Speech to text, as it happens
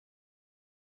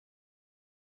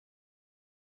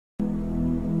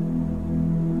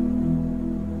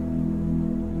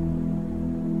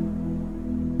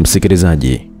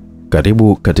Msikilizaji,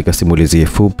 karibu katika simulizi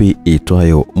fupi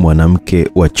itwayo Mwanamke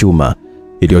wa Chuma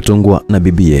iliyotungwa na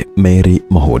bibie Mary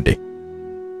Mhhh.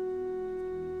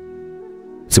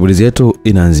 Simulizi yetu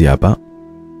inaanzia hapa.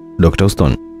 Dr.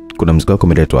 Houston, kuna mzigo wako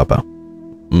umeletwa hapa.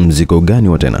 Mzigo gani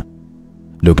wa tena?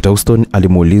 Dr. Houston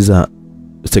alimuuliza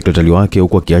sekretari wake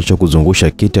huku akiacha kuzungusha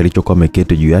kiti alichokuwa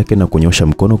ameketi juu yake na kunyosha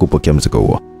mkono kupokea mzigo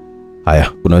huo.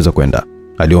 Haya, unaweza kwenda,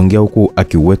 aliongea huku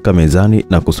akiweka mezani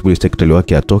na kusubiri sekretari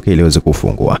wake atoke ili aweze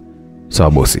kufungua.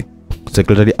 Sawa bosi.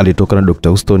 Sekretari alitoka na Dr.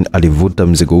 Houston alivuta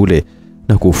mzigo ule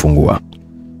na kufungua.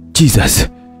 Jesus!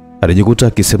 Alijikuta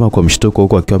akisema kwa mshtuko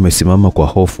huku akiwa amesimama kwa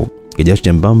hofu. Kijasho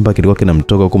chembamba kilikuwa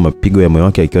kinamtoka kwa mapigo ya moyo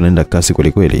wake akiwa anaenda kasi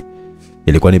kweli kweli.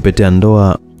 Ilikuwa ni pete ya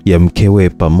ndoa ya mkewe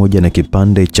pamoja na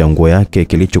kipande cha nguo yake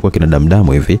kilichokuwa kina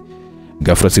damdamu hivi.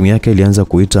 Ghafla simu yake ilianza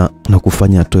kuita na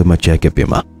kufanya atoe macho yake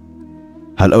pema.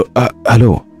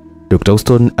 Halo. Dr.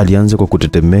 Houston alianza kwa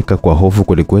kutetemeka kwa hofu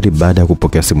kweli kweli baada ya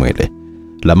kupokea simu ile.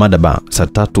 La madaba, saa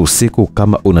 3 usiku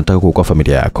kama unataka kuokoa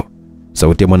familia yako.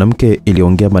 Sauti ya mwanamke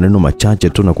iliongea maneno machache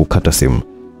tu na kukata simu.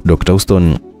 Dr.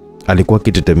 Houston alikuwa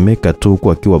akitetemeka tu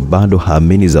kwa akiwa bado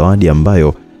haamini zawadi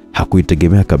ambayo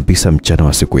hakuitegemea kabisa mchana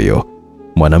wa siku hiyo.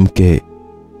 Mwanamke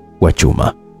wa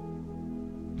chuma.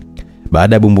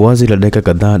 Baada ya bumbuazi la dakika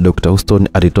kadhaa, Dr. Houston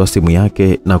alitoa simu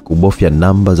yake na kubofya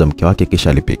namba za mke wake kisha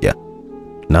alipiga.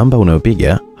 Namba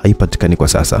unayopiga haipatikani kwa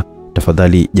sasa.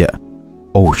 Tafadhali ja.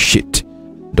 Oh shit.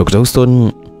 Dr.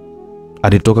 Houston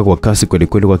alitoka kwa kasi kweli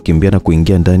kweli kwa kimbia na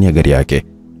kuingia ndani ya gari yake.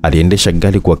 Aliendesha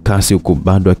gari kwa kasi huku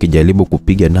bado akijaribu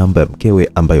kupiga namba ya mkewe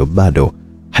ambayo bado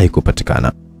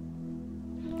haikupatikana.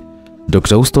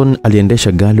 Dr. Houston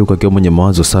aliendesha gari huku akiwa mwenye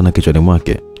mawazo sana kichwani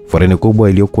mwake. Foreni kubwa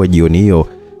iliyokuwa jioni hiyo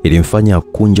ilimfanya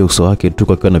kunje uso wake tu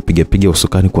kwa akiwa anapiga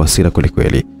usukani kwa hasira kweli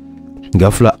kweli.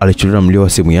 Ghafla alichukulia mlio wa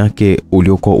simu yake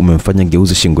uliokuwa umemfanya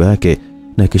geuzi shingo yake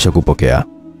na kisha kupokea.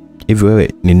 Hivi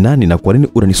wewe ni nani na kwa nini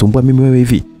unanisumbua mimi wewe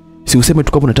hivi? Si useme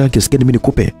tu kama unataka kiasi gani mimi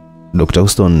nikupe? Dr.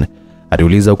 Houston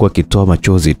aliuliza huku akitoa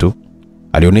machozi tu.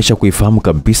 Alionyesha kuifahamu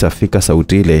kabisa fika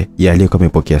sauti ile ya aliyekuwa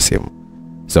amepokea simu.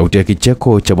 Sauti ya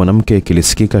kicheko cha mwanamke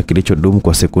kilisikika kilichodumu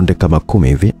kwa sekunde kama 10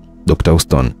 hivi. Dr.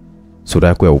 Houston, sura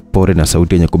yako ya upole na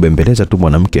sauti yenye kubembeleza tu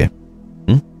mwanamke.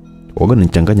 Waga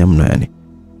nichanganya mno yani.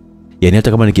 Yaani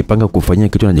hata kama nikipanga kufanyia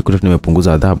kitu najikuta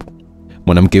nimepunguza adhabu.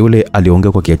 Mwanamke yule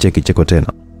aliongea kwa kiachia kicheko tena.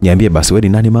 Niambie basi wewe ni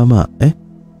nani mama?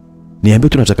 Niambie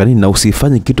tunataka nini na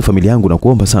usifanye kitu familia yangu na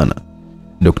kuomba sana.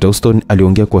 Dr. Houston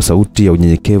aliongea kwa sauti ya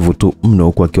unyenyekevu tu mno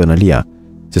huku akiwa analia.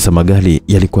 Sasa magari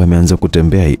yalikuwa yameanza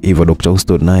kutembea hivyo Dr.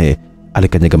 Houston naye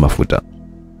alikanyaga mafuta.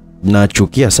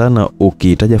 Nachukia sana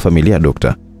ukitaja familia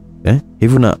dokta.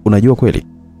 Hivi unajua kweli?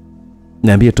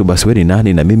 Niambie tu basi wewe ni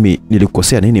nani na mimi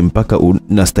nilikukosea nini mpaka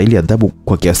unastahili adhabu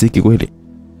kwa kiasi hiki kweli?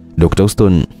 Dr.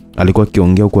 Houston alikuwa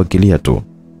akiongea kwa akilia tu.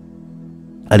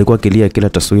 Alikuwa akilia kila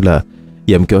taswira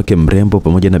ya mke wake mrembo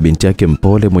pamoja na binti yake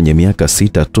mpole mwenye miaka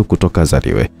 6 tu kutoka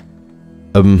azaliwe.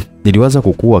 Niliwaza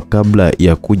kukua kabla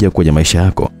ya kuja kwenye maisha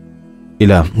yako.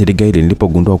 Ila niligaili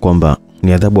nilipogundua kwamba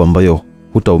ni adhabu ambayo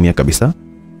hutaumia kabisa.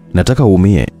 Nataka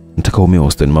uumie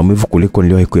Houston, maumivu kuliko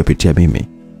niliyowahi kuyapitia mimi.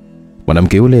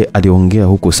 Mwanamke yule aliongea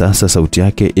huku sasa sauti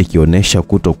yake ikionyesha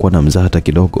kutokuwa na mzaha hata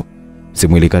kidogo.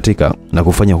 Simu ilikatika na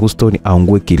kufanya Houston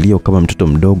aungue kilio kama mtoto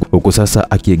mdogo huku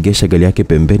sasa akiegesha gari yake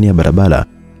pembeni ya barabara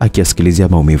akiasikilizia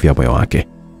maumivu ya moyo wake.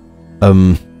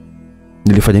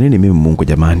 Nilifanya nini mimi Mungu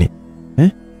jamani?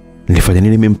 Nilifanya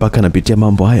nini mimi mpaka napitia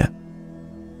mambo haya?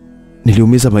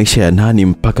 Niliumiza maisha ya nani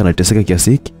mpaka nateseka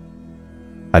kiasi hiki?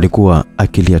 Alikuwa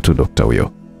akilia tu dokta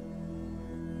huyo.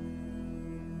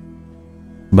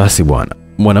 Basi bwana,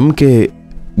 mwanamke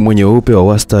mwenye upe wa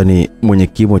wastani, mwenye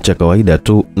kimo cha kawaida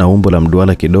tu na umbo la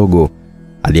mduara kidogo,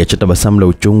 aliacha tabasamu la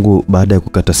uchungu baada ya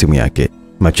kukata simu yake.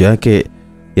 Macho yake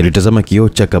yalitazama kioo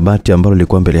cha kabati ambalo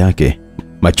lilikuwa mbele yake.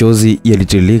 Machozi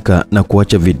yalitiririka na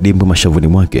kuacha vidimbu mashavuni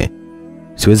mwake.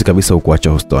 Siwezi kabisa kukuacha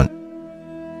Houston.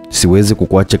 Siwezi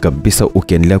kukuacha kabisa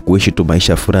ukiendelea kuishi tu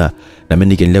maisha ya furaha na mimi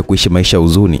nikiendelea kuishi maisha ya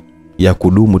huzuni ya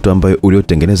kudumu tu ambayo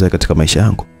uliotengeneza katika maisha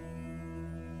yangu.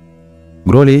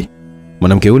 Groli,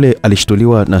 mwanamke yule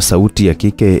alishtuliwa na sauti ya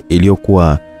kike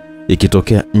iliyokuwa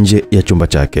ikitokea nje ya chumba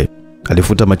chake.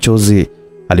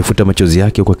 Alifuta machozi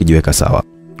yake kwa kujiweka sawa.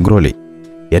 Groli,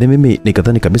 yani mimi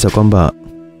nikadhani kabisa kwamba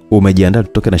umejiandaa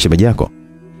tutoke na shemeji yako.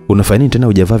 Unafanya nini tena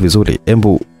hujavaa vizuri?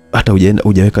 Embu hata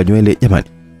hujaweka nywele jamani.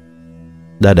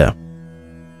 Dada,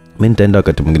 mimi nitaenda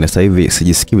wakati mwingine, sasa hivi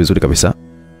sijisikii vizuri kabisa.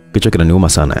 Kichwa kinaniuma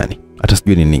sana yani. Hata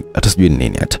sijui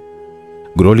nini hata.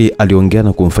 Groli aliongea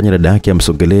na kumfanya dada yake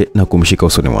amsogelee na kumshika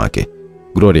usoni wake.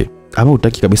 Groli, ama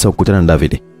hutaki kabisa kukutana na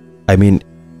David?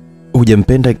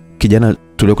 Hujempenda kijana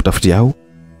tuliyokutafutia au?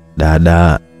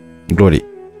 Dada, Groli,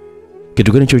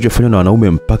 Kitu gani kilichofanywa na wanaume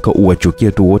mpaka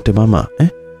uwachukie tu wote mama?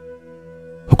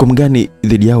 Hukumu gani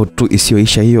dhidi yao tu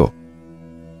isiyoisha hiyo?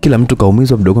 Kila mtu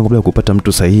kaumizwa mdogo kabla ya kupata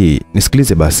mtu sahihi.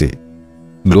 Nisikilize basi.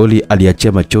 Glory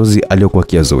aliachia machozi aliyokuwa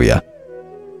akiyazuia.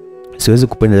 Siwezi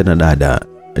kupenda tena dada.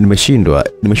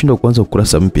 Nimeshindwa kuanza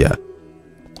ukurasa mpya.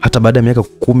 Hata baada ya miaka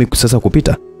 10 sasa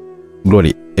kupita.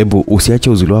 Glory, hebu usiache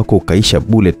uzuri wako ukaisha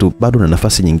bure tu, bado na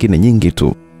nafasi nyingine nyingi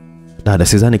tu. Dada,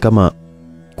 sidhani kama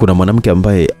kuna mwanamke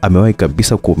ambaye amewahi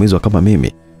kabisa kuumizwa kama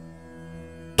mimi.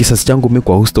 Kisasi changu mimi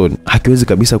kwa Houston hakiwezi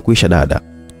kabisa kuisha dada.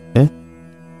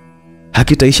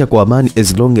 Hakitaisha kwa amani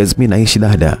as long as mimi naishi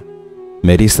dada.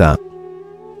 Melissa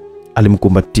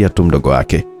alimkumbatia tu mdogo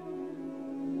wake.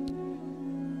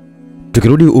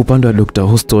 Tukirudi upande wa Dr.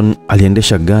 Houston,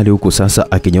 aliendesha gari huku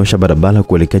sasa akinyosha barabara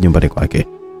kuelekea nyumbani kwake.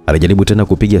 Alijaribu tena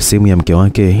kupiga simu ya mke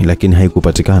wake lakini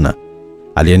haikupatikana.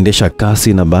 Aliendesha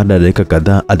kasi na baada ya dakika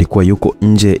kadhaa alikuwa yuko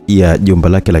nje ya jumba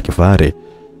lake la kifahari.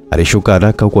 Alishuka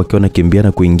haraka huku akiona kimbia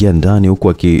na kuingia ndani huku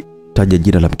akitaja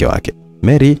jina la mke wake.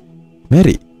 Mary,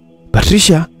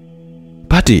 Patricia,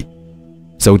 Patty.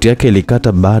 Sauti yake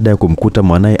ilikata baada ya kumkuta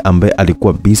mwanae ambaye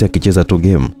alikuwa busy akicheza tu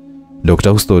game. Dr.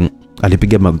 Houston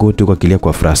alipiga magoti kwa kilia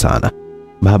kwa furaha sana.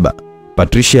 Baba.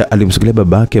 Patricia alimsogelea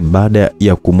babake baada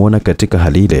ya kumwona katika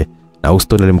hali ile, na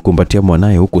Houston alimkumbatia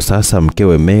mwanae huku sasa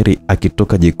mkewe Mary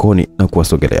akitoka jikoni na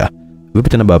kuwasogelea. Vipi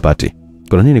tena baba Patty?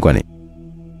 Kuna nini kwani?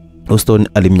 Houston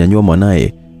alimnyanyua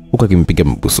mwanae huku akimpiga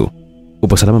mbusu.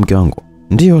 Upo salama mke wangu?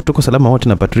 Ndio, tuko salama wote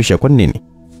na Patricia, kwa nini?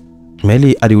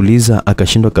 Mary aliuliza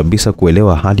akashindwa kabisa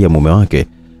kuelewa hali ya mume wake,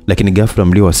 lakini ghafla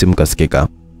mlio wa simu kasikika.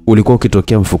 Ulikuwa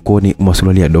ukitokea mfukoni mwa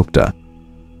suruali ya dokta.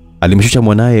 Alimshusha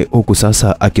mwanae huku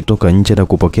sasa akitoka nje na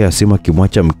kupokea simu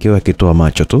akimwacha mkewe akitoa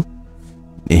macho tu.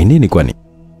 Nini kwani?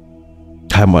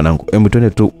 Haya mwanangu, hebu twende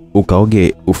tu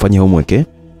ukaoge ufanye homework.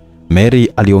 Mary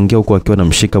aliongea huku akiwa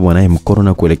anamshika mwanae mkono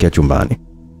na kuelekea chumbani.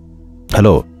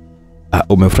 Hello.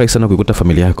 Umefurahi sana kuikuta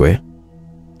familia yako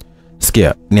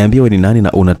Sikia, niambie wewe ni nani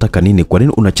na unataka nini? Kwa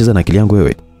nini unacheza na akili yangu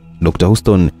wewe? Dr.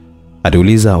 Houston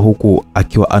aliuliza huku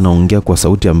akiwa anaongea kwa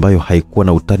sauti ambayo haikuwa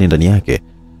na utani ndani yake.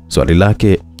 Swali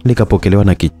lake likapokelewa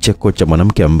na kicheko cha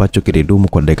mwanamke ambacho kilidumu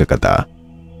kwa dakika kadhaa.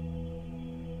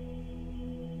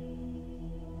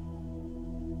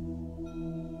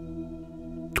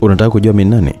 Unataka kujua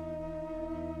mimi nani?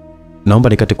 Naomba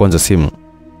nikate kwanza simu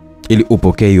ili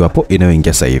upokee hiyo hapo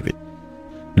inayoingia sasa hivi.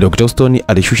 Dr. Houston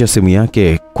alishusha simu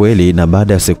yake kweli, na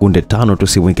baada ya sekunde 5 tu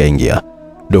simu ikaingia.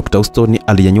 Dr. Houston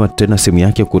alinyanyua tena simu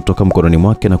yake kutoka mkononi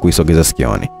mwake na kuisogeza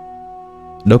sikioni.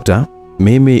 Dokta,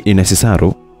 mimi ni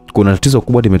Nesisaru. Kuna tatizo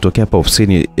kubwa limetokea hapa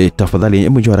ofisini, tafadhali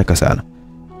hebu njoo haraka sana.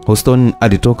 Houston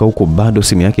alitoka huko bado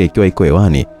simu yake ikiwa iko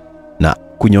hewani na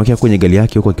kunyokea kwenye gari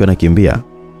yake huko akiwa anakimbia.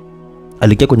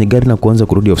 Alikia kwenye gari na kuanza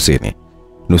kurudi ofisini.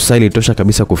 Nusu saa ilitosha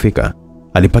kabisa kufika.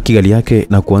 Alipaki gari yake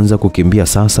na kuanza kukimbia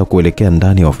sasa kuelekea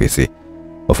ndani ya ofisi.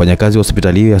 Wafanyakazi wa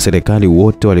hospitali ya serikali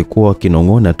wote walikuwa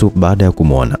wakinong'ona tu baada ya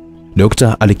kumwona.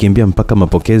 Dokta alikimbia mpaka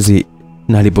mapokezi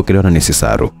na alipokelewa na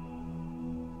Nesisaru.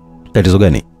 Tatizo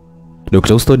gani? Dr.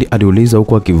 Houston aliuliza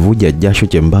huko akivuja jasho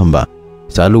chembamba.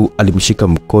 Salu alimshika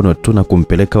mkono tu na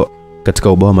kumpeleka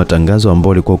katika ubao wa matangazo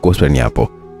ambao ulikuwa uko hospitali hapo.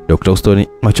 Dr. Houston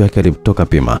macho yake yalimtoka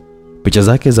pima. Picha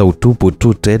zake za utupu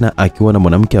tu tena akiwa na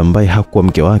mwanamke ambaye hakuwa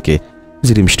mke wake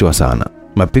zilimshtua sana.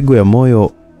 Mapigo ya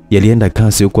moyo yalienda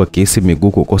kasi huko akihisi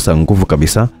miguu kukosa nguvu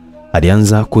kabisa.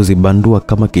 Alianza kuzibandua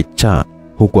kama kichaa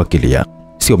huko akilia.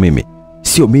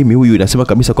 Sio mimi huyu, inasema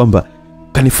kabisa kwamba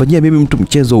kanifanyia mimi mtu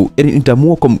mchezo, yani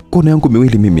nitamua kwa mkono yangu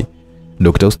miwili mimi.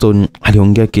 Dr. Houston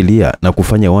aliongea kilia na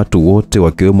kufanya watu wote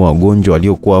wakiwemo wagonjwa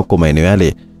waliokuwa wako maeneo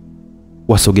yale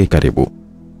wasogee karibu.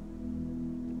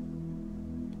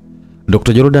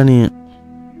 Dr. Jordan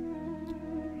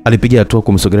alipiga hatua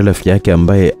kumsogelea rafiki yake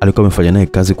ambaye alikuwa amefanya naye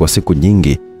kazi kwa siku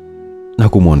nyingi na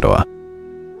kumuondoa.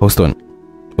 Houston,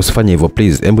 usifanye hivyo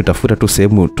please, hebu tafuta tu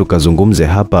sehemu tukazungumze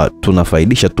hapa,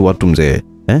 tunafaidisha tu watu mzee.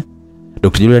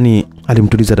 Dr. Jordan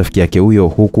alimtuliza rafiki yake huyo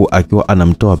huku akiwa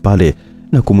anamtoa pale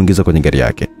na kumuingiza kwenye gari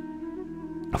yake.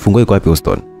 Funguo iko wapi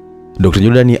Houston? Dr.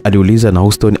 Jordan aliuliza na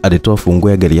Houston alitoa funguo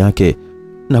ya gari yake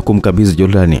na kumkabidhi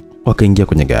Jordan. Wakaingia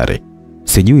kwenye gari.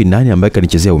 Sijui nani ambaye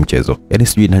kanichezea mchezo. Yaani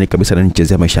sijui nani kabisa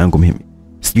ananichezea maisha yangu mimi.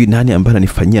 Sijui nani ambaye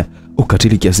ananifanyia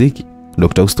ukatili kiasi hiki.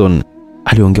 Dr. Houston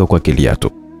aliongea kwa kilia tu.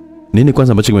 Nini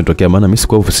kwanza ambacho kimetokea, maana mimi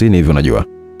sikuwa ofisini hivi unajua.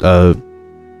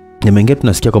 Nimeingia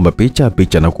tunasikia kwamba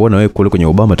picha na kuona wewe kule kwenye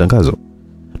ubao matangazo.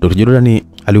 Dr. Jordan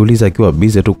aliuliza akiwa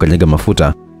busy tu kukanyaga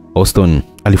mafuta. Houston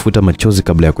alifuta machozi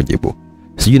kabla ya kujibu.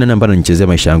 Sijui nani ambaye ananichezea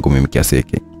maisha yangu mimi kiasi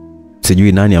hiki.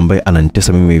 Sijui nani ambaye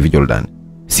ananitesa mimi hivi Jordan.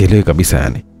 Sielewi kabisa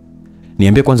yani.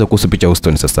 Niambie kwanza kuhusu picha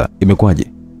Houston sasa.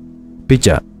 Imekuwaje?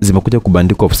 Picha zimekuja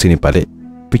kubandikwa ofisini pale.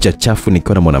 picha chafu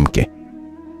nikiwa na mwanamke.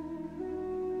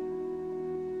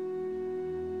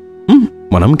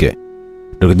 Mwanamke?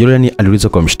 Dr. Jordan aliuliza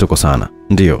kwa mshtuko sana.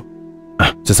 Ndio.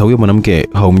 Sasa huyo mwanamke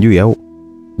haumjui au?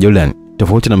 Jordan,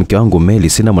 tofauti na mke wangu Meli,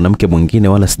 sina mwanamke mwingine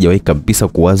wala sijawahi kabisa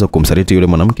kuwaza kumsaliti yule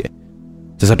mwanamke.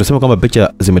 Sasa tuseme kwamba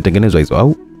picha zimetengenezwa hizo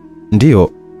au?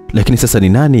 Ndio, lakini sasa ni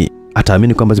nani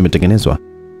ataamini kwamba zimetengenezwa?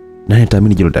 Nani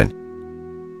ataamini Jordan?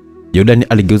 Jordan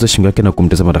aligeuza shingo yake na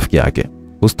kumtazama rafiki yake.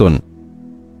 Houston,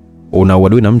 una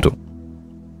uadui na mtu?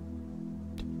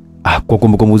 Kwa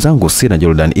kumbukumbu zangu sina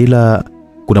Jordan, ila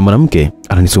kuna mwanamke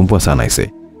ananisumbua sana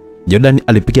ise. Jordan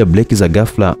alipiga breki za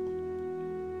ghafla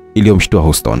iliyomshtua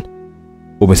Houston.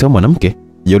 Umesema mwanamke?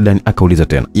 Jordan akauliza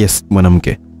tena. Yes,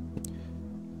 mwanamke.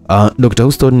 Dr.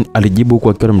 Houston alijibu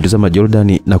kwa akiwa anamtazama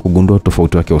Jordan na kugundua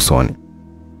tofauti wake usoni.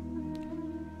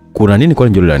 Kuna nini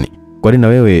kwani Jordan? Kwani na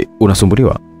wewe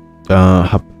unasumbuliwa?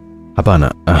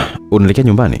 Hapana. Unaelekea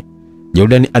nyumbani?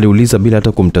 Jordan aliuliza bila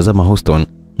hata kumtazama Houston.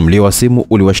 Mlio wa simu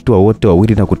uliwashtua wote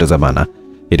wawili na kutazamana.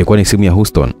 Ilikuwa ni simu ya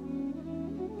Houston.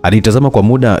 Alitazama kwa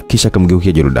muda kisha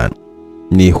akamgeukia Jordan.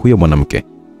 Ni huyo mwanamke.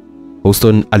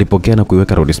 Houston alipokea na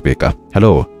kuiweka loudspeaker.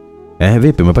 Hello.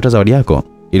 Vipi umepata zawadi yako?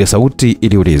 Ile sauti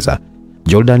iliuliza.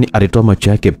 Jordan alitoa macho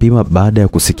yake pima baada ya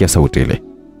kusikia sauti ile.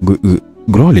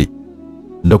 Glory.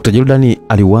 Dr. Jordan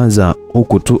aliwaza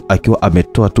huku tu akiwa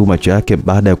ametoa tu macho yake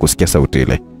baada ya kusikia sauti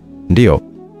ile. Ndio.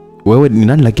 Wewe ni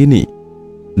nani lakini?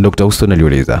 Dr. Houston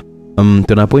aliuliza.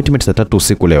 Tuna appointment saa 3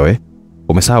 usiku leo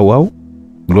Umesahau au?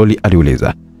 Glory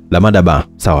aliuliza. La madaba,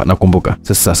 sawa nakumbuka.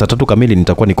 Sasa saa 3 kamili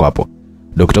nitakuwa niko hapo.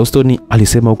 Dr. Houston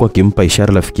alisema huku akimpa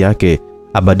ishara rafiki yake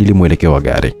abadili mwelekeo wa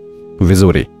gari.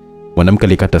 Vizuri. Mwanamke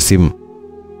alikata simu.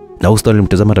 Na Houston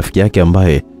alimtazama rafiki yake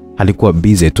ambaye alikuwa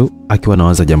busy tu akiwa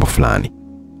anawaza jambo fulani.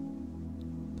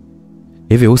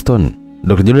 Hivi Houston,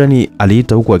 Dr. Jordan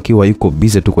aliita huku akiwa yuko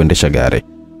busy tu kuendesha gari.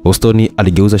 Houston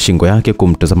aligeuza shingo yake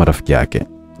kumtazama rafiki yake.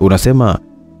 Unasema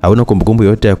hauna kumbukumbu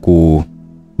yote ya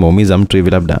kumuumiza mtu hivi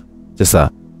labda? Sasa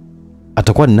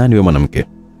atakuwa ni nani wewe mwanamke?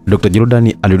 Dr.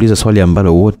 Jordan aliuliza swali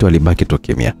ambalo wote walibaki tu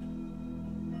kimya.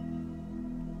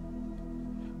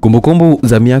 Kumbukumbu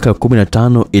za miaka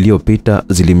 15 iliyopita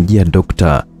zilimjia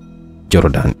Dr.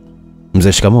 Jordan.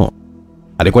 Mzee shikamoo.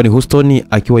 Alikuwa ni Houston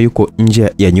akiwa yuko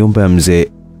nje ya nyumba ya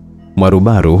mzee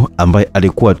Mwarubaru ambaye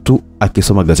alikuwa tu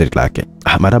akisoma gazeti lake.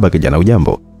 Marhaba kijana,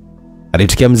 ujambo?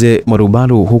 Alitikia mzee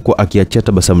Mwarubaru huko akiachia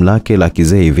tabasamu lake la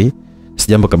kizee hivi.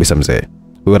 Sijambo kabisa mzee.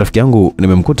 Huyo rafiki yangu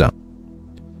nimemkuta?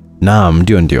 Naam,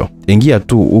 ndio. Ingia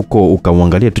tu huko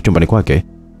ukamwangalia tu chumbani kwake.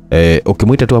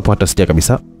 Ukimuita tu hapo hata sikia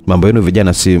kabisa. Mambo yenu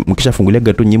vijana si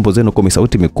mkishafunguliaga tu nyimbo zenu kwa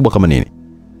sauti mikubwa kama nini?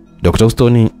 Dr.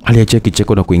 Houston aliachia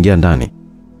kicheko na kuingia ndani.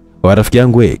 Wa rafiki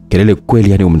yangu kelele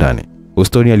kweli yani umndani.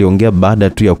 Houston aliongea baada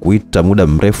tu ya kuita muda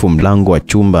mrefu mlango wa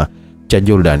chumba cha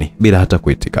Jordan bila hata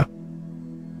kuitika.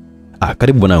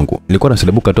 Karibu bwanangu, nilikuwa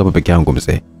naselebuka tu hapa peke yangu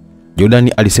mzee.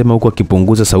 Jordan alisema huko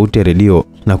akipunguza sauti ya redio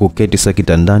na kuketi sasa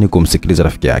kitandani kumsikiliza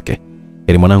rafiki yake.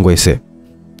 Yaani mwanangu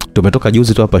tumetoka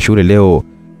juzi tu hapa shule, leo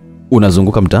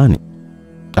unazunguka mtaani?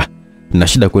 Na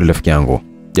shida kweli rafiki yangu.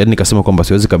 Yaani nikasema kwamba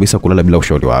siwezi kabisa kulala bila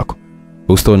ushauri wako.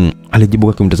 Houston alijibu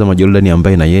akimtazama Jordan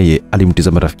ambaye na yeye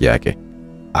alimtazama rafiki yake.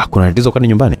 Kuna tatizo kwani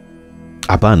nyumbani?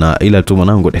 Hapana, ila tu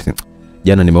mwanangu,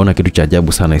 jana nimeona kitu cha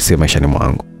ajabu sana maishani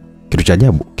mwangu. Kitu cha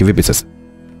ajabu? Kivipi sasa?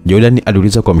 Jordan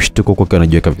aliuliza kwa mshtuko kwa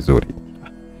anajiweka vizuri.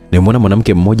 Nimeona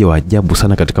mwanamke mmoja wa ajabu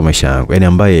sana katika maisha yangu, yani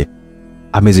ambaye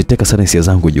ameziteka sana hisia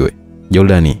zangu jue.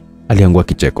 Jordan aliangua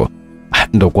kicheko.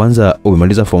 Ndo kwanza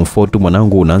umemaliza form 4 tu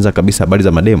mwanangu, unaanza kabisa habari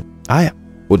za mademu? Haya,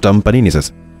 utampa nini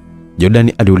sasa?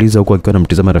 Jordan aliuliza huko akiwa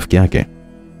anamtazama rafiki yake.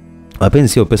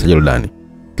 Mapenzi sio pesa Jordan.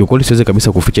 Kiukweli siwezi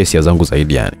kabisa kuficha hisia zangu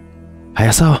zaidi yani.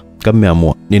 Haya sawa, kama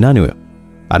umeamua. Ni nani huyo?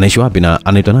 Anaishi wapi na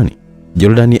anaitwa nani?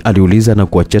 Jordan aliuliza na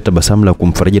kuachia tabasamu la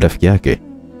kumfariji rafiki yake.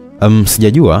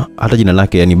 Sijajua hata jina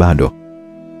lake yani bado.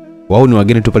 Wao ni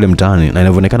wageni tu pale mtaani na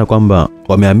inavyoonekana kwamba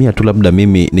wamehamia tu labda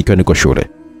mimi nikiwa niko shule.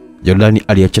 Jordan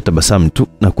aliachia tabasamu tu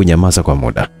na kunyamaza kwa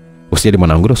muda. Usijali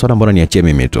mwanangu, hilo swala mbona niachie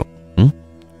mimi tu.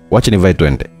 Wacha nivae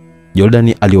twende.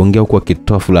 Jordan aliongea huku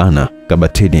akitoa fulana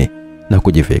kabatini na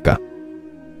kujivika.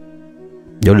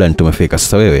 Jordan, tumefika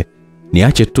sasa, wewe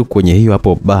niache tu kwenye hiyo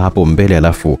hapo hapo mbele,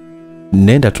 alafu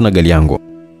nenda tu na gari yangu.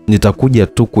 Nitakuja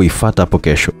tu kuifuata hapo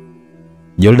kesho.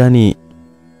 Jordan,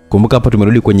 kumbuka hapa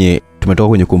tumetoka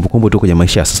kwenye kumbukumbu tu kwenye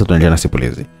maisha, sasa tunaendelea na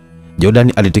simulizi.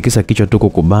 Jordan alitikisa kichwa tu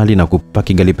kukubali na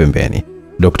kupaki gari pembeni.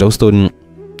 Dr. Houston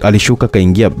alishuka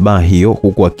kaingia baa hiyo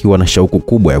huku akiwa na shauku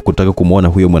kubwa ya kutaka kumuona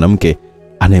huyo mwanamke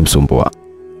anayemsumbua.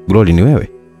 Glory, ni wewe?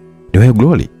 Ni wewe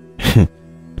Glory?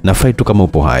 Nafurahi tu kama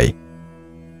upo hai.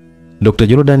 Dr.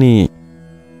 Jordan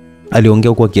aliongea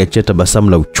huku akiachia tabasamu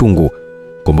la uchungu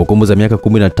Kumbukumbu za miaka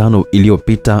 15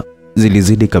 iliyopita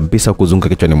zilizidi kabisa kuzunguka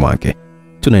kichwani mwake.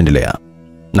 Tunaendelea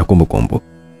na kumbukumbu.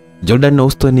 Jordan na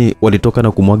Houston walitoka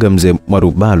na kumwaga mzee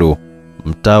Mwarubalu.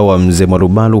 Mtaa wa mzee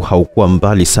Mwarubalu haukuwa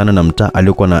mbali sana na mtaa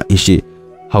aliokuwa anaishi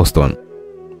Houston.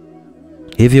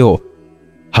 Hivyo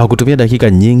hawakutumia dakika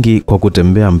nyingi kwa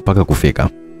kutembea mpaka kufika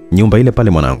nyumba ile pale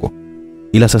mwanangu.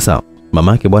 Ila sasa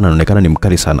mamake Bwana anaonekana ni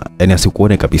mkali sana, yani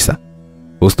asikuone kabisa.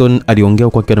 Houston aliongea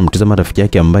kwa akiwa anamtazama rafiki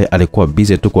yake ambaye alikuwa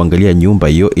busy tu kuangalia nyumba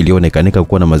hiyo ilionekanika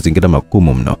kuwa na mazingira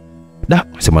magumu mno. Da,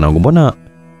 sema mwanangu, mbona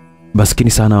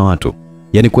maskini sana watu?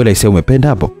 Yani kweli aisee, umependa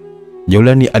hapo?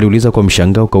 Jordan aliuliza kwa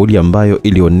mshangao, kauli ambayo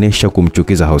ilionyesha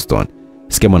kumchukiza Houston.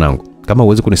 Sikia mwanangu, kama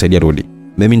huwezi kunisaidia rudi.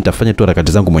 Mimi nitafanya tu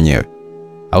harakati zangu mwenyewe.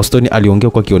 Houston aliongea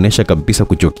kwa kionyesha kabisa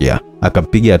kuchukia.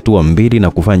 Akapiga hatua mbili na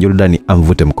kufanya Jordan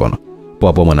amvute mkono.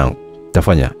 Poa poa mwanangu,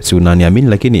 tafanya. Si unaniamini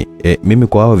lakini mimi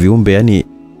kwa hao viumbe yani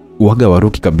uaga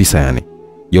waruki kabisa yani.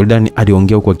 Jordan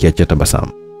aliongea kwa kiacha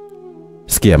tabasamu.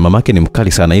 Sikia, mamake ni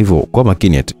mkali sana hivyo, kwa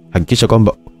makini eti. Hakikisha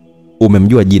kwamba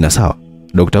umemjua jina, sawa?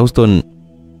 Dr. Houston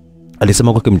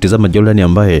alisema kwa kumtazama Jordan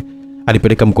ambaye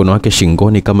alipeleka mkono wake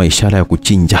shingoni kama ishara ya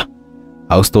kuchinja.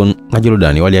 Houston na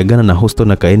Jordan waliagana na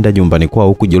Houston akaenda nyumbani kwao,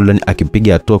 huku Jordan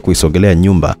akipiga hatua kuisogelea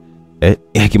nyumba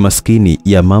ya kimaskini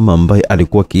ya mama ambaye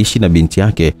alikuwa kiishi na binti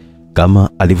yake kama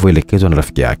alivyoelekezwa na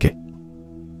rafiki yake.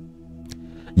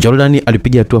 Jordan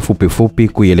alipiga hatua fupi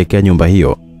kuielekea nyumba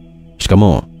hiyo.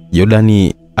 Shikamoo.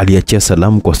 Jordan aliachia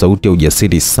salamu kwa sauti ya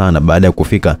ujasiri sana baada ya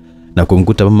kufika na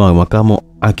kumkuta mama wa makamo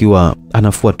akiwa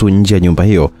anafua tu nje ya nyumba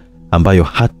hiyo ambayo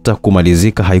hata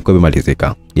kumalizika haikuwa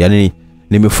imemalizika. Yani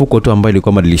ni mifuko tu ambayo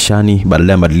ilikuwa madilishani,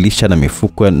 badala ya madilisha na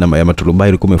mifuko ya maturubai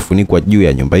ilikuwa imefunikwa juu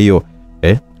ya nyumba hiyo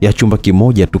ya chumba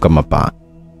kimoja tu kama paa.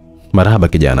 Marahaba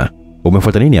kijana,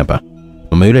 umefuata nini hapa?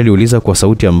 Mama yule aliuliza kwa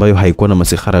sauti ambayo haikuwa na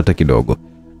masihara hata kidogo.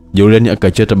 Jordan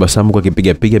akachia tabasamu kwa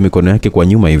kipiga mikono yake kwa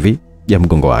nyuma hivi ya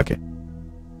mgongo wake.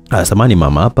 Samani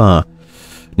mama, hapa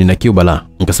nina kiu bala.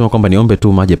 Nikasema kwamba niombe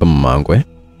tu maji hapa mamangu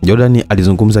Jordan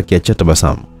alizungumza kiachia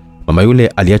tabasamu. Mama yule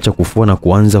aliacha kufua na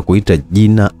kuanza kuita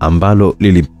jina ambalo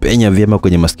lilipenya vyema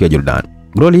kwenye masikio ya Jordan.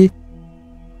 Groli?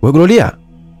 We Gloria?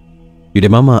 Yule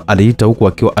mama aliita huku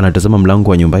akiwa anatazama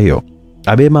mlango wa nyumba hiyo.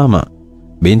 Abe mama.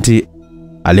 Binti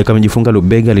aliyekuwa amejifunga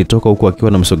lubega alitoka huku akiwa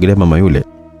anamsogelea mama yule.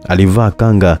 Alivaa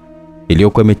kanga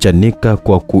iliyokuwa imechanika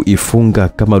kwa kuifunga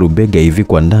kama rubega hivi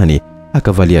kwa ndani,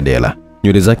 akavalia dela.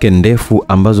 Nywele zake ndefu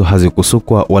ambazo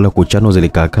hazikusukwa wala kuchanwa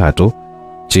zilikaa tu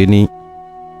chini.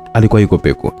 Alikuwa yuko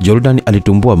peku. Jordan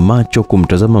alitumbua macho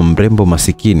kumtazama mrembo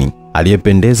masikini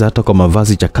aliyependeza hata kwa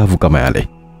mavazi chakavu kama yale.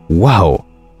 Wow!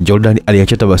 Jordan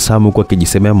aliacha tabasamu kwa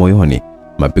kijisemea moyoni.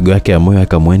 Mapigo yake ya moyo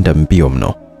yakamwenda mbio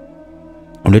mno.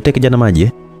 Unaleta kijana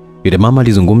maji? Yule mama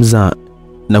alizungumza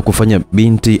na kufanya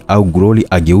binti au Groli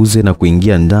ageuze na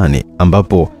kuingia ndani,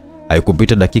 ambapo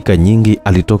haikupita dakika nyingi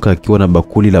alitoka akiwa na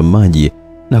bakuli la maji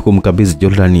na kumkabidhi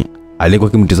Jordan aliyekuwa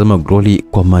akimtazama Groli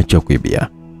kwa macho ya kuibia.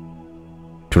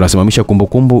 Tunasimamisha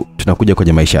kumbukumbu, tunakuja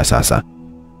kwenye maisha ya sasa.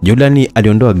 Jordan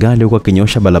aliondoa gari huko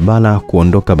akinyosha barabara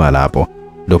kuondoka mahali hapo.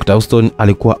 Dr. Houston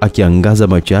alikuwa akiangaza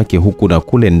macho yake huku na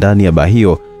kule ndani ya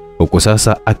bahio, huku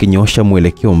sasa akinyosha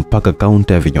mwelekeo mpaka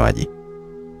kaunta ya vinywaji.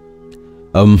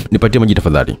 Nipatie maji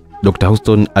tafadhali, Dr.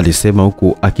 Houston alisema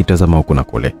huku akitazama huku na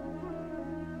kule.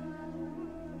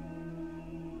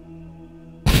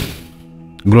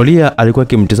 Gloria alikuwa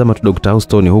akimtazama tu Dr.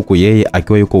 Houston huku yeye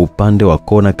akiwa yuko upande wa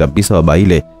kona kabisa wa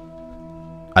baile.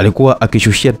 Alikuwa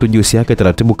akishushia tu juisi yake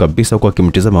taratibu kabisa kwa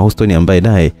akimtazama Houston ambaye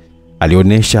naye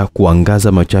alionyesha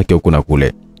kuangaza macho yake huku na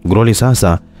kule. Gloria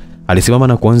sasa alisimama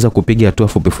na kuanza kupiga hatua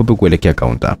fupi kuelekea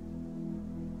kaunta.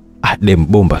 Dem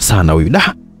bomba sana huyu.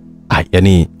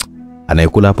 Yani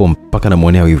anayekula hapo mpaka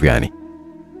namuonea hivi yani.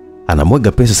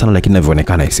 Anamwaga pesa sana lakini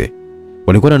inavyoonekana ise.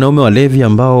 Walikuwa na wanaume walevi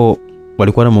ambao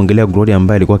walikuwa wanamuongelea Gloria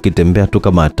ambaye alikuwa akitembea tu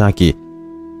kama hataki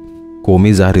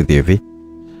kuumiza ardhi hivi.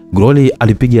 Gloria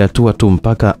alipiga hatua tu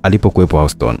mpaka alipokuepo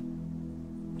Houston.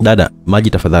 Dada, maji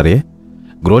tafadhali.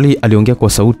 Gloria aliongea kwa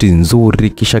sauti nzuri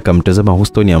kisha akamtazama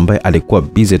Houston ambaye alikuwa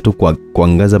busy tu kwa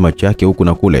kuangaza macho yake huku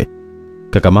na kule.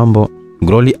 Kaka mambo,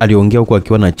 Gloria aliongea huku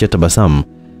akiwa na tabasamu.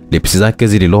 Lipsi zake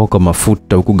zililoka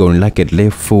mafuta huku gauni lake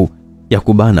refu ya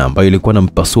kubana ambayo ilikuwa na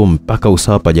mpasuo mpaka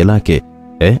usawa paja lake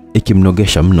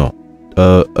ikimnogesha mno.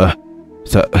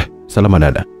 Salama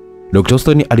dada. Dr.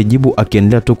 Houston alijibu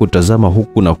akiendelea tu kutazama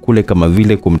huku na kule kama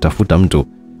vile kumtafuta mtu.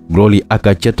 Gloria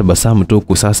akachia tabasamu tu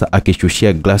huku sasa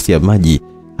akishushia glasi ya maji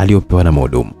aliyopewa na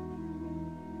mhudumu.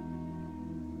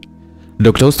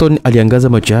 Dr. Houston aliangaza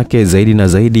macho yake zaidi na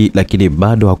zaidi lakini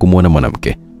bado hakumuona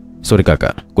mwanamke. Sorry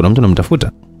kaka, kuna mtu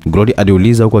anamtafuta? Gloria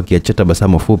aliuliza huku akiachia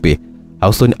tabasamu fupi.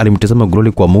 Houston alimtazama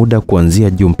Gloria kwa muda kuanzia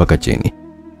juu mpaka chini.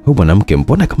 huyu mwanamke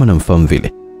mbona kama namfahamu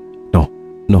vile?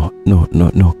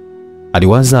 No.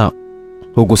 Aliwaza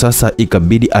huku sasa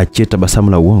ikabidi achie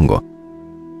tabasamu la uongo.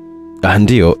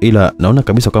 Ndio, ila naona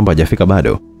kabisa kwamba hajafika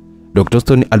bado. Dr.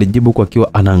 Stone alijibu kwa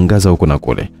akiwa anaangaza huko na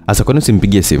kule. Asa kwani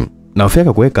usimpigie simu? Na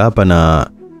ufika kuweka hapa na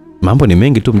mambo ni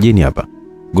mengi tu mjini hapa.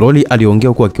 Glory aliongea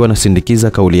huko akiwa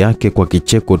anasindikiza kauli yake kwa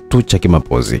kicheko tu cha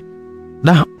kimapozi.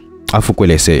 Afu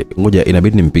kueleze, ngoja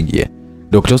inabidi nimpigie.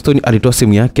 Dr. Stone alitoa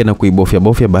simu yake na kuibofya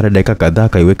baada ya dakika kadhaa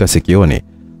kaiweka sikioni.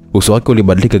 Uso wake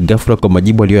ulibadilika ghafla kwa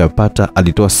majibu aliyoyapata.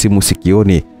 Alitoa simu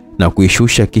sikioni na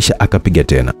kuishusha kisha akapiga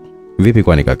tena. Vipi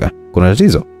kwani kaka? Kuna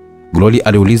tatizo? Glory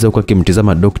aliuliza huko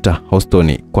akimtizama Dr.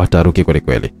 Houston kwa taharuki kweli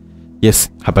kweli.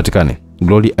 Yes, hapatikani.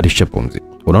 Glory alishia pumzi.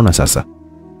 Unaona sasa?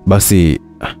 Basi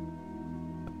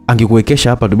angekuwekesha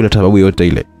hapa bila sababu yote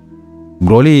ile.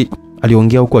 Glory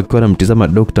aliongea huko akiwa anamtizama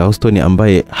Dr. Houston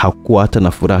ambaye hakuwa hata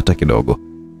na furaha hata kidogo.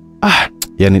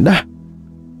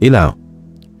 Ila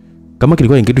kama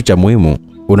kilikuwa ni kitu cha muhimu,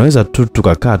 unaweza tu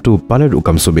tukakaa tu pale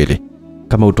ukamsubiri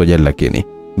kama utojali lakini.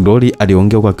 Glory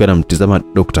aliongea huko akiwa anamtizama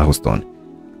Dr. Houston.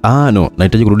 No,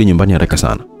 nahitaji kurudi nyumbani haraka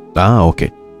sana. Okay.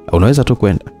 Unaweza tu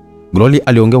kwenda. Glory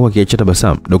aliongea kwa kiachia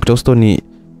tabasamu. Dr. Houston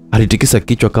alitikisa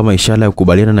kichwa kama ishara ya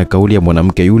kukubaliana na kauli ya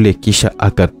mwanamke yule kisha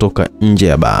akatoka nje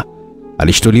ya baa.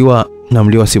 Alishtuliwa na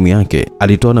mlio wa simu yake.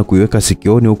 Alitoa na kuiweka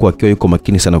sikioni huku akiwa yuko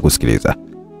makini sana kusikiliza.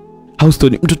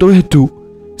 Houston, mtoto wetu.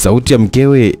 Sauti ya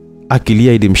mkewe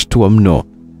akilia ilimshtua mno.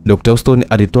 Dr. Houston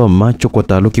alitoa macho kwa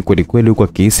taharuki kweli kweli huku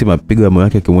akihisi mapigo ya moyo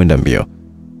wake yakimwenda mbio.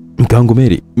 Mke wangu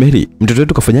Mary, mtoto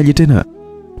wetu kafanyaje tena?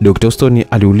 Dr. Houston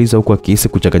aliuliza huku akihisi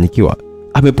kuchanganyikiwa.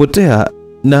 Amepotea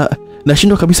na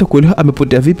nashindwa kabisa kuelewa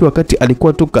amepotea vipi wakati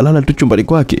alikuwa tu kalala tu chumbani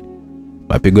kwake.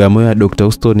 Mapigo ya moyo ya Dr.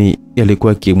 Houston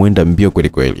yalikuwa yakimwenda mbio kweli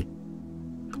kweli.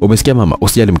 Umesikia mama,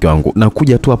 usijali mke wangu.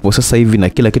 Nakuja tu hapo sasa hivi na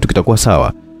kila kitu kitakuwa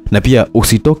sawa. Na pia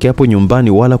usitoke hapo nyumbani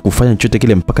wala kufanya chochote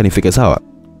kile mpaka nifike sawa.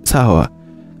 Sawa.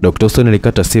 Dr. Houston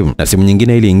alikata simu na simu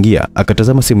nyingine iliingia.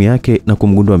 Akatazama simu yake na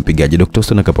kumgundua mpigaji. Dr.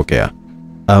 Houston akapokea.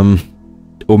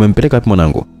 Umempeleka wapi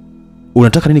mwanangu?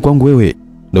 Unataka nini kwangu wewe?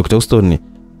 Dr. Houston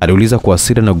aliuliza kwa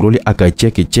hasira na Glory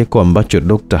akaachia kicheko ambacho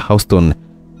Dr. Houston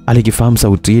alikifahamu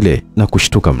sauti ile na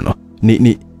kushtuka mno.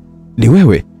 Ni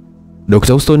wewe?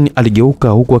 Dr. Houston aligeuka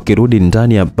huku akirudi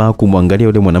ndani ya baa kumwangalia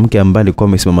yule mwanamke ambaye alikuwa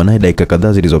amesimama naye dakika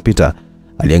kadhaa zilizopita.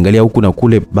 Aliangalia huku na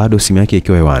kule bado simu yake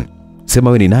ikiwa hewani. Sema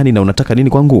wewe ni nani na unataka nini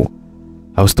kwangu?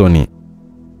 Houston,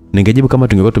 ningejibu kama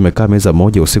tungekuwa tumekaa meza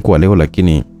moja usiku wa leo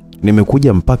lakini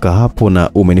nimekuja mpaka hapo na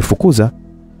umenifukuza.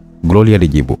 Glory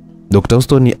alijibu. Dr.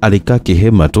 Houston alikaa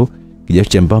kihema tu, kijasho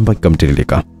chembamba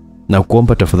kikamtiririka. Na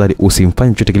kuomba tafadhali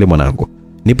usimfanye chochote kile mwanangu.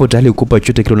 Nipo tayari kukupa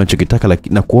chochote kile unachokitaka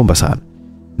lakini na kuomba sana.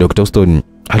 Dr. Houston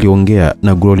aliongea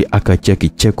na Glory akaachia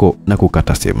kicheko na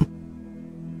kukata simu.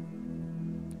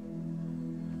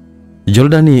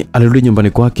 Jordan alirudi nyumbani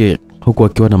kwake huku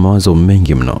akiwa na mawazo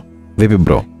mengi mno. Vipi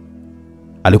bro?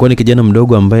 Alikuwa ni kijana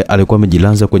mdogo ambaye alikuwa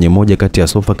amejilaza kwenye moja kati ya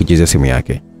sofa akichezea simu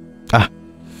yake.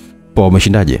 Poa,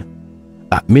 umeshindaje?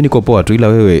 Mimi niko poa tu ila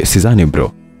wewe sidhani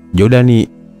bro. Jordan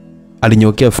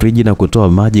alinyokea friji na kutoa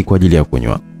maji kwa ajili ya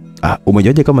kunywa.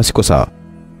 Umejoje kama siko sawa?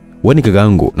 Wewe ni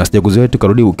kakaangu na sijakuzoea tu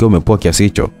karudi ukiwa umepoa kiasi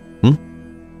hicho.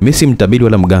 Mimi si mtabiri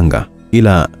wala mganga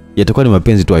ila yatakuwa ni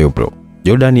mapenzi tu hayo bro.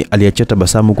 Jordan aliachia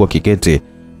tabasamu kwa kiketi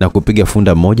na kupiga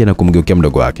funda moja na kumgeukia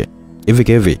mdogo wake.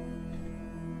 Hivi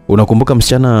unakumbuka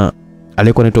msichana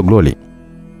aliyekuwa anaitwa Glory?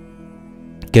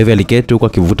 Kevin aliketi huko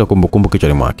akivuta kumbukumbu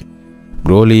kichwani mwake.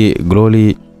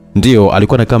 Glory ndio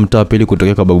alikuwa anakaa mtaa pili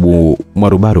kutokea kwa babu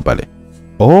Mwarubaru pale.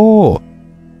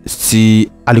 Si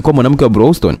alikuwa mwanamke wa Bro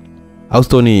Houston?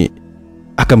 Houston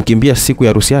akamkimbia siku ya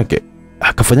harusi yake.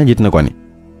 Akafanyaje tena kwani?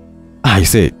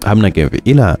 Hamna Kevin.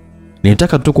 Ila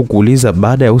nitaka tu kukuuliza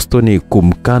baada ya Houston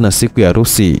kumkana siku ya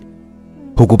harusi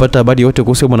hukupata habari yote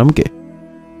kuhusu mwanamke?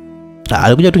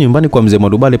 Alikuja tu nyumbani kwa mzee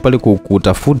Mwadubale pale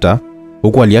kutafuta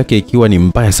huku hali yake ikiwa ni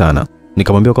mbaya sana.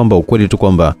 Nikamwambia kwamba ukweli tu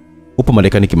kwamba upo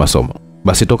Marekani kimasomo.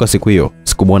 Basi toka siku hiyo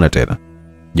sikumwona tena.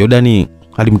 Jordan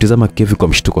alimtizama Kevin kwa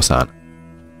mshtuko sana.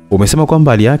 Umesema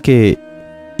kwamba hali yake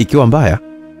ikiwa mbaya?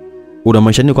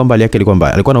 Unamaanisha nini kwamba hali yake ilikuwa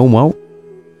mbaya? Alikuwa anaumwa au?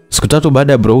 Siku tatu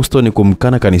baada ya Bro Houston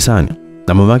kumkana kanisani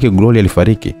na mama yake Glory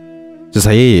alifariki.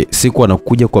 Sasa yeye siku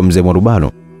anakuja kwa mzee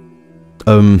Mwarubano.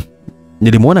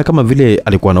 Nilimuona kama vile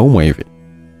alikuwa anaumwa hivi.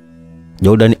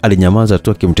 Jordan alinyamaza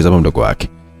tu akimtazama mdogo wake.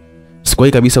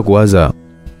 Sikuwahi kabisa kuwaza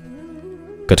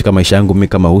katika maisha yangu mimi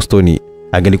kama Houston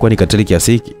angelikuwa ni katili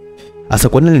kiasi hiki. Asa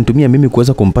kwa nini alinitumia mimi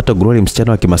kuweza kumpata Glory,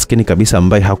 msichana wa kimaskini kabisa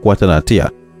ambaye hakuwa hata na hatia,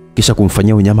 kisha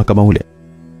kumfanyia unyama kama ule?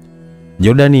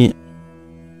 Jordan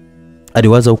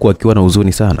aliwaza huku akiwa na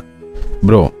huzuni sana.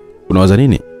 Bro, unawaza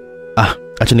nini?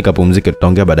 Acha nikapumzike,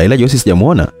 tutaongea baadaye. Ila Josi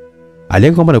sijamuona.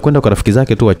 Alianga kwamba anakwenda kwa rafiki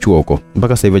zake tu wa chuo huko,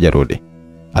 mpaka sasa hivi hajarudi.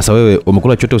 Asa wewe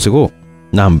umekula chote usiku?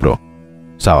 Naam bro.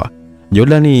 Sawa.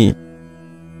 Jordan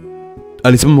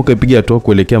alisimama kupiga hatua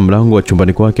kuelekea mlango wa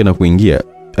chumbani kwake na kuingia.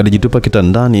 Alijitupa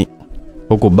kitandani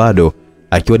huko bado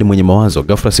akiwa ni mwenye mawazo.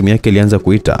 Ghafla simu yake ilianza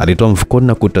kuita. Alitoa mfukoni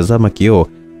na kutazama kioo.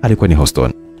 Alikuwa ni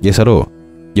Houston. Jesaro,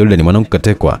 Jordan mwanangu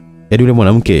katekwa. Yaani yule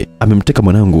mwanamke amemteka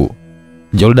mwanangu.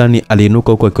 Jordan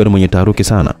aliinuka huko akiwa mwenye taharuki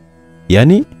sana.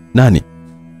 Yaani nani?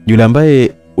 Yule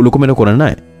ambaye ulikuwa umeenda kuonana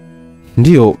naye?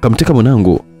 Ndio, kamteka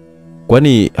mwanangu.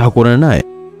 Kwani hakuonana naye?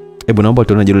 Hebu naomba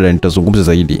tuone Jordan, nitazungumza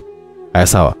zaidi. Haya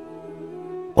sawa.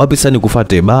 Wapi sasa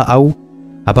nikufuate ba au?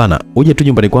 Hapana, uje tu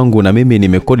nyumbani kwangu na mimi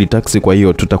nimekodi taxi, kwa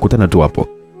hiyo tutakutana tu hapo.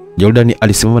 Jordan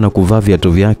alisimama na kuvaa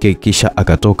viatu vyake kisha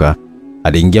akatoka.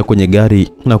 Aliingia kwenye gari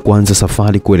na kuanza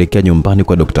safari kuelekea nyumbani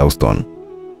kwa Dr. Houston.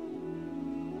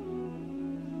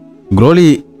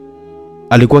 Glory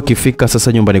alikuwa akifika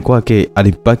sasa nyumbani kwake.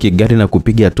 Alipaki gari na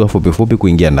kupiga hatua fupi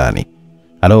kuingia ndani.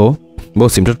 Halo,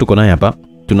 bosi, mtoto tuko naye hapa.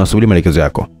 Tunasubiri maelekezo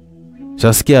yako.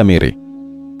 Sasikia Amiri.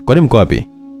 Kwani mko wapi?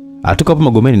 Atuko hapa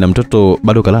Magomeni na mtoto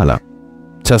bado kalala.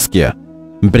 Sasikia.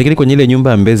 Mpelekeni kwenye ile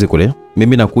nyumba ya Mbezi kule.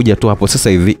 Mimi nakuja tu hapo sasa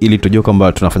hivi ili tujue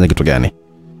kwamba tunafanya kitu gani.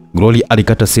 Glory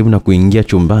alikata simu na kuingia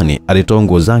chumbani. Alitoa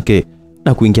nguo zake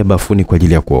na kuingia bafuni kwa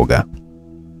ajili ya kuoga.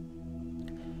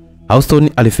 Houston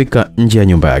alifika nje ya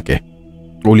nyumba yake.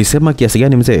 Ulisema kiasi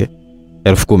gani mzee?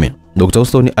 10,000. Dr.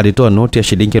 Houston alitoa noti ya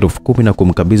shilingi 10,000 na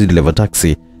kumkabidhi dereva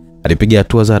taxi. Alipiga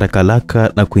hatua za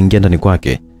haraka na kuingia ndani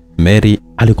kwake. Mary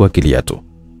alikuwa akilia tu.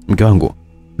 Mke wangu.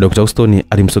 Dr. Houston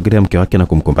alimsogelea mke wake na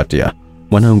kumkumbatia.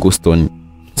 Mwanangu Houston,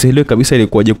 sielewi kabisa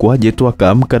ilikuwaje tu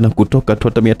akaamka na kutoka tu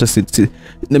hata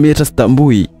miata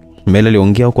stambui. Mary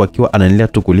aliongea huko akiwa anaendelea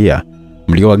tu kulia.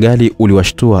 Mlio wa gari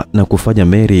uliwashtua na kufanya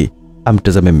Mary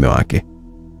amtazame mume wake.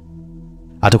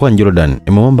 Atakuwa Jordan,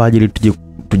 nimemwomba ajili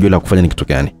tujue la kufanya ni kitu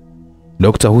gani.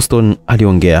 Dr. Houston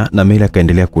aliongea na Mary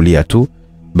akaendelea kulia tu.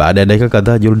 Baada ya dakika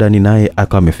kadhaa Jordan naye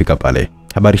akawa amefika pale.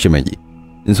 Habari shemeji?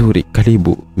 Nzuri,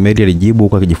 karibu. Mary alijibu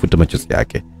kwa kujifuta machozi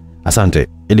yake. Asante.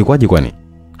 Ilikuwaje kwani?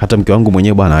 Hata mke wangu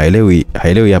mwenyewe bwana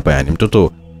haelewi hapa yani.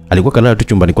 Mtoto alikuwa kalala tu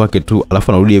chumbani kwake tu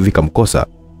alafu anarudi hivi kamkosa.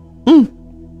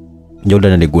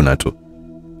 Jordan aliguna tu.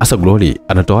 Asa Glory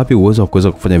anatoa wapi uwezo wa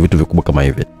kuweza kufanya vitu vikubwa kama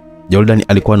hivi? Jordan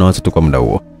alikuwa anawaza tu kwa muda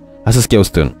huo. Asa sikia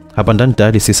Houston, hapa ndani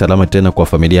tayari si salama tena kwa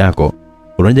familia yako.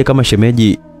 Unaje kama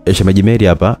shemeji Mary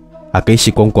hapa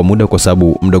akaishi kwangu kwa muda, kwa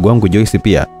sababu mdogo wangu Joyce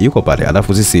pia yuko pale.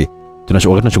 Alafu sisi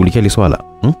tunashughulikia hili swala.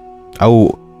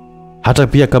 Au hata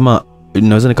pia kama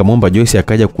naweza nikamwomba Joyce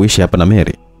akaja kuishi hapa na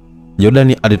Mary.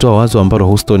 Jordan alitoa wazo ambalo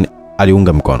Houston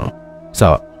aliunga mkono.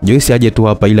 Sawa, Joyce aje tu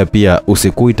hapa, ila pia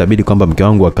usiku itabidi kwamba mke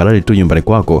wangu akalale tu nyumbani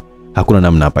kwako. Hakuna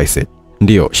namna hapa ise.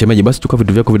 Ndio, shemeji, basi chukua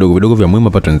vitu vyako vidogo vya muhimu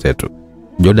hapa wenzetu.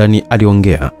 Jordan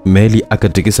aliongea. Mary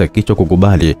akatikisa kichwa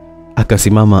kukubali,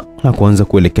 akasimama na kuanza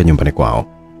kuelekea nyumbani kwao.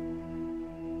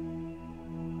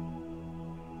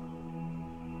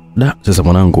 Sasa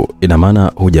mwanangu, ina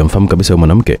maana hujamfahamu kabisa yule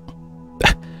mwanamke?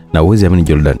 Na uwezi amini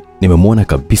Jordan, nimemwona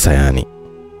kabisa yani.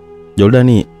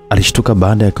 Jordan alishtuka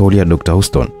baada ya kauli ya Dr.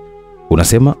 Houston.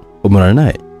 Unasema umeonana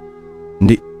naye?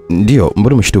 Ndio,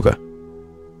 mbona umeshtuka?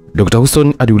 Dr.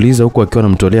 Houston aliuliza huku akiwa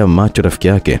anamtolea macho rafiki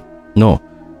yake. No,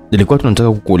 nilikuwa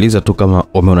tunataka kukuuliza tu kama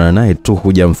umeonana naye tu,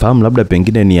 hujamfahamu, labda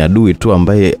pengine ni adui tu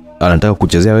ambaye anataka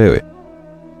kuchezea wewe.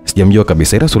 Sijamjua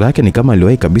kabisa, ila sura yake ni kama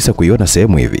aliwahi kabisa kuiona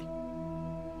sehemu hivi.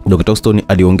 Dr. Houston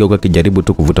aliongea kwa kijaribu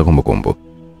tu kuvuta kumbukumbu.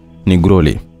 Ni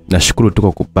Glory. Nashukuru tu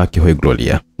kwa kupaki hoi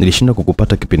Gloria. Nilishinda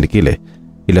kukupata kipindi kile,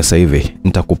 ila sasa hivi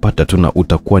nitakupata tu na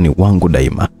utakuwa ni wangu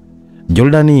daima.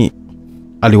 Jordan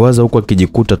aliwaza huko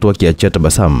akijikuta tu akiachia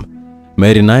tabasamu.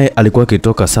 Mary naye alikuwa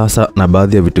akitoka sasa na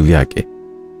baadhi ya vitu vyake.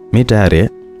 Mimi tayari,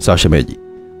 sawa shemeji.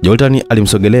 Jordan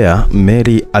alimsogelea.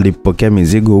 Mary alipokea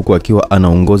mizigo huko akiwa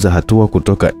anaongoza hatua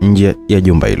kutoka nje ya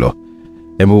jumba hilo.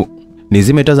 Hebu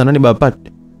nizime taa za ndani baba.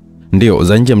 Ndio,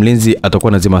 za nje mlinzi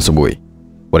atakuwa nazima asubuhi.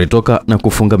 Walitoka na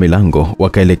kufunga milango,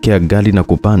 wakaelekea gari na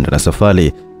kupanda, na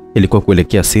safari ilikuwa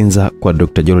kuelekea Sinza kwa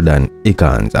Dr. Jordan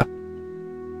ikaanza.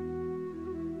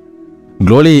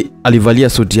 Glory alivalia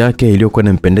suti yake iliyokuwa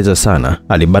inampendeza sana.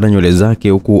 Alibana nywele zake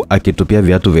huku akitupia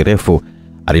viatu virefu.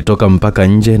 Alitoka mpaka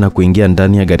nje na kuingia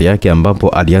ndani ya gari yake ambapo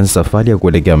alianza safari ya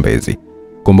kuelekea Mbezi.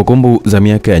 Kumbukumbu za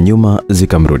miaka ya nyuma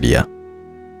zikamrudia.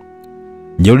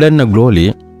 Jordan na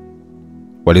Glory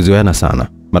walizoeana sana.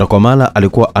 Mara kwa mara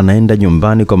alikuwa anaenda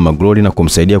nyumbani kwa Mama Glory na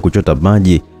kumsaidia kuchota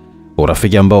maji,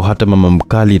 urafiki ambao hata mama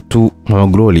mkali tu Mama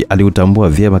Glory aliutambua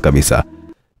vyema kabisa.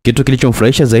 Kitu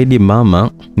kilichomfurahisha zaidi mama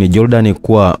ni Jordan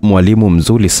kuwa mwalimu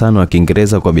mzuri sana wa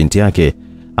Kiingereza kwa binti yake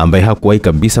ambaye hakuwahi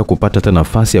kabisa kupata hata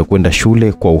nafasi ya kwenda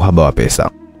shule kwa uhaba wa pesa.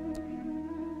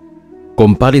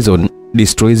 Comparison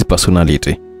destroys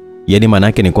personality. Yaani maana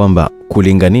yake ni kwamba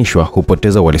kulinganishwa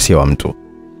hupoteza uhalisia wa mtu.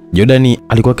 Jordan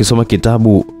alikuwa akisoma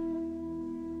kitabu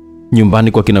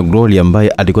nyumbani kwa kina Glory ambaye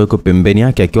alikuwa yuko pembeni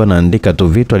yake akiwa anaandika tu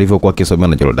vitu alivyokuwa akisomea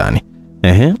na Jordan.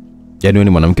 Yaani wewe ni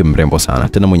mwanamke mrembo sana,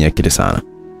 tena mwenye akili sana.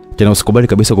 Tena usikubali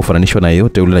kabisa kufananishwa na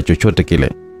yote ule na chochote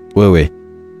kile. Wewe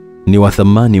ni wa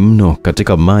thamani mno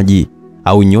katika maji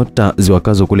au nyota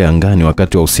ziwakazo kule angani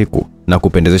wakati wa usiku na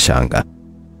kupendezesha anga.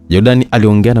 Jordan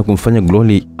aliongea na kumfanya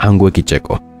Glory angue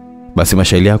kicheko. Basi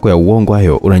mashairi yako ya uongo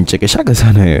hayo unanichekeshaga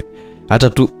sana wewe. Hata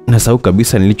tu nasahau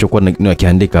kabisa nilichokuwa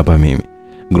nikiandika hapa mimi.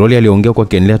 Glory aliongea kwa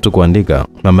kiendelea tu kuandika.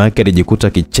 Mama yake alijikuta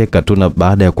kicheka tu na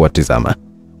baada ya kuwatizama.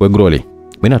 We Glory,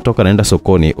 mimi natoka naenda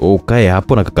sokoni, ukae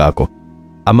hapo na kaka yako.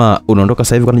 Ama unaondoka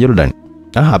sasa hivi kwa Jordan?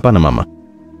 Hapana mama.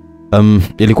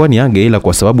 Ilikuwa ni age ila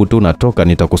kwa sababu tu natoka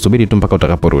nitakusubiri tu mpaka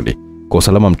utakaporudi. Kwa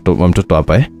usalama wa mtoto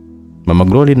hapa Mama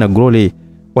Glory na Glory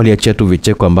waliachia tu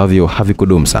vicheko ambavyo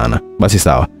havikudumu sana. Basi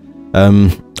sawa.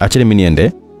 Acheni mimi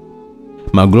niende.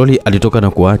 Glory alitoka na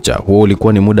kuacha. Huo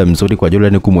ulikuwa ni muda mzuri kwa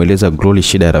Jordan kumueleza Glory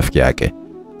shida ya rafiki yake.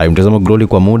 Alimtazama Glory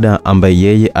kwa muda ambaye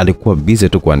yeye alikuwa busy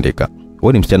tu kuandika.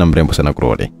 Wewe ni msichana mrembo sana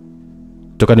Glory.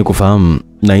 Toka nikufahamu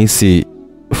nahisi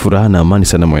furaha na amani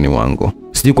sana moyoni wangu.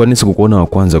 Sijui kwa nini sikukuona wa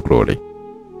kwanza Glory.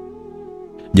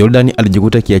 Jordan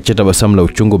alijikuta kiachia tabasamu la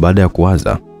uchungu baada ya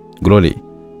kuwaza. Glory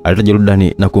alita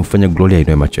Jordan na kumfanya Glory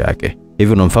ainue macho yake.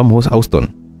 Hivi unamfahamu Houston?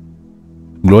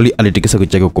 Glory alitikisa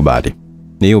kichwa chake kukubali.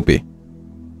 Ni yupi?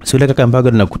 Si yule kaka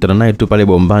ambaye ninakutana naye tu pale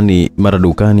bombani mara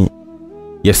dukani.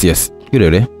 Yes.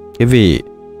 Yule. Hivi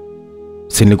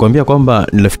si nilikwambia kwamba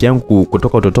ni rafiki yangu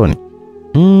kutoka utotoni?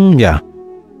 Yeah.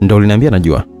 Ndio uliniambia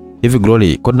najua. Hivi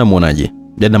Glory, kwa nini muonaje?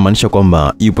 Jana maanisha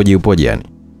kwamba yupoje yani.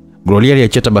 Glory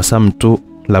aliachia tabasamu tu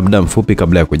labda mfupi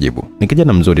kabla ya kujibu. Ni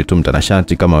kijana mzuri tu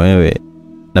mtanashati kama wewe.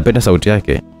 Napenda sauti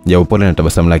yake ya upole na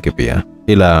tabasamu lake pia.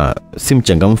 Ila si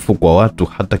mchangamfu kwa watu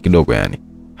hata kidogo yani.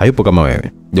 Hayupo kama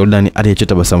wewe. Jordan aliachia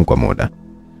tabasamu kwa muda.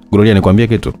 Glory anikwambia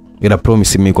kitu. Ila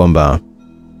promise mimi kwamba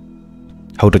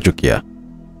hautachukia.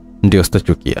 Ndio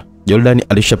sitachukia. Jordan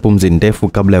alisha pumzi ndefu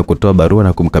kabla ya kutoa barua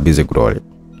na kumkabidhi Glory.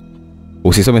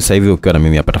 Usisome sasa hivi ukiwa na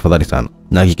mimi hapa tafadhali sana.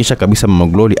 Na hakikisha kabisa Mama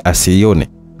Glory asione,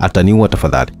 ataniua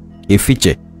tafadhali.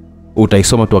 Ifiche.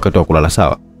 Utaisoma tu wakati wa kulala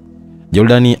sawa.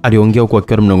 Jordan aliongea huku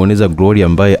akiwa mnongoneza Glory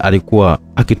ambaye alikuwa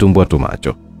akitumbua tu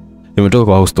macho. Nimetoka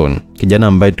kwa Houston, kijana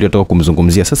ambaye tulitoka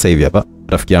kumzungumzia sasa hivi hapa,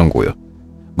 rafiki yangu huyo.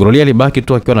 Glory alibaki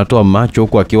tu akiwa anatoa macho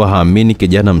huku akiwa haamini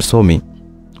kijana msomi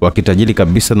wa kitajiri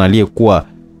kabisa na aliyekuwa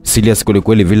serious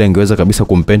kweli vile angeweza kabisa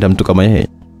kumpenda mtu kama yeye.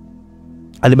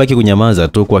 Alibaki kunyamaza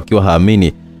tu kwa akiwa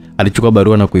haamini. Alichukua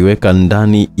barua na kuiweka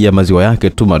ndani ya maziwa yake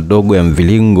tu madogo ya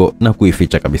mvilingo na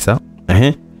kuificha kabisa.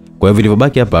 Kwa hivyo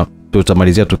vilivyobaki hapa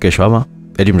tutamalizia tu kesho ama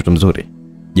eti mtoto mzuri.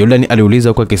 Jordan aliuliza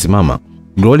huko akisimama.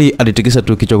 Glory alitikisa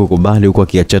tu kichwa kukubali huko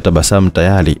akiachia tabasamu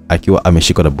tayari akiwa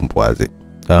ameshikwa na bumbwazi.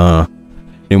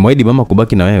 Nimwahidi mama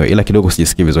kubaki na wewe ila kidogo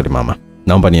sijisikii vizuri mama.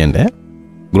 Naomba niende.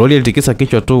 Glory alitikisa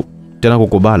kichwa tu tena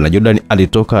kukubali na Jordan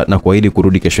alitoka na kuahidi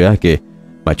kurudi kesho yake.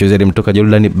 Machozi yalimtoka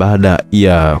Jordan baada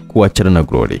ya kuachana na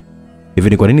Glory. Hivi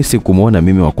ni kwa nini sikumuona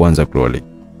mimi wa kwanza Glory?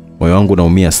 Moyo wangu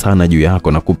unaumia sana juu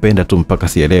yako na kupenda tu mpaka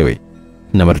sielewi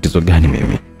na matatizo gani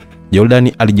mimi.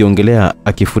 Jordan alijiongelea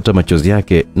akifuta machozi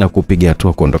yake na kupiga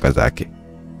hatua kuondoka zake.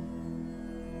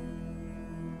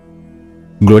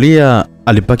 Gloria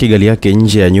alipaki gari yake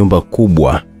nje ya nyumba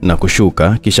kubwa na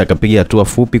kushuka kisha akapiga hatua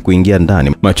fupi kuingia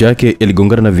ndani. Macho yake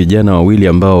yaligongana na vijana wawili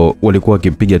ambao walikuwa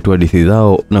wakipiga tu hadithi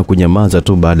zao na kunyamaza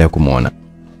tu baada ya kumuona.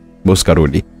 Boss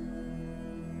karudi.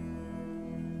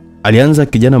 Alianza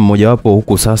kijana mmoja wapo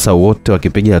huku sasa wote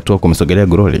wakipiga hatua kumsogelea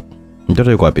Glory.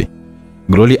 Mtoto yuko wapi?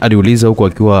 Glory aliuliza huku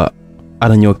akiwa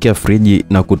ananyokea friji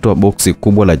na kutoa boksi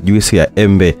kubwa la juisi ya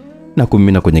embe na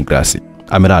kumimina kwenye glasi.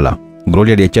 Amelala.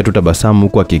 Glory aliachia tu tabasamu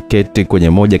huku akiketi kwenye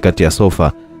moja kati ya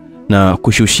sofa na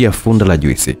kushushia funda la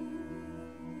juisi.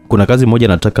 Kuna kazi moja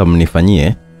nataka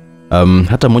mnifanyie.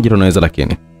 Hata moja tunaweza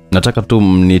lakini. Nataka tu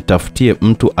mnitafutie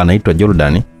mtu anaitwa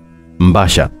Jordan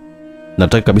Mbasha.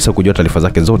 Nataka kabisa kujua taarifa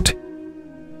zake zote.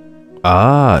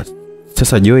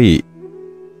 Sasa Joy.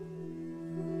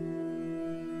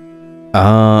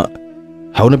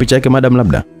 Hauna picha yake madam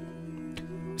labda?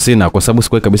 Sina kwa sababu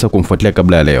sikuwahi kabisa kumfuatilia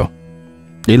kabla ya leo.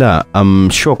 Ila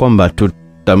sure kwamba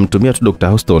tutamtumia tu Dr.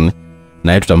 Houston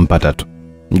na yeye tutampata tu.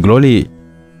 Glory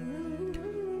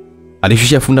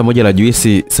alishusha funda moja la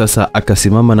juisi sasa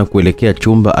akasimama na kuelekea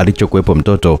chumba alichokuepo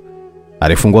mtoto.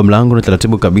 Alifungua mlango na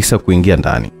taratibu kabisa kuingia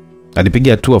ndani.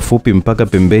 Alipiga hatua fupi mpaka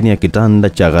pembeni ya kitanda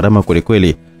cha gharama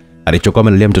kweli alichokuwa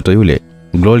amelalia mtoto yule.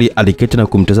 Glory aliketi na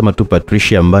kumtazama tu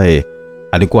Patricia ambaye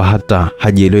alikuwa hata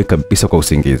hajielewi kabisa kwa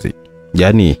usingizi.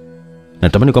 Yaani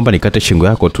Natamani kwamba nikate shingo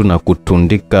yako tu na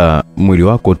kutundika mwili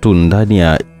wako tu ndani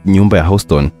ya nyumba ya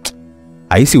Houston.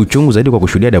 Haisi uchungu zaidi kwa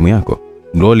kushuhudia damu yako?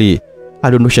 Glory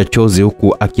alidondosha chozi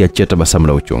huku akiachia tabasamu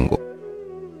la uchungu.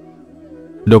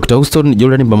 Dr. Houston,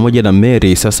 Jordan pamoja na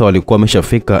Mary sasa walikuwa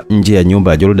wameshafika nje ya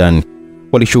nyumba ya Jordan.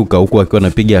 Walishuka huku wakiwa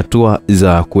wanapiga hatua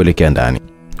za kuelekea ndani.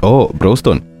 Oh, Bro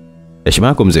Houston. Heshima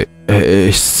yako mzee.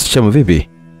 Shama vipi?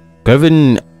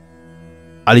 Kevin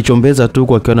alichombeza tu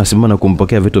kwa akiwa anasimama na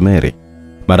kumpokea vitu Mary.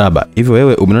 Maraba, hivyo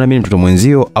wewe umeona mimi mtoto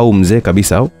mwenzio au mzee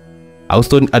kabisa au?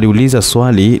 Houston aliuliza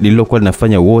swali lililokuwa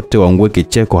linafanya wote waangue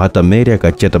kicheko, hata Mary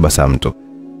akaachia tabasamu tu.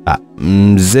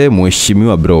 Mzee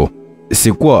mheshimiwa bro.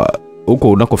 Sikuwa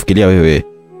huko unakofikiria wewe.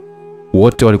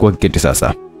 Wote walikuwa kiketi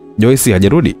sasa. Joyce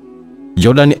hajarudi?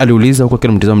 Jordan aliuliza huko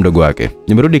akiwa mtazamo mdogo wake.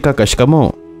 Nimerudi kaka,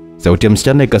 shikamoo. Sauti ya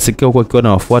msichana ikasikia huko akiwa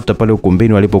anawafuata pale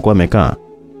ukumbini walipokuwa wamekaa.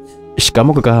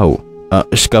 Shikamoo kaka hau.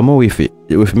 Shikamoo wifi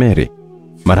Mary.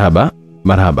 Marhaba,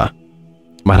 marhaba.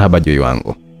 Marhaba Joy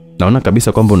wangu. Naona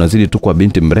kabisa kwamba unazidi tu kwa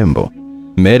binti mrembo.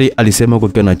 Mary alisema huko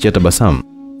akiwa anachia tabasamu.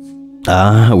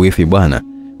 Wifi bwana.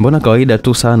 Mbona kawaida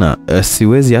tu sana,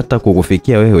 siwezi hata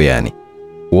kukufikia wewe yani.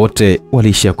 Wote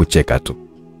waliishia kucheka tu.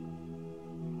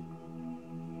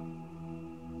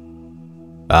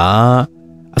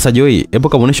 Asa Joy, hebu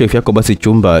kamuonesha wifi yako basi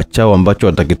chumba chao ambacho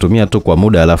atakitumia tu kwa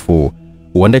muda, alafu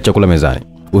uandae chakula mezani.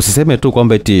 Usiseme tu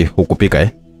kwamba eti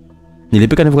hukupika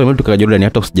Nilipika nifu kwa tuka Jordan,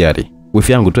 hata usijali.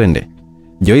 Wifi yangu twende.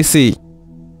 Joyce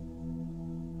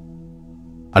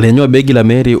alinyanyua begi la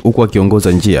Mary huku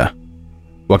akiongoza njia.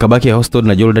 Wakabaki Houston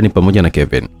na Jordan pamoja na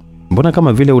Kevin. Mbona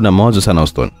kama vile una mawazo sana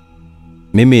Houston?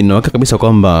 Mimi naweka kabisa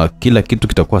kwamba kila kitu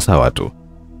kitakuwa sawa tu.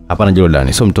 Hapana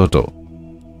Jordan, sio mtoto.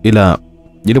 Ila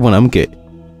yule mwanamke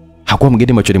hakuwa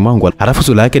mgeni machoni mwangu, halafu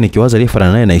sura yake nikiwaza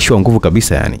aliyefanana naye naishiwa nguvu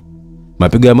kabisa yani.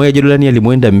 Mapigo ya moyo Jordan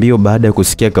yalimwenda mbio baada ya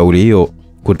kusikia kauli hiyo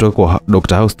kutoka kwa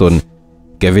Dr. Houston.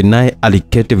 Kevin naye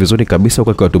aliketi vizuri kabisa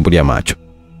kwa kuwatumbulia macho.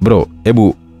 Bro,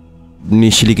 hebu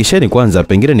nishirikisheni kwanza,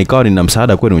 pengine nikawa nina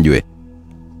msaada kwenu mjue.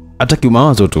 Hata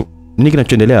kimawazo tu. Nini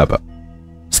kinachoendelea hapa?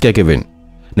 Sikia Kevin.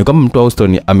 Ni kama mtu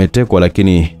Houston ametekwa,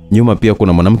 lakini nyuma pia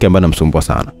kuna mwanamke ambaye anamsumbua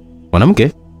sana.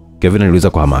 Mwanamke? Kevin aliuliza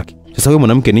kwa hamaki. Sasa huyo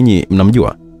mwanamke ninyi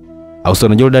mnamjua? Houston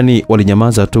na Jordan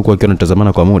walinyamaza tu kwa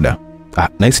wanatazamana kwa muda.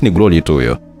 Nice ni Glory tu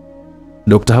huyo.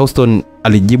 Dr. Houston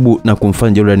alijibu na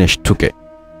kumfanya Jordan ashtuke.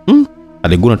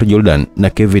 Aliguna tu Jordan na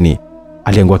Kevin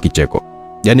aliangua kicheko.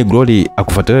 Yaani Glory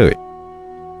akufuate wewe?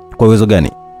 Kwa uwezo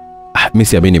gani? Mimi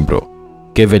siamini bro.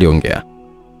 Kevin aliongea.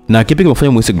 Na kipi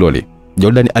kimefanya muhisi Glory?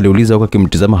 Jordan aliuliza huko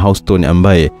akimtazama Houston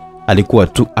ambaye alikuwa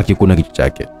tu akikuna kichwa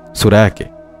chake.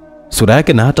 Sura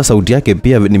yake na hata sauti yake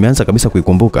pia nimeanza kabisa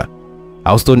kuikumbuka.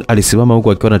 Houston alisimama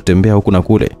huko akiwa anatembea huku na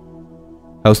kule.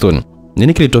 Houston,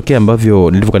 nini kilitokea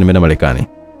ambavyo nilipokuwa nimeenda Marekani?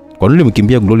 Kwa nini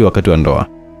ulimkimbia Glory wakati wa ndoa?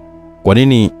 Kwa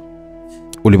nini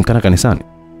ulimkana kanisani?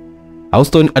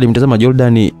 Houston alimtazama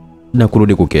Jordan na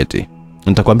kurudi kuketi.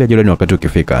 Nitakwambia Jordan wakati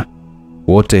ukifika.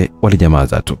 Wote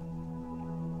walinyamaza tu.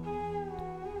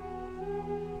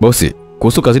 Bosi,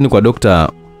 kuhusu kazini kwa dokta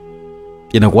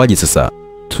inakuwaje sasa?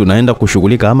 Tunaenda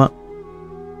kushughulika ama?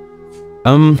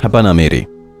 Hapana Mary.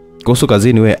 Kuhusu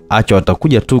kazini we acha,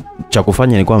 watakuja tu, cha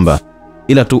kufanya ni kwamba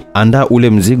ila tu andaa ule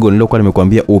mzigo nilokuwa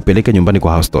nimekuambia upeleke nyumbani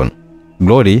kwa Houston.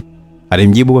 Glory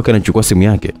alimjibu kwa anachukua simu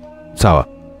yake. Sawa,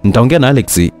 nitaongea na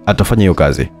Alex, atafanya hiyo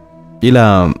kazi.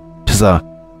 Ila sasa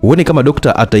uone kama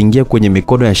dokta ataingia kwenye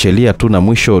mikono ya sheria tu na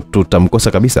mwisho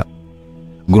tutamkosa kabisa.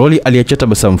 Glory aliachia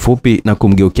tabasamu mfupi na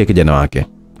kumgeukia kijana wake.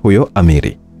 Huyo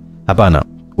Amiri. Hapana,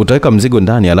 utaweka mzigo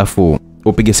ndani alafu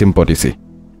upige simu polisi.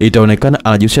 Itaonekana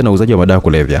anajihusisha na uzaji wa madawa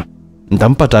kulevya.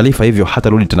 Nitampa taarifa, hivyo hata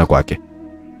rudi tena kwake.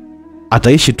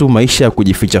 Ataishi tu maisha ya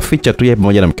kujificha ficha tu yeye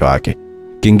pamoja na mke wake.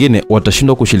 Kingine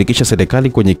watashindwa kushirikisha serikali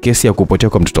kwenye kesi ya kupotea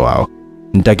kwa mtoto wao.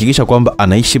 Nitahakikisha kwamba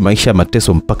anaishi maisha ya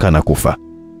mateso mpaka anakufa.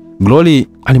 Glory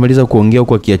alimaliza kuongea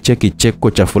huko akiachia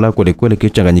kicheko cha furaha kweli kweli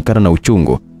kilichanganyikana na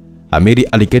uchungu. Amiri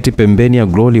aliketi pembeni ya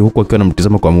Glory huko akiwa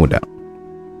anamtazama kwa muda.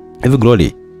 Hivi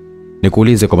Glory,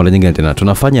 nikuulize kwa mara nyingine tena,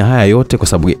 tunafanya haya yote kwa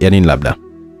sababu ya nini labda?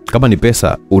 Kama ni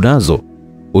pesa unazo,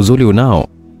 uzuri unao,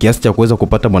 kiasi cha kuweza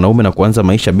kupata mwanaume na kuanza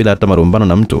maisha bila hata marumbano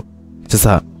na mtu.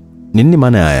 Sasa nini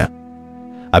maana haya?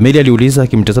 Amiri aliuliza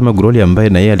akimtazama Glory ambaye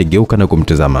na yeye aligeuka na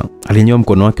kumtazama. Alinyoa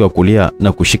mkono wake wa kulia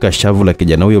na kushika shavu la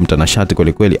kijana huyo mtanashati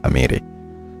kweli kweli Amiri.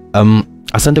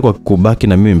 Asante kwa kubaki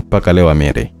na mimi mpaka leo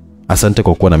Amiri. Asante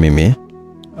kwa kuwa na mimi.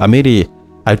 Amiri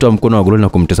alitoa mkono wa Glory na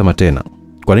kumtazama tena.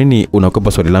 Kwa nini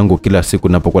unakopa swali langu kila siku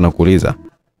ninapokuwa nakuuliza?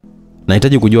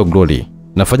 Nahitaji kujua Glory,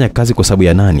 nafanya kazi kwa sababu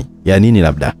ya nani? Ya nini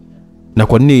labda? Na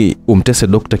kwa nini umtese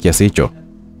dokta kiasi hicho?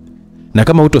 Na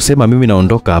kama hutosema mimi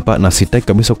naondoka hapa na sitaki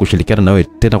kabisa kushirikiana nawe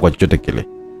tena kwa chochote kile.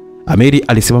 Amiri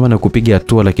alisimama na kupiga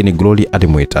hatua, lakini Glory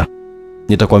alimuita.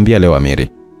 "Nitakwambia leo Amiri."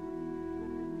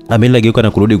 Amiri ageuka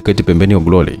na kurudi kuketi pembeni ya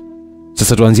Glory.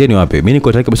 "Sasa tuanzie ni wapi? Mimi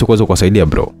niko tayari kabisa kuweza kuwasaidia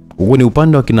bro." Huko ni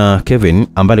upande wa kina Kevin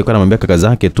ambaye alikuwa anamwambia kaka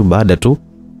zake tu baada tu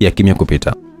ya kimya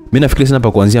kupita. "Mimi nafikiri sana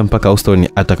pa kuanzia mpaka Houston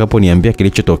atakaponiambia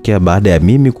kilichotokea baada ya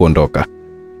mimi kuondoka.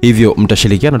 Hivyo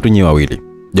mtashirikiana tu nyewe wawili."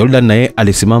 Jordan naye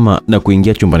alisimama na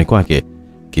kuingia chumbani kwake.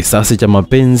 Kisasi cha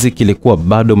mapenzi kilikuwa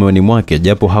bado moyoni mwake,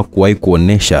 japo hakuwahi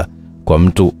kuonesha kwa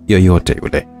mtu yoyote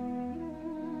yule.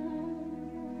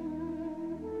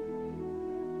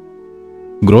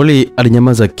 Glory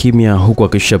alinyamaza kimya huku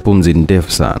akishusha pumzi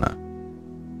ndefu sana.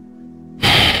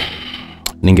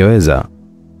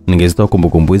 Ningezitoa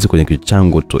kumbukumbu hizi kwenye kichwa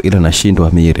changu tu, ila nashindwa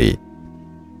Amiri.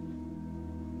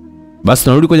 Basi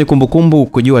narudi kwenye kumbukumbu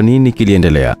kujua nini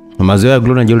kiliendelea. Mazoea ya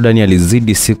Glory na Jordan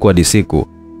yalizidi siku hadi siku.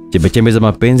 Chembechembe za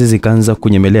mapenzi zikaanza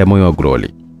kunyemelea moyo wa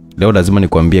Glory. "Leo lazima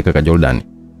nikwambie kaka Jordan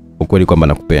ukweli kwamba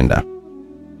nakupenda.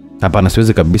 Hapana,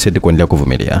 siwezi kabisa eti kuendelea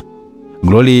kuvumilia."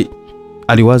 Glory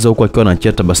aliwaza huku akiwa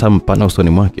anachia tabasamu pana usoni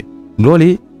mwake.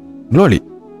 Glory.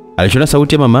 Alishona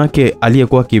sauti ya mamake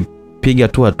aliyekuwa akipiga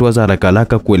hatua za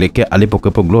haraka kuelekea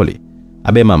alipokuwepo Glory.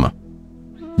 "Abe mama,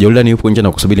 Jordan yupo nje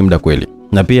na kusubiri muda kweli.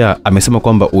 Na pia amesema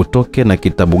kwamba utoke na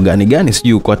kitabu gani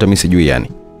sijui uko, hata mimi sijui yani."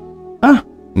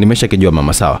 Nimeshakijua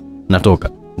mama, sawa, natoka."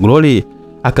 Glory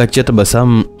akachia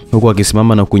tabasamu huku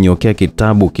akisimama na kunyokea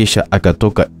kitabu, kisha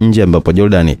akatoka nje ambapo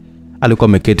Jordan alikuwa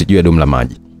ameketi juu ya dumu la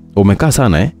maji. "Umekaa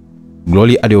sana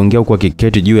Glory aliongea huku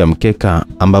akiketi juu ya mkeka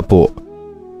ambapo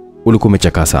ulikuwa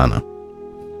umechakaa sana.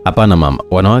 "Hapana mama,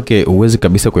 wanawake huwezi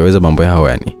kabisa kuyaweza mambo yao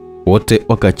yani." Wote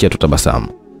wakaachia tabasamu.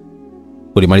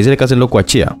 "Ulimalizia kazi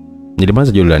nilokuachia?"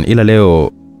 "Nilimaliza Jordan, ila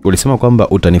leo ulisema kwamba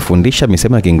utanifundisha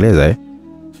misemo ya Kiingereza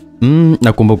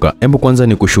nakumbuka. Hebu kwanza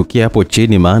nikushukia hapo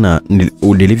chini, maana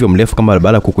ulilivyo mrefu kama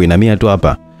barabara kukuinamia tu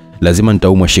hapa. Lazima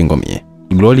nitaumwa shingo mie."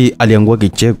 Glory aliangua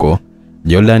kicheko.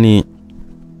 Jordan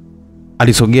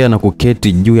alisogea na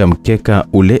kuketi juu ya mkeka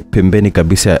ule pembeni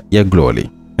kabisa ya Glory.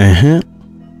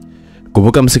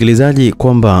 Kumbuka msikilizaji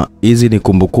kwamba hizi ni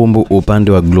kumbukumbu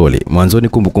upande wa Glory. Mwanzoni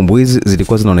kumbukumbu hizi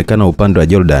zilikuwa zinaonekana upande wa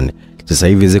Jordan. Sasa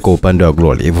hivi ziko upande wa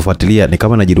Glory. Hivyo fuatilia, ni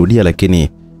kama najirudia, lakini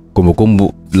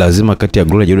kumbukumbu lazima kati ya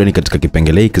Glory na Jordan katika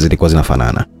kipengele hiki zilikuwa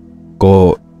zinafanana.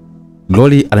 Kwa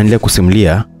Glory anaendelea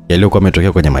kusimulia yaliyokuwa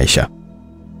yametokea kwenye maisha.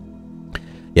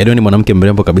 Yaani ni mwanamke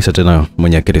mrembo kabisa, tena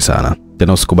mwenye akili sana.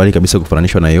 Tena usikubali kabisa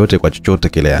kufananishwa na yote kwa chochote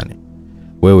kile yani.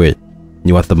 Wewe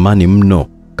ni wa thamani mno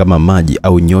kama maji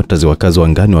au nyota ziwakazo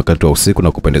angani wakati wa usiku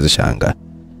na kupendezesha anga.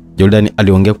 Jordan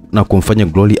aliongea na kumfanya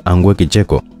Glory angue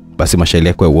kicheko. "Basi mashairi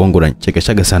yako ya uongo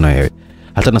unachekeshaga sana wewe.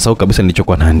 Hata nasahau kabisa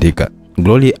nilichokuwa naandika."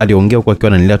 Glory aliongea kwa akiwa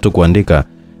anaendelea tu kuandika.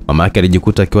 Mama yake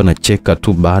alijikuta akiwa anacheka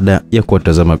tu baada ya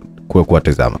kuwatazama.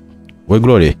 "Wewe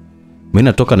Glory, mimi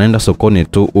natoka naenda sokoni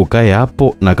tu, ukae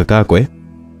hapo na kaka yako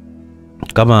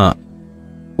Kama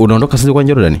unaondoka sasa kwa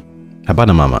Jordan?"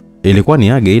 "Hapana mama, ilikuwa ni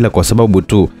age, ila kwa sababu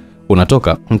tu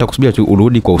unatoka nitakusubiria tu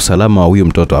urudi kwa usalama wa huyo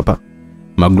mtoto hapa."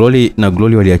 Glory na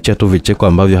Glory waliachia tu vicheko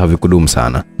ambavyo havikudumu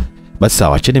sana. "Basi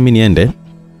sawa, cheni mimi niende."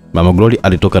 Mama Glory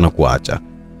alitoka na kuacha.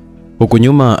 Huku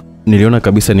nyuma niliona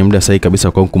kabisa ni muda sahihi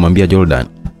kabisa kwa kumwambia Jordan.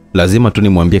 Lazima tu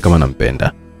nimwambie kama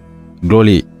nampenda.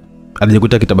 Glory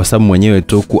alijikuta kitabasamu mwenyewe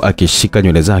tu akishika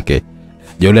nywele zake.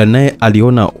 Jordan naye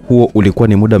aliona huo ulikuwa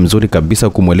ni muda mzuri kabisa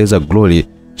kumweleza Glory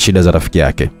shida za rafiki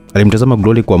yake. Alimtazama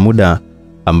Glory kwa muda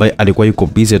ambaye alikuwa yuko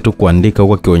busy tu kuandika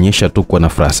huko akionyesha tu kwa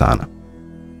nafuraha sana.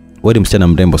 "Wewe ni msichana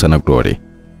mrembo sana Glory.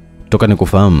 Toka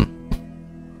nikufahamu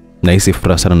nahisi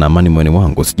furaha sana na amani moyoni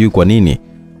mwangu. Sijui kwa nini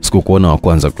sikukuona wa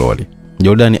kwanza Glory."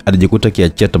 Jordan alijikuta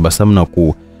kiachia tabasamu na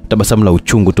tabasamu la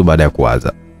uchungu tu baada ya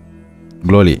kuwaza.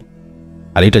 "Glory."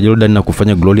 Aliita Jordan na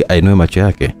kufanya Glory ainoe macho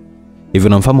yake. "Hivyo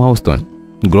unamfahamu Houston?"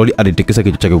 Glory alitikisa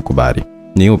kichwa chake kukubali.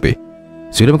 "Ni yupi?"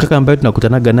 "Si yule mkaka ambaye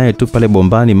tunakutanaga naye tu pale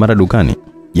bombani mara dukani?"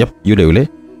 "Yep, yule.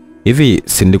 Hivi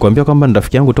si nilikwambia kwamba ni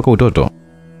rafiki yangu toka utoto?"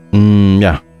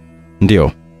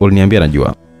 Ndio, uliniambia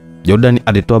najua." Jordan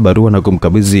alitoa barua na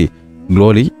kumkabidhi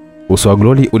Glory. Uso wa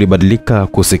Glory ulibadilika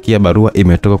kusikia barua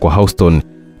imetoka kwa Houston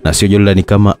na sio Jordan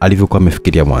kama alivyokuwa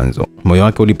amefikiria mwanzo. Moyo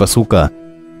wake ulipasuka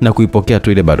na kuipokea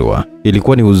tu ile barua.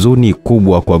 Ilikuwa ni huzuni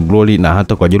kubwa kwa Glory na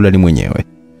hata kwa Jordan mwenyewe.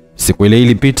 Siku ile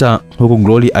ilipita huku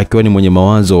Glory akiwa ni mwenye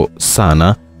mawazo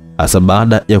sana, hasa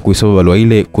baada ya kuisoma barua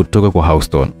ile kutoka kwa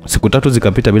Houston. Siku 3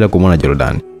 zikapita bila kumwona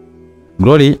Jordan.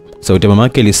 Glory, sauti ya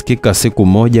mamake ilisikika siku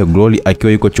moja Glory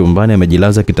akiwa yuko chumbani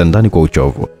amejilaza kitandani kwa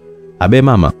uchovu. "Abe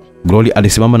mama." Glory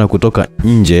alisimama na kutoka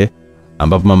nje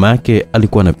ambapo mama yake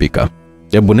alikuwa anapika.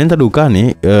 "Hebu nenda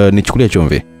dukani nichukulie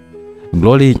chumvi."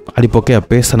 Glory alipokea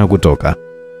pesa na kutoka.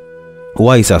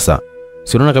 "Wai sasa?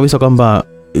 Si unaona kabisa kwamba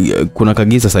kuna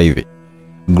kagiza sasa hivi?"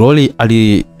 Glory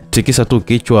alitikisa tu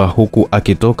kichwa huku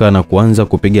akitoka na kuanza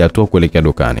kupiga hatua kuelekea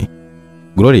dukani.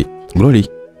 Glory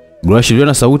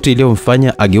shiliona sauti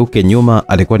iliyomfanya ageuke nyuma.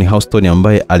 Alikuwa ni Houston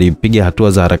ambaye alipiga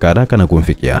hatua za haraka haraka na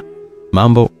kumfikia.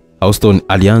 Mambo, Houston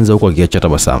alianza huku akiacha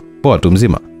tabasamu. Poa tu,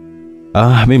 mzima?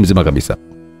 Mimi mzima kabisa.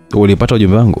 Ulipata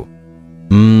ujumbe wangu?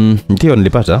 Ndio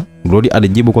nilipata, Glory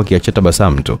alijibu kwa kiacha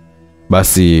tabasamu tu.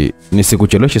 Basi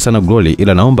nisikucheleweshe sana Glory,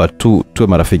 ila naomba tu tuwe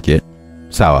marafiki.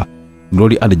 Sawa,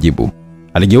 Glory alijibu.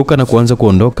 Aligeuka na kuanza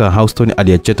kuondoka. Houston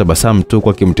aliacha tabasamu tu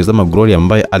kwa kimtazama Glory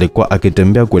ambaye alikuwa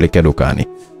akitembea kuelekea dukani.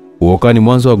 Huo ni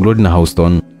mwanzo wa Glory na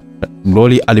Houston.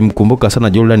 Glory alimkumbuka sana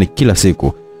Jordan kila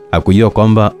siku. Hakujua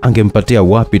kwamba angempatia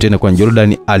wapi tena, kwa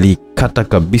Jordan alikata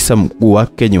kabisa mguu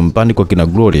wake nyumbani kwa kina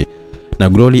Glory. Na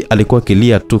Glory alikuwa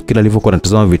kilia tu kila alivyokuwa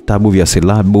anatazama vitabu vya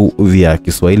silabu vya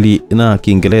Kiswahili na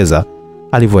Kiingereza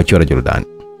alivyoachora Jordan.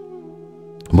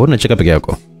 Mbona unacheka peke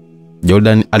yako?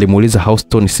 Jordan alimuuliza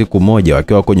Houston siku moja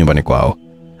wakiwa wako nyumbani kwao.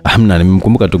 Hamna,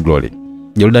 nimemkumbuka tu Glory.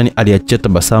 Jordan aliacha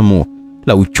tabasamu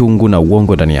la uchungu na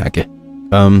uongo ndani yake.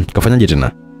 Kafanyaje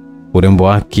tena? Urembo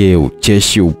wake,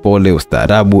 ucheshi, upole,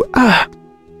 ustaarabu.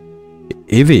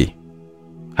 Hivi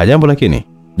hajambo lakini?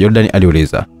 Jordan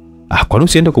aliuliza. Kwa nini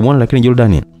usiende kumuona lakini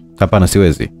Jordan? Hapana,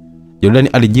 siwezi, Jordan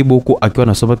alijibu huku akiwa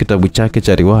anasoma kitabu chake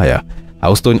cha riwaya.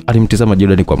 Houston alimtazama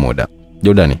Jordan kwa muda.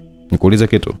 Jordan, nikuuliza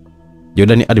kitu.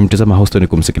 Jordan alimtazama Houston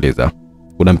kumsikiliza.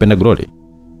 Unampenda Glory?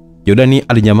 Jordan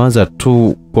alinyamaza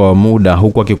tu kwa muda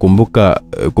huku akikumbuka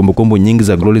kumbukumbu nyingi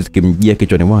za Glory zikimjia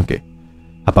kichwani mwake.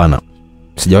 Hapana,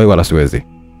 sijawahi wala siwezi.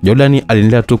 Jordan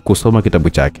aliendelea tu kusoma kitabu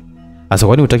chake. Asa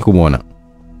kwani hutaki kumuona?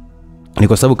 Ni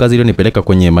kwa sababu kazi ile nipeleka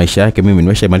kwenye maisha yake mimi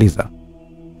nimeshamaliza.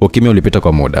 Ukimya ulipita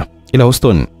kwa muda. Ila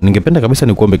Houston, ningependa kabisa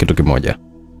nikuombe kitu kimoja.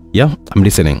 Yeah, I'm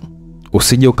listening.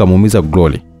 Usije ukamuumiza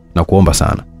Glory na kuomba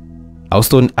sana.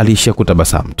 Houston aliishia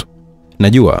kutabasamu tu.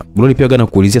 Najua Glory pia gana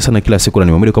kuulizia sana kila siku na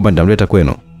nimemwambia kwamba nitamleta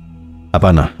kwenu.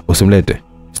 Hapana, usimlete.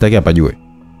 Sitaki apajue.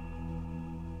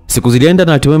 Siku zilienda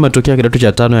na hatimaye matokeo ya kidato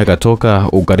cha 5 yakatoka.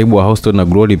 Ukaribu wa Houston na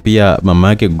Glory pia mama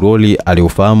yake Glory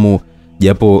aliufahamu,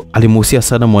 japo alimuhusia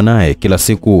sana mwanae kila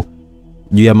siku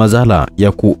juu ya madhara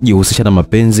ya kujihusisha na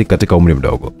mapenzi katika umri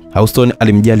mdogo. Houston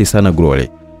alimjali sana Glory.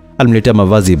 Alimletea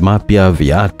mavazi mapya,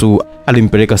 viatu,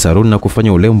 alimpeleka saluni na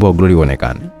kufanya urembo wa Glory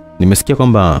uonekane. Nimesikia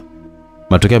kwamba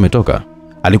matokeo yametoka.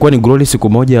 Alikuwa ni Glory siku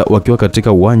moja wakiwa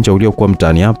katika uwanja uliokuwa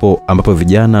mtaani hapo ambapo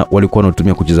vijana walikuwa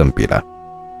wanatumia kucheza mpira.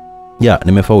 Ya,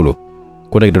 nimefaulu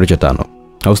kwenda kidato cha 5.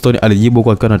 Houston alijibu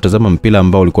kwa akiwa anatazama mpira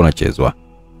ambao ulikuwa unachezwa.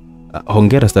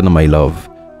 Hongera sana my love.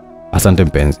 Asante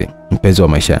mpenzi wa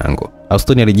maisha yangu.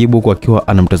 Houston alijibu kwa akiwa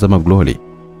anamtazama Glory.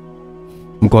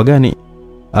 Mkoa gani?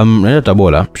 Naenda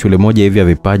Tabora, shule moja hivi ya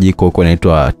vipaji iko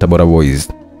inaitwa Tabora Boys.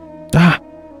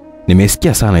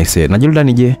 Nimesikia sana ise. Na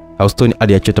Jordan je? Houston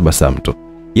aliacha tabasamu tu.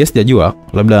 Yes, sijajua,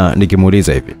 labda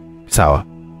nikimuuliza hivi. Sawa.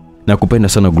 Nakupenda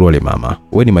sana Glory mama.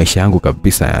 Wewe ni maisha yangu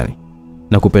kabisa yani.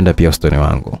 Nakupenda pia Houston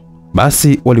wangu.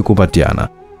 Basi walikupatiana.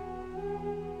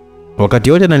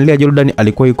 Wakati wote ananilia Jordan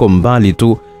alikuwa yuko mbali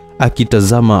tu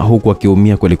akitazama huku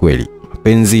akiumia kweli kweli.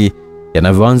 Mapenzi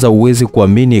yanavyoanza uwezi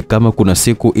kuamini kama kuna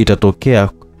siku itatokea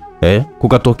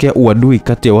kukatokea uadui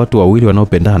kati ya watu wawili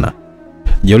wanaopendana.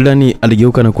 Jordan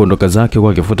aligeuka na kuondoka zake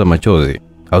kwa akifuta machozi.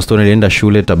 Houston alienda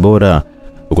shule Tabora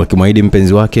kwa kimwahidi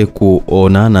mpenzi wake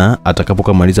kuonana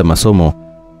atakapokamaliza masomo.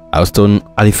 Houston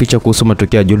alificha kuhusu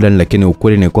matokeo ya Jordan, lakini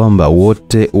ukweli ni kwamba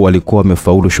wote walikuwa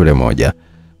wamefaulu shule moja.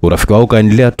 Urafiki wao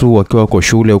kaendelea tu wakiwa wako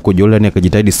shule huko. Jordan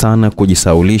akajitahidi sana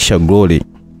kujisaulisha Glory.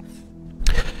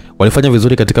 Walifanya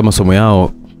vizuri katika masomo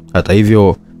yao. Hata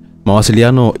hivyo,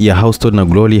 mawasiliano ya Houston na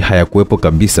Glory hayakuwepo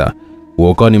kabisa.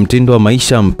 Uokoa ni mtindo wa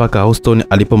maisha mpaka Houston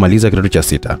alipomaliza kidato cha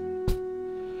 6.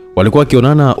 Walikuwa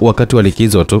wakionana wakati wa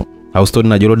likizo tu. Houston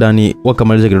na Jordan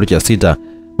wakamaliza kidato cha 6,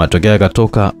 matokeo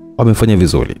yakatoka, wamefanya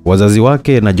vizuri. Wazazi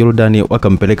wake na Jordan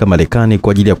wakampeleka Marekani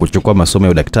kwa ajili ya kuchukua masomo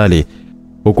ya udaktari.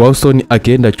 Huko Houston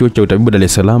akienda chuo cha utabibu Dar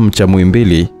es Salaam cha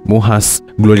Muhimbili, Mhhh.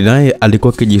 Glory naye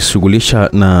alikuwa akijishughulisha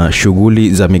na shughuli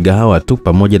za migahawa tu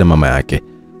pamoja na mama yake.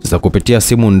 Sasa kupitia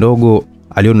simu ndogo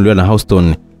alionunuliwa na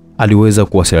Houston, aliweza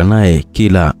kuwasiliana naye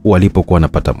kila walipokuwa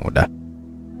wanapata muda.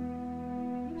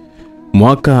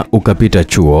 Mwaka ukapita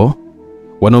chuo.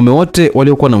 Wanaume wote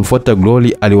waliokuwa wanamfuata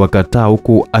Glory aliwakataa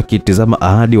huku akitizama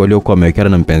ahadi waliokuwa wamewekeana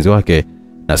na mpenzi wake.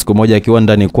 Na siku moja akiwa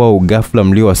ndani kwao, ghafla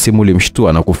mlio wa simu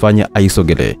ulimshtua na kufanya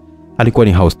aisogelee. Alikuwa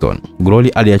ni Houston. Glory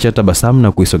aliacha tabasamu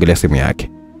na kuisogelea simu yake.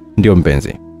 Ndio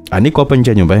mpenzi, aniko hapa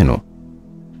nje ya nyumba yenu.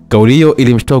 Kauli hiyo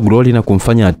ilimshtua Glory na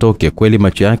kumfanya atoke. Kweli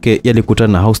macho yake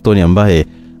yalikutana na Houston ambaye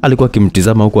alikuwa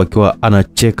akimtizama huku akiwa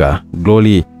anacheka.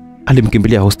 Glory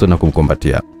alimkimbilia Houston na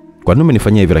kumkumbatia. Kwa nini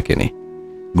umenifanyia hivi lakini?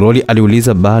 Glory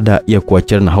aliuliza baada ya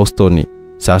kuachana na Houston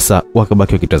Sasa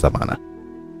wakabaki wakitazamana.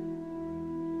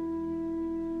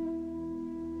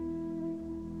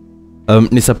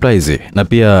 Ni surprise, na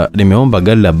pia nimeomba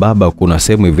gari la baba, kuna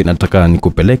sehemu hivi nataka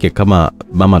nikupeleke kama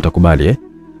mama atakubali.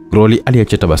 Glory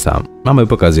aliacha tabasamu. Mama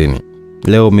yupo kazini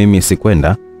leo, mimi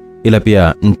sikwenda, ila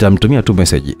pia nitamtumia tu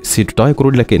message. Si tutawahi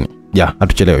kurudi lakini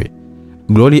hatuchelewi.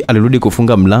 Glory alirudi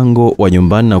kufunga mlango wa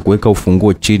nyumbani na kuweka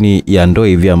ufunguo chini ya ndoo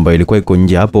hivi ambayo ilikuwa iko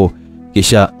nje hapo,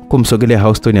 kisha kumsogelea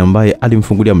Houston ambaye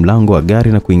alimfungulia mlango wa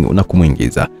gari na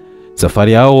kumuingiza.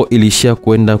 Safari yao ilishia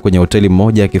kwenda kwenye hoteli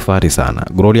moja ya kifahari sana.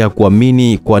 Glory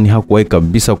hakuamini, kwani hakuwahi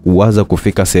kabisa kuwaza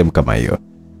kufika sehemu kama hiyo.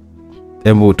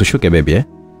 Hebu tushuke baby.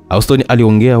 Houston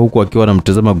aliongea huku akiwa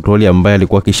anamtazama Glory ambaye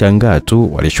alikuwa akishangaa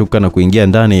tu. Walishuka na kuingia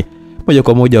ndani. Moja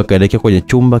kwa moja wakaelekea kwenye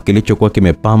chumba kilichokuwa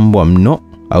kimepambwa mno.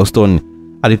 Houston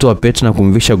alitoa pete na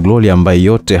kumvisha Glory ambaye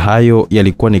yote hayo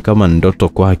yalikuwa ni kama ndoto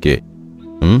kwake.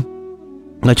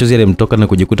 Machozi yalimtoka na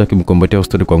kujikuta akimkombatia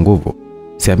Houston kwa nguvu.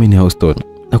 Siamini Houston,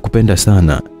 nakupenda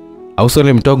sana. Houston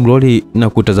alimtoa Glory na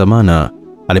kutazamana.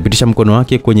 Alipitisha mkono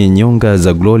wake kwenye nyonga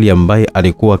za Glory ambaye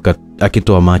alikuwa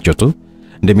akitoa macho tu.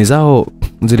 Ndemi zao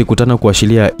zilikutana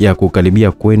kuashiria ya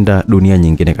kukaribia kwenda dunia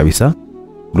nyingine kabisa.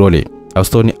 Glory,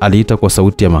 Houston aliita kwa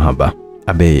sauti ya mahaba.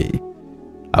 Abe.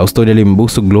 Houston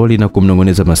alimbusu Glory na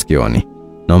kumnong'oneza masikioni.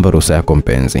 Naomba ruhusa yako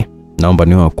mpenzi. Naomba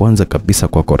niwe wa kwanza kabisa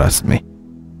kwako rasmi.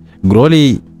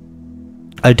 Glory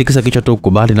alitikisa kichwa tu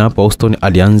kukubali, na hapo Houston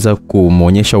alianza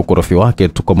kumuonyesha ukorofi wake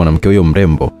tu kwa mwanamke huyo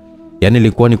mrembo. Yaani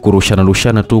ilikuwa ni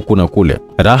kurushana tu kuna kule.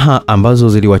 Raha ambazo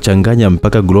ziliwachanganya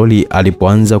mpaka Glory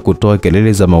alipoanza kutoa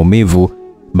kelele za maumivu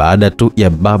baada tu ya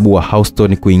babu wa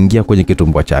Houston kuingia kwenye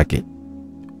kitumbua chake.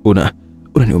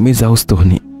 Unaniumiza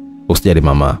Houston. Usijali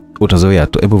mama, utazoea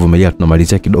tu. Hebu vumilia,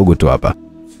 tunamalizia kidogo tu hapa.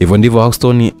 Hivyo ndivyo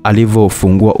Houston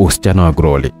alivyofungua usichana wa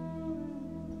Glory.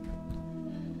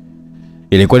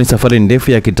 Ilikuwa ni safari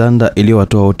ndefu ya kitanda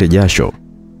iliyowatoa wote jasho.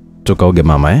 Tukaoge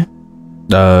mama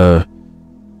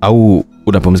au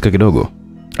unapumzika kidogo?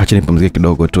 Acha nipumzike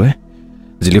kidogo tu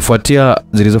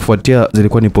Zilizofuatia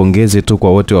zilikuwa ni pongezi tu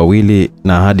kwa wote wawili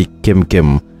na hadi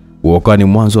kemkem. Uokoa ni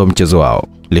mwanzo wa mchezo wao.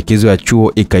 Likizo ya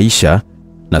chuo ikaisha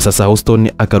na sasa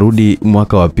Houston akarudi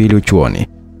mwaka wa pili uchuoni.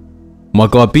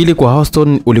 Mwaka wa pili kwa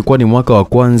Houston ulikuwa ni mwaka wa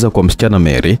kwanza kwa msichana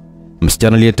Mary,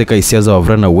 msichana aliyeteka hisia za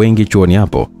wavulana wengi chuoni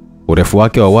hapo. Urefu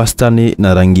wake wa wastani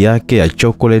na rangi yake ya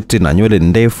chocolate na nywele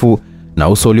ndefu na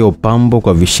uso uliopambwa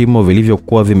kwa vishimo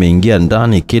vilivyokuwa vimeingia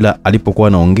ndani kila alipokuwa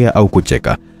anaongea au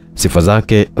kucheka. Sifa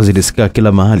zake zilisikika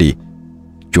kila mahali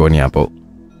chuoni hapo.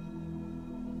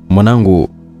 Mwanangu,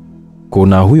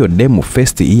 kuna huyo demu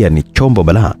Festi hii ni chombo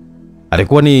balaa.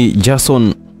 Alikuwa ni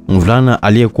Jason, mvulana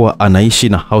aliyekuwa anaishi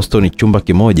na Houston chumba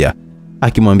kimoja,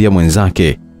 akimwambia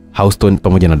mwenzake Houston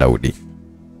pamoja na Daudi.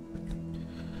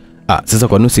 Sasa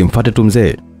kwa nusi mfate tu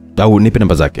mzee, au nipe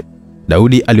namba zake.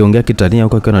 Daudi aliongea kitania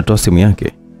huko akiwa anatoa simu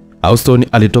yake. Houston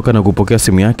alitoka na kupokea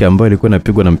simu yake ambayo ilikuwa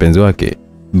inapigwa na mpenzi wake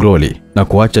Glory, na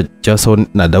kuacha Jason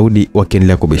na Daudi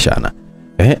wakiendelea kubishana.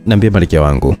 Niambie malkia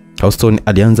wangu, Houston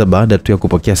alianza baada tu ya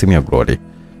kupokea simu ya Glory.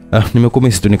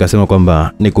 Nimekumisi tu nikasema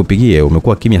kwamba nikupigie,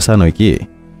 umekuwa kimya sana wiki hii.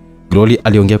 Glory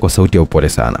aliongea kwa sauti ya upole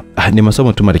sana. Ni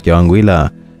masomo tu malkia wangu, ila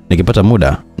nikipata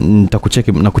muda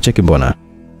nitakucheki mbona.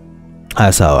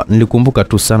 Sawa, nilikumbuka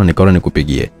tu sana nikaona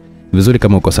nikupigie. Vizuri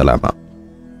kama uko salama.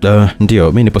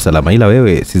 Ndio, mimi nipo salama, ila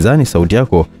wewe sidhani sauti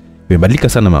yako imebadilika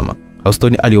sana mama.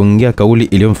 Houston aliongea kauli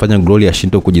iliyomfanya Glory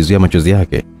ashindwe kujizuia machozi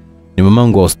yake. Ni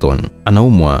mamangu Houston,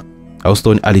 anaumwa.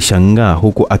 Houston alishangaa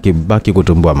huku akibaki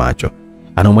kutumbua macho.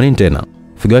 Anaumwa nini tena?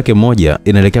 Figo yake moja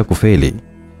inaelekea kufeli.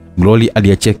 Glory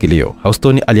aliachia kilio.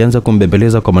 Houston alianza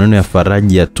kumbembeleza kwa maneno ya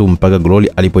faraja tu mpaka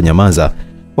Glory aliponyamaza,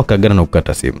 wakagana na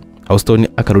kukata simu. Houston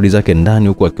akarudi zake ndani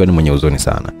huku akiwa ni mwenye huzuni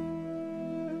sana.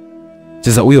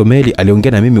 Sasa huyo Mary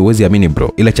aliongea na mimi, uwezi amini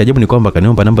bro. Ila cha ajabu ni kwamba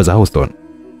kaniomba namba za Houston.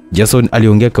 Jason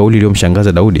aliongea kauli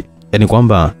iliyomshangaza Daudi. Yaani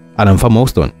kwamba anamfahamu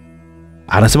Houston.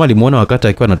 Anasema alimuona wakati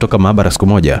akiwa anatoka maabara siku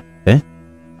moja.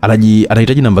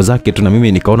 Anahitaji namba zake tu, na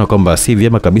mimi nikaona kwamba si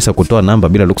vyema kabisa kutoa namba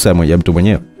bila ruksa ya mtu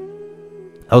mwenyewe.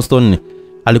 Houston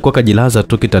alikuwa kajilaza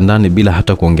tu kitandani bila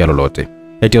hata kuongea lolote.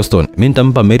 Eti Houston, mimi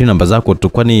nitampa Mary namba zako tu,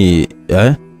 kwani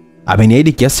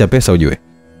ameniahidi kiasi cha pesa ujue.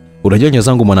 Unajua nyoyo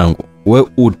zangu mwanangu, wewe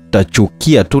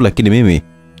utachukia tu, lakini mimi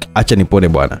acha nipone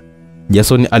bwana.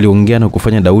 Jason aliongea na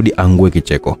kufanya Daudi angue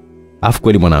kicheko. Afu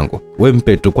kweli mwanangu, wewe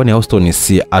mpe tu, kwani Houston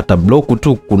si atablock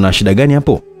tu, kuna shida gani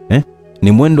hapo?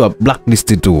 Ni mwendo wa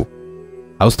blacklist tu.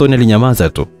 Houston alinyamaza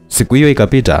tu. Siku hiyo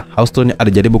ikapita. Houston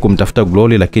alijaribu kumtafuta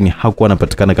Glory lakini hakuwa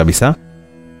anapatikana kabisa.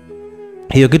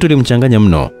 Hiyo kitu ilimchanganya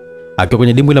mno. Akiwa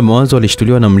kwenye dimbwi la mawazo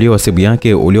alishtuliwa na mlio wa simu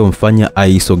yake uliomfanya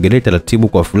aisogelee taratibu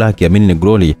kwa furaha akiamini ni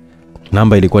Glory.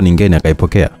 Namba ilikuwa ni ngeni,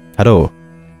 akaipokea. Hello.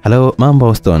 "Hello, mambo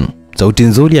Houston." Sauti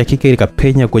nzuri ya kike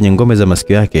ikapenya kwenye ngome za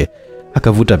masikio yake.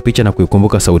 Akavuta picha na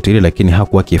kuikumbuka sauti ile, lakini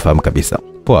hakuwa akifahamu kabisa.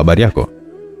 "Poa, habari yako?"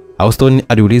 Houston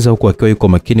aliuliza huku akiwa yuko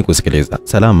makini kusikiliza.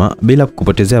 "Salama, bila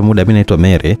kupotezea muda, mimi naitwa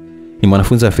Mary. Ni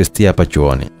mwanafunzi wa first year hapa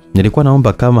chuoni. Nilikuwa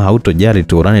naomba kama hautojali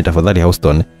tuurane tafadhali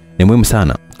Houston. Ni muhimu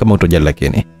sana kama hutojali."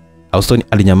 Lakini Houston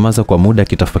alinyamaza kwa muda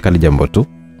akitafakari jambo tu.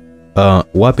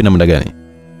 Wapi na muda gani?"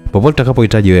 "Popote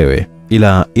utakapohitaji wewe.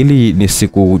 Ila ili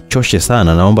nisikuchoshe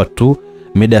sana, naomba tu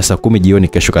mida ya saa 10 jioni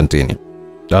kesho kantini."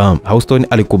 Houston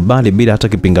alikubali bila hata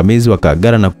kipingamizi,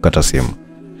 wakaagana na kukata simu.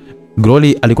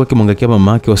 Glory alikuwa akimwangalia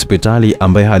mamake hospitali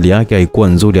ambaye hali yake haikuwa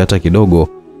nzuri hata kidogo.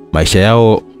 Maisha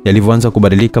yao yalivyoanza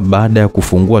kubadilika baada ya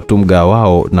kufungua tu mgaa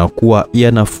wao na kuwa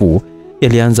ya nafuu,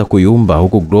 yalianza kuyumba,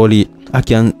 huku Glory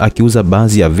akiuza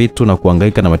baadhi ya vitu na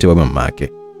kuhangaika na matibabu ya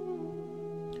mamake.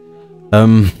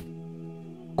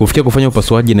 Kufikia kufanya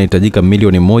upasuaji inahitajika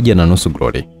milioni 1.5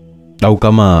 Glory. Au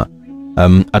kama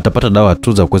atapata dawa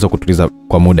tu za kuweza kutuliza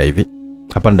kwa muda hivi.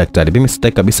 "Hapana daktari, mimi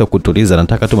sitaki kabisa kutuliza,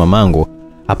 nataka tu mamangu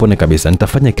apone kabisa.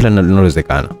 Nitafanya kila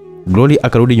linalowezekana." Glory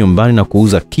akarudi nyumbani na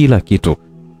kuuza kila kitu.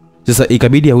 Sasa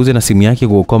ikabidi auze na simu yake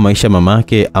kuokoa maisha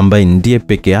mamake ambaye ndiye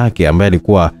peke yake ambaye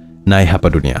alikuwa naye hapa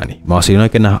duniani. Mawasiliano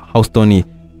yake na Houston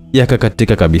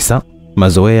yakakatika kabisa.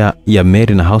 Mazoea ya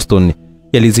Mary na Houston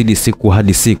yalizidi siku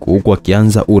hadi siku, huku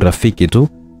akianza urafiki tu.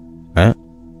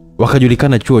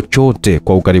 Wakajulikana chuo chote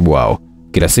kwa ukaribu wao.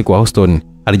 Kila siku Houston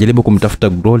alijaribu kumtafuta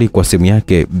Glory kwa simu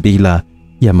yake bila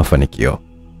ya mafanikio.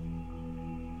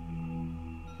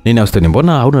 "Nini Houston,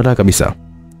 mbona hauna raha kabisa?"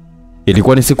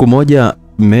 Ilikuwa ni siku moja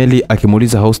Mary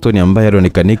akimuuliza Houston ambaye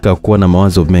alionekanika kuwa na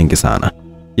mawazo mengi sana.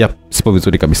 Sipo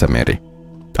vizuri kabisa Mary."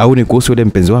 "Au ni kuhusu yule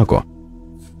mpenzi wako?"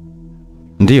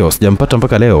 "Ndio, sijampata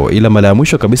mpaka leo, ila mara ya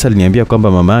mwisho kabisa aliniambia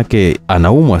kwamba mama yake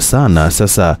anaumwa sana.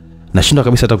 Sasa nashindwa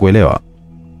kabisa hata kuelewa."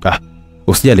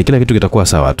 "Usijali, kila kitu kitakuwa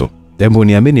sawa tu. Hebu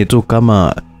niamini tu,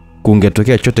 kama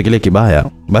kungetokea chochote kile kibaya,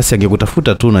 basi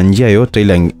angekutafuta tu na njia yote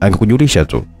ile angekujulisha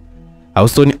tu."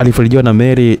 Houston alifarijiwa na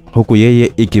Mary, huku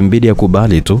yeye ikimbidi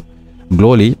akubali tu.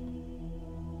 Glory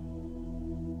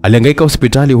alihangaika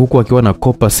hospitali huku akiwa na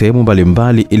kopa sehemu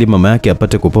mbalimbali ili mama yake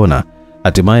apate kupona.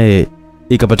 Hatimaye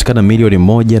ikapatikana milioni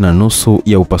 1.5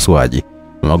 ya upasuaji.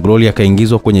 Mama Glory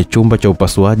akaingizwa kwenye chumba cha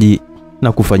upasuaji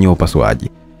na kufanyiwa upasuaji.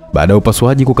 Baada ya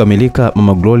upasuaji kukamilika,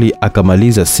 mama Glory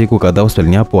akamaliza siku kadhaa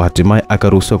hospitalini hapo, hatimaye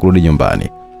akaruhusiwa kurudi nyumbani.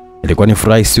 Ilikuwa ni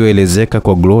furaha isiyoelezeka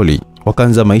kwa Glory.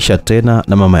 Wakaanza maisha tena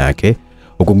na mama yake,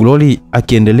 huku Glory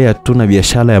akiendelea tu na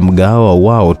biashara ya mgahawa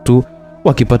wao tu,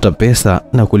 wakipata pesa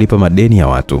na kulipa madeni ya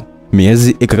watu.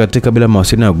 Miezi ikakatika bila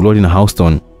mawasiliano ya Glory na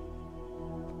Houston.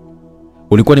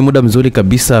 Ulikuwa ni muda mzuri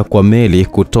kabisa kwa Mary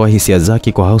kutoa hisia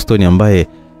zake kwa Houston ambaye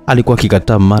alikuwa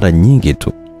akikataa mara nyingi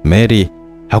tu. Mary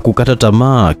hakukata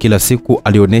tamaa, kila siku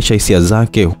alionyesha hisia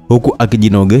zake huku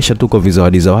akijinogesha tu kwa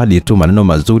zawadi tu, maneno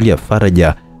mazuri ya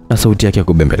faraja na sauti yake ya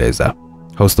kubembeleza.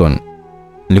 "Houston,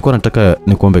 nilikuwa nataka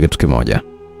nikuombe kitu kimoja."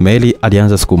 Mary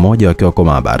alianza siku moja wakiwa kwa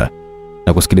maabara.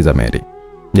 "Na kusikiliza Mary.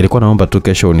 Nilikuwa naomba tu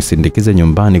kesho unisindikize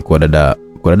nyumbani kwa dada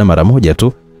mara moja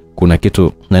tu. Kuna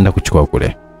kitu naenda kuchukua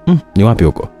kule." "Ni wapi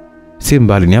huko?" "Si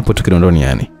mbali, ni hapo tu Kinondoni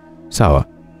yani." "Sawa."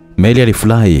 Mary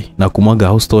alifurahi na kumwaga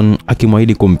Houston,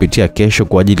 akimwahidi kumpitia kesho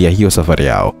kwa ajili ya hiyo safari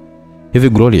yao. "Hivi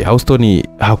Glory, Houston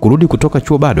hakurudi kutoka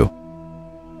chuo bado?"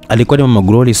 Alikuwa ni mama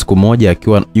Glory siku moja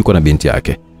akiwa yuko na binti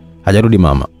yake. "Hajarudi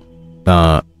mama.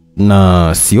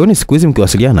 Na sioni siku hizi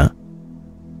mkiwasiliana."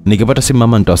 "Nikipata simu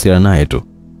mama nitawasiliana naye tu."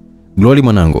 "Glory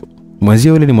mwanangu,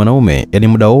 mwenzio yule ni mwanaume, yani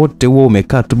muda wote huo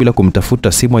umekaa tu bila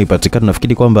kumtafuta, simu haipatikani,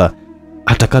 nafikiri kwamba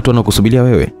atakatwa na kusubiria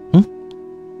wewe."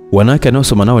 "Wanawake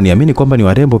anaosoma nao niamini kwamba ni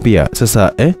warembo pia.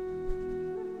 Sasa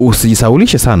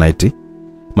usijisaulishe sana eti."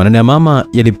 Maneno ya mama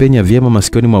yalipenya vyema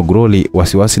masikioni mwa Glory,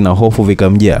 wasiwasi na hofu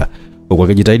vikamjia, huku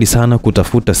akijitahidi sana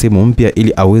kutafuta simu mpya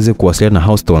ili aweze kuwasiliana na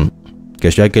Houston.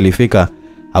 Kesho yake ilifika.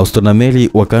 Houston na Mary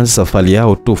wakaanza safari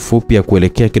yao tu fupi ya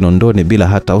kuelekea Kinondoni bila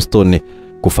hata Houston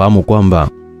kufahamu kwamba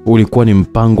ulikuwa ni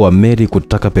mpango wa Mary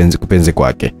kutaka kupenzi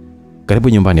kwake. "Karibu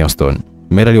nyumbani Houston."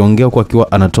 Mary aliongea kwa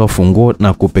akiwa anatoa funguo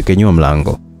na kupekenyua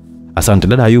mlango. "Asante,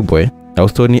 dada hayupo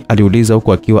Houston aliuliza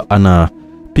huku akiwa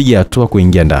anapiga hatua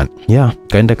kuingia ndani.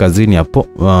 Kaenda kazini hapo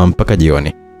mpaka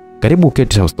jioni." "Karibu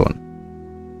keti Houston."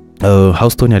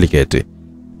 Houston aliketi.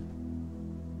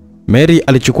 Mary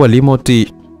alichukua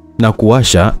remote na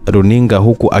kuwasha runinga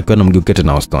huku akiwa anamgeukia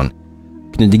na Houston.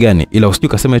 "Kinywaji gani? Ila usijui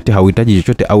kasema eti hauhitaji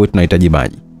chochote au tunahitaji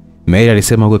maji." Mary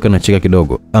alisema huku akiwa anacheka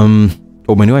kidogo.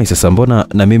 Umeniwahi sasa, mbona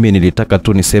na mimi nilitaka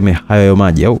tu niseme hayo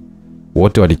maji au?"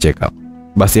 Wote walicheka.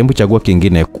 "Basi hebu chagua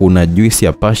kingine, kuna juice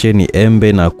ya passion,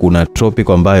 embe na kuna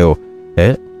tropical ambayo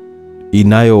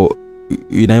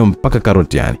inayo mpaka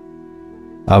karoti yani."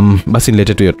 Basi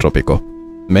nilete tu hiyo tropical.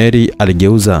 Mary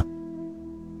aligeuza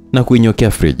na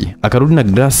kuinyokea friji. Akarudi na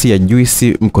glasi ya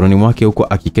juisi mkononi mwake huko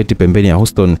akiketi pembeni ya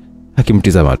Houston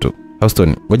akimtizama tu.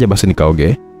 Houston, ngoja basi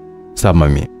nikaoge. Sawa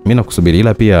mami. Mimi nakusubiri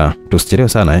ila pia tusichelewe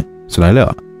sana Si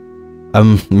unaelewa?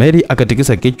 Mary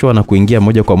akatikisa kichwa na kuingia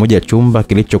moja kwa moja chumba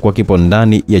kilichokuwa kipo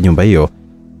ndani ya nyumba hiyo.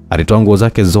 Alitoa nguo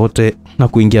zake zote na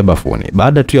kuingia bafuni.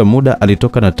 Baada tu ya muda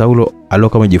alitoka na taulo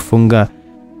aliyokuwa amejifunga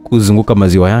kuzunguka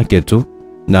maziwa yake tu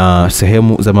na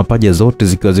sehemu za mapaja zote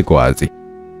zikiwa ziko wazi.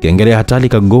 Kengele hatari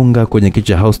kagonga kwenye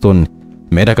kichwa Houston.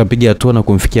 Mary akapiga hatua na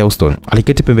kumfikia Houston.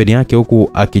 Aliketi pembeni yake huku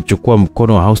akichukua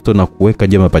mkono wa Houston na kuweka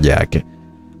juu ya mapaja yake.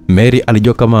 Mary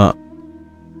alijua kama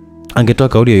angetoa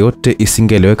kauli yoyote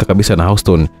isingeeleweka kabisa na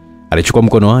Houston. Alichukua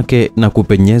mkono wake na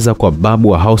kupenyeza kwa babu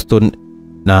wa Houston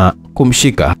na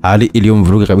kumshika, hali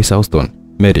iliyomvuruga kabisa Houston.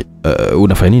 Mary,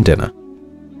 unafanya nini tena?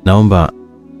 Naomba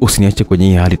usiniache kwenye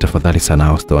hii hali tafadhali sana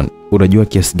Houston. Unajua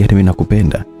kiasi gani mimi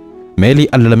nakupenda. Mary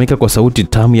alilalamika kwa sauti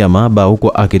tamu ya mahaba huko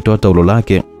akitoa taulo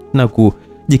lake na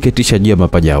kujiketisha juu ya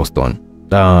mapaja ya Houston.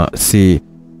 Si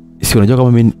unajua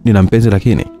kama mimi nina mpenzi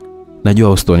lakini najua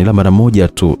Houston ila mara moja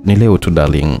tu ni leo tu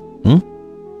darling.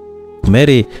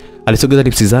 Mary alisogeza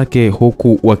lipsi zake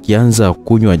huku wakianza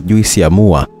kunywa juisi ya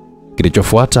mua.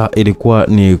 Kilichofuata ilikuwa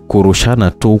ni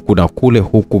kurushana tu kuna kule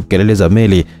huku kelele za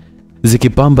Mary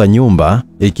zikipamba nyumba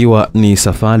ikiwa ni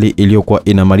safari iliyokuwa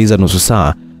inamaliza nusu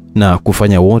saa na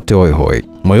kufanya wote wawe hoi.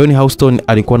 Moyoni Houston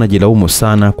alikuwa anajilaumu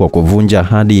sana kwa kuvunja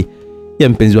ahadi ya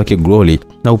mpenzi wake Glory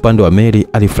na upande wa Mary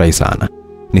alifurahi sana.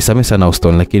 Nisamehe sana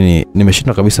Houston lakini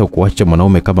nimeshindwa kabisa kuacha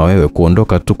mwanaume kama wewe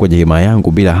kuondoka tu kwenye hema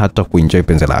yangu bila hata kuenjoy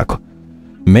penzi lako.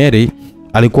 Mary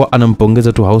alikuwa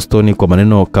anampongeza tu Houston kwa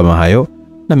maneno kama hayo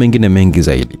na mengine mengi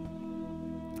zaidi.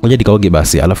 Ngoja nikaoge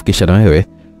basi alafu kisha na wewe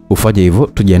ufanye hivyo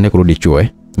tujiandae kurudi chuo.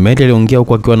 Mary aliongea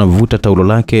huko akiwa anavuta taulo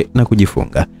lake na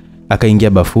kujifunga. Akaingia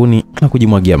bafuni na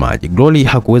kujimwagia maji. Glory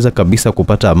hakuweza kabisa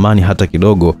kupata amani hata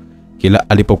kidogo kila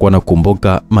alipokuwa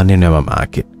nakumbuka maneno ya mama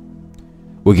yake.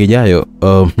 Wiki ijayo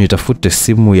nitafute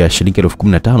simu ya shilingi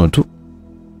 15,000 tu.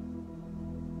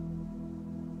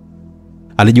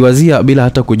 Alijiwazia bila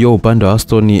hata kujua upande wa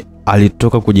Houston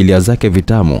alitoka kujilia zake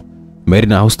vitamu. Mary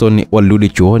na Houston walirudi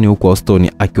chuoni huko Houston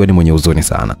akiwa ni mwenye huzuni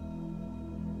sana.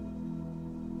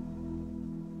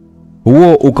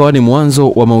 Huo ukawa ni mwanzo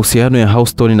wa mahusiano ya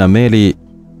Houston na Mary,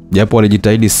 japo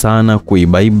walijitahidi sana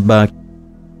kuibaiba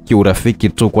kiurafiki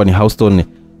tu kwani Houston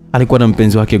alikuwa na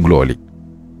mpenzi wake Glory.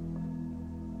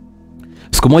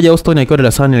 Siku moja Houston akiwa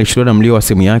darasani alishtuka na mlio wa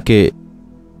simu yake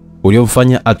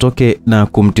uliomfanya atoke na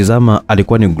kumtizama.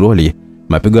 Alikuwa ni Glory.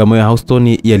 Mapigo ya moyo ya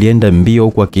Houston yalienda mbio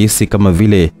kwa kiasi kama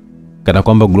vile kana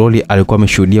kwamba Glory alikuwa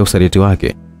ameshuhudia usaliti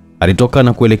wake. Alitoka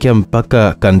na kuelekea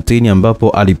mpaka kantini ambapo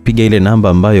alipiga ile namba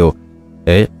ambayo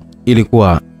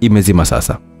ilikuwa imezima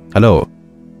sasa. Hello.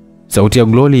 Sauti ya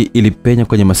Glory ilipenya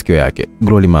kwenye masikio yake.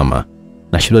 Glory mama.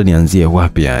 Nashindwa nianzie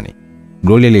wapi yani.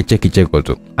 Glory alicheki cheko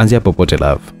tu. Anzia popote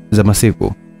love. Za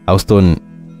masiku. Houston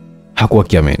hakuwa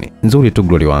kiamini. Nzuri tu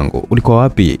Glory wangu. Ulikuwa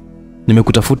wapi?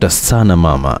 Nimekutafuta sana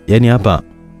mama. Yani hapa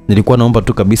nilikuwa naomba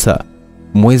tu kabisa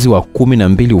mwezi wa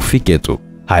 12 ufike tu.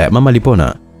 Haya mama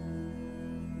alipona?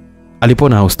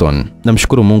 Alipona Houston.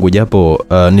 Namshukuru Mungu japo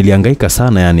nilihangaika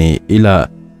sana yani ila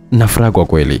nafurahi kwa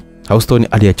kweli. Houston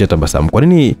aliacha tabasamu. Kwa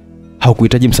nini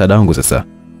haukuhitaji msaada wangu sasa?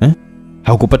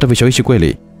 Haukupata vishawishi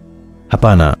kweli?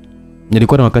 Hapana.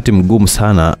 Nilikuwa na wakati mgumu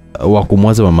sana wa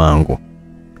kumwaza mama yangu.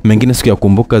 Mengine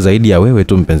sikuyakumbuka zaidi ya wewe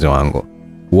tu mpenzi wangu.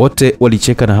 Wote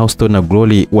walicheka na Houston na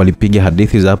Glory walipiga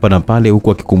hadithi za hapa na pale huku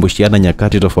wakikumbushana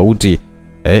nyakati tofauti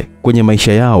kwenye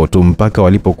maisha yao tu mpaka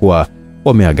walipokuwa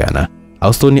wameagana.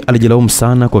 Houston alijilaumu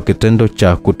sana kwa kitendo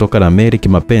cha kutoka na Mary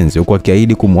kimapenzi huku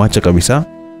akiahidi kumwacha kabisa.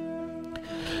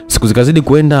 Siku zikazidi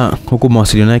kwenda huku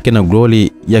mawasiliano yake na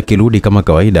Glory yakirudi kama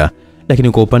kawaida,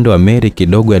 lakini kwa upande wa Mary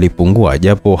kidogo yalipungua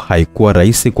japo haikuwa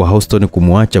rahisi kwa Houston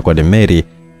kumwacha kwa Mary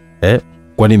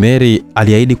kwani Mary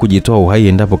aliahidi kujitoa uhai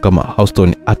endapo kama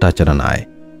Houston ataachana naye.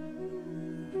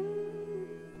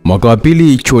 Mwaka wa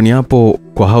pili chuoni hapo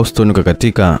kwa Houston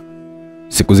kakatika.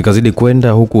 Siku zikazidi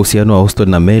kwenda huku uhusiano wa Houston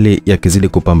na Mary yakizidi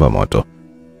kupamba moto.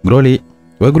 Glory,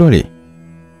 we Glory.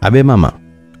 Abe mama,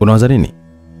 unawaza nini?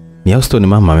 Ni Houston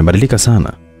mama amebadilika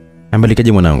sana.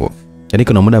 Amebadilikaje mwanangu? Yaani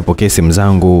kuna muda apokee simu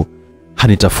zangu,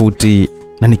 hanitafuti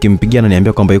na nikimpigia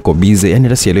ananiambia kwamba yuko busy, yani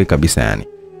hata sielewi kabisa yani.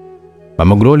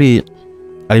 Mama Glory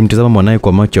alimtazama mwanae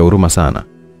kwa macho ya huruma sana.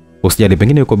 Usijali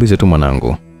pengine yuko busy tu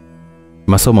mwanangu.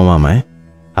 Masomo mama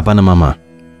Hapana mama.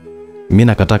 Mimi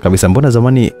nakataa kabisa, mbona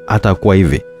zamani hata kuwa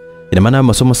hivi? Ina maana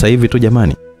masomo sasa hivi tu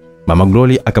jamani. Mama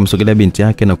Glory akamsogelea binti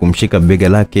yake na kumshika bega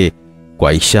lake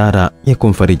kwa ishara ya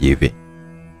kumfariji hivi.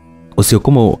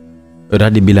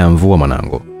 radi bila mvua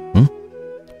mwanangu.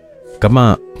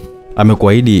 Kama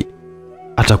amekuahidi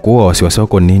atakuoa, wasiwasi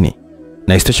wako nini?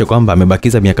 Na isitoshe kwamba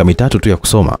amebakiza miaka 3 tu ya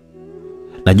kusoma.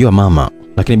 Najua mama,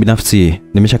 lakini binafsi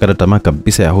nimeshakata tamaa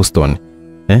kabisa ya Houston.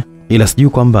 Ila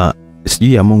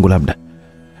sijui ya Mungu labda.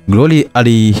 Glory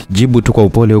alijibu tu kwa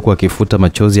upole huku akifuta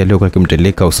machozi yaliyokuwa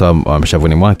yakimteleka usawa wa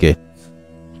mashavuni mwake.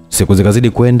 Siku zikazidi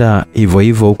kwenda hivyo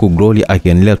hivyo huku Glory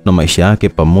akiendelea na maisha yake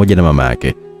pamoja na mama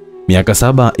yake. Miaka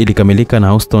 7 ilikamilika na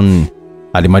Houston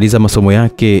alimaliza masomo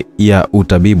yake ya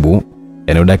utabibu,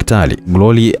 yaani udaktari.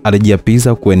 Glory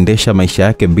alijiapiza kuendesha maisha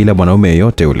yake bila mwanaume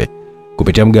yeyote ule.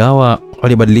 Kupitia mgahawa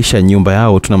walibadilisha nyumba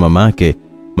yao tu na mama yake.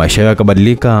 Maisha yao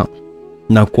yakabadilika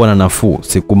na kuwa na nafuu.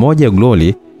 Siku moja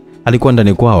Glory alikuwa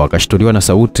ndani kwao akashtuliwa na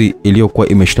sauti iliyokuwa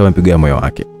imeshtua mapigo ya moyo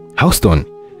wake. Houston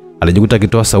alijikuta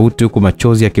akitoa sauti huku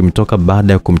machozi yakimtoka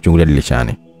baada ya kumchungulia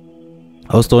dirishani.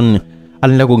 Houston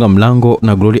alienda kugonga mlango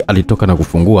na Glory alitoka na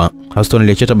kufungua. Houston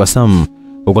aliacha tabasamu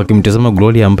huku akimtazama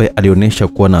Glory ambaye alionyesha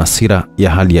kuwa na hasira ya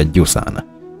hali ya juu sana.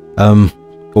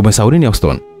 Umesahau nini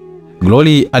Houston?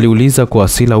 Glory aliuliza kwa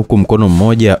hasira huku mkono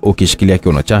mmoja ukishikilia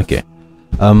kiuno chake.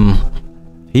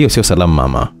 Hiyo sio salamu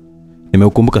mama.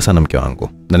 Nimeukumbuka sana mke wangu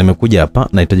na nimekuja hapa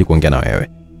nahitaji kuongea na wewe.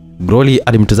 Glory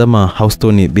alimtazama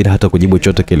Houston bila hata kujibu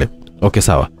chochote kile. Okay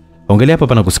sawa. Ongelea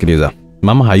hapa na kusikiliza.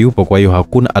 Mama hayupo kwa hiyo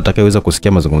hakuna atakayeweza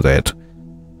kusikia mazungumzo yetu.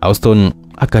 Houston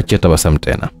akaachia tabasamu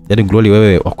tena. Yaani Glory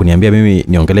wewe wakuniambia mimi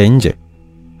niongelee nje?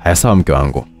 Haya sawa mke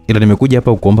wangu. Ila nimekuja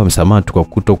hapa kuomba msamaha tu kwa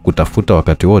kutafuta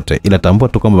wakati wote, ila tambua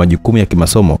tu kwamba majukumu ya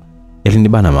kimasomo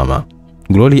yalinibana mama.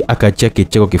 Glory akaachia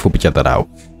kicheko kifupi cha dharau.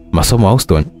 Masomo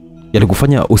Houston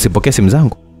yalikufanya usipokee simu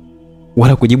zangu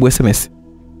wala kujibu SMS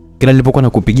kila nilipokuwa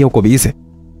nakupigia uko busy?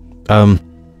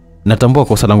 Natambua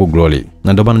kosa langu Glory,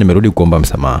 na ndio maana nimerudi kuomba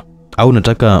msamaha. Au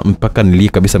nataka mpaka nilie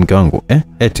kabisa mke wangu?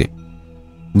 Eti.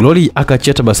 Glory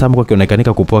akaachia tabasamu kwa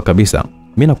kionekanika kupoa kabisa.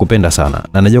 Mimi nakupenda sana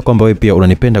na najua kwamba wewe pia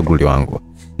unanipenda Glory wangu.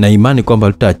 Na imani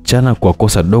kwamba tutaachana kwa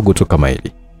kosa dogo tu kama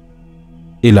hili.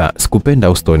 Ila sikupenda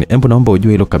Houston, hebu naomba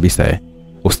ujue hilo kabisa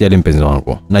Usijali mpenzi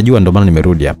wangu. Najua ndio maana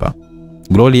nimerudi hapa.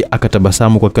 Glory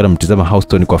akatabasamu kwa kila mtizama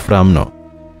Houston kwa furaha mno.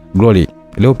 Glory,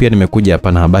 leo pia nimekuja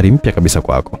hapa na habari mpya kabisa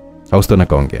kwako. Houston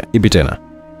akaongea. Ipi tena?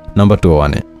 Naomba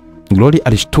tuoane. Glory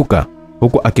alishtuka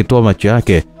huku akitoa macho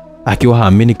yake akiwa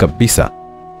haamini kabisa.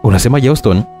 Unasemaje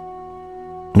Houston?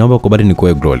 Naomba ukubali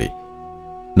nikuoe Glory.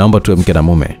 Naomba tuwe mke na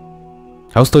mume.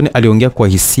 Houston aliongea kwa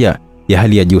hisia ya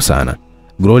hali ya juu sana.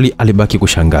 Glory alibaki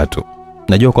kushangaa tu.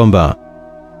 Najua kwamba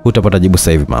hutapata jibu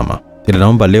sasa hivi mama. Ila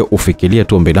naomba leo ufikirie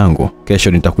tu ombi langu.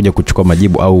 Kesho nitakuja kuchukua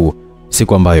majibu au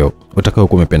siku ambayo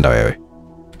utakayokuwa umependa wewe.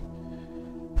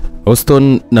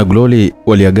 Houston na Glory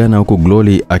waliagana huku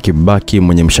Glory akibaki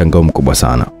mwenye mshangao mkubwa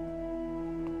sana.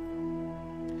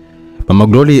 Mama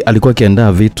Glory alikuwa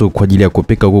akiandaa vitu kwa ajili ya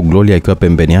kupika huku Glory akiwa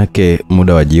pembeni yake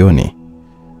muda wa jioni.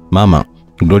 Mama,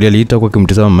 Glory aliita kwa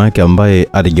kumtazama mama yake ambaye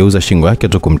aligeuza shingo yake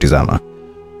tu kumtazama.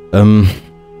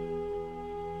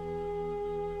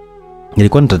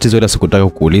 Nilikuwa na tatizo ila sikutaka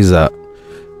kuuliza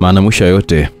maana mwisho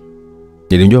yote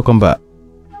nilijua kwamba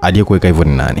aliyekuweka hivyo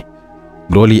ni nani.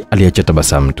 Glory aliacha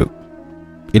tabasamu tu.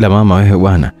 Ila mama wewe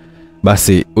bwana,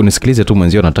 basi unisikilize tu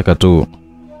mwenzio, nataka tu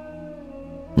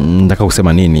nataka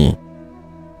kusema nini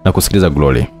na kusikiliza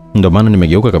Glory. Ndio maana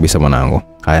nimegeuka kabisa mwanangu.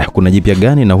 Haya, kuna jipya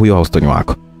gani na huyo Houston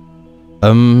wako?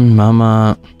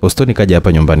 Mama, Houston kaja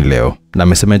hapa nyumbani leo na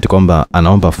amesema eti kwamba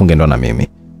anaomba afunge ndoa na mimi.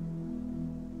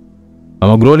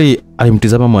 Mama Glory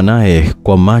alimtizama mwanae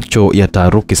kwa macho ya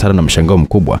taharuki sana na mshangao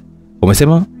mkubwa.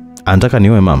 Umesema anataka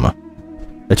nioe mama?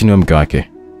 Eti niwe mke wake?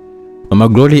 Mama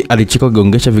Glory alichika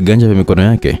kugongesha viganja vya mikono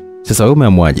yake. Sasa wewe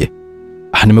umeamwaje?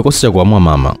 Nimekosa cha kuamua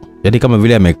mama. Yaani kama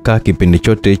vile amekaa kipindi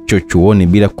chote hicho chuoni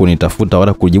bila kunitafuta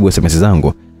wala kujibu SMS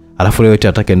zangu. Alafu leo eti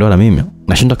atake ndoa na mimi.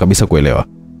 Nashinda kabisa kuelewa.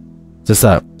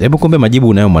 Sasa hebu kumbe majibu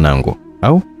unayo mwanangu.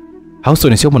 Au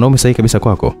Houston sio mwanaume sahihi kabisa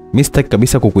kwako. Mimi sitaki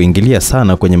kabisa kukuingilia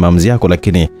sana kwenye maamuzi yako,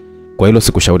 lakini kwa hilo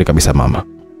sikushauri kabisa mama.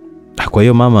 Kwa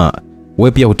hiyo mama,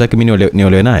 wewe pia hutaki mimi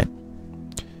niolewe naye?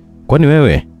 Kwani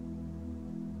wewe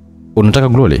unataka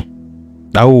Glory?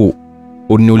 Au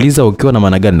uniuliza ukiwa na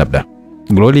maana gani labda?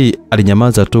 Glory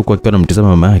alinyamaza tu kwa akiwa anamtazama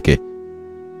mama yake.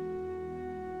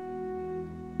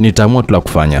 Nitaamua tu la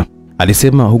kufanya,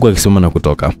 alisema huku akisimama na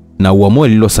kutoka. Na uamue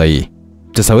lilo sahihi.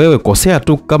 Sasa wewe kosea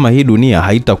tu kama hii dunia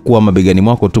haitakuwa mabegani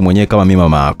mwako tu mwenyewe kama mimi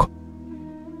mama yako.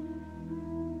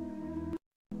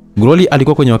 Glory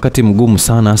alikuwa kwenye wakati mgumu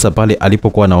sana hasa pale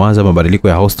alipokuwa anawaza mabadiliko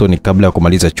ya Houston kabla ya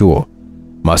kumaliza chuo.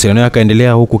 Mawasiliano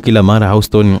yakaendelea huku kila mara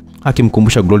Houston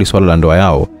akimkumbusha Glory swala la ndoa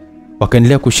yao.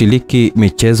 Wakaendelea kushiriki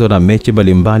michezo na mechi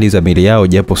mbalimbali za mili yao,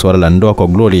 japo swala la ndoa kwa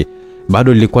Glory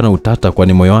bado lilikuwa na utata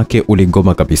kwani moyo wake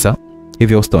uligoma kabisa.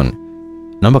 Hivyo Houston,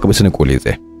 naomba kabisa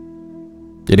nikuulize.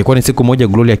 Ilikuwa ni siku moja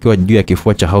Glory akiwa juu ya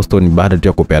kifua cha Houston baada tu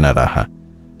ya kupeana raha.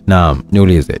 Na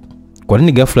niulize, kwa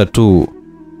nini ghafla tu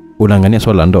unaangania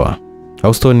swala la ndoa?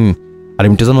 Houston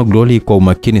alimtazama Glory kwa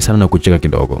umakini sana na kucheka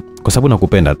kidogo. Kwa sababu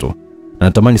nakupenda tu. Na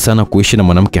natamani sana kuishi na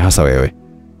mwanamke hasa wewe.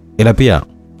 Ila pia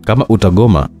kama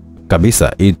utagoma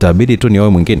kabisa itabidi tu nioe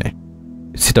mwingine.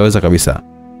 Sitaweza kabisa.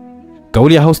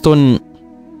 Kauli ya Houston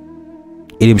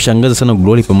ilimshangaza sana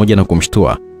Glory pamoja na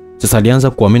kumshtua. Sasa alianza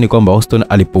kuamini kwamba Houston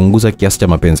alipunguza kiasi cha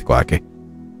mapenzi kwake.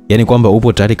 Yaani kwamba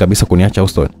upo tayari kabisa kuniacha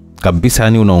Houston. Kabisa,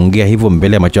 yani unaongea hivyo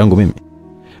mbele ya macho yangu mimi?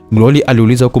 Glory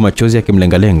aliuliza huku machozi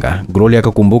yakimlengalenga. Glory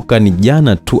akakumbuka ni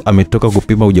jana tu ametoka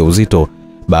kupima ujauzito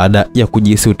baada ya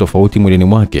kujihisi utofauti mwilini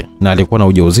mwake, na alikuwa na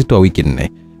ujauzito wa wiki 4.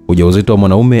 Ujauzito wa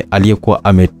mwanaume aliyekuwa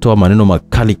ametoa maneno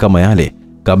makali kama yale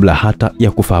kabla hata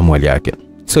ya kufahamu hali yake.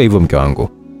 Sio hivyo mke wangu.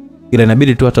 Ila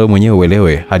inabidi tu hata wewe mwenyewe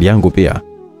uelewe hali yangu pia.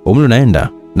 Umri unaenda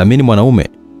na mimi ni mwanaume,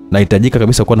 nahitajika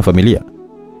kabisa kuwa na familia.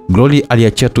 Glory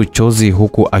aliachia tu chozi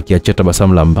huku akiachia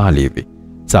tabasamu la mbali hivi.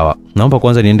 Sawa, naomba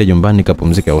kwanza niende nyumbani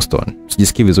nikapumzike Houston.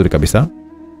 Sijisikii vizuri kabisa.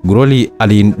 Glory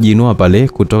alijinua pale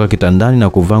kutoka kitandani na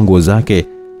kuvaa nguo zake,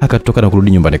 akatoka na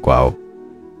kurudi nyumbani kwao.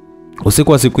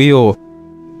 Usiku wa siku hiyo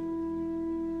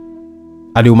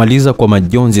aliumaliza kwa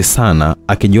majonzi sana,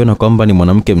 akijiona kwamba ni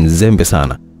mwanamke mzembe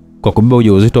sana kwa kubeba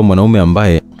ujauzito wa mwanaume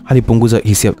ambaye alipunguza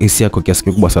hisia kwa kiasi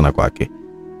kikubwa sana kwake.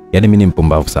 Yaani mimi ni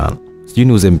mpumbavu sana. Sijui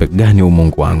ni uzembe gani huu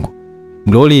Mungu wangu.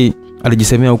 Glory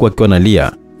alijisemea huku akiwa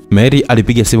analia. Mary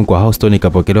alipiga simu kwa Houston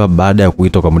ikapokelewa baada ya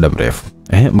kuitwa kwa muda mrefu.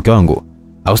 Mke wangu.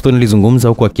 Houston alizungumza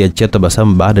huku akiachia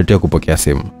tabasamu baada tu ya kupokea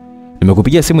simu.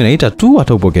 Nimekupigia simu inaita tu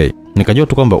hata upokei. Nikajua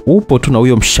tu kwamba upo tu na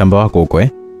huyo mshamba wako huko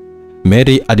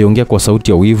Mary aliongea kwa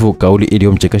sauti ya wivu, kauli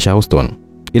iliyomchekesha Houston.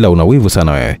 Ila una wivu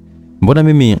sana wewe. Mbona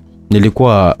mimi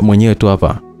nilikuwa mwenyewe tu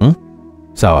hapa?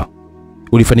 Sawa.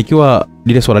 Ulifanikiwa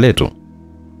lile swala letu?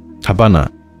 Hapana.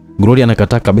 Glory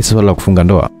anakataa kabisa swala la kufunga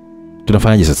ndoa.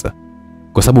 Tunafanyaje sasa?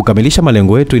 Kwa sababu kukamilisha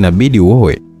malengo yetu inabidi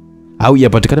uoe au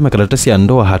yapatikane makaratasi ya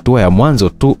ndoa hatua ya mwanzo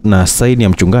tu na saini ya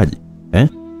mchungaji.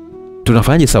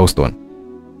 Tunafanyaje sasa Houston?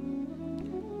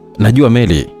 Najua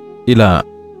Mary, ila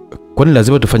kwani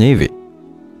lazima tufanye hivi?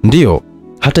 Ndio,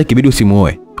 hata ikibidi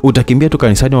usimuoe. Utakimbia tu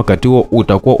kanisani, wakati huo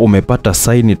utakuwa umepata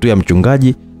saini tu ya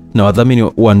mchungaji na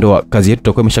wadhamini wa ndoa, kazi yetu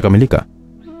itakuwa imeshakamilika.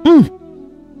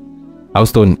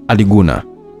 Houston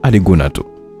aliguna tu.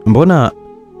 Mbona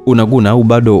unaguna au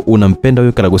bado unampenda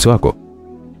huyo karagosi wako?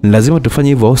 Lazima tufanye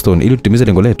hivyo Houston ili tutimize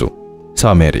lengo letu.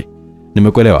 Sawa Mary,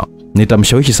 nimekuelewa.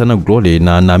 Nitamshawishi sana Glory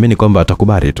na naamini kwamba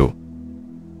atakubali tu.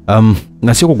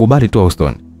 Na sio kukubali tu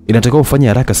Houston. Inatakiwa ufanye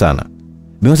haraka sana.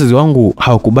 Wazazi wangu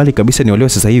hawakubali kabisa niolewe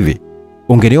sasa hivi.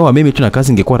 Ungenioa mimi tu na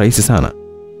kazi ingekuwa rahisi sana.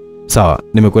 Sawa,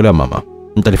 nimekuelewa mama.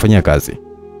 Nitalifanyia kazi.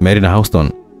 Mary na Houston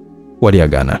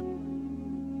waliagana.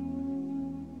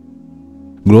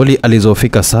 Glory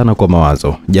alizofika sana kwa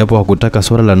mawazo, japo hakutaka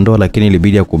swala la ndoa, lakini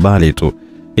ilibidi akubali tu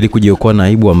ili kujiokoa na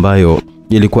aibu ambayo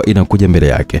ilikuwa inakuja mbele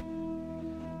yake.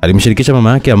 Alimshirikisha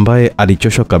mama yake ambaye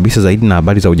alichoshwa kabisa zaidi na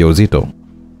habari za ujauzito.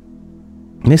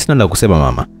 Mimi sina la kusema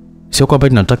mama. Sio kwamba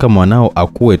ninataka mwanao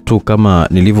akue tu kama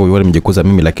nilivyoiona mjikuza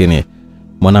mimi, lakini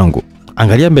mwanangu,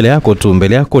 angalia mbele yako tu,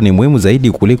 mbele yako ni muhimu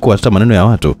zaidi kuliko hata maneno ya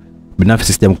watu.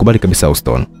 Binafsi sijamkubali kabisa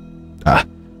Houston.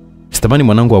 Sitamani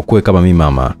mwanangu akue kama mimi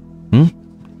mama.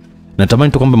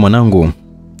 Natamani tu kwamba mwanangu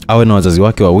awe na wazazi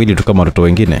wake wawili tu kama watoto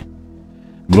wengine.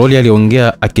 Glory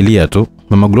aliongea akilia tu.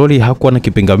 Mama Glory hakuwa na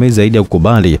kipingamizi zaidi ya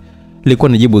kukubali. Ilikuwa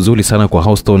ni jibu zuri sana kwa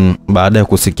Houston baada ya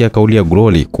kusikia kauli ya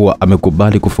Glory kuwa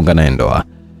amekubali kufunga naye ndoa.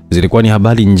 Zilikuwa ni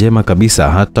habari njema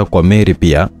kabisa hata kwa Mary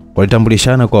pia.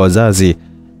 Walitambulishana kwa wazazi,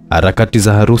 harakati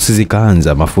za harusi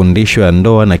zikaanza, mafundisho ya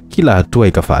ndoa na kila hatua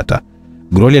ikafuata.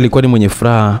 Glory alikuwa ni mwenye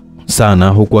furaha sana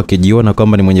huku akijiona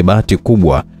kwamba ni mwenye bahati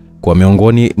kubwa kwa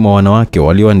miongoni mwa wanawake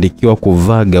walioandikiwa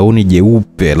kuvaa gauni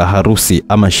jeupe la harusi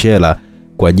ama shela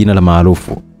kwa jina la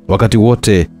maarufu. Wakati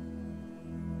wote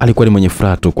alikuwa ni mwenye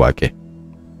furaha tu kwake.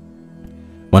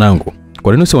 Mwanangu,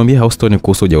 kwa nini usimwambie Houston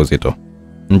kuhusu ujauzito?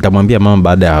 Nitamwambia mama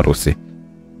baada ya harusi.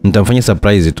 Nitamfanyia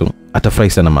surprise tu. Atafurahi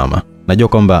sana mama. Najua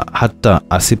kwamba hata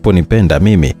asiponipenda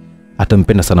mimi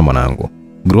atampenda sana mwanangu.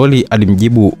 Glory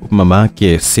alimjibu mama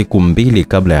yake siku 2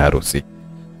 kabla ya harusi.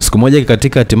 Siku moja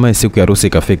katika hatimaye siku ya harusi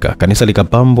ikafika. Kanisa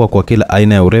likapambwa kwa kila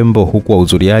aina ya urembo huku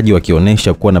wahudhuriaji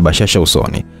wakionyesha kuwa na bashasha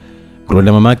usoni. Glory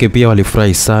na mamake pia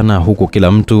walifurahi sana huku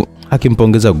kila mtu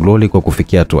akimpongeza Glory kwa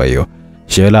kufikia hatua hiyo.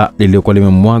 Shela lilikuwa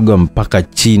limemwagwa mpaka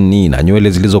chini na nywele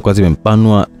zilizokuwa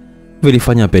zimempanwa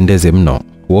vilifanya apendeze mno.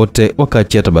 Wote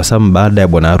wakaachia tabasamu baada ya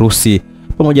bwana harusi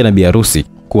pamoja na bi harusi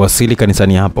kuwasili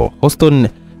kanisani hapo. Houston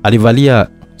alivalia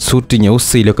suti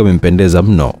nyeusi iliyokuwa imempendeza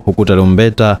mno huku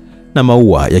tarumbeta na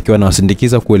maua yakiwa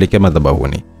yanawasindikiza kuelekea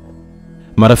madhabahuni.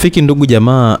 Marafiki, ndugu,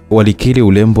 jamaa walikiri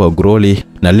ulembo wa Glory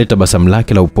na lile tabasamu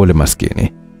lake la upole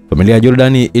maskini. Familia ya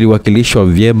Jordan iliwakilishwa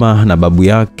vyema na babu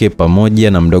yake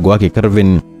pamoja na mdogo wake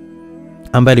Calvin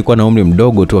ambaye alikuwa na umri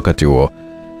mdogo tu wakati huo.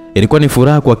 Ilikuwa ni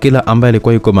furaha kwa kila ambaye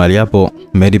alikuwa yuko mahali hapo.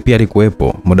 Mary pia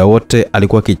alikuwepo. Muda wote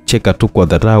alikuwa akicheka tu kwa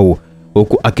dharau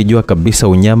huku akijua kabisa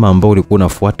unyama ambao ulikuwa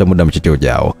unafuata muda mchache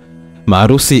ujao.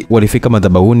 Maharusi walifika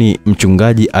madhabahuni.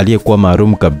 Mchungaji aliyekuwa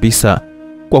maalum kabisa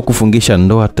kwa kufungisha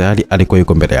ndoa tayari alikuwa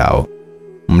yuko mbele yao.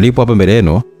 Mlipo hapa mbele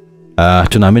yenu,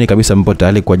 tunaamini kabisa mpo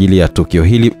tayari kwa ajili ya tukio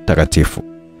hili takatifu.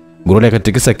 Glory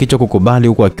akatikisa kichwa kukubali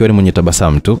huku akiwa ni mwenye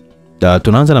tabasamu tu.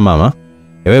 Tunaanza na mama.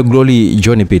 Ewe Glory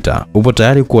John Peter, upo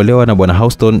tayari kuolewa na Bwana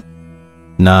Houston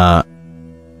na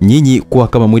nyinyi kuwa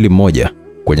kama mwili mmoja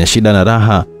kwenye shida na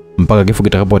raha mpaka kifo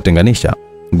kitakapowatenganisha?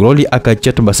 Glory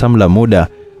akachia tabasamu la muda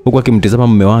huku akimtazama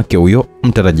mume wake huyo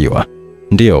mtarajiwa.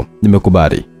 Ndio,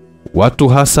 nimekubali. Watu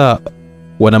hasa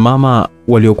wanamama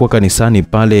waliokuwa kanisani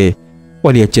pale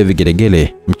waliachia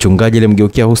vigelegele. Mchungaji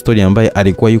alimgeukia Houston ambaye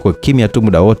alikuwa yuko kimya tu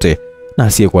muda wote na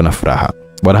asiyekuwa na furaha.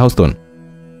 Bwana Houston,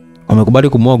 umekubali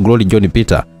kumwoa Glory John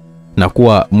Peter na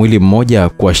kuwa mwili mmoja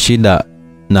kwa shida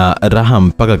na raha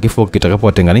mpaka kifo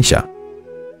kitakapowatenganisha?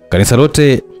 Kanisa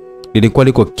lote lilikuwa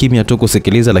liko kimya tu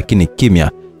kusikiliza, lakini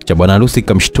kimya cha bwana harusi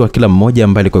kamshtua kila mmoja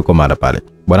ambaye alikuwa yuko mara pale.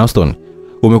 Bwana Houston,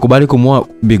 umekubali kumwoa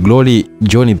Bi Glory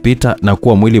John Peter na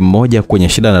kuwa mwili mmoja kwenye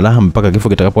shida na raha mpaka kifo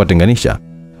kitakapowatenganisha?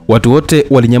 Watu wote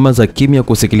walinyamaza kimya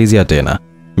kusikilizia tena.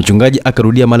 Mchungaji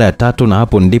akarudia mara ya tatu na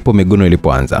hapo ndipo miguno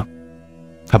ilipoanza.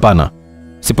 Hapana,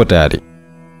 sipo tayari.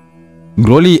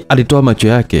 Glory alitoa macho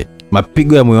yake,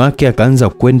 mapigo ya moyo wake akaanza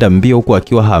kwenda mbio huku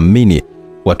akiwa haamini.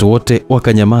 Watu wote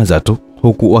wakanyamaza tu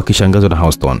huku wakishangazwa na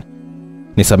Houston.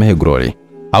 Nisamehe Glory.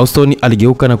 Houston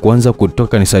aligeuka na kuanza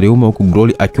kutoka kanisani humo huku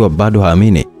Glory akiwa bado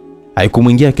haamini.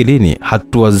 Haikumwingia akilini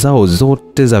hatua zao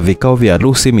zote za vikao vya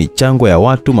harusi, michango ya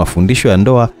watu, mafundisho ya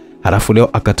ndoa, halafu leo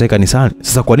akateka kanisani.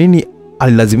 Sasa kwa nini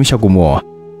alilazimisha kumwoa?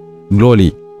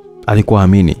 Glory alikuwa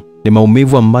haamini. Ni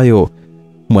maumivu ambayo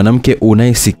mwanamke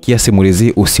unayesikia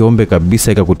simulizi usiombe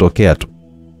kabisa ikakutokea tu.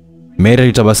 Mary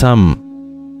alitabasamu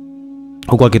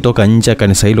huku akitoka nje ya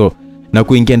kanisa hilo na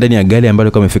kuingia ndani ya gari ambayo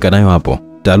alikuwa amefika nayo hapo.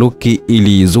 Taharuki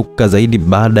ilizuka zaidi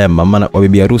baada ya mama na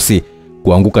bibi harusi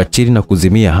kuanguka chini na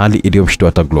kuzimia, hali iliyomshtua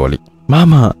hata Glory.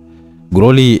 Mama!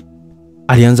 Glory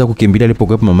alianza kukimbilia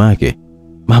alipokuwepo mama yake.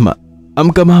 Mama,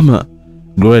 amka mama!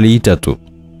 Glory aliita tu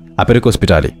apeleke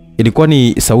hospitali. Ilikuwa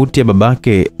ni sauti ya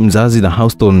babake mzazi na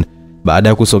Houston baada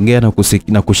ya kusogea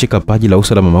na kushika paji la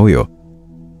uso la mama huyo.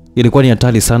 Ilikuwa ni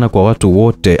hatari sana kwa watu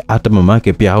wote, hata mama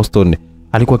yake pia. Houston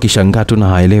alikuwa kishangaa tu na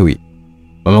haelewi.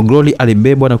 Mama Glory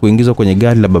alibebwa na kuingizwa kwenye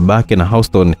gari la babake na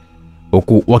Houston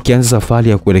huku wakianza safari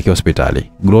ya kuelekea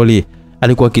hospitali. Glory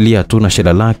alikuwa akilia tu na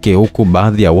shida lake huku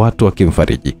baadhi ya watu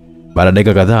wakimfariji. Baada ya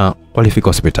dakika kadhaa walifika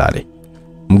hospitali.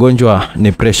 Mgonjwa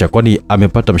ni pressure, kwani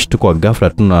amepata mshtuko wa ghafla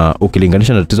tu, na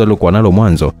ukilinganisha na tatizo alilokuwa nalo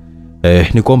mwanzo,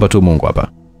 ni kuomba tu Mungu hapa.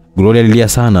 Glory alilia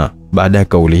sana baada ya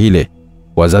kauli ile.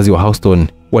 Wazazi wa Houston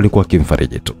walikuwa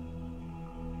kimfariji tu.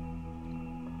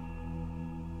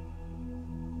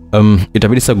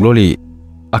 Itabidi sasa Glory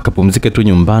akapumzike tu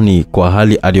nyumbani kwa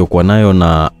hali aliyokuwa nayo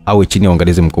na awe chini ya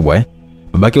uangalizi mkubwa.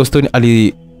 Babake Houston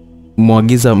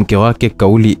alimwagiza mke wake,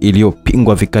 kauli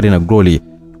iliyopingwa vikali na Glory,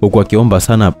 huku akiomba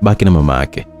sana baki na mama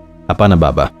yake. Hapana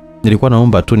baba, nilikuwa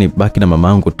naomba tu ni baki na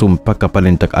mamangu tu mpaka pale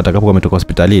atakapokuwa ametoka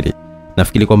hospitalini.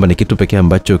 Nafikiri kwamba ni kitu pekee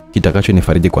ambacho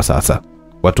kitakachonifariji kwa sasa.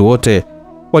 Watu wote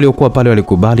waliokuwa pale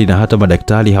walikubali na hata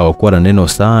madaktari hawakuwa na neno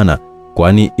sana,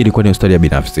 kwani ilikuwa ni hospitali ya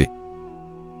binafsi.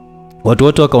 Watu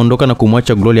wote wakaondoka na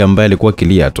kumwacha Glory ambaye alikuwa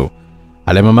kilia tu.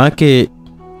 Ale mama yake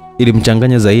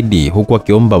ilimchanganya zaidi huku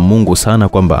akiomba Mungu sana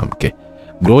kwamba amke.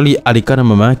 Glory alikaa na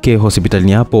mama yake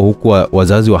hospitalini hapo huku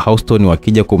wazazi wa Houston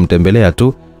wakija kumtembelea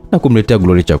tu na kumletea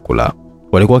Glory chakula.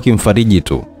 Walikuwa wakimfariji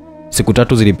tu. Siku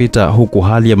 3 zilipita huku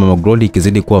hali ya mama Glory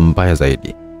ikizidi kuwa mbaya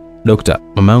zaidi. Dokta,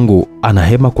 mamangu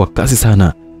anahema kwa kasi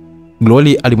sana,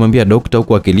 Glory alimwambia dokta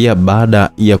huku akilia. Baada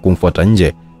ya kumfuata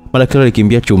nje, madaktari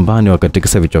walikimbia chumbani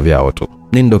wakatikisa vichwa vyao tu.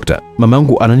 Nini dokta?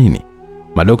 Mamangu ana nini?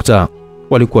 Madokta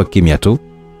walikuwa kimya tu.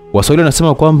 Waswahili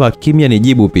wanasema kwamba kimya ni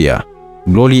jibu pia.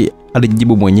 Glory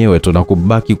alijibu mwenyewe tu na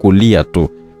kubaki kulia tu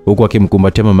huku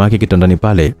akimkumbatia mama yake kitandani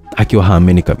pale akiwa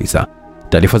haamini kabisa.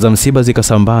 Taarifa za msiba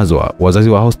zikasambazwa. Wazazi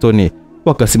wa Houston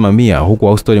wakasimamia huku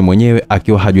Houston mwenyewe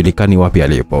akiwa hajulikani wapi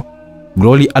alipo.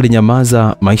 Glory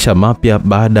alinyamaza maisha mapya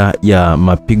baada ya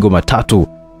mapigo matatu.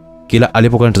 Kila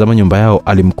alipokuwa anatazama nyumba yao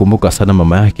alimkumbuka sana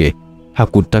mama yake.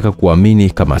 Hakutaka kuamini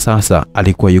kama sasa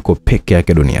alikuwa yuko peke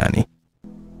yake duniani.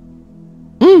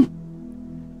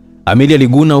 Amelia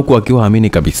aliguna huku akiwa haamini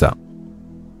kabisa.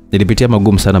 nilipitia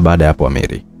magumu sana baada ya hapo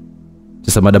Amiri.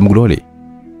 Sasa Madam Glory,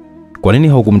 kwa nini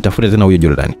haukumtafuta tena huyo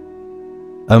Jordan?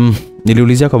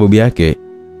 Niliulizia kwa bibi yake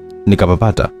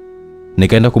nikapapata.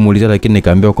 Nikaenda kumuulizia lakini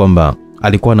nikaambiwa kwamba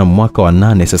alikuwa na mwaka wa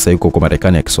 8 sasa yuko kwa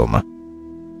Marekani akisoma.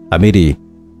 Amiri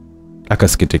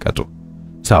akasikitika tu.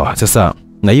 Sawa, sasa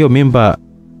na hiyo mimba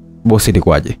bosi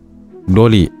ilikuwaje?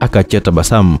 Glory akachia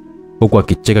tabasamu huku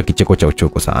akicheka kicheko cha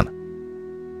uchoko sana.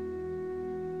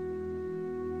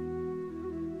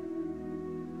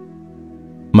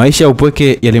 Maisha ya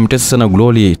upweke yalimtesa sana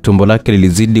Glory, tumbo lake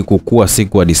lilizidi kukua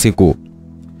siku hadi siku.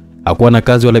 Hakuwa na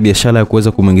kazi wala biashara ya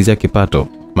kuweza kumuingizia kipato.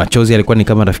 Machozi yalikuwa ni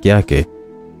kama rafiki yake.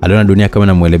 Aliona dunia kama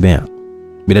inamuelemea.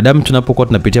 Binadamu tunapokuwa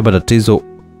tunapitia matatizo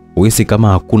uhisi kama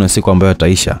hakuna siku ambayo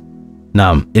ataisha.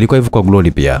 Naam, ilikuwa hivyo kwa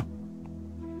Glory pia.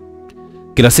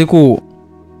 Kila siku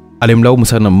alimlaumu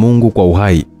sana Mungu kwa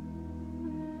uhai.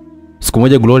 Siku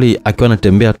moja Glory akiwa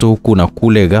anatembea tu huku na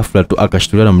kule, ghafla tu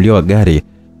akashtuliwa na mlio wa gari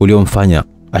uliomfanya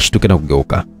ashtuke na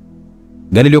kugeuka.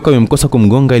 Gari iliyokuwa imemkosa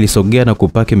kumgonga ilisogea na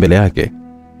kupaki mbele yake.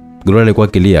 Glory alikuwa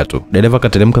akilia tu. Dereva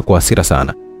akateremka kwa hasira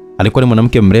sana. Alikuwa ni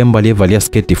mwanamke mrembo aliyevalia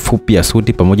sketi fupi ya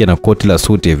suti pamoja na koti la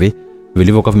suti hivi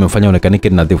vilivyokuwa vimemfanya aonekanike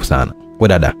nadhifu sana. Kwa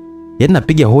dada, yaani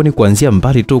napiga honi kuanzia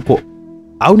mbali tu huko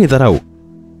au ni dharau?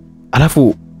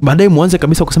 Alafu baadaye muanze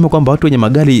kabisa kusema kwamba watu wenye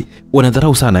magari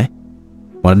wanadharau sana eh?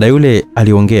 Mwanadada yule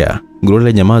aliongea. Glory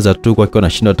alinyamaza tu kwa akiwa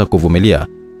anashindwa hata kuvumilia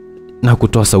na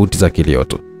kutoa sauti za kilio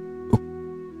tu.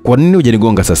 Kwa nini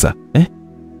hujanigonga sasa? Eh?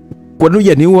 Kwa nini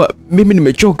hujaniua? Mimi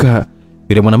nimechoka.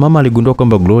 Yule mwanamama aligundua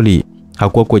kwamba Glory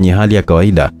hakuwa kwenye hali ya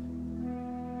kawaida.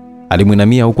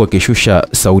 Alimuinamia huku akishusha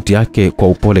sauti yake kwa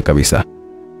upole kabisa.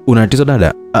 Una tatizo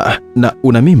dada? Na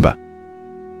una mimba?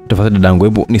 Tafadhali dadangu,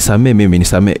 hebu nisamee mimi,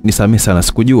 nisamee sana,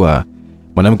 sikujua.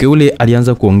 Mwanamke yule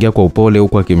alianza kuongea kwa upole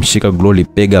huku akimshika Glory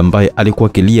bega ambaye alikuwa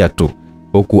akilia tu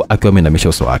huku akiwa ameinamisha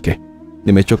uso wake.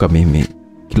 Nimechoka mimi.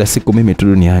 Kila siku mimi tu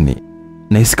duniani.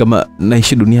 Nahisi kama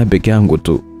naishi dunia peke yangu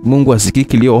tu. Mungu asikii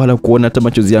kilio wala kuona hata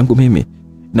machozi yangu mimi.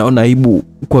 Naona aibu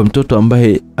kwa mtoto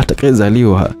ambaye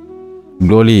atakayezaliwa.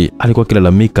 Glory alikuwa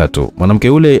akilalamika tu. Mwanamke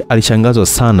yule alishangazwa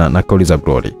sana na kauli za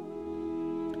Glory.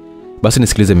 Basi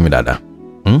nisikilize mimi dada.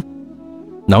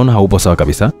 Naona haupo sawa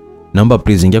kabisa. Naomba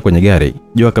please ingia kwenye gari.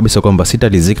 Jua kabisa kwamba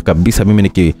sitalizika kabisa mimi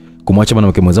nikikumwacha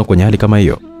mwanamke mwenzangu kwenye hali kama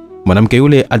hiyo. Mwanamke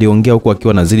yule aliongea huku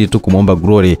akiwa anazidi tu kumwomba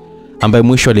Glory, ambaye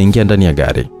mwisho aliingia ndani ya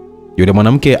gari. Yule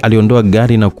mwanamke aliondoa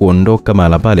gari na kuondoka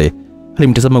mahala pale.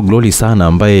 Alimtazama Glory sana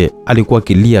ambaye alikuwa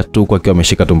akilia tu kwa akiwa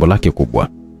ameshika tumbo lake kubwa.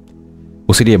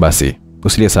 Usilie basi,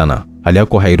 usilie sana. Hali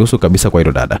yako hairuhusu kabisa kwa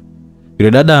hilo dada.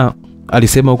 Yule dada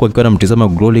alisema huku akiwa anamtazama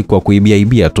Glory kwa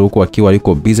kuibia tu kwa akiwa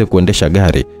yuko busy kuendesha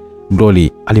gari.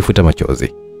 Glory alifuta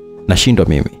machozi. Nashindwa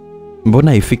mimi.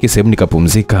 Mbona haifiki sehemu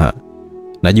nikapumzika?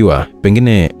 Najua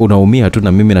pengine unaumia tu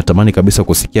na mimi natamani kabisa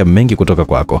kusikia mengi kutoka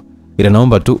kwako. Ila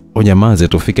naomba tu unyamaze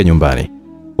tufike nyumbani.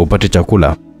 Upate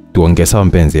chakula, tuongee sawa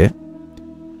mpenzi eh?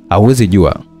 Hauwezi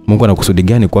jua Mungu anakusudi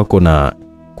gani kwako na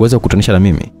kuweza kukutanisha na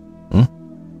mimi.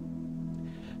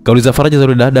 Kauli za faraja za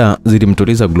yule dada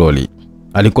zilimtuliza Glory.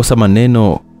 Alikosa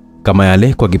maneno kama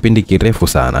yale kwa kipindi kirefu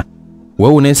sana.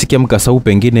 Wewe unayesikia mkasa huu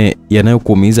pengine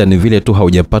yanayokuumiza ni vile tu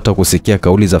haujapata kusikia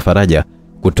kauli za faraja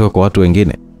kutoka kwa watu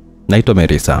wengine. Naitwa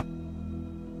Merisa.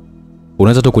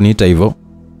 Unaweza tu kuniita hivyo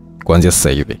kuanzia sasa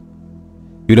hivi.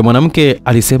 Yule mwanamke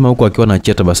alisema huko akiwa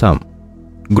anaachia tabasamu.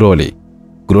 Glory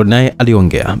naye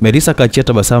aliongea. Merisa akaachia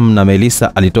tabasamu na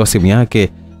Melissa alitoa simu yake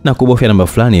na kubofya namba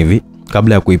fulani hivi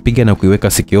kabla ya kuipiga na kuiweka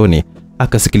sikioni,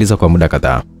 akasikiliza kwa muda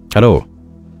kadhaa. Hello.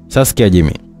 Sasa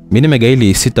Jimmy, mimi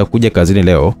nimegaili sitakuja kazini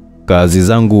leo. Kazi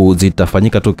zangu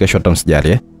zitafanyika tu kesho atamsijali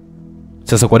eh?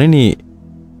 Sasa kwa nini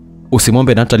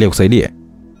usimwombe Natalie akusaidie?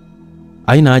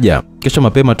 Haina haja, kesho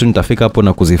mapema tu nitafika hapo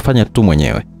na kuzifanya tu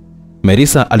mwenyewe.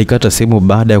 Merisa alikata simu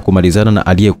baada ya kumalizana na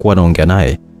aliyekuwa anaongea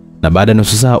naye, na baada ya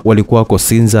nusu saa walikuwa wako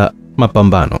Sinza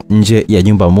mapambano nje ya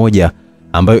nyumba moja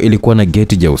ambayo ilikuwa na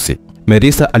geti jeusi.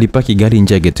 Merisa alipaki gari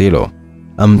nje ya geti hilo.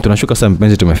 Tunashuka sasa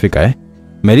mpenzi, tumefika eh?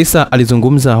 Merisa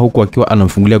alizungumza huku akiwa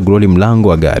anamfungulia Glory mlango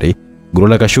wa gari.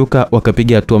 Glory akashuka,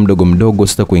 wakapiga hatua mdogo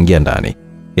sasa kuingia ndani.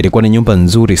 Ilikuwa ni nyumba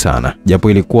nzuri sana,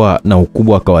 japo ilikuwa na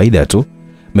ukubwa wa kawaida tu.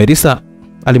 Merisa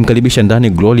alimkaribisha ndani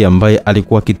Glory ambaye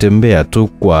alikuwa akitembea tu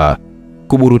kwa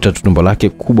kuburuta tumbo lake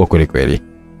kubwa kweli kweli.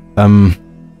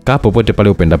 Kaa popote pale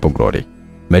upendapo Glory.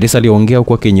 Merisa aliongea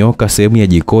huku akinyoka sehemu ya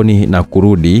jikoni na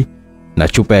kurudi na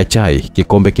chupa ya chai,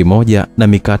 kikombe kimoja na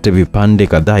mikate vipande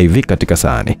kadhaa hivi katika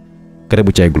sahani.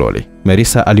 Karibu chai Glory.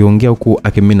 Merisa aliongea huku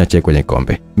akimimina chai kwenye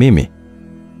kombe. Mimi?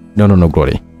 No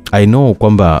Glory. I know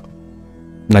kwamba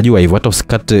najua hivyo, hata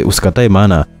usikatae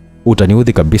maana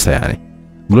utaniudhi kabisa yani.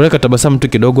 Glory katabasamu tu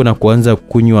kidogo na kuanza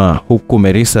kunywa huku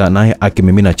Merisa naye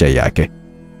akimimina chai yake.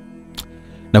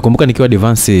 Nakumbuka nikiwa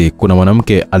advance kuna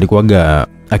mwanamke alikuwaga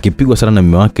akipigwa sana na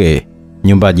mume wake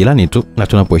nyumba jirani tu na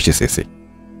tunapoishi sisi.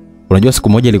 Unajua siku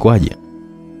moja ilikuwaje?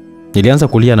 Nilianza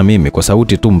kulia na mimi kwa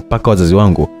sauti tu mpaka wazazi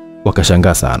wangu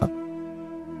wakashangaa sana.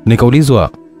 Nikaulizwa,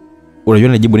 unajua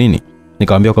najibu nini?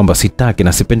 Nikamwambia kwamba sitaki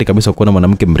na sipendi kabisa kuona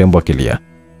mwanamke mrembo akilia.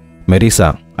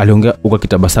 Melissa aliongea huko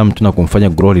kitabasamu tu na kumfanya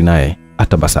Glory naye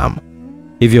atabasamu.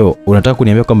 Hivyo unataka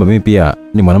kuniambia kwamba mimi pia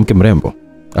ni mwanamke mrembo?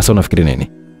 Sasa unafikiri nini?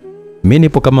 Mimi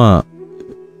nipo kama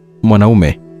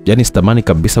mwanaume, yani sitamani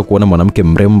kabisa kuona mwanamke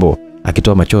mrembo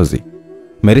akitoa machozi.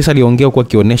 Melissa aliongea huko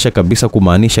akionyesha kabisa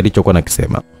kumaanisha alichokuwa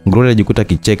anakisema. Glory alijikuta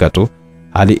kicheka tu,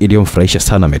 hali iliyomfurahisha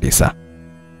sana Melissa.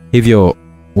 Hivyo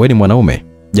wewe ni mwanaume?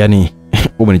 Yani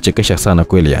umenichekesha sana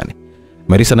kweli yani.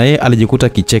 Melissa na yeye alijikuta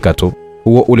kicheka tu.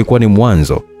 Huo ulikuwa ni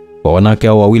mwanzo wa wanawake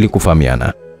hao wawili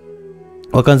kufahamiana.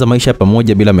 Wakaanza maisha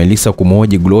pamoja bila Melissa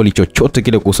kumhoji Glory chochote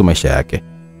kile kuhusu maisha yake.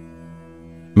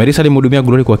 Melissa alimhudumia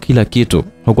Glory kwa kila kitu,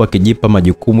 huku akijipa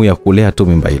majukumu ya kulea tu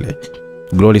mimba ile.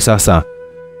 Glory sasa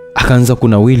akaanza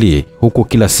kunawili, huku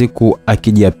kila siku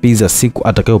akijiapiza siku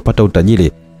atakayopata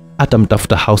utajiri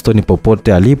atamtafuta Houston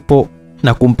popote alipo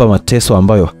na kumpa mateso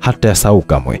ambayo hata yasahau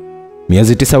kamwe.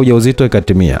 Miezi 9 ujauzito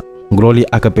ikatimia. Glory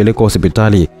akapelekwa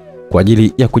hospitali kwa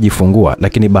ajili ya kujifungua,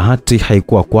 lakini bahati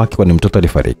haikuwa kwake kwani mtoto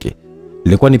alifariki.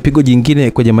 Ilikuwa ni pigo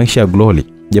jingine kwenye maisha ya Glory,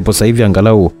 japo sasa hivi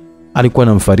angalau alikuwa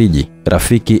na mfariji,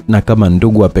 rafiki na kama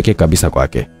ndugu wa pekee kabisa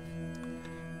kwake.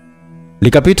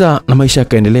 Likapita na maisha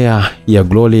yakaendelea ya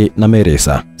Glory na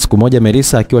Melissa. Siku moja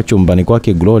Melissa akiwa chumbani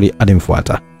kwake, Glory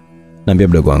alimfuata. Naambia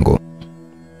mdogo wangu.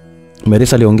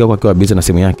 Melissa aliongea kwa akiwa busy na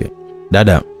simu yake.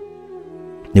 Dada,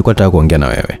 nilikuwa nataka kuongea na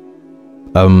wewe.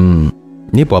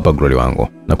 Nipo hapa Glory wangu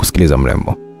na kusikiliza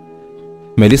mrembo.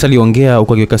 Melissa aliongea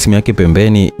huko akiweka simu yake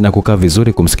pembeni na kukaa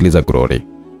vizuri kumsikiliza Glory.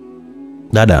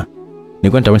 Dada,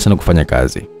 nilikuwa natamani sana kufanya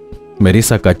kazi.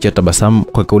 Melissa akaachia tabasamu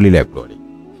kwa kauli ile ya Glory.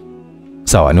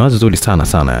 Sawa, ni wazo zuri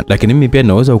sana, lakini mimi pia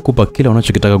naweza kukupa kila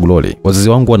unachokitaka Glory. Wazazi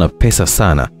wangu wana pesa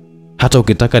sana. Hata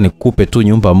ukitaka nikupe tu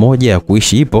nyumba moja ya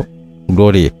kuishi ipo.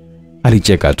 Glory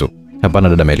alicheka tu. Hapana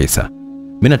dada Melissa.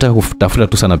 Mimi nataka kutafuta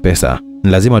tu sana pesa.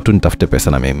 Ni lazima tu nitafute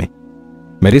pesa na mimi.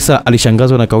 Melissa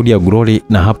alishangazwa na kauli ya Glory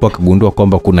na hapo akagundua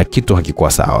kwamba kuna kitu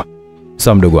hakikuwa sawa.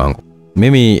 Sawa mdogo wangu.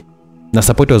 Mimi na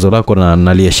support wazo lako na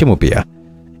naliheshimu pia.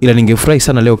 Ila ningefurahi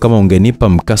sana leo kama ungenipa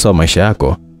mkasa wa maisha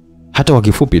yako hata kwa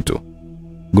kifupi tu.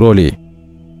 Glory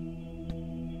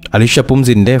alisha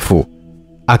pumzi ndefu,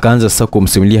 akaanza sasa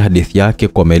kumsimulia hadithi yake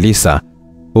kwa Melissa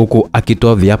huku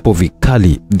akitoa viapo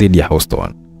vikali dhidi ya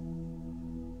Houston.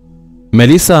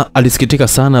 Melissa alisikitika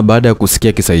sana baada ya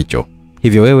kusikia kisa hicho.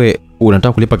 Hivyo wewe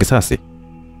unataka kulipa kisasi?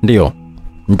 Ndiyo,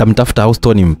 nitamtafuta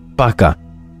Houston mpaka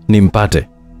nimpate.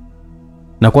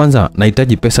 Na kwanza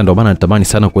nahitaji pesa, ndio maana natamani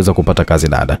sana kuweza kupata kazi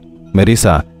dada.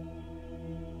 Melissa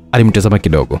alimtazama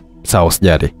kidogo. Sawa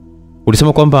usijali.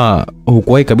 Ulisema kwamba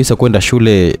hukuwahi kabisa kwenda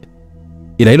shule,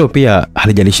 ila hilo pia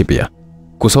halijalishi pia.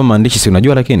 Kusoma maandishi si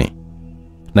unajua? Lakini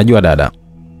najua dada.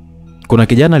 Kuna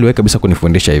kijana aliwahi kabisa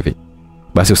kunifundisha hivi.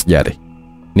 Basi usijali.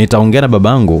 Nitaongea na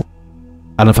babangu,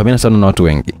 anafahamiana sana na watu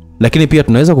wengi. Lakini pia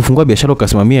tunaweza kufungua biashara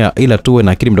ukasimamia, ila tuwe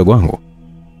na akili mdogo wangu.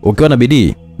 Ukiwa na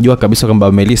bidii, jua kabisa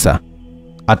kwamba Melissa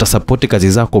atasupport kazi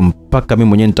zako mpaka mimi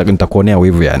mwenyewe nitakuonea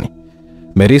wivu yani.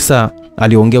 Melissa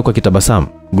aliongea kwa kitabasamu.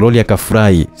 Glory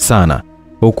akafurahi sana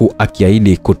huku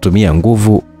akiahidi kutumia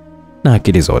nguvu na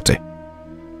akili zote.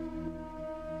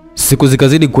 Siku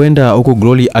zikazidi kwenda huku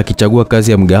Glory akichagua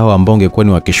kazi ya mgahawa ambao ungekuwa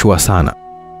ni wakishua sana.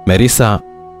 Melissa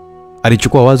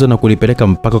alichukua wazo na kulipeleka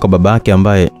mpaka kwa babake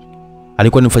ambaye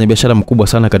alikuwa ni mfanyabiashara mkubwa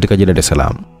sana katika jiji la Dar es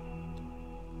Salaam.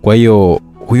 Kwa hiyo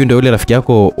huyu ndio yule rafiki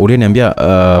yako uliyeniambia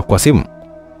kwa simu?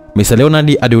 Mr.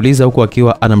 Leonard aliuliza huku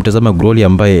akiwa anamtazama Glory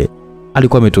ambaye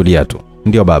alikuwa ametulia tu.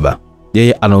 Ndio baba.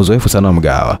 Yeye ana uzoefu sana wa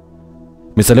mgahawa.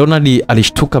 Mr. Leonard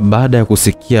alishtuka baada ya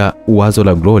kusikia wazo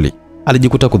la Glory.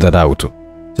 Alijikuta kudharau tu.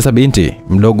 Sasa binti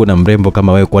mdogo na mrembo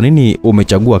kama wewe, kwa nini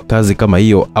umechagua kazi kama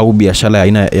hiyo au biashara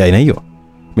ya aina hiyo?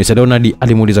 Mr. Leonard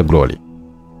alimuuliza Glory.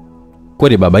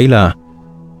 Kweli baba, ila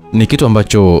ni kitu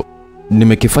ambacho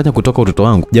nimekifanya kutoka utoto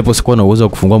wangu, japo sikuwa na uwezo wa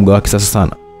kufungua mgahawa wa kisasa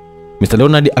sana. Mr.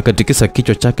 Leonard akatikisa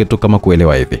kichwa chake tu kama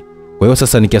kuelewa hivi. Kwa hiyo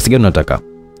sasa ni kiasi gani unataka? 3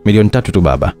 milioni tu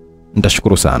baba.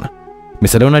 Nitashukuru sana.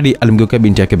 Mr. Leonard alimgeukia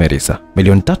binti yake Melissa. 3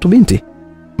 milioni binti?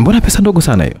 Mbona pesa ndogo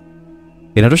sana hiyo?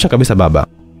 Inatosha kabisa baba.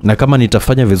 Na kama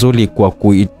nitafanya vizuri kwa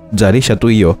kuizalisha tu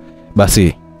hiyo,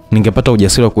 basi ningepata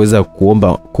ujasiri wa kuweza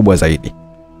kuomba kubwa zaidi.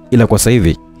 Ila kwa sasa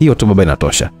hivi hiyo tu baba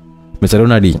inatosha. Mr.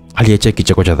 Leonard aliacha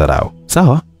kicheko cha dharau.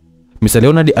 Sawa? Mr.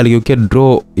 Leonard aligeukia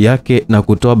draw yake na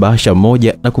kutoa bahasha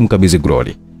moja na kumkabidhi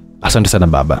Glory. Asante sana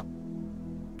baba.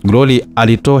 Glory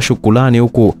alitoa shukrani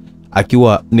huku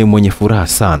akiwa ni mwenye furaha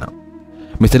sana.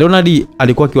 Mr. Leonard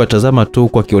alikuwa akiwatazama tu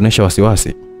kwa kionyesha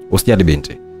wasiwasi. Usijali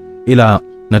binti, ila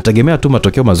nategemea tu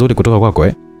matokeo mazuri kutoka kwako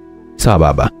Sawa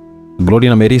baba. Glory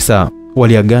na Melissa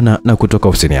waliagana na kutoka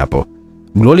ofisini hapo.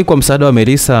 Glory kwa msaada wa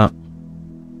Melissa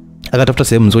akatafuta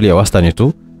sehemu nzuri ya wastani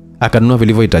tu, akanunua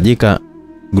vilivyohitajika.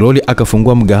 Glory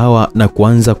akafungua mgahawa na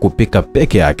kuanza kupika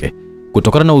peke yake.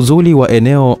 Kutokana na uzuri wa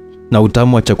eneo na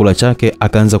utamu wa chakula chake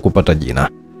akaanza kupata jina.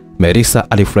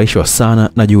 Melissa alifurahishwa sana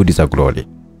na juhudi za Glory.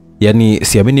 Yaani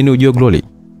siamini nini ujue Glory?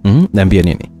 Niambie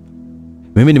nini?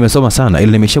 Mimi nimesoma sana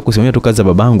ili nimesha kusimamia tu kazi za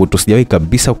babangu, tusijawahi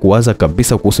kabisa kuwaza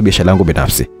kabisa kuhusu biashara yangu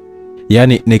binafsi.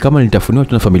 Yaani ni kama nilitafuniwa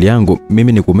tu na familia yangu,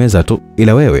 mimi ni kumeza tu,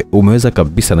 ila wewe umeweza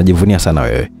kabisa, najivunia sana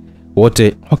wewe.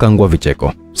 Wote wakaangua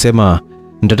vicheko. Sema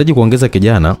nitahitaji kuongeza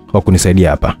kijana wa kunisaidia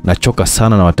hapa. Nachoka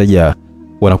sana na wateja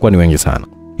wanakuwa ni wengi sana.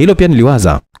 Hilo pia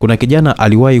niliwaza. Kuna kijana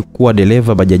aliwahi kuwa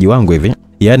dereva bajaji wangu hivi.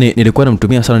 Yaani nilikuwa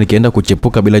namtumia sana nikienda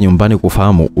kuchepuka bila nyumbani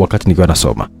kufahamu wakati nikiwa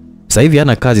nasoma. Sasa hivi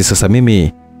hana kazi, sasa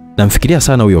mimi namfikiria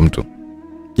sana huyo mtu.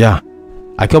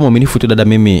 Akiwa mwaminifu tu dada,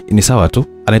 mimi ni sawa tu.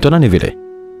 Anaitwa nani vile?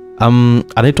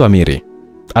 Anaitwa Amiri.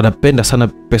 Anapenda sana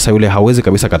pesa yule, hawezi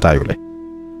kabisa kataa yule.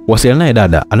 Wasiliana naye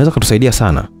dada, anaweza kutusaidia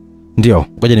sana. Ndio,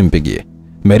 ngoja nimpigie.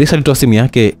 Melissa alitoa simu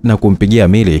yake na kumpigia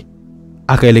Amiri.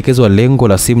 Akaelekezwa lengo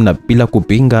la simu na bila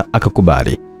kupinga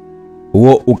akakubali.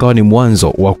 Huo ukawa ni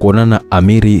mwanzo wa kuonana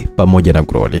Amiri pamoja na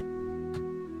Glory.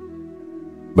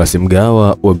 Basi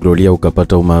mgahawa wa Glory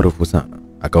ukapata umaarufu sana.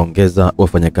 Akaongeza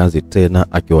wafanyakazi tena,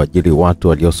 akiwaajiri watu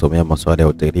waliosomea masuala ya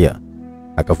hotelia.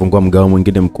 Akafungua mgahawa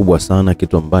mwingine mkubwa sana,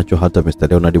 kitu ambacho hata Mr.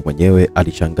 Leonard mwenyewe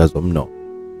alishangazwa mno.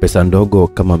 Pesa ndogo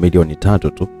kama milioni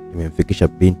 3 tu imemfikisha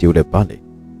binti yule pale.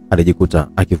 Alijikuta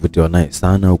akivutiwa naye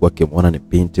sana, huku akimwona ni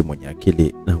binti mwenye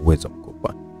akili na uwezo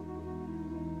mkubwa.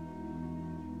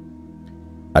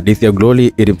 Hadithi ya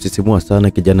Glory ilimsisimua sana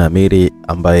kijana Amiri,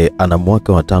 ambaye ana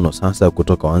mwaka wa 5 sasa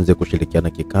kutoka waanze kushirikiana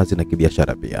kikazi na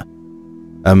kibiashara pia.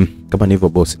 Kama ni hivyo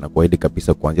bosi, na kuahidi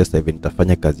kabisa kuanzia sasa hivi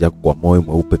nitafanya kazi yako kwa moyo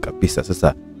mweupe kabisa.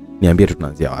 Sasa niambie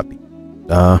tunaanzia wapi?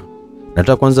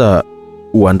 Nataka kwanza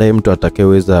uandae mtu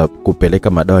atakayeweza kupeleka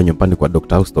madawa nyumbani kwa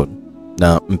Dr. Houston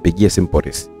na mpigie simu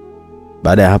polisi.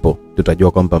 Baada ya hapo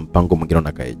tutajua kwamba mpango mwingine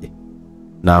unakaeje.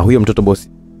 Na huyo mtoto bosi,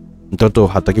 mtoto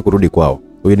hataki kurudi kwao.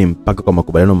 Huyo ni mpaka kwa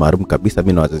makubaliano maalum kabisa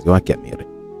mimi na wazazi wake Amiri.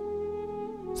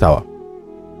 Sawa.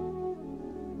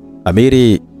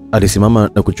 Amiri alisimama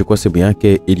na kuchukua simu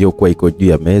yake iliyokuwa iko juu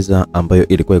ya meza, ambayo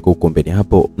ilikuwa iko ukumbeni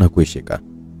hapo, na kuishika.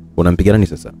 Unampigia nani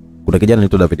sasa? Kuna kijana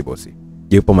anaitwa David bosi.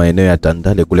 Yupo maeneo ya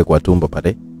Tandale kule kwa tumbo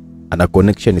pale. Ana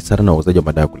connection sana na wauzaji wa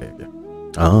madawa kulevya.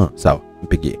 Sawa,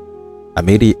 mpigie.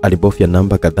 Amiri alibofya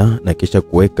namba kadhaa na kisha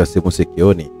kuweka simu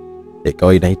sikioni.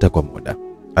 Ikawa inaita kwa muda.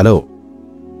 Hello.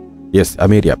 Yes,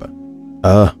 Amiri hapa.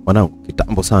 Mwanangu,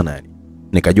 kitambo sana yani.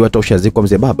 Nikajua tosha ziko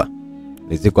mzee baba.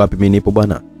 Niziko wapi mimi nipo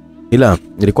bwana? Ila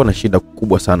nilikuwa na shida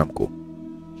kubwa sana mkuu.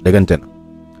 Shida gani tena?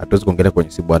 Hatuwezi kuongelea kwenye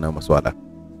simu bwana, masuala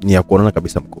ni ya kuonana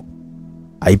kabisa mkuu.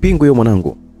 Haipingu hiyo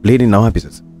mwanangu. Lini na wapi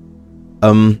sasa?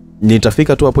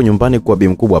 Nitafika tu hapo nyumbani kwa bi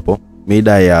mkubwa hapo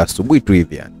mida ya asubuhi tu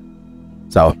hivi yani.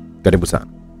 Sawa, karibu sana.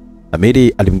 Amiri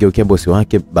alimgeukia bosi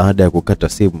wake baada ya kukata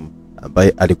simu, ambaye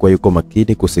alikuwa yuko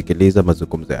makini kusikiliza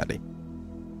mazungumzo yale.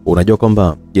 Unajua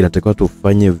kwamba inatakiwa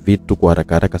tufanye vitu kwa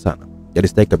haraka sana. Yaani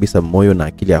sitaki kabisa moyo na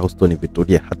akili ya Houston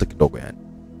vitulie hata kidogo yani.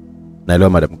 Naelewa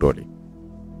Madam Glory.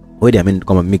 Wewe amini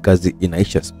kwamba mimi kazi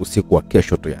inaisha usiku wa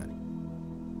kesho tu yani.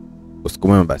 Usiku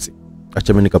mwema basi.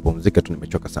 Acha mimi nikapumzike tu,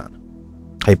 nimechoka sana.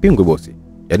 Haipingwi bosi.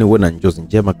 Yaani uwe na njozi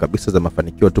njema kabisa za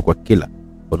mafanikio tu kwa kila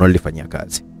unalofanyia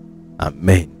kazi.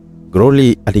 Amen.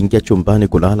 Glory aliingia chumbani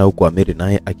kulala, huko Amiri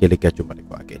naye akielekea chumbani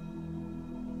kwake.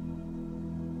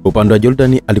 Upande wa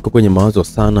Jordan alikuwa kwenye mawazo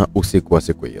sana usiku wa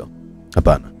siku hiyo.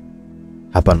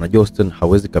 Hapana, Justin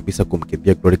hawezi kabisa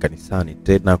kumkimbia Glory kanisani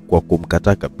tena kwa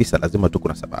kumkataa kabisa, lazima tu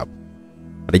kuna sababu.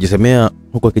 Alijisemea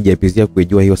huko akijiapizia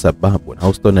kuijua hiyo sababu, na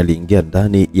Houston aliingia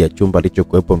ndani ya chumba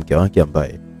alichokuwepo mke wake,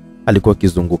 ambaye alikuwa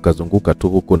kizunguka tu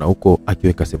huko na huko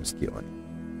akiweka simu sikioni.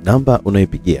 Namba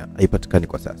unayopigia haipatikani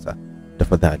kwa sasa.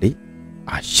 Tafadhali.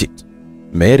 Shit.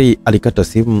 Mary alikata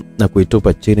simu na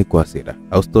kuitupa chini kwa hasira.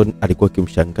 Houston alikuwa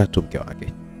kimshangaa tu mke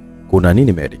wake. Kuna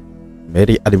nini Mary?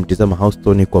 Mary alimtizama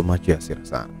Houston kwa macho ya hasira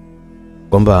sana.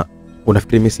 Kwamba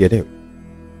unafikiri mimi sielewi?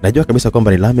 Najua kabisa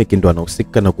kwamba ni Lamek ndo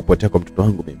anahusika na kupotea kwa mtoto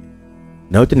wangu mimi.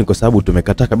 Na yote ni kwa sababu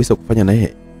tumekataa kabisa kufanya na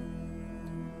yeye.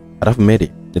 Alafu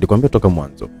Mary, nilikwambia toka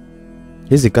mwanzo,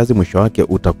 hizi kazi mwisho wake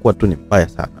utakuwa tu ni mbaya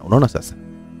sana. Unaona sasa?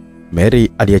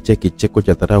 Mary aliachia kicheko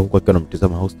cha dharau huko akiwa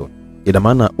anamtazama Houston. Ina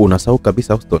maana unasahau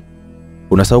kabisa Houston.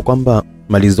 Unasahau kwamba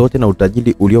mali zote na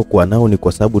utajiri uliokuwa nao ni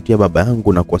kwa sababu tu ya baba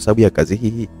yangu na kwa sababu ya kazi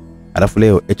hii. Alafu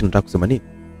leo eti nataka kusema nini?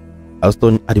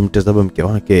 Houston alimtazama mke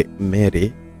wake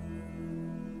Mary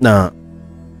na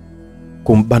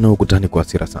kumbana ukutani kwa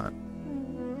hasira sana.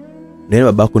 Neno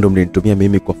babako ndio mlinitumia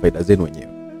mimi kwa faida zenu wenyewe.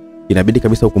 Inabidi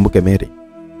kabisa ukumbuke Mary.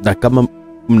 Na kama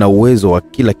mna uwezo wa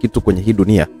kila kitu kwenye hii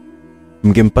dunia,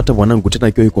 mngempata mwanangu tena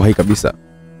akiwa yuko hai kabisa.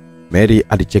 Mary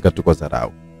alicheka tu kwa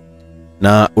dharau.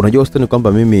 Na unajua Austin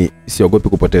kwamba mimi siogopi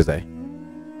kupoteza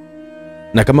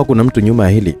Na kama kuna mtu nyuma ya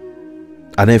hili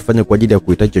anayefanya kwa ajili ya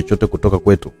kuhitaji chochote kutoka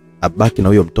kwetu, abaki na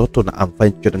huyo mtoto na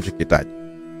amfanye chochote anachokihitaji.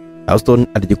 Austin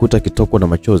alijikuta kitoko na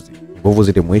machozi, nguvu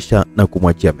zilimwisha na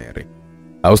kumwachia Mary.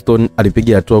 Austin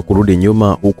alipiga hatua kurudi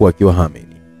nyuma huku akiwa hamini.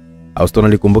 Austin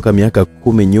alikumbuka miaka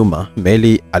 10 nyuma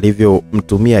Mary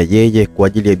alivyomtumia yeye kwa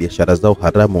ajili ya biashara zao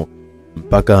haramu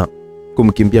mpaka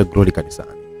kumkimbia Glory kanisani.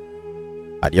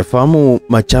 Aliyafahamu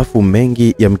machafu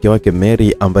mengi ya mke wake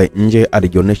Mary ambaye nje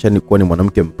alijionyesha ni kuwa ni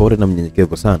mwanamke mpole na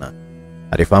mnyenyekevu sana.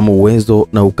 Alifahamu uwezo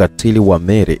na ukatili wa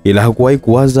Mary, ila hakuwahi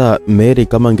kuwaza Mary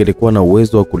kama angelikuwa na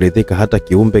uwezo wa kuridhika hata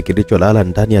kiumbe kilicholala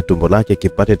ndani ya tumbo lake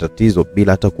kipate tatizo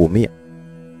bila hata kuumia.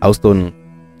 Austin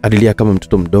alilia kama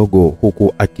mtoto mdogo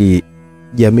huku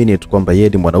akijiamini tu kwamba yeye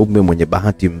ni mwanaume mwenye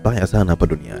bahati mbaya sana hapa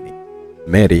duniani.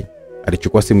 Mary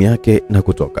alichukua simu yake na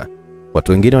kutoka.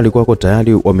 Watu wengine walikuwa wako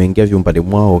tayari wameingia vyumbani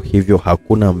mwao, hivyo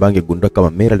hakuna ambaye angegundua kama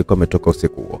Mary alikuwa ametoka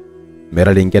usiku huo. Mary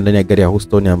aliingia ndani ya gari ya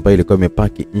Houston ambayo ilikuwa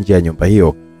imepaki nje ya nyumba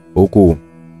hiyo, huku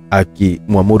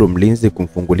akimwamuru mlinzi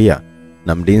kumfungulia,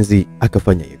 na mlinzi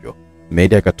akafanya hivyo.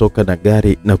 Mary akatoka na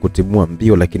gari na kutimua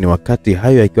mbio, lakini wakati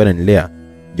hayo yakiwa yanaendelea,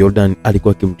 Jordan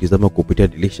alikuwa akimtizama kupitia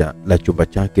dirisha la chumba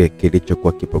chake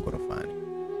kilichokuwa kipo ghorofani.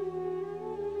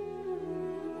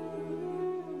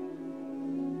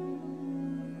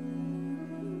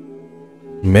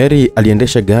 Mary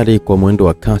aliendesha gari kwa mwendo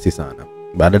wa kasi sana.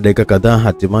 Baada ya dakika kadhaa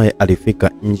hatimaye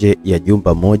alifika nje ya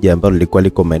jumba moja ambalo lilikuwa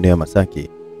liko maeneo ya Masaki.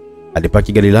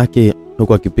 Alipaki gari lake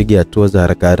huku akipiga hatua za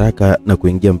haraka haraka na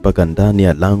kuingia mpaka ndani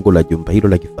ya lango la jumba hilo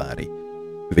la kifahari.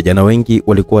 Vijana wengi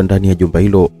walikuwa ndani ya jumba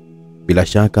hilo. Bila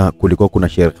shaka kulikuwa kuna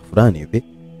sherehe fulani hivi,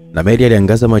 na Mary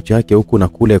aliangaza macho yake huku na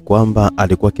kule kwamba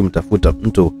alikuwa akimtafuta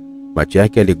mtu. Macho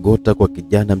yake aligota kwa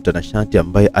kijana mtanashati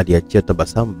ambaye aliachia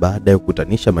tabasamu baada ya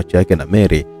kukutanisha macho yake na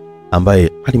Mary,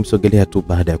 ambaye alimsogelea tu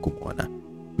baada ya kumwona.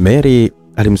 Mary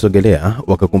alimsogelea,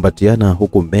 wakakumbatiana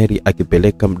huku Mary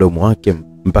akipeleka mdomo wake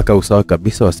mpaka usawa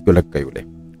kabisa wa sikio lake yule.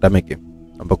 Rameki,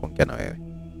 naomba kuongea na wewe.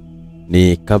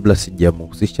 Ni kabla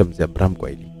sijamhusisha mzee Abraham kwa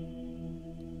hili.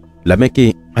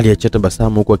 Lameki aliachia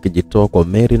tabasamu huku akijitoa kwa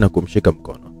Mary na kumshika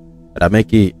mkono.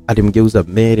 Lameki alimgeuza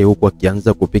Mary huku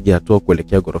akianza kupiga hatua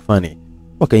kuelekea ghorofani.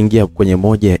 Wakaingia kwenye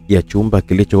moja ya chumba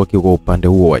kilichokuwa kiko upande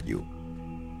huo wa juu.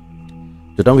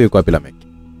 "Mtoto wangu yuko wapi Lameki?"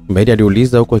 Mary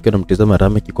aliuliza huku akiwa anamtazama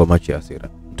Lameki kwa macho ya hasira.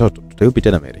 "Mtoto, tutayupi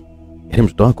tena Mary? Yaani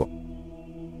mtoto wako?"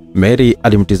 Mary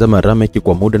alimtazama Lameki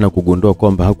kwa muda na kugundua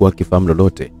kwamba hakuwa akifahamu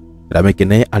lolote. Lameki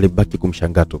naye alibaki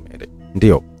kumshangaa tu Mary.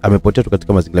 Ndio, amepotea tu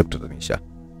katika mazingira ya kutatanisha.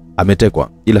 Ametekwa,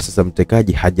 ila sasa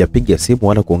mtekaji hajapiga simu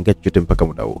wala kuongea chochote mpaka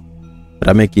muda huu.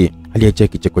 Lameki aliachia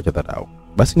kicheko cha dharau.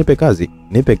 "Basi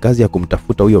nipe kazi ya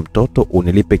kumtafuta huyo mtoto,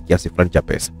 unilipe kiasi fulani cha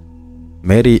pesa."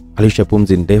 Mary alisha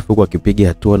pumzi ndefu kwa kipiga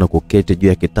hatua na kuketi juu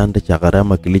ya kitanda cha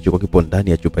gharama kilichokuwa kipo ndani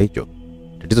ya chupa hicho.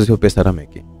 "Tatizo sio pesa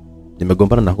Lameki.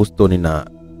 Nimegombana na Houston na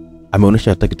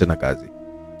ameonyesha hataki tena kazi."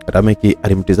 Lameki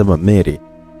alimtazama Mary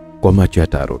kwa macho ya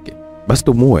taharuki. "Basi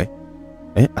tumuue?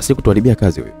 Asikutuharibia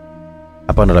kazi huyo."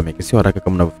 "Hapana Lameki, sio haraka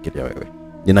kama unavyofikiria wewe.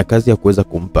 Nina kazi ya kuweza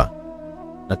kumpa.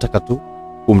 Nataka tu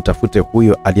umtafute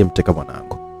huyo aliyemteka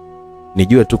mwanangu.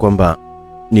 Nijue tu kwamba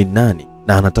ni nani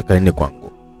na anataka nini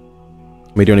kwangu.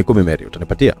 Milioni 10 Mary,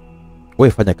 utanipatia?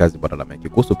 Wewe fanya kazi bwana Lameki,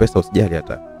 kuhusu pesa usijali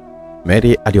hata."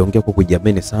 Mary aliongea kwa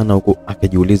kujiamini sana huku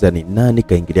akijiuliza ni nani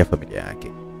kaingilia familia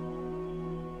yake.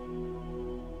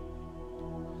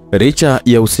 Licha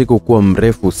ya usiku kuwa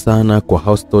mrefu sana kwa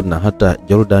Houston na hata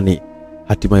Jordan,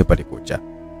 hatimaye palikucha.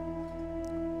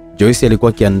 Joyce alikuwa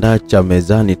akiandaa cha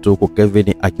mezani tu kwa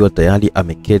Kevin akiwa tayari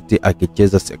ameketi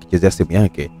akichezea simu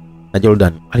yake, na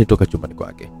Jordan alitoka chumbani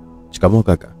kwake. "Shikamoo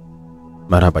kaka."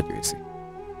 "Marhaba Joyce."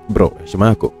 "Bro, heshima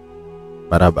yako."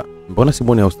 "Marhaba. Mbona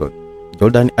simuoni Houston?"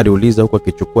 Jordan aliuliza huku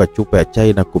akichukua chupa ya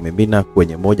chai na kumimina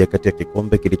kwenye moja kati ya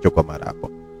kikombe kilichokuwa marapo.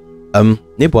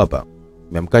 Nipo hapa.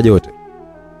 Mmemkaje wote?"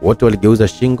 Wote waligeuza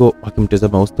shingo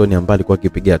wakimtazama Houston ambaye alikuwa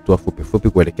akipiga hatua fupi fupi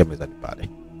kuelekea mezani pale.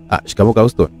 "Shikamoo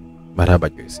Houston." "Marhaba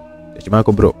Joyce." "Heshima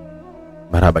yako bro."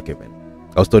 "Marhaba Kevin."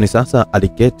 Houston sasa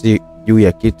aliketi juu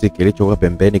ya kiti kilichokuwa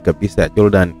pembeni kabisa ya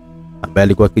Jordan ambaye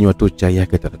alikuwa akinywa tu chai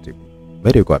yake taratibu.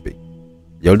 "Mary yuko wapi?"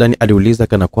 Jordan aliuliza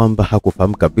kana kwamba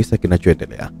hakufahamu kabisa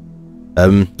kinachoendelea.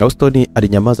 Houston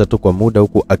alinyamaza tu kwa muda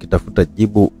huku akitafuta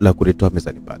jibu la kulitoa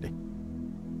mezani pale.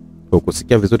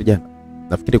 "Hukusikia vizuri jana?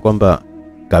 Nafikiri kwamba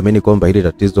kaamini kwamba hili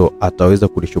tatizo ataweza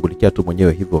kulishughulikia tu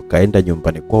mwenyewe, hivyo kaenda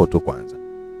nyumbani kwao tu kwanza.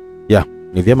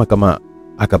 Ni vyema kama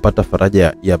akapata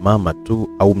faraja ya mama tu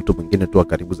au mtu mwingine tu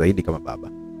karibu zaidi kama baba.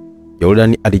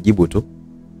 Jordan alijibu tu.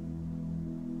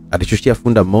 Alishushia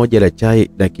funda moja la chai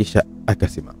na kisha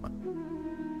akasimama.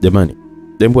 Jamani,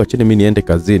 dembo acheni mimi niende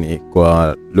kazini,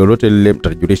 kwa lolote lile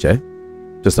mtajulisha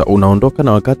Sasa unaondoka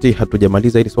na wakati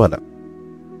hatujamaliza hili swala.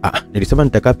 Nilisema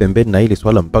nitakaa pembeni na hili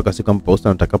swala mpaka siku ambapo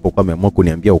Houston atakapokuwa ameamua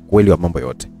kuniambia ukweli wa mambo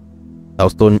yote.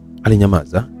 Houston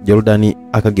alinyamaza. Jordan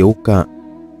akageuka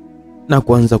na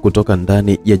kuanza kutoka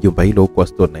ndani ya jumba hilo, huko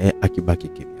Houston akibaki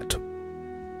kimya tu.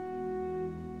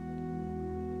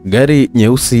 Gari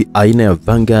nyeusi aina ya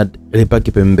Vanguard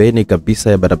ilipaki pembeni kabisa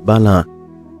ya barabara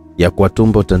ya kwa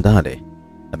Tumbo Tandale.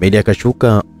 Ameli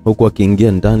akashuka huku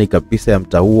akiingia ndani kabisa ya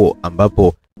mtaa huo,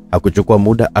 ambapo hakuchukua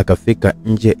muda akafika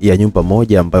nje ya nyumba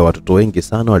moja ambayo watoto wengi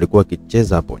sana walikuwa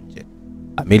wakicheza hapo nje.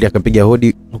 Ameli akapiga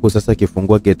hodi huku sasa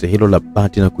akifungua geti hilo la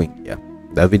bati na kuingia.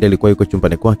 David alikuwa yuko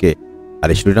chumbani kwake.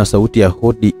 Alishtuka na sauti ya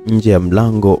hodi nje ya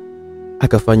mlango,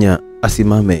 akafanya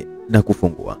asimame na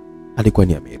kufungua. Alikuwa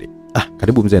ni Ameli.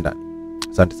 Karibu mzee ndani.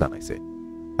 Asante sana ise.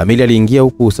 Ameli aliingia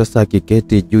huku sasa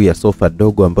akiketi juu ya sofa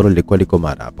dogo ambalo lilikuwa liko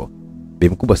mara hapo. Bi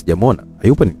mkubwa sijamuona.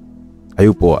 Hayupo ni?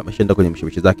 Hayupo, ameshaenda kwenye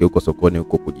mshawishi zake huko sokoni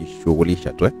huko kujishughulisha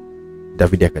tu.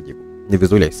 David akajibu. Ni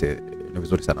vizuri ise, ni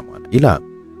vizuri sana mwana. Ila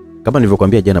kama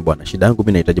nilivyokuambia jana bwana, shida yangu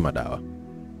mimi nahitaji madawa.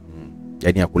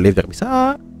 Yaani ya kulevya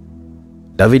kabisa.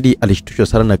 David alishtushwa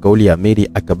sana na kauli ya Ameli,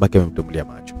 akabaki amemtumbulia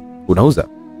macho. Unauza?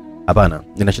 Hapana,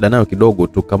 nina shida nayo kidogo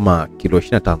tu, kama kilo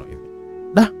 25 hivi.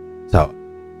 Sawa.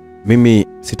 Mimi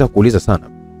sitakuuliza sana.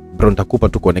 Bro, nitakupa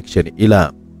tu connection,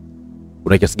 ila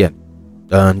una kiasi gani?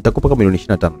 Nitakupa kama milioni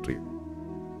 25 tu hivi.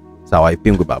 Sawa,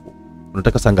 ipingwe babu.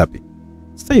 Unataka saa ngapi?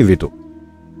 Sasa hivi tu.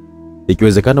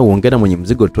 Ikiwezekana uongee na mwenye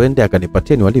mzigo twende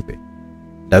akanipatie niwalipe.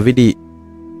 David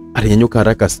alinyanyuka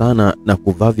haraka sana na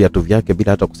kuvaa viatu vyake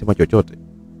bila hata kusema chochote.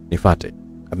 Nifate.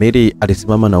 Ameli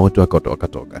alisimama na wote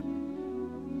wakatoka.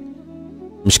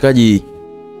 Mshikaji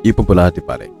ipo polati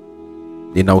pale.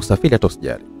 Nina usafiri hata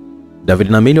usijali. David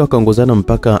na Ameli wakaongozana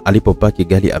mpaka alipopaki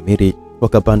gari Ameli,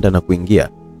 wakapanda na kuingia.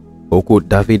 Huku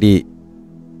David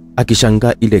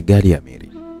akishangaa ile gari ya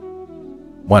Ameli.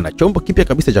 Mwana, chombo kipya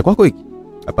kabisa cha kwako hiki?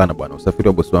 Hapana bwana, usafiri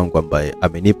wa bosi wangu ambaye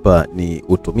amenipa ni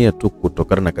utumie tu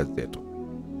kutokana na kazi yetu.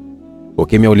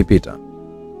 Ukimya ulipita.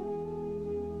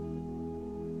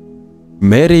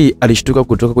 Mary alishtuka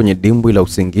kutoka kwenye dimbwi la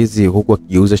usingizi, huku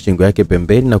akigeuza shingo yake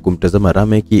pembeni na kumtazama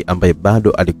Rameki ambaye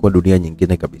bado alikuwa dunia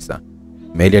nyingine kabisa.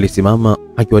 Mary alisimama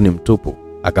akiwa ni mtupu,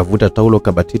 akavuta taulo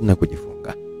kabatini na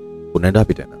kujifunga. Unaenda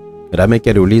wapi tena? Rameki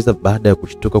aliuliza baada ya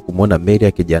kushtuka kumwona Mary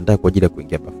akijiandaa kwa ajili ya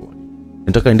kuingia bafuni.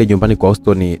 Nataka niende nyumbani kwa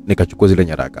Houston nikachukua zile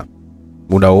nyaraka.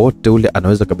 Muda wote ule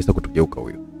anaweza kabisa kutugeuka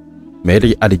huyo.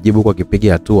 Mary alijibu kwa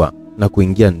kipiga hatua na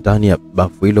kuingia ndani ya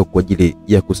bafu hilo kwa ajili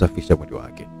ya kusafisha mwili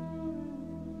wake.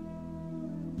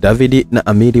 David na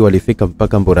Ameli walifika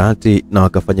mpaka Mburati na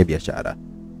wakafanya biashara.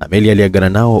 Ameli aliagana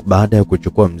nao baada ya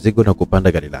kuchukua mzigo na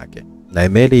kupanda gari lake. Na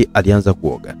Ameli alianza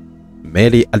kuoga.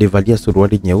 Ameli alivalia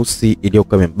suruali nyeusi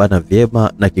iliyokuwa imebana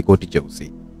vyema na kikoti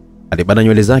cheusi. Alibana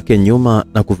nywele zake nyuma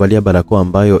na kuvalia barakoa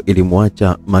ambayo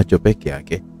ilimwacha macho peke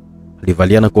yake.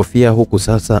 Alivalia na kofia, huku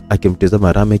sasa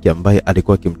akimtizama Rameki ambaye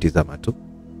alikuwa akimtizama tu.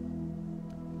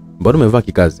 Mbona umevaa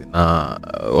kikazi na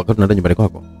wakati unaenda nyumbani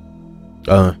kwako?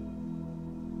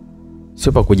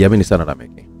 Sio pa kujiamini sana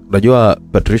Rameki. Unajua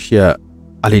Patricia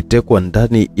alitekwa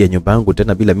ndani ya nyumba yangu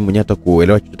tena bila mimi mwenyewe hata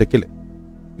kuelewa chochote kile.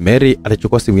 Mary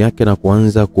alichukua simu yake na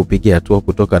kuanza kupiga hatua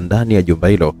kutoka ndani ya jumba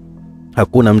hilo.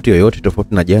 Hakuna mtu yoyote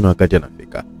tofauti na jana wakati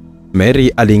anafika. Mary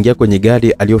aliingia kwenye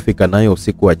gari aliyofika nayo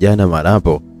usiku wa jana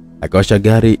marapo, akawasha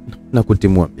gari na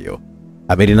kutimua mbio.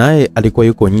 Ameli naye alikuwa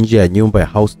yuko nje ya nyumba ya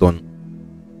Houston.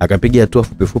 Akapiga hatua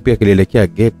fupi akielekea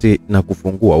geti na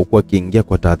kufungua, huku akiingia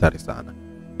kwa tahadhari sana.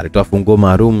 Alitoa funguo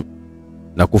maalum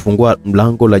na kufungua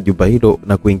mlango la jumba hilo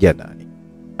na kuingia ndani.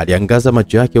 Aliangaza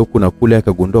macho yake huku na kule,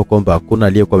 akagundua kwamba hakuna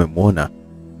aliyekuwa amemuona.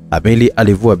 Ameli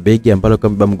alivua begi ambalo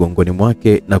kamba mgongoni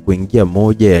mwake na kuingia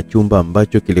moja ya chumba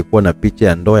ambacho kilikuwa na picha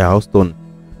ya ndoa ya Houston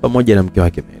pamoja na mke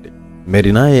wake Mary.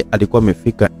 Mary naye alikuwa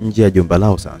amefika nje ya jumba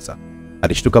lao sasa.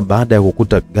 Alishtuka baada ya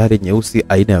kukuta gari nyeusi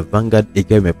aina ya Vanguard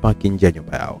ikiwa imepaki nje ya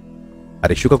nyumba yao.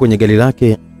 Alishuka kwenye gari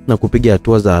lake na kupiga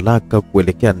hatua za haraka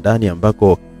kuelekea ndani,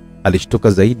 ambako alishtuka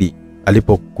zaidi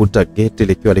alipokuta geti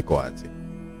likiwa liko wazi.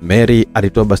 Mary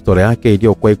alitoa bastola yake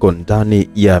iliyokuwa iko ndani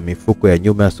ya mifuko ya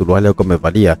nyuma ya suruali yake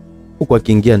amevalia, huku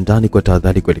akiingia ndani kwa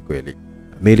tahadhari kweli kweli.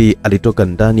 Mary alitoka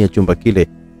ndani ya chumba kile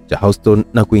cha Houston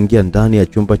na kuingia ndani ya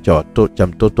chumba cha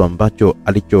mtoto ambacho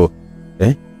alicho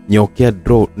nyokea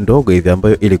draw ndogo hivi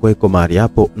ambayo ilikuwa iko mahali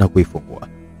hapo na kuifungua.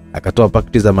 Akatoa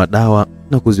pakiti za madawa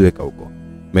na kuziweka huko.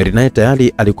 Mary naye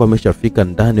tayari alikuwa ameshafika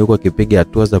ndani huko akipiga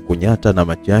hatua za kunyata na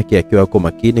macho yake akiwa yako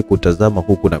makini kutazama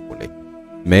huku na kule.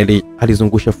 Mary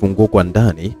alizungusha funguo kwa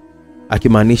ndani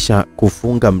akimaanisha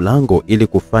kufunga mlango ili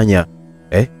kufanya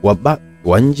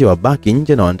wa nje wabaki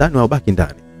nje na wa ndani wabaki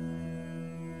ndani.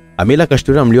 Amila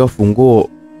akashturia mlio wa funguo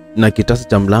na kitasa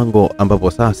cha mlango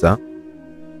ambapo sasa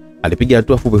alipiga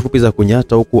hatua fupi za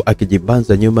kunyata huku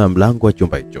akijibanza nyuma ya mlango wa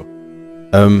chumba hicho.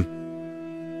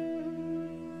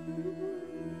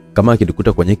 Kama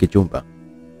akidikuta kwenye kichumba,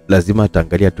 lazima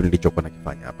ataangalia tu nilichokuwa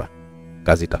nakifanya hapa.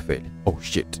 Kazi itafeli. Oh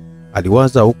shit.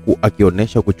 Aliwaza huku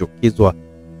akionesha kuchukizwa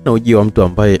na ujio wa mtu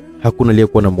ambaye hakuna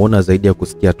aliyekuwa anamuona zaidi ya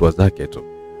kusikia hatua zake tu.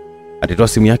 Alitoa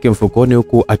simu yake mfukoni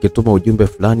huku akituma ujumbe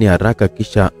fulani haraka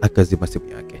kisha akazima simu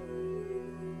yake.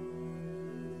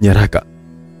 Nyaraka.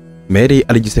 Mary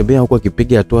alijisemea huku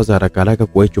akipiga hatua za haraka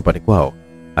kwa chumbani kwao.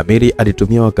 Amiri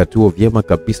alitumia wakati huo vyema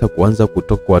kabisa kuanza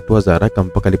kutoka kwa hatua za haraka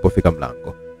mpaka alipofika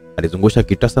mlango. Alizungusha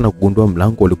kitasa na kugundua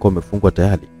mlango ulikuwa umefungwa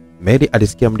tayari. Mary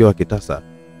alisikia mlio wa kitasa.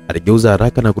 Aligeuza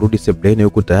haraka na kurudi sebleni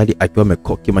huku tayari akiwa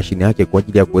amekoki mashine yake kwa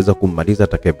ajili ya kuweza kummaliza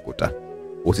atakayemkuta.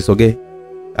 Usisogee.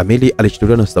 Amiri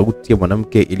alishtuliwa na sauti ya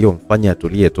mwanamke iliyomfanya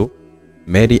atulie tu.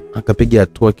 Mary akapiga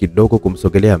hatua kidogo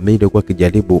kumsogelea Amiri kwa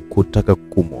kijaribu kutaka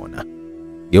kumuona.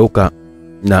 Geuka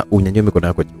na unyanyue mikono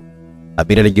yako juu.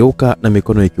 Amiri aligeuka na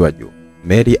mikono ikiwa juu.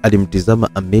 Mary alimtizama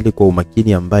Amiri kwa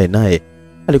umakini ambaye naye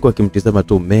alikuwa akimtizama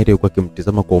tu Mary kwa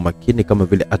akimtizama kwa umakini kama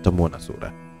vile atamuona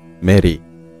sura. Mary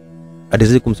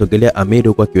alizidi kumsogelea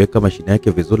Amiri kwa akiweka mashine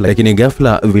yake vizuri, lakini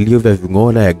ghafla vilio vya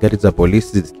vingola ya gari za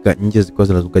polisi zisikika nje zikiwa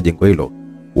zinazunguka jengo hilo.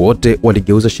 Wote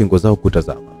waligeuza shingo zao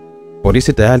kutazama.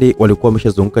 Polisi tayari walikuwa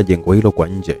wameshazunguka jengo hilo kwa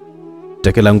nje.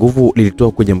 Teke la nguvu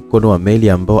lilitoa kwenye mkono wa Mary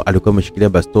ambao alikuwa ameshikilia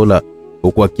bastola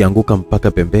huku akianguka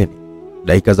mpaka pembeni.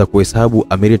 Dakika za kuhesabu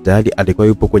Amiri tayari alikuwa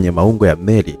yupo kwenye maungo ya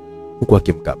Mary huku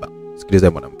akimkaba.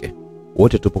 Sikiliza mwanamke,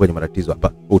 wote tupo kwenye matatizo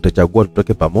hapa. Utachagua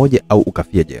tutoke pamoja au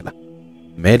ukafie jela.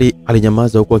 Mary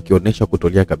alinyamaza huku akionyesha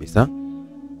kutolia kabisa.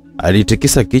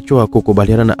 Alitikisa kichwa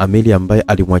kukubaliana na Amiri ambaye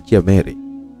alimwachia Mary.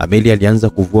 Amiri alianza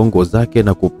kuvua nguo zake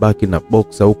na kubaki na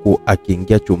boxer huku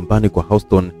akiingia chumbani kwa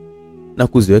Houston na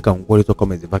kuziweka nguo alizokuwa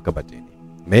amezivaa kabatini.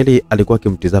 Mary alikuwa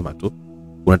akimtizama tu.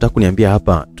 Unataka kuniambia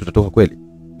hapa tutatoka kweli?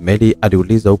 Mary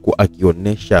aliuliza huku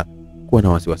akionyesha kuwa na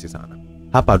wasiwasi sana.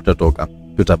 Hapa tutatoka,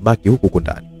 tutabaki huku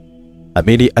ndani.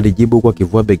 Amiri alijibu kwa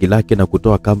kivua begi lake na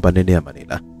kutoa kamba nene ya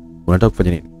Manila. Unataka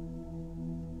kufanya nini?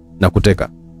 Na kuteka.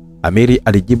 Amiri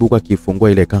alijibu kwa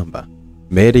kifungua ile kamba.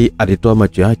 Mary alitoa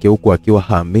macho yake huku akiwa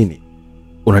haamini.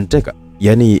 Unaniteka?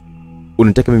 Yaani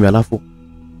unaniteka mimi alafu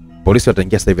polisi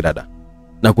wataingia sasa hivi dada.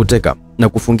 Na kuteka na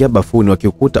kufungia bafuni,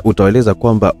 wakikuta utaeleza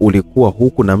kwamba ulikuwa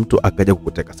huku na mtu akaja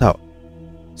kukuteka, sawa?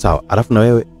 Sawa, alafu na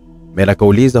wewe? Mary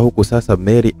akauliza huku sasa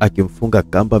Mary akimfunga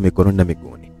kamba mikononi na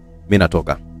miguuni. Mimi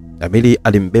natoka. Amiri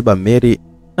alimbeba Mary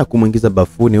na kumuingiza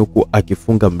bafuni huku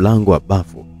akifunga mlango wa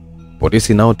bafu.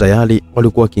 Polisi nao tayari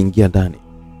walikuwa wakiingia ndani.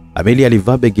 Amiri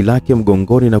alivaa begi lake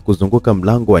mgongoni na kuzunguka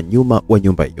mlango wa nyuma wa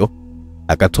nyumba hiyo.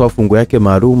 Akatoa funguo yake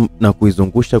maalum na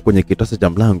kuizungusha kwenye kitasa cha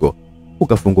mlango,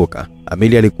 ukafunguka.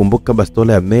 Amiri alikumbuka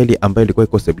bastola ya Mary ambayo ilikuwa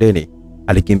iko sebleni.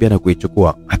 Alikimbia na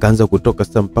kuichukua, akaanza kutoka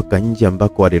sasa mpaka nje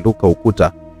ambako aliruka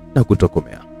ukuta na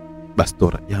kutokomea.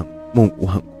 Bastola yangu, Mungu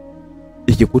wangu.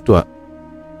 Ikikutwa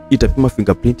itapima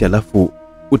fingerprint alafu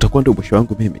utakuwa ndio mwisho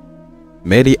wangu mimi.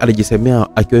 Mary alijisemea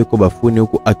akiwa yuko bafuni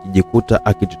huku akijikuta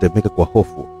akitetemeka kwa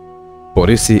hofu.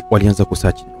 Polisi walianza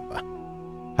kusachi nyumba.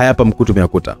 Haya hapa mkuu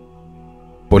tumeyakuta.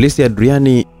 Polisi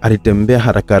Adriani alitembea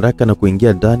haraka na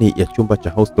kuingia ndani ya chumba cha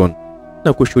Houston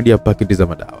na kushuhudia paketi za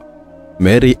madawa.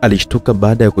 Mary alishtuka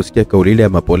baada ya kusikia kauli ile ya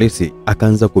mapolisi,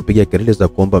 akaanza kupiga kelele za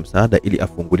kuomba msaada ili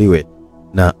afunguliwe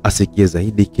na asikie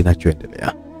zaidi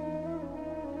kinachoendelea.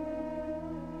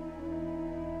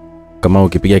 Kama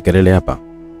ukipiga kelele hapa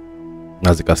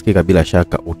na zikasikika, bila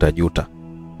shaka utajuta.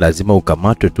 Lazima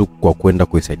ukamatwe tu kwa kwenda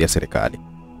kuisaidia serikali.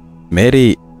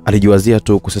 Mary alijiwazia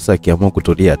tu kusasa akiamua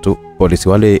kutulia tu. Polisi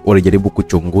wale walijaribu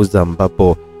kuchunguza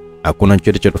ambapo hakuna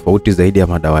chochote cha tofauti zaidi ya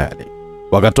madawa yale.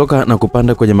 Wakatoka na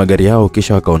kupanda kwenye magari yao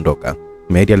kisha wakaondoka.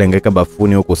 Mary alihangaika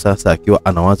bafuni huko sasa akiwa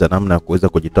anawaza namna ya kuweza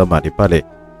kujitoa mahali pale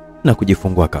na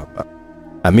kujifungua kamba.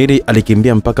 Amiri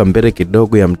alikimbia mpaka mbele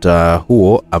kidogo ya mtaa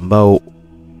huo ambao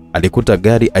alikuta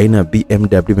gari aina ya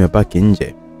BMW imepaki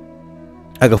nje.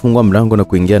 Akafungua mlango na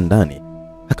kuingia ndani,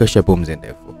 akasha pumzi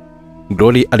ndefu.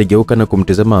 Glory aligeuka na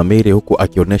kumtazama Amiri huku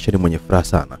akionyesha ni mwenye furaha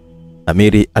sana.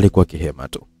 Amiri alikuwa kihema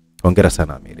tu. Hongera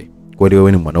sana Amiri. Kweli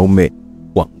wewe ni mwanaume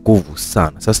wa nguvu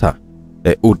sana. Sasa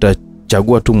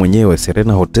utachagua tu mwenyewe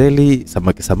Serena hoteli,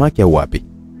 samaki au wapi?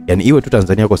 Yaani iwe tu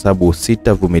Tanzania, kwa sababu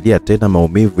sitavumilia tena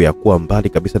maumivu ya kuwa mbali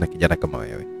kabisa na kijana kama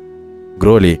wewe.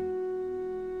 Groli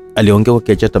aliongea kwa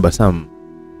kiacha tabasamu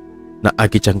na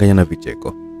akichanganya na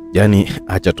vicheko. Yaani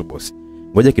acha tu bosi.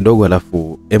 Ngoja kidogo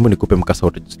alafu hebu nikupe mkasa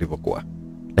wote jinsi ulivyokuwa.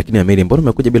 Lakini Amiri, mbona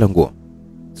umekuja bila nguo?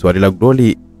 Swali la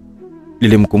Groli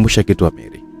lilimkumbusha kitu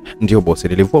Amiri. Ndio bosi,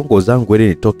 nilivua nguo zangu ili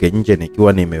nitoke nje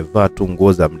nikiwa nimevaa tu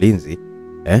nguo za mlinzi,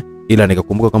 ila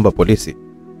nikakumbuka kwamba polisi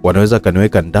wanaweza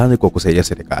kaniweka ndani kwa kusaidia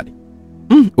serikali.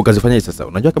 Ukazifanya sasa.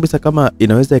 Unajua kabisa kama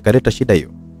inaweza ikaleta shida hiyo.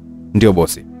 Ndio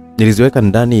bosi, niliziweka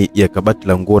ndani ya kabati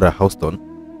la nguo la Houston,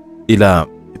 ila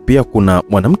pia kuna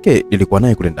mwanamke nilikuwa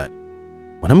naye kule ndani.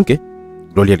 Mwanamke?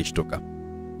 Groli alishtuka.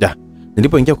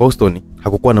 Nilipoingia kwa Houston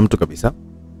hakukuwa na mtu kabisa.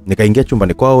 Nikaingia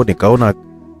chumbani kwao nikaona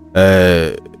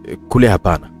kule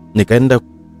hapana. Nikaenda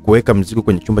kuweka mzigo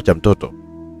kwenye chumba cha mtoto.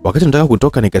 Wakati nataka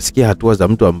kutoka nikasikia hatua za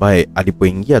mtu ambaye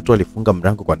alipoingia tu alifunga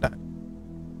mlango kwa ndani.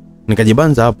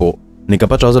 Nikajibanza hapo,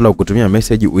 nikapata wazo la kutumia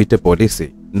message uite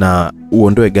polisi na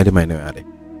uondoe gari maeneo yale.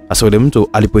 Sasa yule mtu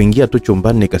alipoingia tu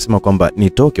chumbani nikasema kwamba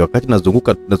nitoke, wakati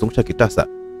nazungusha kitasa.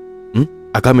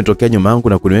 Akawa ametokea nyuma yangu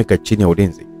na kuniweka chini ya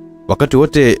ulinzi. Wakati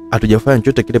wote hatujafanya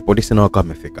chochote kile polisi nao wakawa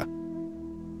wamefika.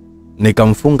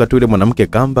 Nikamfunga tu yule mwanamke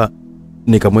kamba,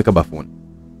 nikamweka bafuni.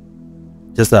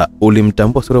 Sasa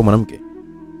ulimtambua sura ya mwanamke?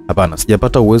 Hapana,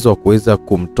 sijapata uwezo wa kuweza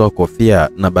kumtoa kofia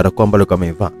na barakoa ambayo kama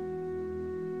amevaa.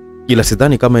 Ila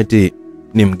sidhani kama eti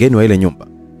ni mgeni wa ile nyumba.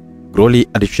 Groli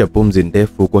alishusha pumzi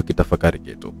ndefu kwa kitafakari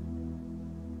kitu.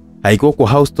 Haikuwa kwa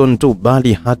Houston tu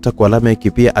bali hata kwa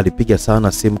Lameki pia alipiga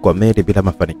sana simu kwa Mary bila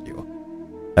mafanikio.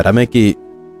 Lameki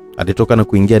alitoka na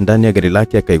kuingia ndani ya gari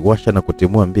lake akaiwasha na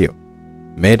kutimua mbio.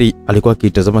 Mary alikuwa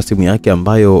akitazama simu yake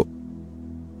ambayo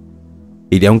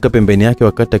ilianguka pembeni yake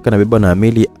wakati akiwa anabeba na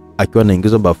Amili akiwa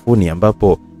anaingizwa bafuni,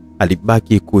 ambapo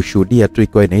alibaki kushuhudia tu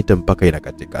ikiwa inaita mpaka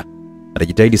inakatika.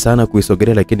 Alijitahidi sana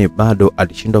kuisogelea lakini bado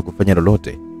alishindwa kufanya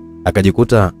lolote.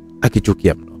 Akajikuta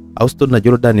akichukia mno. Houston na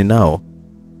Jordan nao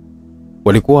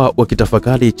walikuwa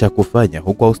wakitafakari cha kufanya,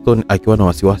 huku Houston akiwa na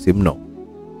wasiwasi mno.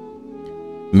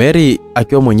 Mary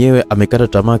akiwa mwenyewe amekata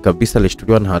tamaa kabisa,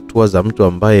 alishtuliwa na hatua za mtu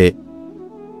ambaye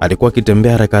alikuwa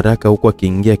akitembea haraka haraka huku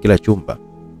akiingia kila chumba.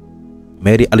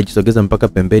 Mary alijisogeza mpaka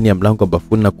pembeni ya mlango wa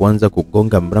bafuni na kuanza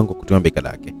kugonga mlango kutumia bega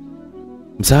lake.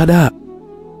 Msaada!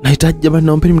 Nahitaji jamani,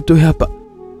 naombeni mtoe hapa.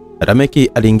 Lameki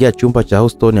aliingia chumba cha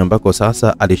Houston ambako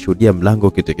sasa alishuhudia mlango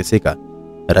ukitikisika.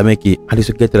 Lameki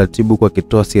alisogea taratibu kwa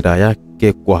kitoa silaha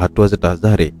yake kwa hatua za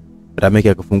tahadhari. Lameki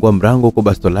akafungua mlango kwa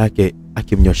bastola yake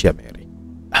akimnyoshia Mary.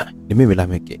 Ni mimi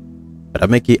Lameki.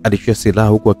 Lameki alishusha silaha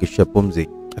huku akishusha pumzi,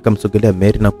 akamsogelea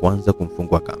Mary na kuanza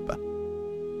kumfungua kamba.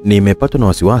 Nimepatwa na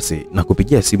wasiwasi na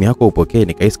kupigia simu yako upokee,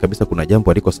 nikahisi kabisa kuna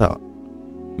jambo aliko sawa.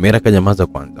 Mary akanyamaza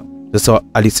kwanza. Sasa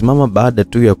alisimama baada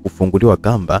tu ya kufunguliwa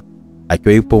kamba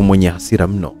akiwa yupo mwenye hasira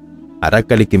mno.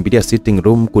 Haraka alikimbilia sitting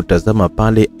room kutazama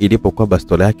pale ilipokuwa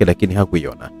bastola yake lakini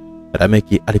hakuiona.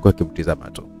 Lameki alikuwa akimtazama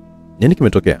tu. Nini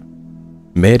kimetokea?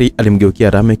 Mary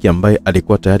alimgeukia Lameki ambaye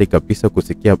alikuwa tayari kabisa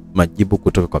kusikia majibu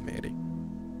kutoka kwa Mary.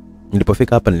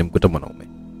 Nilipofika hapa nilimkuta mwanaume.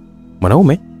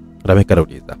 Mwanaume? Lameki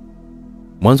aliuliza.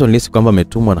 Mwanzo nilihisi kwamba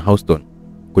ametumwa na Houston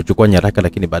kuchukua nyaraka,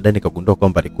 lakini baadaye nikagundua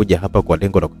kwamba alikuja hapa kwa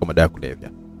lengo la kuchukua madawa ya kulevya.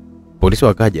 Polisi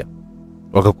wakaja,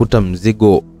 wakakuta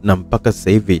mzigo na mpaka sasa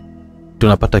hivi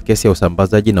tunapata kesi ya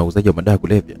usambazaji na uuzaji wa madawa ya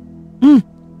kulevya.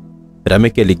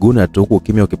 Lameki aliguna tu huku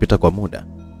kimya ukipita kwa muda.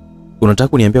 Unataka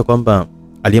kuniambia kwamba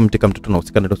aliyemteka mtoto na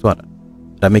usikana ndio swala?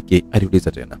 Lameki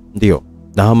aliuliza tena. Ndio,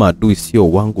 na hama adui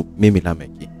sio wangu mimi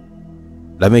Lameki.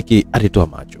 Lameki alitoa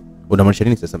macho. Unamaanisha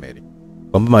nini sasa Mary?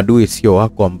 Kwamba maadui sio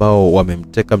wako ambao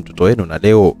wamemteka mtoto wenu na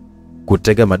leo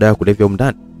kutega madawa ya kulevya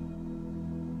ndani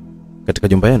katika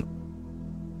jumba yenu?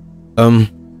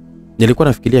 Nilikuwa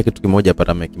nafikiria kitu kimoja hapa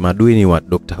Lameki. Maadui ni wa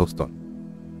Dr. Houston.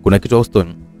 Kuna kitu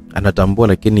Houston anatambua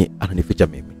lakini ananificha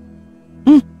mimi.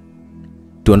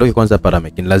 Tuondoke kwanza hapa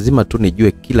Lameki. Lazima tu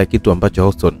nijue kila kitu ambacho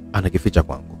Houston anakificha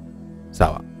kwangu.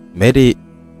 Sawa. Mary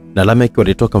na Lameki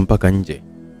walitoka mpaka nje.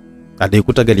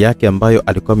 Alikuta gari yake ambayo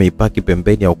alikuwa ameipaki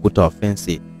pembeni ya ukuta wa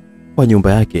fensi wa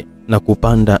nyumba yake na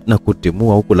kupanda na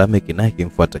kutimua, huku Lameki naye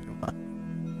akimfuata nyuma.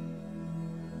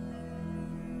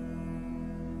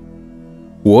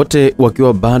 Wote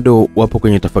wakiwa bado wapo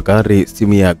kwenye tafakari,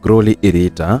 simu ya Groli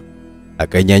iliita.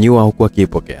 Akainyanyua huku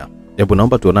akiipokea. Hebu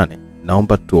naomba tuonane.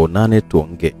 Naomba tuonane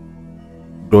tuongee.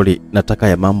 Groli, nataka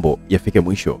ya mambo yafike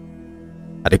mwisho.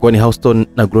 Alikuwa ni Houston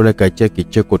na Groli akaachia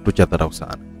kicheko tu cha dharau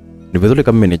sana. Ni vizuri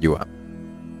kama mmenijua.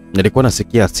 Nilikuwa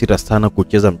nasikia hasira sana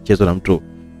kucheza mchezo na mtu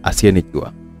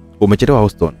asiyenijua. Umechelewa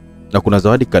Houston, na kuna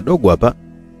zawadi kadogo hapa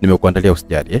nimekuandalia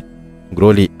usijali.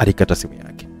 Groli alikata simu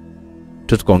yake.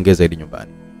 Tukaongeza hili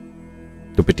nyumbani.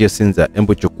 Tupitie Sinza,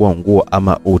 embu chukua nguo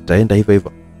ama utaenda hivyo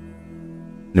hivyo.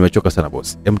 Nimechoka sana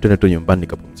boss. Embu twende tu nyumbani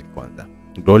nikapumzike kwanza.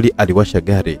 Glory aliwasha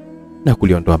gari na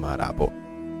kuliondoa mahali hapo.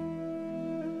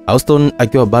 Houston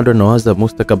akiwa bado anawaza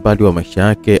mustakabali wa maisha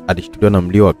yake, alishtuliwa na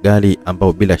mlio wa gari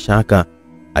ambao bila shaka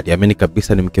aliamini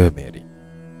kabisa ni mkewe Mary.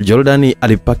 Jordan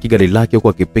alipaki gari lake huku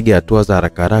akipiga hatua za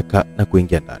haraka na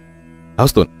kuingia ndani.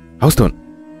 Houston.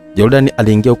 Jordan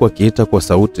aliingia huku akiita kwa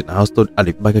sauti na Houston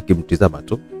alibaki akimtizama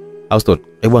tu. Houston,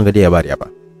 hebu angalia habari hapa.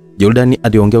 Jordan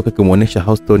aliongea huku akimuonesha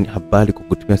Houston habari kwa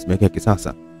kutumia simu yake ya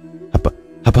kisasa.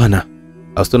 Hapana.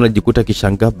 Houston alijikuta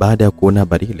kishangaa baada ya kuona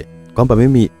habari ile kwamba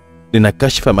mimi nina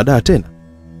kashfa madawa tena.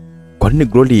 Kwa nini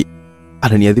Glory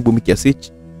ananiadhibu mimi kiasi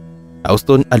hichi?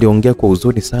 Houston aliongea kwa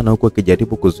huzuni sana huku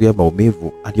akijaribu kuzuia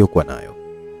maumivu aliyokuwa nayo.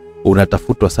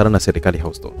 Unatafutwa sana na serikali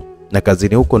Houston. Na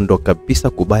kazini huko ndo kabisa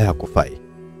kubaya hakufai.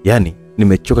 Yaani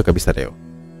nimechoka kabisa leo.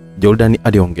 Jordan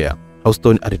aliongea.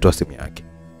 Houston alitoa simu yake.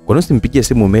 Kwa nini simpigie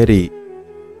simu Mary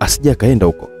asije kaenda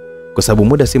huko? Kwa sababu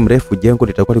muda si mrefu jengo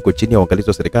litakuwa liko chini ya uangalizi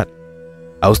wa serikali.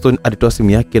 Houston alitoa simu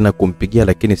yake na kumpigia,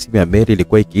 lakini simu ya Mary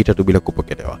ilikuwa ikiita tu bila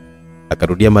kupokelewa.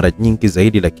 Akarudia mara nyingi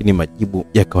zaidi, lakini majibu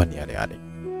yakawa ni yale yale.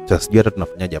 Sasa sijui hata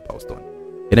tunafanyaje hapa Houston.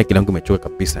 Yaani kila mtu amechoka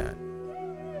kabisa yani.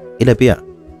 Ila pia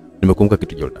nimekumbuka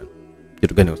kitu Jordan.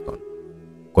 Kitu gani Houston?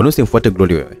 Kwa nini usimfuate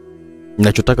Glory wewe?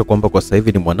 Ninachotaka kwamba kwa sasa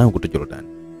hivi ni mwanangu tu Jordan.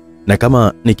 Na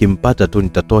kama nikimpata tu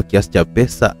nitatoa kiasi cha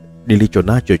pesa nilicho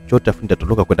nacho chote afu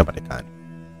nitatoroka kwenda Marekani.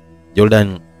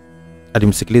 Jordan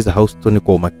alimsikiliza Houston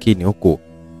kwa umakini huku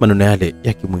maneno yale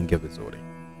yakimuingia vizuri.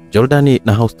 Jordan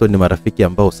na Houston ni marafiki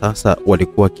ambao sasa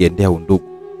walikuwa kiendea undugu.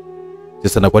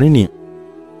 Sasa na kwa nini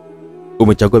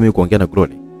umechagua mimi kuongea na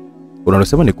Glory?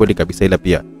 Unalosema ni kweli kabisa, ila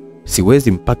pia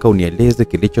siwezi mpaka unieleze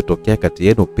kilichotokea kati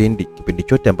yenu kipindi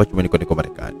chote ambacho mimi niko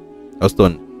Marekani.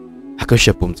 Houston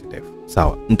akashia pumzi ndefu.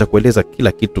 Sawa, nitakueleza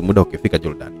kila kitu muda ukifika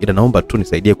Jordan. Ila naomba tu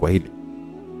nisaidie kwa hili.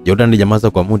 Jordan alinyamaza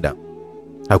kwa muda.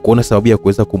 Hakuona sababu ya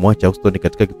kuweza kumwacha Houston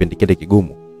katika kipindi kile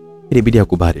kigumu. Ilibidi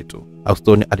akubali tu.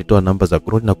 Houston alitoa namba za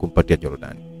Glory na kumpatia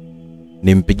Jordan.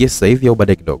 Nimpigie sasa hivi au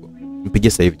baadaye kidogo? Mpigie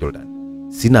sasa hivi Jordan.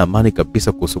 Sina amani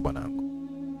kabisa kuhusu mwanangu.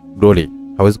 Glory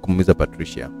hawezi kumuumiza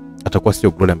Patricia. Atakuwa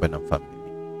sio Glory ambaye namfahamu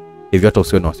mimi. Hivyo hata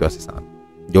usiwe na wasiwasi sana.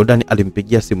 Jordan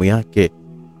alimpigia simu yake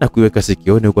na kuiweka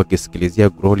sikioni huku akisikilizia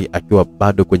Glory akiwa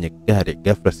bado kwenye gari.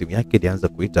 Ghafla simu yake ilianza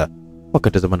kuita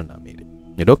wakatazamana na Amiri.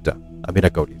 Ni dokta? Amiri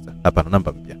akauliza. Hapana,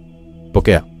 namba mpya.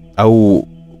 Pokea. Au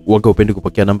waga upendi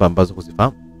kupokea namba ambazo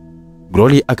huzifahamu?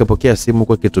 Glory akapokea simu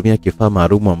kwa kutumia kifaa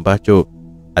maalum ambacho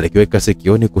alikiweka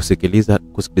sikioni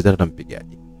kusikilizana na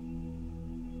mpigaji.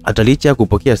 Hata licha ya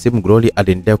kupokea simu, Glory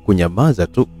aliendelea kunyamaza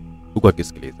tu huku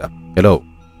akisikiliza. Hello.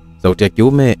 Sauti ya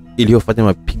kiume iliyofanya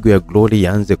mapigo ya Glory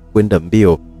yaanze kwenda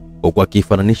mbio huku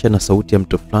akifananisha na sauti ya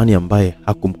mtu fulani ambaye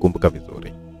hakumkumbuka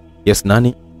vizuri. Yes,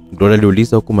 nani? Glory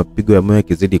aliuliza huku mapigo ya moyo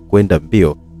yakizidi kwenda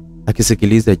mbio,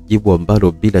 akisikiliza jibu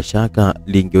ambalo bila shaka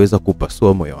lingeweza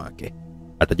kupasua moyo wake.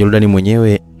 Hata Jordan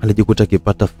mwenyewe alijikuta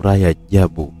akipata furaha ya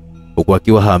ajabu huku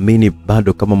akiwa haamini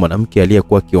bado kama mwanamke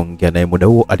aliyekuwa akiongea naye muda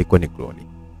huo alikuwa ni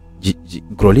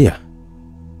Glory.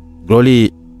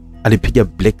 Glory alipiga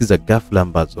breki za ghafla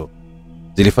ambazo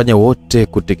zilifanya wote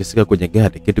kutikisika kwenye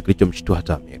gari, kitu kilichomshtua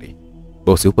hata Amiri.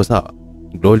 Bosi, uko sawa?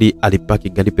 Glory alipaki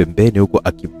gari pembeni huko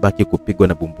akibaki kupigwa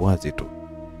na bumbuazi tu.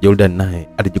 Jordan naye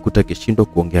alijikuta akishindwa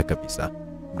kuongea kabisa.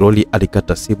 Glory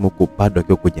alikata simu huko bado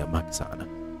akiwa kwenye amaki sana.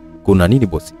 Kuna nini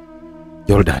bosi?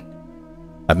 Jordan.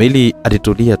 Amiri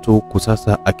alitulia tu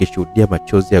kusasa akishuhudia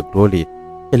machozi ya Glory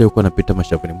yaliyokuwa yanapita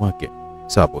mashavuni mwake.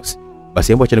 Sawa bosi.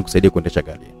 Basi hebu acha nikusaidie kuendesha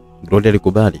gari. Glory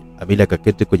alikubali. Amiri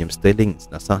akaketi kwenye steering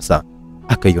na sasa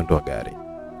akaiondoa gari.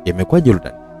 Yamekuwa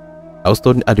Jordan?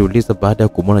 Houston aliuliza baada ya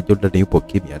kumwona Jordan yupo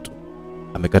kimya tu.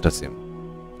 Amekata simu.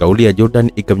 Kauli ya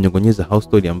Jordan ikamnyongonyeza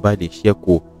Houston ambaye aliishia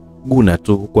kuguna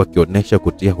tu huku akionyesha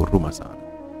kutia huruma sana.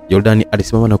 Jordan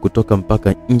alisimama na kutoka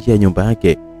mpaka nje ya nyumba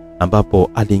yake ambapo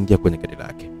aliingia kwenye gari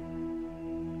lake.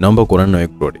 Naomba kuonana na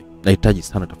Glory. Nahitaji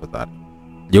sana tafadhali.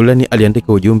 Jordan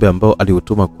aliandika ujumbe ambao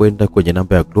aliutuma kwenda kwenye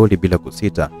namba ya Glory bila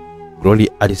kusita.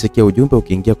 Glory alisikia ujumbe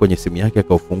ukiingia kwenye simu yake,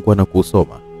 akaufungua na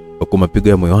kuusoma huku mapigo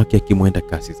ya moyo wake yakimwenda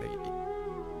kasi zaidi.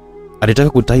 Alitaka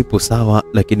kutaipu sawa,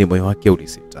 lakini moyo wake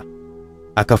ulisita.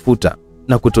 Akafuta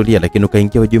na kutulia, lakini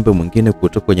ukaingia ujumbe mwingine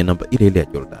kutoka kwenye namba ile ile ya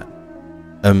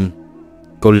Jordan.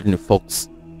 Colin Fox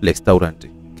Restaurant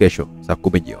kesho saa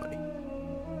 10 jioni.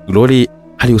 Glory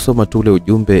aliusoma tu ule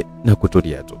ujumbe na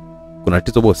kutulia tu. Kuna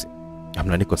tatizo bosi?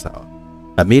 Hamna, niko sawa.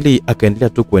 Amiri akaendelea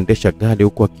tu kuendesha gari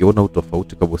huku akiona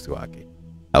utofauti kwa bosi wake.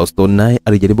 Houston naye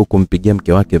alijaribu kumpigia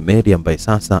mke wake Mary ambaye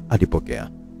sasa alipokea.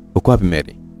 Uko wapi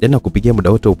Mary? Jana kupigia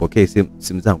muda wote upokee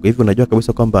simu zangu. Hivi unajua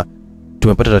kabisa kwamba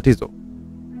tumepata tatizo?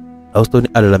 Houston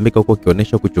alilalamika huko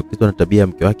akionyesha kuchukizwa na tabia ya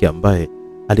mke wake ambaye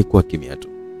alikuwa kimya tu.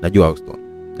 Najua Houston.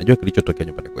 Najua kilichotokea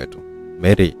nyumbani kwetu.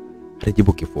 Mary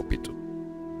alijibu kifupi tu.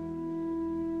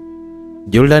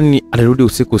 Jordan alirudi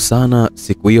usiku sana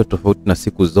siku hiyo, tofauti na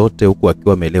siku zote, huku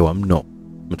akiwa ameelewa mno.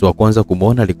 Mtu wa kwanza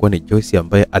kumuona alikuwa ni Joyce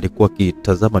ambaye alikuwa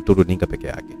akitazama tu runinga peke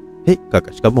yake. "Hey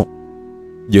kaka, shikamoo."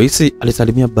 Joyce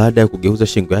alisalimia baada ya kugeuza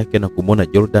shingo yake na kumuona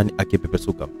Jordan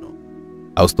akipepesuka mno.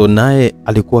 Houston naye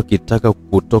alikuwa akitaka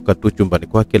kutoka tu chumbani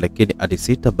kwake, lakini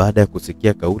alisita baada ya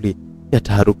kusikia kauli ya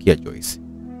taharuki ya Joyce.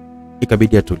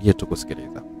 Ikabidi atulie tu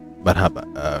kusikiliza. "Marhaba,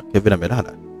 Kevin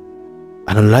amelala?"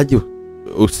 "Analalaje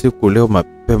usiku leo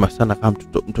mapema sana kama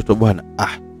mtoto bwana?"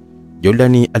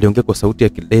 Jordan aliongea kwa sauti ya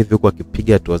kilevi huku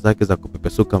akipiga hatua zake za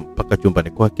kupepesuka mpaka chumbani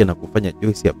kwake na kufanya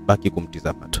Joyce abaki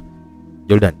kumtizama tu.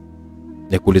 "Jordan,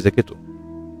 nikuulize kitu.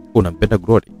 Unampenda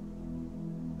Glory?"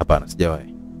 "Hapana,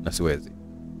 sijawahi na siwezi."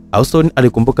 Houston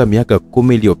alikumbuka miaka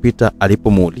 10 iliyopita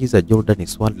alipomuuliza Jordan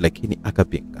swali lakini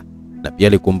akapinga. Na pia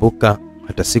alikumbuka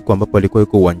hata siku ambapo alikuwa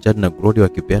yuko uwanjani na Glory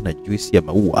wakipeana juisi ya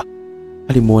maua.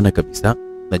 Alimuona kabisa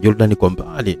na Jordan kwa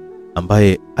mbali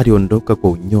ambaye aliondoka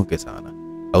kwa unyonge sana.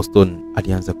 Houston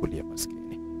alianza kulia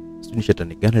maskini. Sijui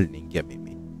shetani gani aliniingia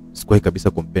mimi. Sikuwahi kabisa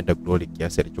kumpenda Glory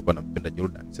kiasi alichokuwa anampenda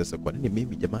Jordan. Sasa kwa nini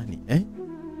mimi jamani,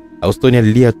 Houston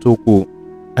alilia tu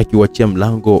akiwachia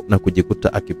mlango na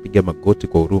kujikuta akipiga magoti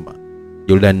kwa huruma.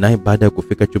 Jordan naye baada ya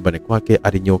kufika chumbani kwake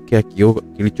alinyokea kioo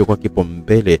kilichokuwa kipo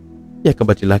mbele ya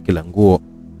kabati lake la nguo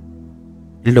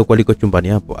lililokuwa liko chumbani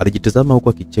hapo. Alijitazama huku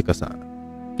akicheka sana.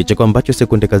 Kicheko ambacho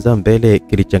sekunde kadhaa mbele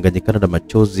kilichanganyikana na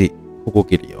machozi huku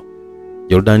kilio.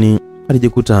 Jordan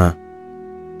alijikuta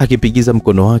akipigiza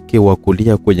mkono wake wa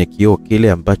kulia kwenye kioo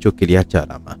kile ambacho kiliacha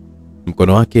alama.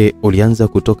 Mkono wake ulianza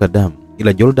kutoka damu,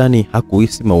 ila Jordan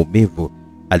hakuhisi maumivu.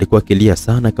 Alikuwa akilia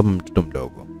sana kama mtoto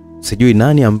mdogo. Sijui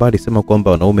nani ambaye alisema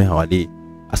kwamba wanaume hawalii.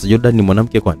 Asa Jordan ni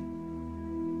mwanamke kwani?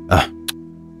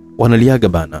 Wanaliaga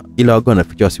bana, ila waga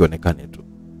wanaficha wasionekane tu.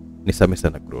 Nisamee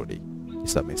sana Glory.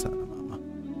 Nisamee sana mama.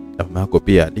 Na mama yako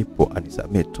pia alipo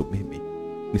anisamee tu mimi.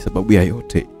 Ni sababu ya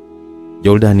yote.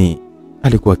 Jordan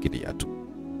alikuwa akilia tu.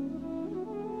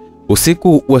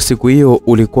 Usiku wa siku hiyo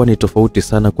ulikuwa ni tofauti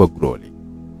sana kwa Glory.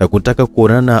 Na kutaka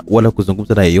kuonana wala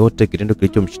kuzungumza na yeyote, kitendo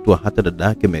kilichomshtua hata dada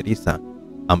yake Melissa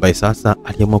ambaye sasa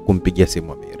aliamua kumpigia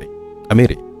simu Amiri.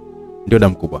 "Amiri, ndio dada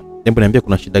mkubwa. Hebu niambia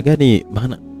kuna shida gani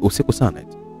maana usiku sana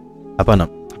eti?" Hapana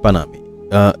Ami.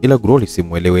 Ila Glory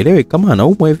simuelewi kama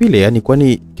anaumwa vile, yani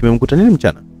kwani kimemkuta nini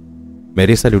mchana?"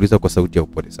 Melissa aliuliza kwa sauti ya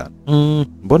upole sana.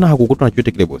 Mbona hakukutwa na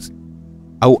chochote kile bosi?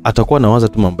 Au atakuwa anawaza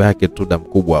tu mambo yake tu dada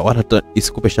mkubwa, wala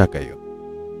isikupe shaka hiyo."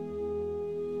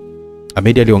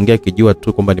 Amiri aliongea kijua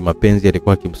tu kwamba ni mapenzi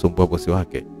yalikuwa yakimsumbua bosi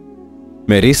wake.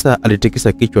 Melissa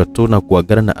alitikisa kichwa tu na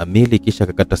kuagana na Amiri kisha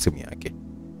akakata simu yake.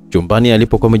 Chumbani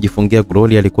alipokuwa amejifungia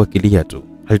Glory alikuwa kilia tu.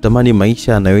 Alitamani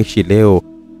maisha anayoishi leo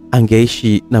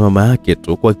angeishi na mama yake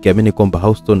tu, kwa kiamini kwamba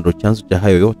Houston ndo chanzo cha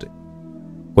hayo yote.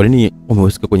 "Kwa nini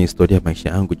umehusika kwenye historia ya maisha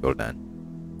yangu Jordan?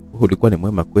 Ulikuwa ni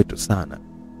mwema kwetu sana.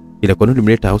 Ila kwa nini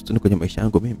ulimleta Houston kwenye maisha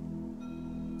yangu mimi?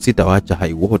 Sitawaacha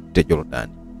hai wote Jordan."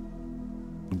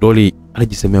 Glory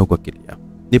alijisemea kwa kilia.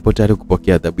 "Nipo tayari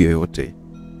kupokea adhabu yoyote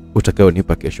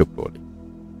utakayonipa kesho Glory.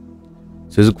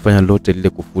 Siwezi kufanya lolote lile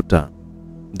kufuta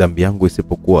dhambi yangu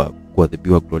isipokuwa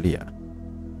kuadhibiwa Glory."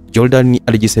 Jordan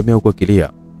alijisemea kwa kilia.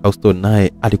 Houston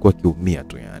naye alikuwa kiumia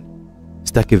tu yani.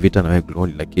 "Sitaki vita na wewe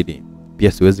Glory, lakini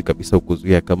pia siwezi kabisa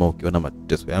kukuzuia kama ukiona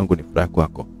mateso yangu ni furaha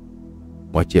kwako.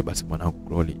 Mwachie basi mwanangu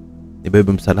Glory.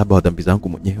 Nibebe msalaba wa dhambi zangu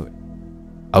mwenyewe."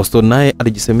 Houston naye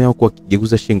alijisemea kwa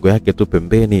kigeuza shingo yake tu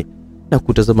pembeni na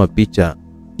kutazama picha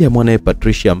ya mwanae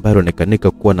Patricia ambaye alionekana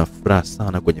kuwa na furaha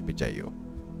sana kwenye picha hiyo.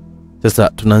 "Sasa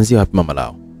tunaanzia wapi mama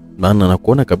lao? Maana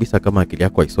nakuona kabisa kama akili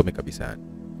yako haisome kabisa yani."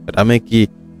 Lameki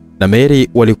na Mary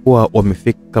walikuwa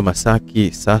wamefika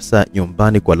Masaki sasa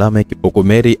nyumbani kwa Lameki, huko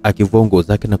Mary akivua nguo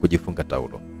zake na kujifunga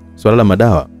taulo. "Swala la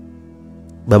madawa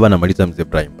baba anamaliza mzee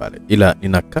Ibrahim pale, ila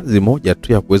nina kazi moja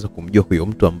tu ya kuweza kumjua huyo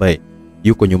mtu ambaye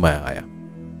yuko nyuma ya haya.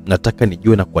 Nataka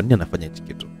nijue na kwa nini anafanya hichi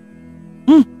kitu."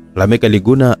 Lameki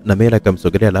aliguna na Mary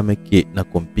akamsogelea Lameki na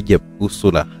kumpiga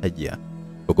busu la haja,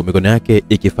 huku mikono yake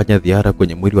ikifanya dhiara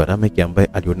kwenye mwili wa Lameki ambaye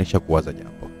alionyesha kuwaza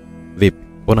jambo. "Vipi?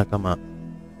 Mbona kama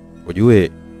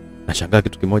ujue nashangaa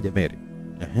kitu kimoja Mary?"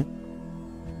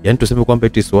 "Yaani tuseme kwamba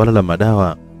eti swala la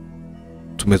madawa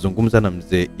tumezungumza na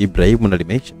mzee Ibrahim na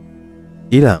limeisha.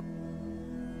 Ila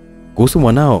kuhusu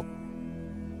mwanao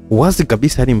wazi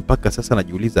kabisa yani mpaka sasa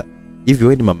najiuliza, hivi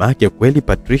wewe ni mama yake kweli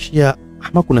Patricia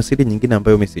ama kuna siri nyingine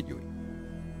ambayo mimi sijui?"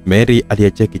 Mary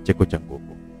aliachia kicheko cha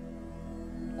nguvu.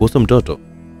 "Kuhusu mtoto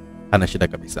ana shida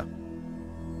kabisa.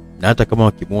 Na hata kama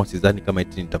wakimuoa sidhani kama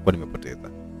eti nitakuwa nimepoteza."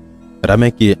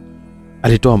 Lameki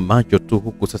alitoa macho tu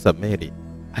huku sasa Mary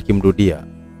akimrudia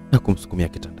na kumsukumia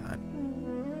kitandani.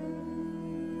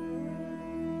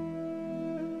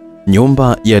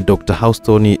 Nyumba ya Dr.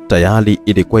 Houston tayari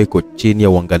ilikuwa iko chini ya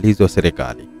uangalizi wa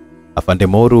serikali. Afande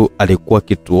Moru alikuwa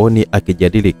kituoni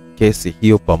akijadili kesi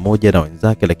hiyo pamoja na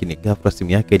wenzake, lakini ghafla simu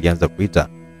yake ilianza kuita.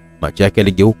 Macho yake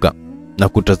yaligeuka na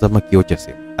kutazama kioo cha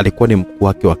simu. Alikuwa ni mkuu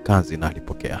wake wa kazi na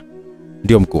alipokea.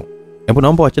 Ndio mkuu, hebu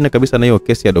naomba wachane kabisa na hiyo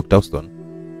kesi ya Dr. Houston.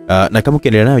 Na kama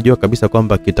ukiendelea nayo jua kabisa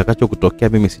kwamba kitakacho kutokea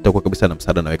mimi sitakuwa kabisa na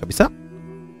msaada nawe kabisa.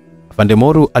 Afande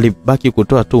Moru alibaki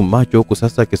kutoa tu macho, huku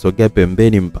sasa akisogea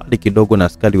pembeni mbali kidogo na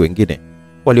askari wengine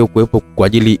waliokuwepo kwa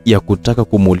ajili ya kutaka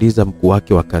kumuuliza mkuu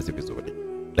wake wa kazi vizuri.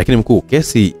 Lakini mkuu,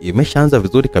 kesi imeshaanza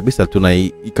vizuri kabisa,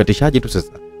 tunaikatishaje tu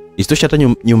sasa? Isitoshe hata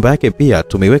nyumba yake pia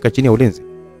tumeiweka chini ya ulinzi.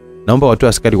 Naomba watoe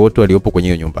askari wote waliopo kwenye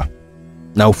hiyo nyumba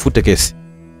na ufute kesi,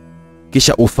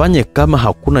 kisha ufanye kama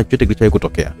hakuna chochote kilichowahi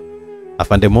kutokea.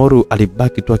 Afande Moru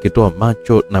alibaki tu akitoa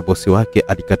macho na bosi wake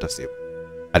alikata simu.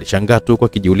 Alishangaa tu kwa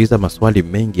kujiuliza maswali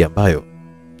mengi ambayo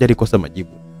yalikosa majibu.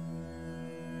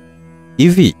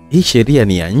 Hivi hii sheria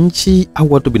ni ya nchi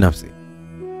au watu binafsi?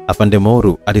 Afande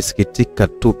Moru alisikitika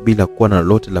tu bila kuwa na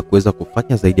lolote la kuweza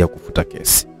kufanya zaidi ya kufuta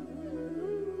kesi.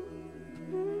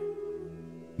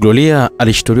 Gloria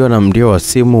alishtuliwa na mlio wa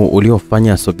simu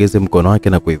uliofanya asogeze mkono wake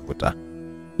na kuivuta.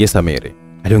 Yes, Amiri,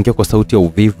 aliongea kwa sauti ya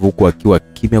uvivu huku akiwa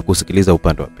kimya kusikiliza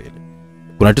upande wa pili.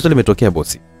 Kuna tatizo limetokea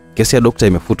bosi. Kesi ya dokta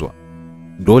imefutwa.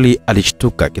 Gloria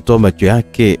alishtuka akitoa macho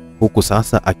yake huku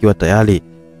sasa akiwa tayari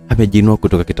amejinua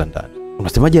kutoka kitandani.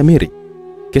 Unasemaje Amiri?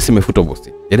 Kesi imefutwa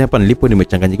bosi. Yaani hapa nilipo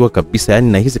nimechanganyikiwa kabisa,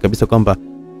 yaani nahisi kabisa kwamba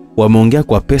wameongea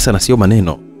kwa pesa na sio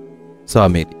maneno. Sawa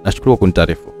Amiri, nashukuru kwa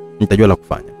kunitaarifu. Nitajua la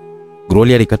kufanya.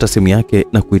 Gloria alikata simu yake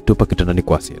na kuitupa kitandani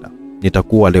kwa hasira.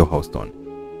 Nitakuwa leo Houston.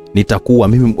 Nitakuwa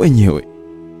mimi mwenyewe.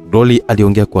 Gloria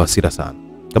aliongea kwa hasira sana.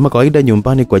 Kama kawaida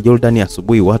nyumbani kwa Jordan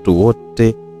asubuhi watu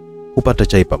wote hupata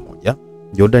chai pamoja.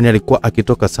 Jordan alikuwa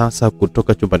akitoka sasa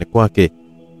kutoka chumbani kwake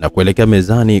na kuelekea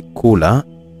mezani kula,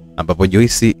 ambapo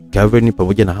Joyce, Kevin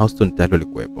pamoja na Houston tayari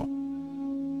walikuwepo.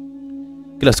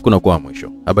 Kila siku na kwa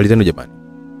mwisho. Habari zenu jamani?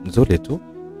 Nzuri tu.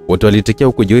 Wote walitikia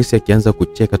huku Joyce akianza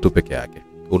kucheka tu peke yake.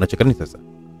 Unacheka nini sasa?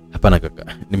 Hapana kaka,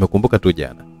 nimekumbuka tu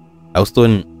jana.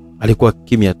 Houston alikuwa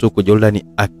kimya tu kwa Jordan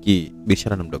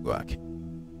akibishana na mdogo wake.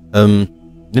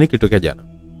 Nini kilitokea jana?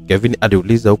 Kevin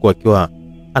aliuliza huku akiwa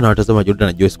anawatazama Jordan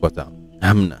na Joyce kwa tamu.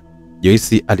 Hamna.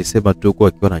 Joyce alisema tu kwa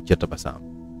akiwa anacheka tabasamu.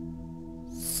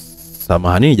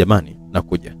 Samahani jamani,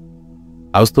 nakuja.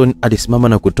 Houston alisimama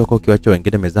na kutoka ukiwacha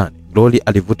wengine mezani. Gloria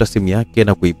alivuta simu yake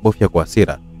na kuibofya kwa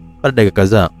hasira. Baada ya dakika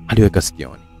kadhaa aliweka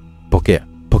sikioni.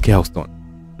 Pokea Houston.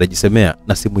 Alijisemea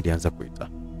na simu ilianza kuita.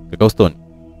 Kaka Houston,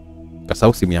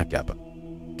 kasahau simu yake hapa.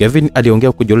 Kevin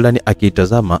aliongea kwa Jordan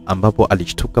akiitazama, ambapo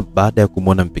alishtuka baada ya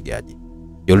kumwona mpigaji.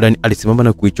 Jordan alisimama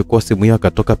na kuichukua simu hiyo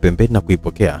akatoka pembeni na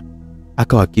kuipokea.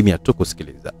 Akawa kimya tu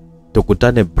kusikiliza.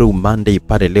 Tukutane Blue Monday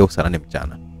pale leo saa 8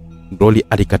 mchana. Gloria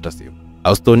alikata simu.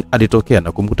 Houston alitokea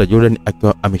na kumkuta Jordan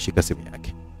akiwa ameshika simu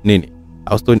yake. Nini?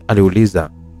 Houston aliuliza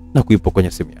na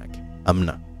kuipokonya simu yake.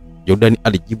 Amna. Jordan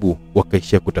alijibu,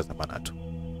 wakaishia kutazamana tu.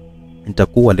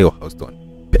 Nitakuwa leo Houston,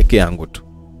 peke yangu tu.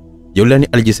 Jordan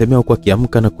alijisemea huku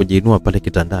akiamka na kujiinua pale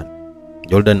kitandani.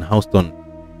 Jordan Houston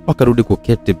wakarudi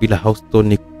kuketi bila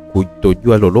Houston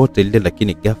kutojua lolote lile,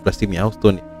 lakini ghafla simu ya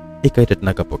Houston ikaita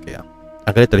tena kapokea.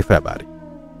 Angalia taarifa ya habari.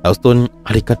 Houston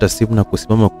alikata simu na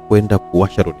kusimama kwenda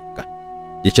kuwasha runinga.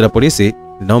 Jeshi la polisi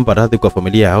linaomba radhi kwa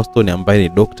familia ya Houston ambaye ni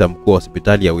daktari mkuu wa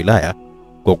hospitali ya wilaya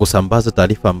kwa kusambaza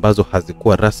taarifa ambazo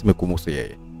hazikuwa rasmi kumhusu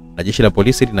yeye. Na jeshi la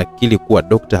polisi linakiri kuwa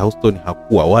Dr. Houston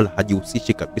hakuwa wala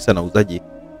hajihusishi kabisa na uzaji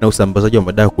na usambazaji wa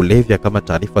madawa kulevya kama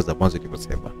taarifa za mwanzo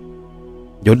zilivyosema.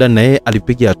 Jordan naye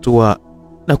alipiga hatua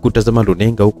na kutazama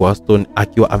runinga huko Houston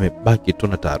akiwa amebaki tu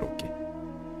na taharuki.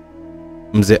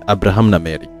 Mzee Abraham na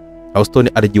Mary. Houston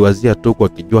alijiwazia tu kwa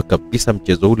kijua kabisa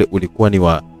mchezo ule ulikuwa ni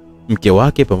wa mke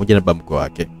wake pamoja na bamko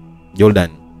wake. Jordan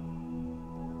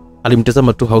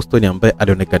alimtazama tu Houston ambaye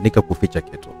alionekanika kuficha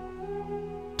kitu.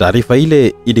 Taarifa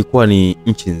ile ilikuwa ni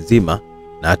nchi nzima,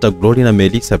 na hata Gloria na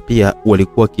Melissa pia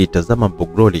walikuwa kitazama.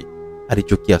 Gloria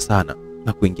alichukia sana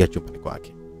na kuingia chumbani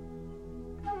kwake.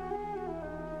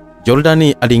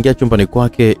 Jordan aliingia chumbani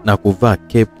kwake na kuvaa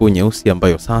kepu nyeusi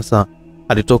ambayo sasa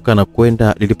alitoka na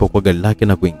kwenda lilipokuwa gari lake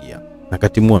na kuingia na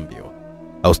katimua mbio.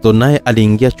 Houston naye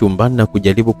aliingia chumbani na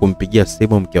kujaribu kumpigia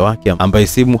simu mke wake ambaye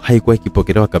simu haikuwa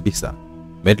ikipokelewa kabisa.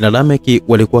 Mary na Lameki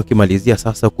walikuwa wakimalizia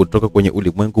sasa kutoka kwenye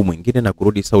ulimwengu mwingine na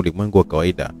kurudi sa ulimwengu wa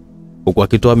kawaida, huku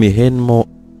akitoa mihemko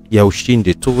ya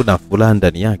ushindi tu na furaha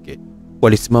ndani yake.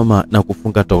 Walisimama na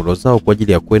kufunga taulo zao kwa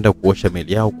ajili ya kwenda kuosha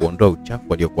meli yao kuondoa uchafu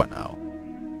waliokuwa nao.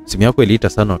 Simu yako iliita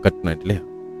sana wakati tunaendelea.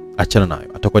 Achana nayo,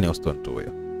 atakuwa ni Houston tu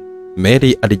huyo.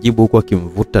 Mary alijibu huku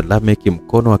akimvuta Lameki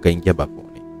mkono akaingia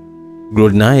bafuni.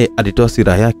 Glory naye alitoa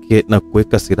silaha yake na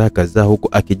kuweka silaha kadhaa huku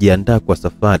akijiandaa kwa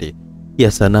safari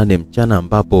ya saa 8 mchana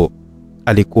ambapo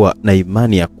alikuwa na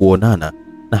imani ya kuonana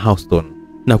na Houston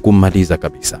na kummaliza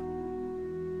kabisa.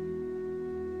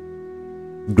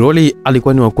 Glory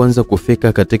alikuwa ni wa kwanza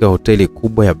kufika katika hoteli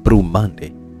kubwa ya Blue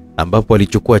Monday ambapo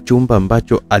alichukua chumba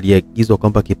ambacho aliagizwa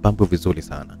kwamba kipambwe vizuri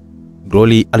sana.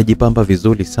 Glory alijipamba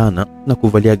vizuri sana na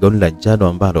kuvalia gauni la njano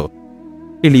ambalo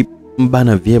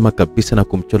lilimbana vyema kabisa na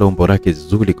kumchora umbo lake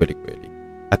zuri kweli kweli.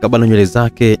 Akabana nywele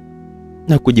zake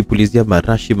na kujipulizia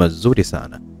marashi mazuri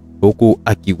sana huku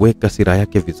akiweka sira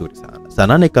yake vizuri sana. Saa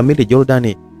 8 kamili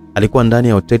Jordan alikuwa ndani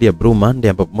ya hoteli ya Blue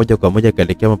Monday ambapo moja kwa moja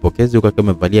akaelekea mapokezi huku akiwa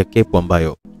amevalia kepu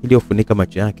ambayo iliyofunika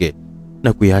macho yake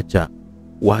na kuiacha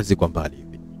wazi kwa mbali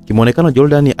hivi. Kimuonekano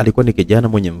Jordan alikuwa ni kijana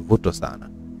mwenye mvuto sana.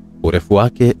 Urefu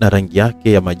wake na rangi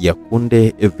yake ya maji ya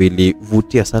kunde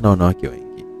vilivutia sana wanawake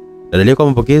wengi. Dada kwa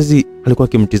mapokezi alikuwa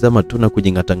akimtizama tu na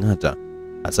kujingatangata.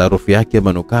 Hasa harufu yake ya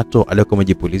manukato aliyokuwa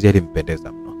amejipulizia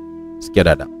ilimpendeza mno. Sikia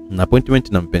dada, na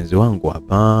appointment na mpenzi wangu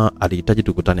hapa, alihitaji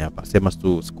tukutane hapa. Sema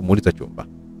tu sikumuuliza chumba.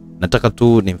 Nataka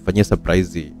tu nimfanyie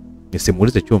surprise,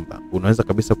 nisimuulize chumba. Unaweza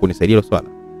kabisa kunisaidia hilo swala?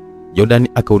 Jordan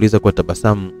akauliza kwa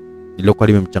tabasamu lililokuwa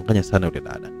limemchanganya sana yule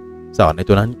dada. Sawa,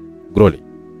 naitwa nani? Glory.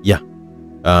 Yeah.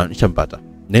 Nishampata.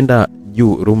 Nenda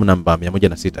juu room namba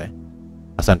 106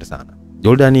 Asante sana.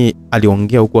 Jordan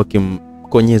aliongea huku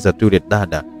akimkonyeza tu yule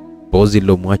dada pozi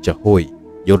lilomwacha hoi.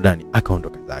 Jordan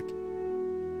akaondoka zake.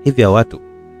 Hivi watu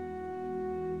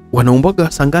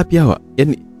wanaumboga sangapi hawa?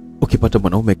 Yaani ukipata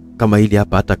mwanaume kama hili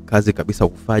hapa hata kazi kabisa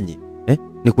ufanyi,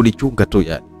 ni kulichunga tu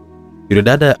yani. Yule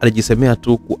dada alijisemea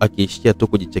tu akiishia tu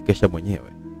kujichekesha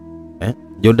mwenyewe.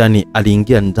 Jordan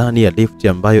aliingia ndani ya lift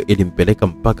ambayo ilimpeleka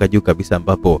mpaka juu kabisa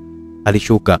ambapo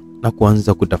alishuka na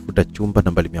kuanza kutafuta chumba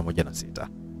nambari 106.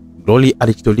 Glory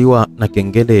alichituliwa na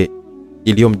kengele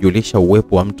iliyomjulisha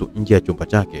uwepo wa mtu nje ya chumba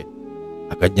chake.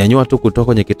 Akanyanyua tu kutoka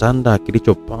kwenye kitanda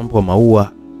kilichopambwa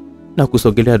maua na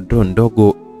kusogelea drone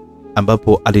ndogo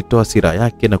ambapo alitoa sira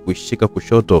yake na kuishika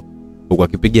kushoto huku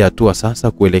akipiga hatua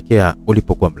sasa kuelekea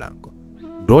ulipokuwa mlango.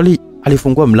 Glory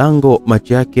alifungua mlango,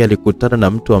 macho yake yalikutana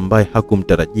na mtu ambaye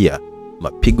hakumtarajia.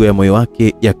 Mapigo ya moyo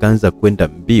wake yakaanza kwenda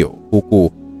mbio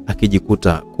huku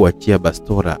akijikuta kuachia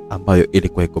bastora ambayo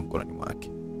ilikuwa iko mkononi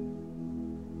mwake.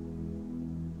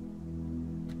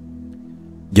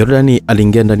 Jordan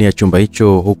aliingia ndani ya chumba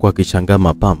hicho huku akishangaa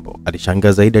mapambo.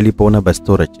 Alishangaa zaidi alipoona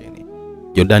bastora chini.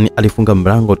 Jordan alifunga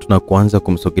mlango na kuanza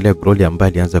kumsogelea Glory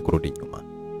ambaye alianza kurudi nyuma.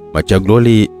 Macho ya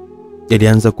Glory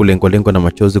yalianza kulengwa na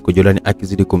machozi kwa Jordan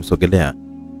akizidi kumsogelea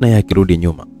na akirudi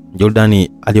nyuma. Jordan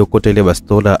aliokota ile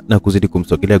bastola na kuzidi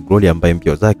kumsogelea Glory ambaye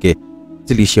mbio zake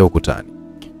ziliishia ukutani.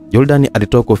 Jordan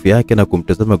alitoa kofia yake na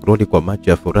kumtazama Glory kwa macho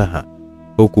ya furaha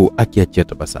huku akiachia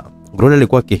tabasamu. Glory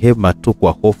alikuwa akihema tu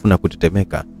kwa hofu na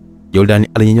kutetemeka. Jordan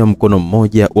alinyanyua mkono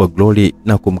mmoja wa Glory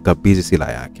na kumkabidhi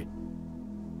silaha yake.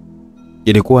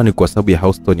 Ilikuwa ni kwa sababu ya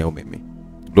Houston au mimi.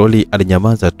 Glory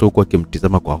alinyamaza tu kwa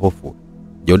kimtizama kwa hofu.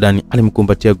 Jordan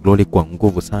alimkumbatia Glory kwa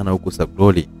nguvu sana huku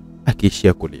Glory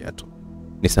akiishia kulia tu.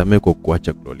 Nisamehe kwa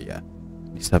kuacha Glory.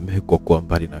 Nisamehe kwa kuwa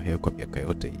mbali na wewe kwa miaka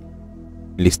yote hii.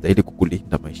 Nilistahili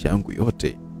kukulinda maisha yangu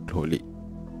yote, Glory.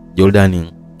 Jordan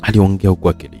aliongea huku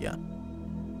akilia.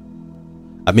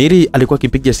 Amiri alikuwa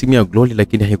akipiga simu ya Glory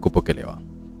lakini haikupokelewa.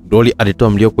 Glory alitoa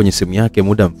mlio kwenye simu yake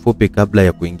muda mfupi kabla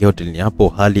ya kuingia hotelini hapo,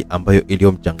 hali ambayo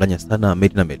iliyomchanganya sana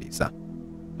Amiri na Melissa.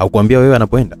 Haukuambia wewe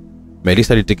anapoenda?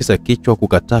 Melissa alitikisa kichwa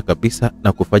kukataa kabisa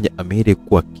na kufanya Amiri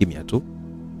kuwa kimya tu.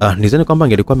 Nizani kwamba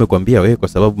angelikuwa amekwambia wewe kwa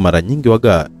sababu mara nyingi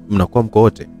waga mnakuwa mko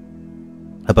wote.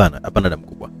 Hapana dada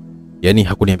mkubwa. Yaani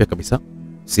hakuniambia kabisa.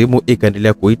 Simu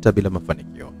ikaendelea kuita bila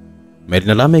mafanikio. Mary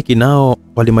na Lamek nao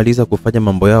walimaliza kufanya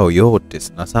mambo yao yote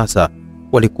na sasa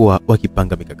walikuwa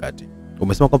wakipanga mikakati.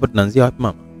 Umesema kwamba tunaanzia wapi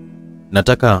mama?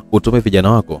 Nataka utume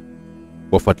vijana wako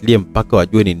wafuatilie mpaka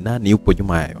wajue ni nani yupo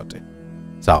nyuma ya yote.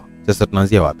 Sawa, sasa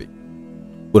tunaanzia wapi?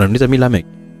 Unaniuliza mimi Lamek?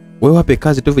 Wewe wape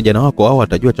kazi tu vijana wako au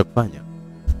watajua cha kufanya.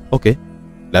 Okay.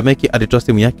 Lamek alitoa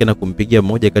simu yake na kumpigia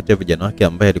mmoja kati ya vijana wake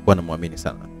ambaye alikuwa anamwamini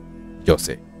sana.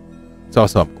 Jose.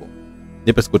 Sawa mkuu.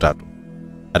 Nipe siku 3.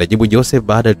 Alijibu Jose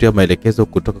baada tu ya maelekezo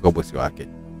kutoka kwa bosi wake.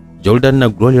 Jordan na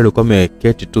Glory walikuwa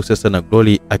wameketi tu sasa na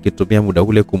Glory akitumia muda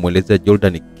ule kumuelezea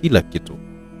Jordan kila kitu.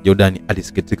 Jordan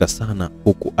alisikitika sana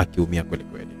huku akiumia kweli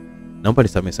kweli. Naomba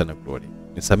nisamehe sana Glory.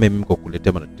 Nisamehe mimi kwa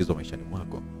kukuletea matatizo maishani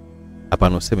mwako.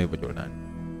 Hapana useme hivyo Jordan.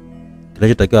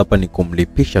 Kinachotakiwa hapa ni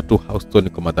kumlipisha tu Houston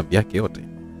kwa madhambi yake yote.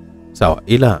 Sawa,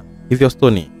 ila hivyo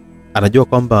Houston anajua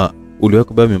kwamba uliwahi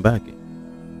kubeba mimba yake?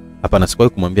 Hapana,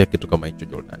 sikuwahi kumwambia kitu kama hicho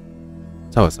Jordan.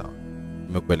 Sawa,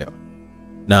 nimekuelewa.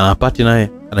 Na Pati naye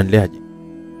anaendeleaje?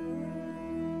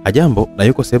 Hajambo na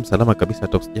yuko sehemu salama kabisa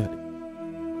hata usijali.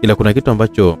 ila kuna kitu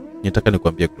ambacho nitaka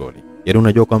nikwambie Glory. Yaani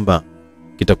unajua kwamba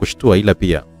kitakushtua ila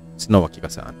pia sina uhakika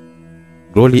sana.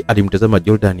 Glory alimtazama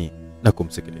Jordan na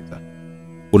kumsikiliza.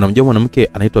 Unamjua mwanamke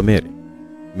anaitwa Mary?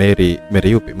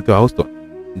 Mary yupi? Mke wa Houston?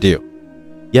 Ndio.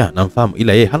 Ya, namfahamu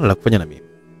ila yeye hana la kufanya na mimi.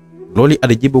 Glory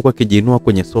alijibu kwa kijiinua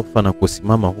kwenye sofa na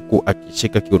kusimama huku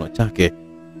akishika kiuno chake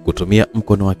kutumia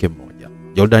mkono wake mmoja.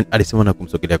 Jordan alisema na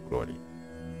kumsogelea Glory.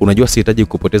 Unajua sihitaji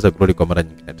kupoteza Glory kwa mara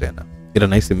nyingine tena. Ila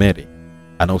nahisi Mary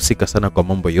anahusika sana kwa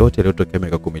mambo yote yaliyotokea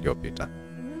miaka 10 iliyopita.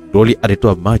 Glory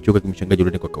alitoa macho akimshangaa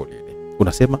Jordan kwa kauli ile.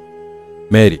 Unasema?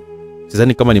 Mary,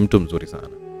 sidhani kama ni mtu mzuri sana.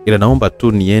 Ila naomba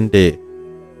tu niende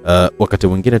wakati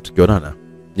mwingine tukionana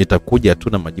nitakuja tu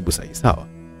na majibu sahihi, sawa?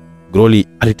 Glory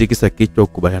alitikisa kichwa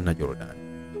kukubaliana na Jordan.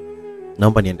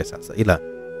 Naomba niende sasa, ila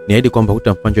niahidi kwamba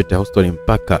hutamfanya yote Houston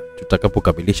mpaka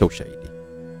tutakapokamilisha ushahidi.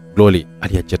 Glory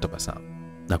aliachia tabasamu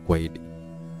na kuahidi.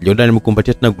 Jordan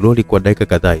alimkumbatia tena Glory kwa dakika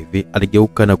kadhaa hivi,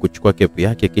 aligeuka na kuchukua kepu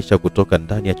yake kisha kutoka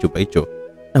ndani ya chumba hicho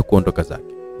na kuondoka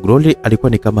zake. Glory alikuwa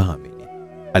ni kama haamini.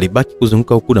 Alibaki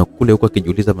kuzunguka huku na kule huku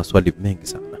akijiuliza maswali mengi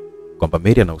sana. Kwamba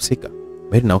Mary anahusika.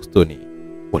 Mary na Houston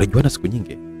walijuana siku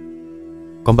nyingi.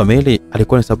 Kwamba Mary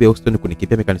alikuwa ni sababu ya Houston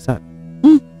kunikimbia kanisani.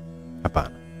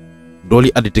 Hapana. Glory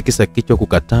alitikisa kichwa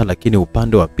kukataa, lakini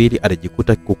upande wa pili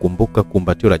alijikuta kukumbuka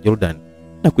kumbatio la Jordan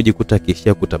na kujikuta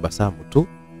akiishia kutabasamu tu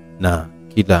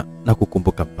na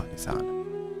kukumbuka mbali sana.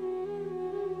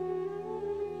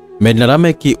 Mary na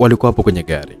Lameki walikuwa hapo kwenye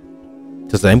gari.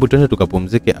 Sasa hebu twende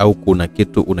tukapumzike au kuna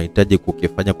kitu unahitaji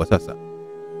kukifanya kwa sasa?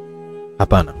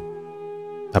 Hapana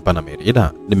Mary,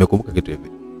 ila nimekumbuka kitu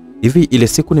hivi. Hivi ile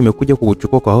siku nimekuja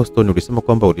kukuchukua kwa Houston ulisema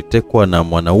kwamba ulitekwa na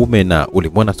mwanaume na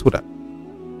ulimwona sura?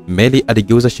 Mary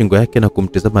aligeuza shingo yake na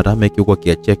kumtazama Lameki huko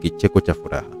akiachia kicheko cha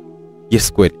furaha.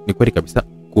 Yes, kweli, ni kweli kabisa.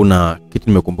 Kuna kitu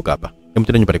nimekumbuka hapa. Hebu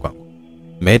twende nyumbani kwangu.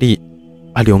 Mary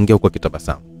aliongea kwa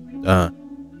kitabasamu.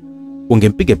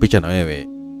 Ungempiga picha na wewe.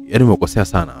 Yaani umekosea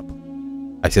sana hapo.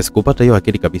 Asisikupata hiyo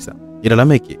akili kabisa. Ila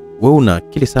Lameki, wewe una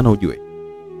akili sana ujue.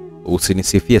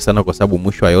 Usinisifie sana kwa sababu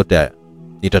mwisho wa yote haya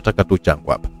nitataka tu changu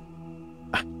hapa.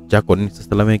 Chako nini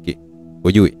sasa Lameki?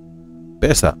 Ujui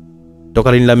pesa.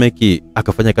 Toka lini Lameki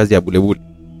akafanya kazi ya bulebule?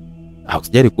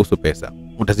 Usijali kuhusu pesa.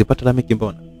 Utazipata Lameki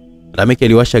mbona? Lameki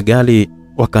aliwasha gari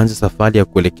wakaanza safari ya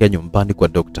kuelekea nyumbani kwa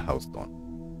Dr. Houston.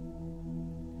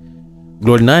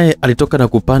 Glory naye alitoka na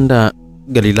kupanda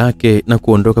gari lake na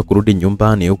kuondoka kurudi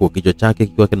nyumbani huko kichwa chake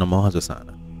kikiwa kina mawazo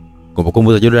sana.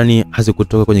 Kumbukumbu za Jordan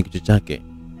hazikutoka kwenye kichwa chake.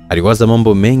 Aliwaza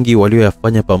mambo mengi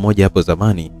walioyafanya pamoja hapo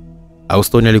zamani.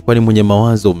 Houston alikuwa ni mwenye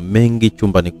mawazo mengi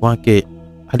chumbani kwake.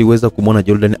 Aliweza kumwona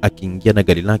Jordan akiingia na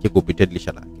gari lake kupitia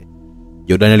dirisha lake.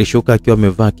 Jordan alishuka akiwa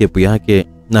amevaa kepu yake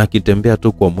na akitembea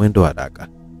tu kwa mwendo haraka.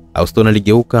 Houston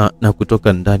aligeuka na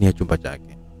kutoka ndani ya chumba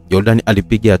chake. Jordan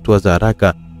alipiga hatua za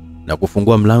haraka na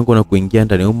kufungua mlango na kuingia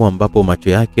ndani humo ambapo macho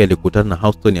yake yalikutana na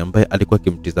Houston ambaye alikuwa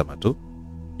akimtizama tu.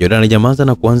 Jordan alinyamaza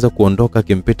na kuanza kuondoka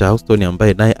akimpita Houston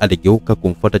ambaye naye aligeuka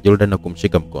kumfuata Jordan na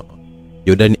kumshika mkono.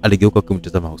 Jordan aligeuka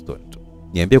kumtizama Houston tu.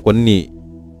 Niambie kwa nini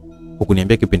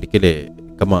hukuniambia kipindi kile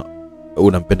kama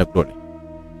unampenda Glory?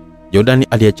 Jordan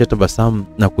aliachia tabasamu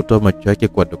na kutoa macho yake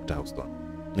kwa Dr. Houston.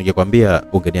 Ningekwambia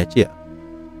ungeniachia,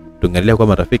 tungeendelea kuwa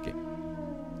marafiki.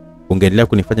 Ungeendelea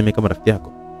kunifanya mimi kama rafiki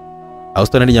yako.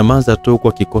 Houston alinyamaza tu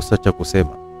kwa kikosa cha kusema.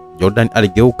 Jordan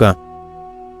aligeuka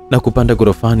na kupanda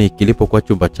gorofani kilipokuwa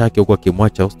chumba chake huko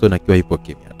akimwacha Houston akiwa yupo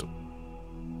kimya tu.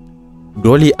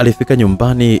 Glory alifika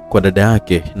nyumbani kwa dada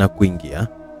yake na kuingia.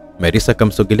 Marisa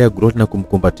akamsogelea Glory na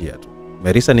kumkumbatia tu.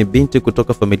 Marisa ni binti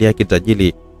kutoka familia ya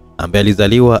kitajiri ambaye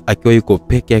alizaliwa akiwa yuko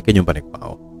peke yake nyumbani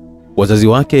kwao. Wazazi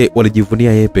wake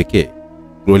walijivunia yeye pekee.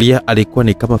 Glory alikuwa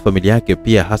ni kama familia yake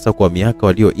pia, hasa kwa miaka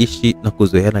walioishi na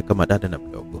kuzoeana kama dada na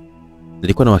mdogo.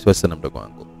 Nilikuwa na wasiwasi sana mdogo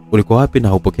wangu. Ulikuwa wapi na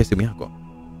haupokea simu yako?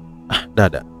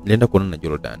 Dada, nilienda kuonana na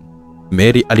Jordan.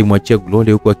 Mary alimwachia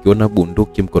Glory huko akiona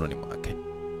bunduki mkononi mwake.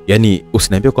 Yaani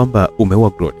usiniambie kwamba umeua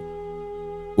Glory.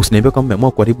 Usiniambie kwamba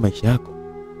umeamua kuharibu maisha yako.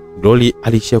 Glory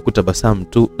alishia kutabasamu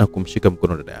tu na kumshika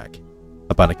mkono dada yake.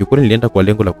 Hapana, kiukweli nilienda kwa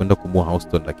lengo la kwenda kumua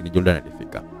Houston, lakini Jordan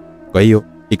alifika. Kwa hiyo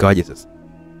ikawaje sasa?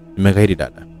 Nimeghairi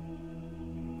dada.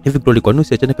 Hivi Glory, kwa nini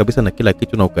usiachane kabisa na kila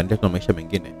kitu na ukaendelea na maisha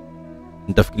mengine?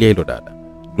 Nitafikiria hilo dada.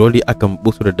 Glory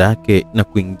akambusu dada yake na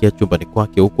kuingia chumbani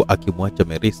kwake huko akimwacha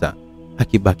Marisa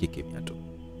akibaki kimya tu.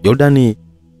 Jordan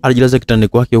alijilaza kitandani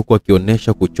kwake huko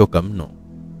akionyesha kuchoka mno.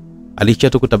 Aliishia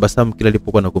tu kutabasamu kila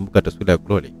alipokuwa anakumbuka taswira ya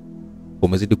Glory.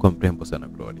 Umezidi kuwa mrembo sana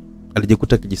Glory.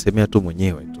 Alijikuta akijisemea tu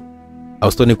mwenyewe tu.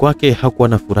 Houston kwake hakuwa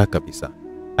na furaha kabisa.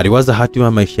 Aliwaza hatima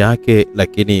ya maisha yake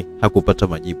lakini hakupata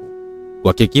majibu.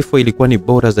 Kwa kifo ilikuwa ni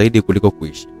bora zaidi kuliko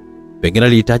kuishi. Pengine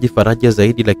alihitaji faraja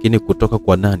zaidi, lakini kutoka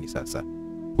kwa nani sasa?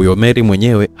 Huyo Mary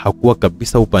mwenyewe hakuwa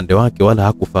kabisa upande wake wala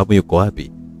hakufahamu yuko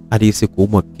wapi. Alihisi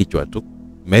kuumwa kichwa tu.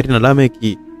 Mary na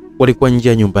Lameki walikuwa nje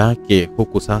ya nyumba yake,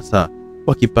 huku sasa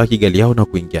wakipaki gari yao na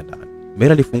kuingia ndani.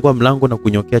 Mary alifungua mlango na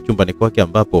kunyokea chumbani kwake,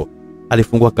 ambapo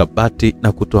alifungua kabati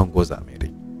na kutoa nguo za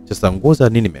Mary. Sasa nguo za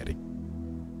nini Mary?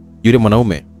 Yule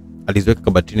mwanaume aliziweka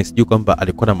kabatini, sijui kwamba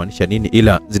alikuwa anamaanisha nini,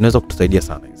 ila zinaweza kutusaidia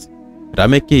sana hizi.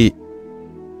 Lameki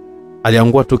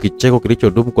aliangua tu kicheko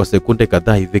kilichodumu kwa sekunde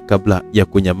kadhaa hivi kabla ya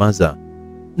kunyamaza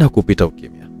na kupita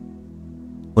ukimya.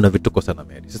 Una vituko sana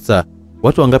Mary. Sasa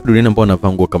watu wangapi duniani ambao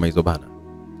wanavaa nguo kama hizo bana?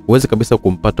 Huwezi kabisa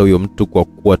kumpata huyo mtu kwa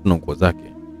kuwa tuna nguo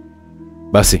zake.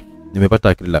 Basi, nimepata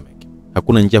akili Lameki.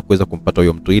 Hakuna njia kuweza kumpata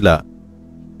huyo mtu, ila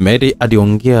Mary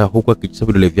aliongea huku akichapa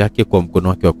vidole vyake kwa mkono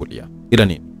wake wa kulia. Ila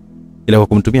nini? Ila kwa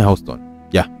kumtumia Houston.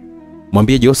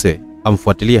 Mwambie Jose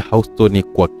amfuatilie Houston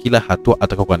kwa kila hatua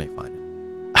atakayokuwa anaifanya.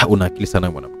 Una akili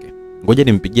sana mwanamke. Ngoja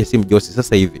nimpigie simu Jose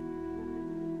sasa hivi.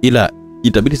 Ila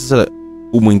itabidi sasa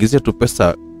umuingizie tu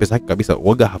pesa yake kabisa.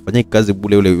 Waga hafanyi kazi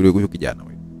bure yule kijana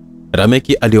wewe.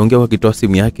 Lameki aliongea kwa kutoa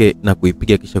simu yake na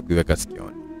kuipiga kisha kuiweka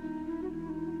sikioni.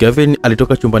 Kevin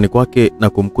alitoka chumbani kwake na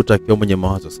kumkuta akiwa mwenye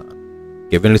mawazo sana.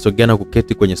 Kevin alisogea na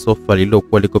kuketi kwenye sofa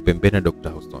lililokuwa liko pembeni ya Dr.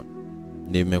 Houston.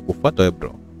 Nimekufuata wewe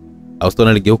bro. Houston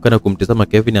aligeuka na kumtazama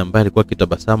Kevin ambaye alikuwa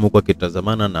akitabasamu kwa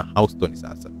kitazamana na Houston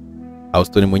sasa.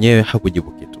 Houston mwenyewe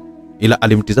hakujibu kitu, ila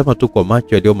alimtizama tu kwa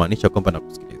macho yaliyomaanisha kwamba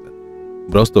nakusikiliza.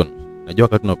 Houston, najua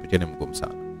wakati unapitia ni mgumu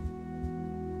sana.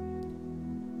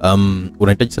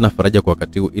 Unahitaji sana faraja kwa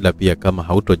wakati huu, ila pia kama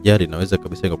hautojali naweza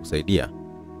kabisa nikakusaidia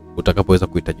utakapoweza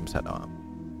kuhitaji msaada wangu.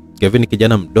 Kevin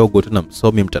kijana mdogo tena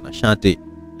msomi mtanashati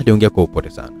aliongea kwa upole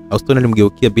sana. Houston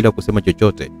alimgeukia bila kusema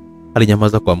chochote.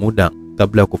 Alinyamaza kwa muda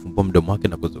kabla ya kufumbua mdomo wake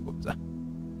na kuzungumza.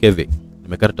 Kevin,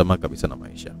 nimekata tamaa kabisa na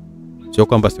maisha. Sio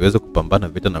kwamba siwezi kupambana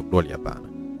vita na Glory, hapana.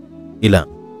 Ila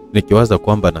nikiwaza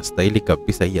kwamba nastahili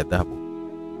kabisa hii adhabu,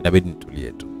 inabidi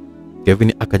nitulie tu.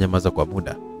 Kevin akanyamaza kwa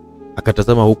muda,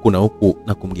 akatazama huku na huku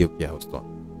na kumgeukia Houston.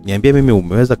 Niambie mimi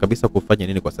umeweza kabisa kufanya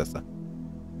nini kwa sasa?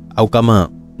 Au kama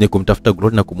ni kumtafuta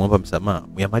Glory na kumwomba msamaha,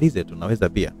 muyamalize tu, naweza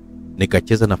pia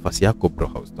nikacheza nafasi yako bro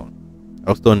Houston.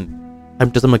 Houston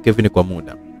alimtazama Kevin kwa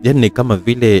muda. Yaani ni kama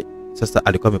vile sasa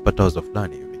alikuwa amepata wazo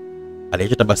fulani hivi.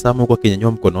 Aliacha tabasamu kwa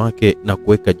kinyanyua mkono wake na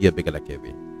kuweka juu ya bega la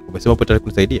Kevin. Umesema upo tayari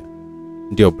kunisaidia?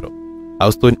 Ndio bro.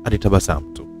 Houston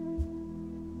alitabasamu tu.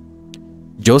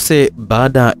 Jose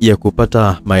baada ya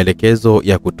kupata maelekezo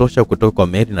ya kutosha kutoka kwa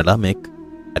Mary na Lameki,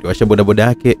 aliwasha bodaboda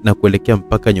yake na kuelekea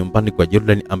mpaka nyumbani kwa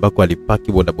Jordan, ambako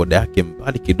alipaki bodaboda yake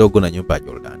mbali kidogo na nyumba ya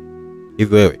Jordan.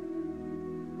 Hivi wewe,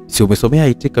 si umesomea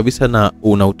IT kabisa na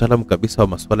una utaalamu kabisa wa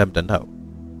masuala ya mtandao?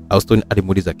 Houston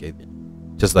alimuuliza Kevin.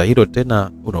 Sasa hilo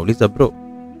tena unauliza bro?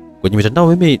 Kwenye mitandao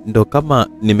mimi ndo kama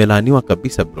nimelaaniwa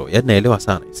kabisa bro. Yaani naelewa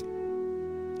sana hizi.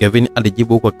 Kevin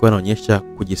alijibu huku akiwa anaonyesha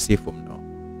kujisifu mno.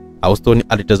 Houston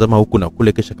alitazama huku na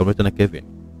kule kisha akamwita na Kevin.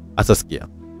 Asa sikia,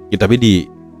 itabidi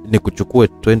nikuchukue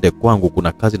twende kwangu,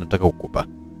 kuna kazi nataka kukupa.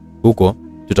 Huko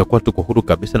tutakuwa tuko huru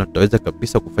kabisa na tutaweza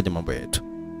kabisa kufanya mambo yetu.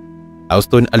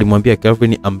 Houston alimwambia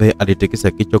Kevin, ambaye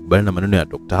alitikisa kichwa kubaliana na maneno ya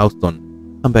Dr. Houston,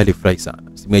 ambaye alifurahi sana.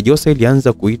 Simu ya Jose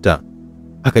ilianza kuita,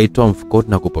 akaitoa mfukoni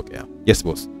na kupokea. Yes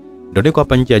boss. Ndio niko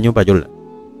hapa nje ya nyumba ya Jordan.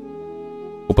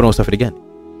 Upo na usafiri gani?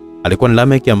 Alikuwa ni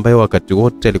Lameki ambaye wakati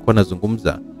wote alikuwa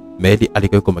anazungumza. Mary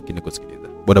alikuwa kwa makini kusikiliza.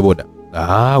 Bodaboda.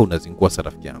 Unazingua sana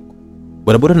rafiki yangu.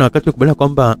 Bodaboda na wakati ukubaliana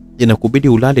kwamba inakubidi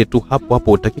ulale tu hapo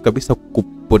hapo, utaki kabisa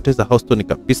kupoteza Houston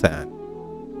kabisa yani.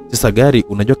 Sasa gari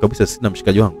unajua kabisa sina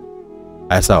mshikaji wangu.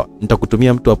 Haya sawa,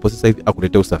 nitakutumia mtu hapo sasa hivi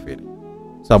akuletee usafiri.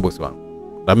 Sawa boss wangu.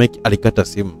 Lameki alikata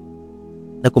simu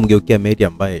na kumgeukia Mary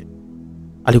ambaye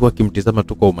alikuwa akimtizama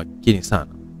tu kwa umakini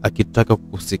sana, akitaka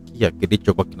kusikia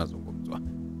kilichokuwa kinazungumzwa.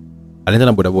 Alienda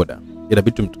na bodaboda,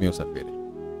 inabidi tumtumie usafiri.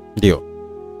 Ndio.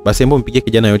 Basi hebu mpigie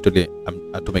kijana yote ile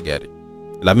atume gari.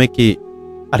 Lameki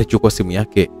alichukua simu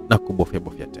yake na kubofya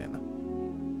tena.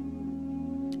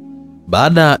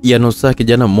 Baada ya nusu saa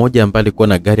kijana mmoja ambaye alikuwa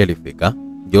na gari alifika.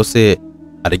 Jose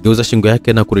aligeuza shingo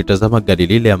yake na kulitazama gari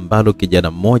lile ambalo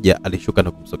kijana mmoja alishuka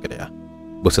na kumsogelea.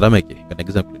 Boss Lameki,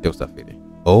 kaniagiza kukuletea usafiri.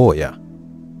 Oh yeah.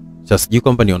 Sasa sijui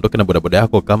kwamba niondoke na bodaboda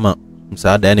yako kama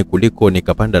msaada yani kuliko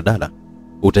nikapanda dala.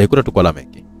 Utaikuta tu kwa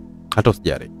Lameki. Hata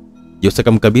usijali. Jose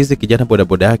kamkabidhi kijana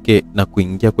bodaboda yake na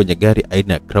kuingia kwenye gari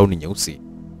aina ya Crown nyeusi.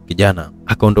 Kijana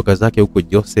akaondoka zake huko,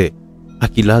 Jose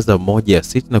akilaza moja ya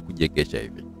siti na kujiegesha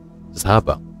hivi. Sasa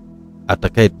hapa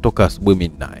atakaye toka asubuhi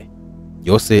mimi naye.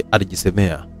 Jose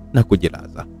alijisemea na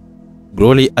kujilaza.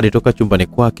 Glory alitoka chumbani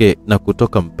kwake na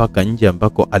kutoka mpaka nje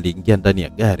ambako aliingia ndani ya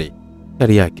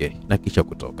gari yake na kisha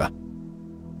kutoka.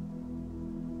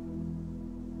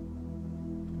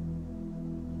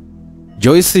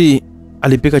 Joyce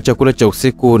alipika chakula cha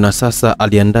usiku na sasa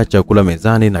aliandaa chakula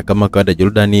mezani, na kama kawaida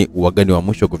Jordan wageni wa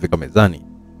mwisho kufika mezani.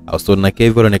 Houston na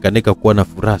Kevin wanaonekana kuwa na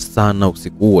furaha sana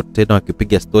usiku huo, tena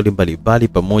wakipiga stori mbalimbali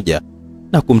pamoja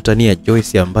na kumtania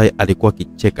Joyce ambaye alikuwa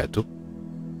akicheka tu.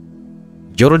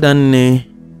 Jordan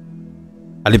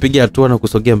alipiga hatua na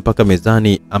kusogea mpaka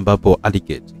mezani ambapo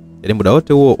aliketi. Yaani muda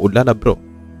wote huo ulala bro.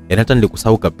 Yaani hata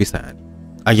nilikusahau kabisa yani.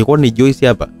 Angekuwa ni Joyce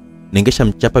hapa,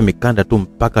 ningeshamchapa mikanda tu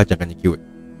mpaka achanganyikiwe.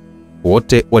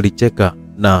 Wote walicheka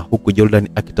na huku Jordan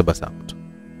akitabasamu tu.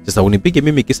 Sasa unipige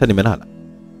mimi kisa nimelala?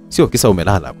 Sio kisa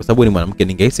umelala, kwa sababu ni mwanamke,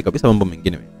 ningehisi kabisa mambo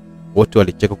mengine. Wote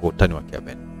walicheka kwa utani wa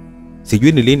Kevin.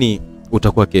 Sijui ni lini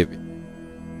utakuwa Kevin.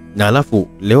 Na alafu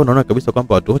leo naona kabisa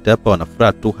kwamba watu wote hapa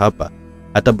wanafuraha tu hapa.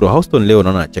 Hata bro Houston leo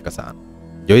naona anacheka sana.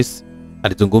 Joyce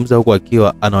alizungumza huku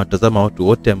akiwa anawatazama watu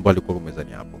wote ambao walikuwa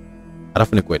mezani hapo.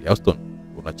 Alafu ni kweli Houston,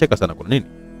 unacheka sana kwa nini?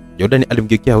 Jordan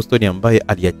alimgeukia Houston ambaye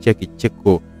aliachia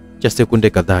kicheko cha sekunde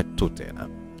kadhaa tu tena.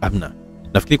 Amna.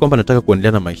 Nafikiri kwamba nataka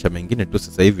kuendelea na maisha mengine tu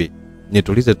sasa hivi.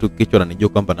 Nitulize tu kichwa na nijue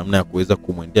kwamba namna ya kuweza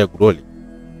kumwendea Groli.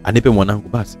 Anipe mwanangu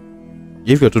basi.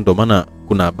 Hivyo tu ndo maana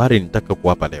kuna habari nitaka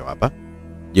kuwapa leo hapa.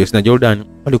 Joyce na Jordan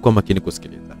walikuwa makini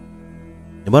kusikiliza.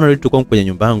 Ni bwana tulikuwa kwenye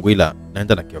nyumba yangu ila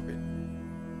naenda na Kevin.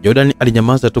 Jordan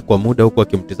alinyamaza tu kwa muda huku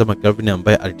akimtazama Kevin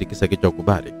ambaye alitikisa kichwa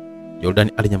kubali.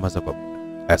 Jordan alinyamaza kwa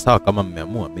muda. Sawa, kama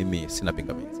mmeamua mimi sina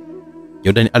pingamizi.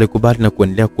 Jordan alikubali na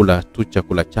kuendelea kula tu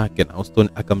chakula chake, na Houston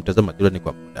akamtazama Jordan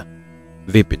kwa muda.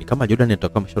 Vipi, ni kama Jordan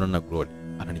atakuwa mshona na Groli?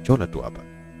 Ananichola tu hapa.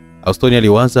 Houston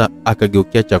aliwaza,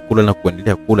 akageukia chakula na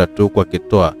kuendelea kula tu kwa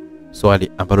akitoa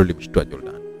swali ambalo limshtua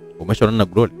Jordan. Umeshona na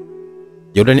Groli?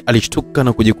 Jordan alishtuka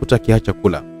na kujikuta akiacha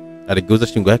kula. Aligeuza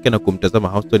shingo yake na kumtazama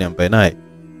Houston ambaye naye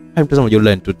alimtazama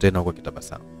Jordan tu tena kwa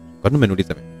kitabasamu. Kwa nini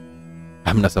umeniuliza mimi?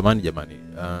 Hamna samani jamani.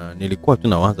 Nilikuwa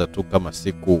tunawaza tu kama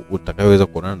siku utakayoweza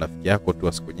kuonana na rafiki yako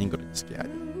tu siku nyingi utajisikiaje.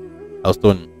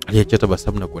 Houston aliacha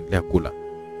tabasamu na kuendelea kula.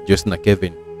 Joyce na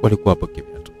Kevin walikuwa hapo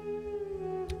kimya tu.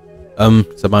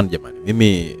 Samani jamani,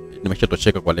 mimi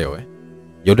nimeshatosheka kwa leo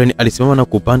Jordan alisimama na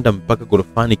kupanda mpaka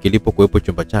ghorofani kilipo kuwepo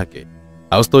chumba chake.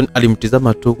 Houston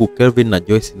alimtizama tu huku Kevin na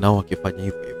Joyce nao wakifanya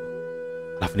hivyo hivyo.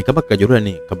 Alafu ni kama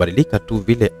Jordan kabadilika tu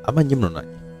vile, ama nyinyi mnaonaje?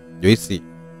 Joyce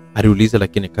aliuliza,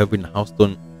 lakini Kevin na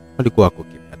Houston walikuwa wako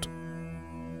kimya tu.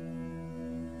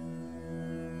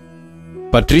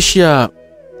 Patricia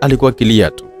alikuwa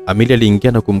kilia tu. Amelia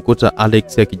aliingia na kumkuta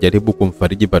Alex akijaribu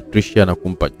kumfariji Patricia na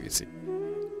kumpa juisi.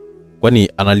 Kwani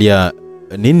analia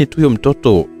nini tu, huyo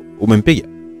mtoto umempiga?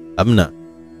 Amna.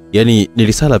 Yaani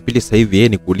nilisala pili sasa hivi yeye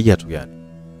ni kulia tu yani.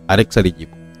 Alex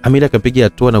alijibu. Amelia akapiga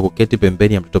hatua na kuketi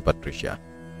pembeni ya mtoto Patricia.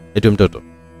 Eti mtoto,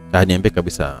 niambie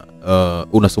kabisa,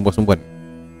 unasumbua sumbua nini?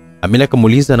 Amelia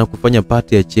akamuuliza na kufanya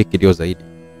pati ya cheki kilio zaidi.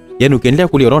 Yaani ukiendelea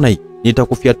kulia unaona hii,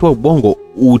 nitakufiatua ubongo,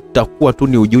 utakuwa tu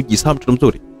ni ujuji sana mtoto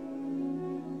mzuri.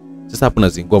 Sasa hapo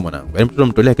nazingua mwanangu. Yaani mtoto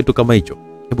mtolea kitu kama hicho.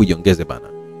 Hebu jiongeze bana.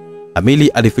 Amili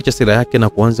alificha sira yake na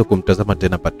kuanza kumtazama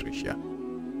tena Patricia.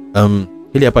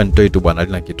 Hili hapa nitoi tu bwana,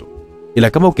 halina kitu. Ila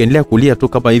kama ukiendelea kulia tu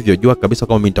kama hivyo, jua kabisa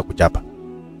kama mimi nitakuchapa.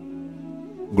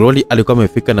 Groli alikuwa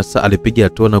amefika na sasa alipiga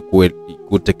hatua na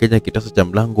kutekenya kitasa cha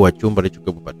mlango wa chumba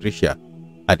alichokuwa Patricia.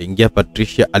 Aliingia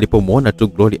Patricia, alipomuona tu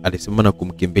Groli alisimama na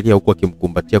kumkimbilia huku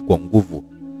akimkumbatia kwa nguvu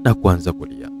na kuanza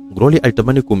kulia. Groli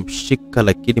alitamani kumshika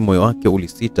lakini moyo wake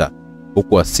ulisita,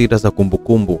 huku hasira za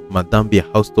kumbukumbu madhambi ya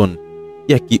Houston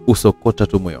yakiusokota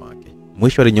tu moyo wake.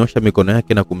 Mwisho alinyosha mikono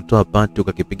yake na kumtoa pati huku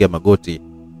akipiga magoti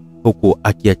huku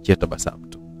akiachia tabasamu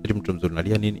tu. Eti mtu mzuri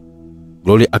unalia nini?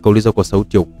 Groli akauliza kwa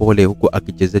sauti ya upole huku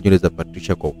akichezea nywele za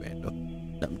Patricia kwa upendo.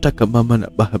 Namtaka mama na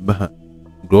baba.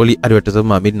 Groli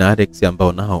aliwatazama Amini na Alex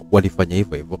ambao nao walifanya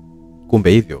hivyo hivyo.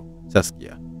 Kumbe hivyo,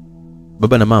 Saskia,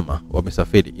 baba na mama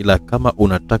wamesafiri, ila kama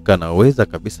unataka naweza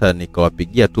kabisa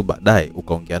nikawapigia tu baadaye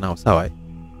ukaongea nao, sawa?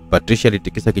 Patricia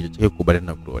alitikisa kichwa chake kukubaliana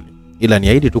na Groli. Ila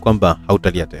niahidi tu kwamba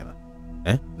hautalia tena.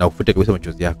 Na ufute kabisa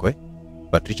machozi yako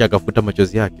Patricia akafuta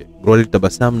machozi yake. Groli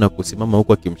tabasamu na kusimama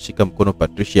huku akimshika mkono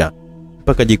Patricia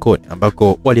mpaka jikoni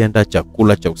ambako waliandaa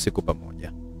chakula cha usiku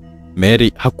pamoja.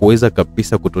 Mary hakuweza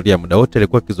kabisa kutulia, muda wote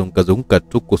alikuwa akizunguka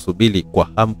tu kusubiri kwa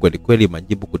hamu kweli kweli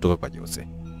majibu kutoka kwa Jose.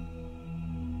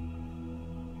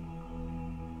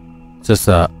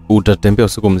 Sasa utatembea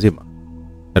usiku mzima?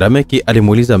 Rameki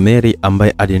alimuuliza Mary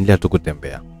ambaye aliendelea tu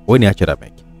kutembea. Wewe niache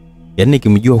Rameki. Yaani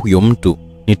nikimjua huyo mtu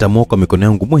nitamuoa kwa mikono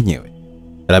yangu mwenyewe.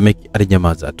 Rameki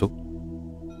alinyamaza tu.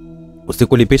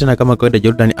 Usiku ulipita na kama kawaida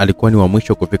Jordan alikuwa ni wa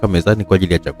mwisho kufika mezani kwa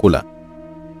ajili ya chakula.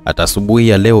 Hata asubuhi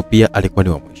ya leo pia alikuwa ni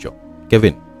wa mwisho.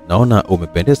 Kevin, naona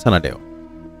umependeza sana leo.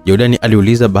 Jordan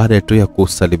aliuliza baada tu ya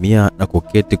kusalimia na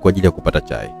kuketi kwa ajili ya kupata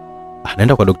chai.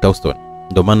 Anaenda kwa Dr. Houston.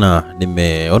 Ndio maana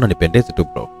nimeona nipendeze tu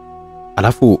bro.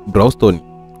 Alafu bro Houston,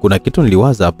 kuna kitu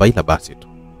niliwaza hapa ila basi tu.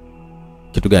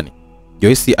 Kitu gani?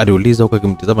 Joyce aliuliza huku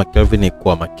akimtazama Kelvin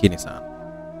kwa makini sana.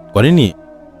 Kwa nini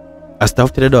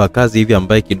astafute dada wa kazi hivi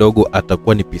ambaye kidogo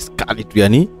atakuwa ni piskali tu,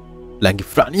 yani rangi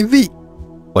fulani hivi?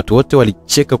 Watu wote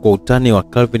walicheka kwa utani wa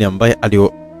Kelvin ambaye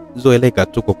aliozoeleka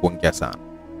tu kwa kuongea sana.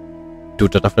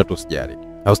 Tutatafuta tu, usijali,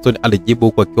 Houston alijibu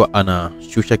huku akiwa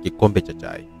anashusha kikombe cha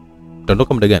chai.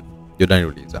 Utaondoka muda gani? Jordan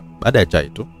aliuliza. Baada ya chai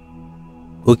tu.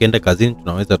 Ukienda kazini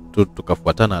tunaweza tu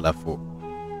tukafuatana, alafu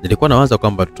nilikuwa nawaza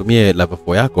kwamba tutumie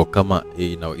lavabo yako kama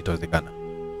itawezekana.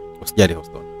 Usijali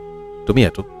Houston, tumia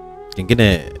tu.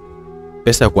 Kingine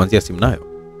pesa ya kuanzia simu nayo.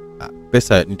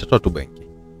 Pesa nitatoa tu benki.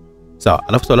 Sawa,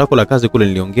 alafu swala lako la kazi kule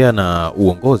niliongea na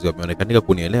uongozi, wameonekanika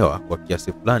kunielewa kwa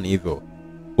kiasi fulani, hivyo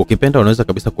ukipenda unaweza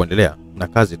kabisa kuendelea na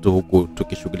kazi tu huku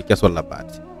tukishughulikia swala la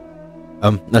bahati.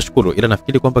 Nashukuru, ila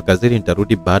nafikiri kwamba kazini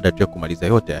nitarudi baada tu ya kumaliza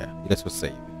yote haya, ila sio sasa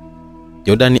hivi.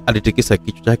 Jordan alitikisa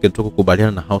kichwa chake tu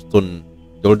kukubaliana na Houston.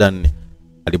 Jordan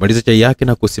alimaliza chai yake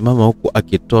na kusimama huku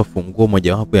akitoa funguo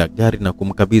mojawapo ya gari na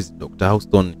kumkabidhi Dr.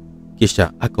 Houston,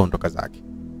 kisha akaondoka zake.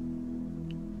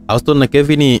 Houston na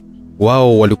Kevin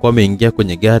wao walikuwa wameingia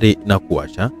kwenye gari na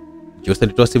kuwasha. Joyce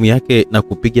alitoa simu yake na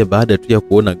kupiga baada tu ya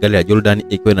kuona gari ya Jordan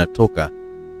ikiwa inatoka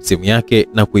simu yake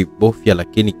na kuibofya,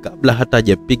 lakini kabla hata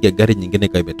hajapiga gari nyingine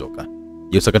kaimetoka.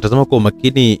 Joyce akatazama kwa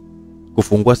makini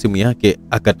kufungua simu yake,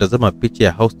 akatazama picha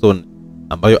ya Houston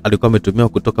ambayo alikuwa ametumia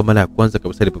kutoka mara ya kwanza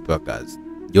kabisa alipopewa kazi.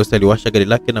 Joyce aliwasha gari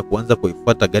lake na kuanza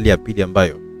kuifuata gari ya pili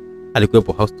ambayo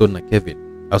alikuwepo Houston na Kevin.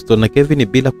 Houston na Kevin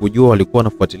bila kujua walikuwa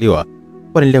wanafuatiliwa,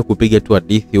 wanaendelea kupiga tu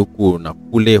hadithi huku na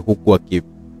kule, huku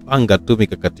wakipanga tu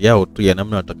mikakati yao tu ya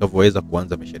namna watakavyoweza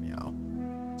kuanza misheni yao.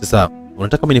 Sasa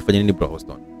unataka mimi nifanye nini bro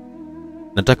Houston?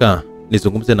 Nataka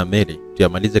nizungumze na Mary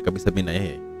tuyamalize kabisa mimi na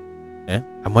yeye.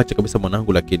 Amwache kabisa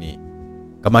mwanangu, lakini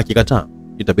kama akikataa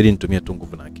itabidi nitumie tu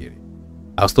nguvu na akili.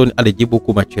 Houston alijibu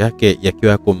huku macho yake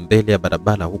yakiwa yako mbele ya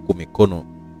barabara, huku mikono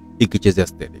ikichezea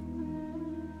steering.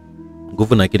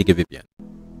 Nguvu na akili kivipi yani?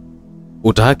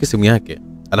 Utahaki simu yake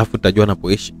alafu utajua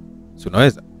anapoishi, si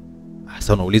unaweza?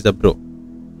 Sasa unauliza bro,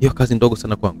 hiyo kazi ndogo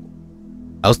sana kwangu.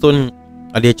 Houston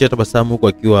aliachia tabasamu huku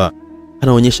akiwa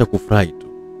anaonyesha kufurahi tu.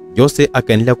 Jose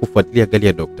akaendelea kufuatilia gari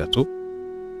ya dokta tu.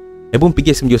 Hebu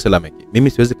mpigie simu Jose Lameki. Mimi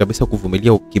siwezi kabisa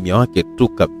kuvumilia ukimya wake tu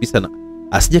kabisa, na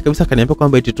asije kabisa kaniambia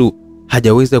kwamba eti tu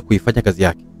hajaweza kuifanya kazi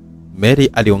yake. Mary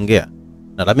aliongea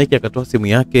na Lameki akatoa simu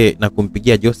yake na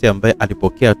kumpigia Jose ambaye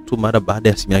alipokea tu mara baada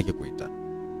ya simu yake kuita.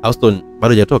 Houston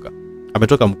bado hajatoka.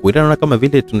 Ametoka mkuu, naona kama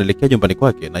vile tunaelekea nyumbani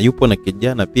kwake na yupo na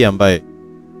kijana pia ambaye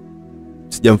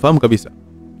sijamfahamu kabisa.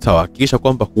 Sawa, hakikisha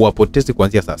kwamba huwapotezi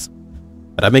kuanzia sasa.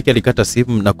 Lameki alikata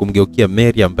simu na kumgeukia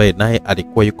Mary ambaye naye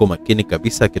alikuwa yuko makini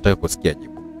kabisa akitaka kusikia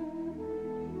jibu.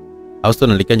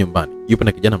 Houston alikaa nyumbani, yupo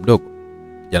na kijana mdogo.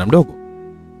 Kijana mdogo?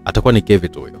 Atakuwa ni Kevin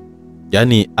tu huyo.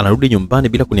 Yaani anarudi nyumbani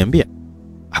bila kuniambia?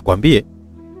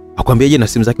 Akwambieje na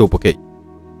simu zake upokei?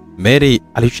 Mary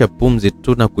alishusha pumzi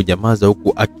tu na kujamaza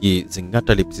huku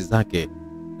akizingata lipsi zake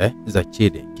za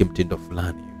chini kimtindo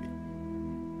fulani hivi.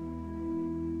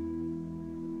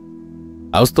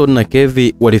 Houston na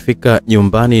Kevin walifika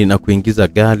nyumbani na kuingiza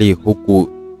gari, huku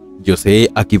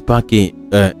Jose akipaki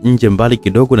nje mbali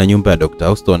kidogo na nyumba ya Dr.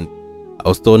 Houston.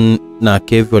 Houston na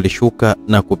Kevin walishuka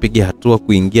na kupiga hatua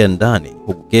kuingia ndani,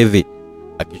 huku Kevin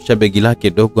akishusha begi lake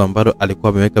dogo ambalo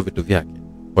alikuwa ameweka vitu vyake.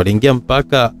 Waliingia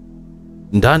mpaka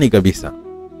ndani kabisa.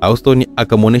 Houston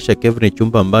akamuonesha Kevin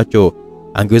chumba ambacho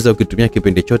angeweza kukitumia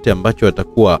kipindi chote ambacho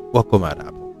watakuwa wako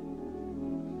marabu.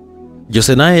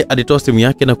 Jose naye alitoa simu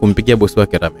yake na kumpigia bosi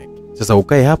wake Lameki. Sasa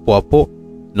ukae hapo hapo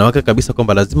na waka kabisa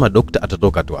kwamba lazima dokta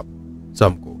atatoka tu hapo.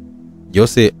 Sawa mkuu.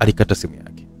 Jose alikata simu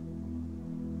yake.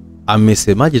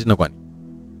 Amesemaje tena kwani?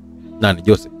 Nani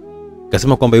Jose?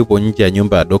 Kasema kwamba yupo nje ya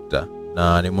nyumba ya dokta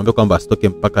na nimwambia kwamba asitoke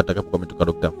mpaka atakapokuwa ametoka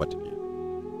dokta amfuatilie.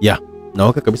 Na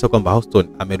waka kabisa kwamba Houston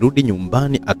amerudi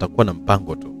nyumbani, atakuwa na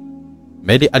mpango tu.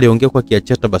 Mary aliongea kwa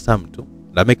kiachia tabasamu tu.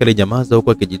 Lameki alinyamaza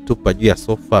huko akijitupa juu ya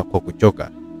sofa kwa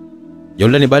kuchoka.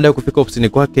 Jordan baada ya kufika ofisini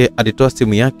kwake alitoa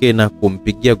simu yake na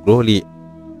kumpigia Glory,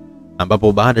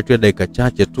 ambapo baada tu ya dakika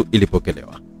chache tu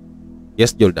ilipokelewa.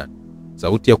 Yes Jordan.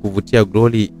 Sauti ya kuvutia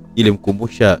Glory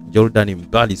ilimkumbusha Jordan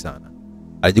mbali sana.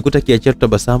 Alijikuta kiachia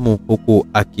tabasamu huku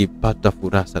akipata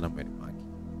furaha sana moyoni mwake.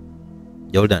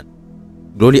 Jordan.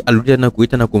 Glory alirudia na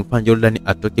kuita na kumfanya Jordan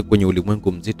atoke kwenye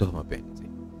ulimwengu mzito wa mapenzi.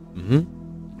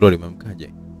 Glory,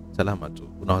 umemkaje? Salama tu.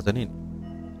 Unawaza nini?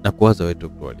 Na kuwaza wewe tu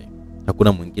Glory.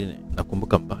 Hakuna mwingine,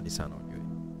 nakumbuka mbali sana unajua.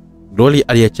 Glory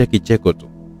aliachia kicheko tu.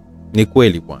 Ni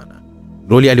kweli bwana.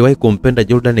 Glory aliwahi kumpenda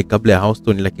Jordan kabla ya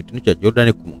Houston, ila kitendo cha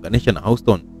Jordan kumuunganisha na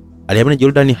Houston, aliamini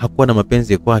Jordan hakuwa na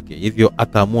mapenzi kwake, hivyo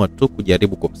akaamua tu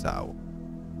kujaribu kumsahau.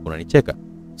 Unanicheka?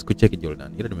 Sikucheki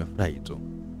Jordan, ila nimefurahi tu.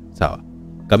 Sawa.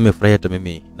 Kama umefurahi hata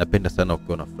mimi napenda sana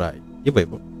ukiwa unafurahi. Hivyo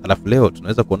hivyo. Alafu leo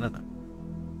tunaweza kuonana.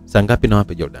 Saa ngapi na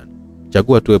wapi Jordan?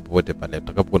 Chagua tu popote pale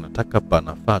utakapokuwa unataka,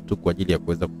 panafaa tu kwa ajili ya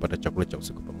kuweza kupata chakula cha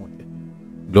usiku pamoja.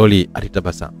 Glory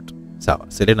alitabasamu tu. Sawa,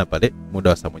 Selena pale muda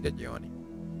wa saa 1 jioni.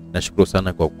 Nashukuru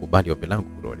sana kwa kukubali ombi langu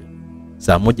Glory.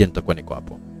 Saa 1 nitakuwa niko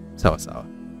hapo. Sawa sawa.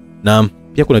 Na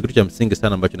pia kuna kitu cha msingi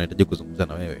sana ambacho nahitaji kuzungumza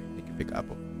na wewe nikifika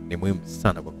hapo. Ni muhimu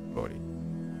sana kwa Glory.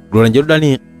 Glory na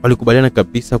Jordan walikubaliana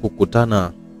kabisa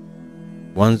kukutana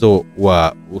mwanzo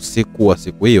wa usiku wa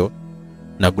siku hiyo,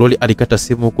 na Glory alikata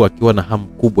simu huku akiwa na hamu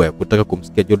kubwa ya kutaka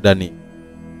kumsikia Jordan.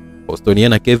 Hostonia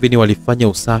na Kevin walifanya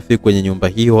usafi kwenye nyumba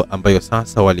hiyo ambayo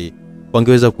sasa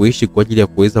wangeweza kuishi kwa ajili ya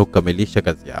kuweza kukamilisha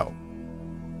kazi yao.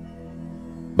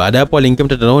 Baada hapo aliingia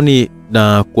mtandaoni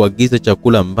na kuagiza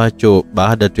chakula ambacho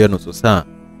baada tu ya nusu saa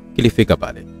kilifika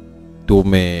pale.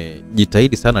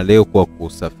 Tumejitahidi sana leo kwa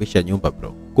kusafisha nyumba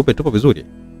bro. Kumbe tupo vizuri.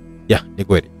 Ya, ni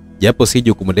kweli. Japo si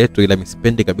jukumu letu, ila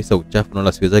misipendi kabisa uchafu na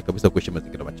wala siwezi kabisa kuishi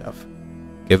mazingira machafu.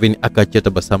 Kevin akacheta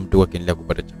tabasamu tu akiendelea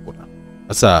kupata chakula.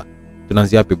 Sasa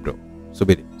tunaanzia wapi bro?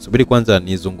 Subiri kwanza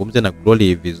nizungumze na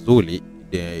Glory vizuri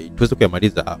tuweze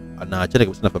kuyamaliza, na achana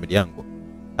kabisa na familia yangu.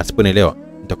 Asiponielewa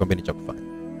nitakwambia ni cha kufanya.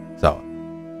 Sawa.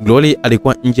 Glory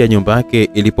alikuwa nje ya nyumba yake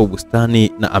ilipo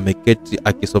bustani na ameketi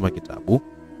akisoma kitabu.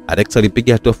 Alex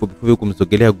alipiga hatua fupi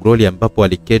kumsogelea Glory ambapo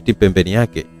aliketi pembeni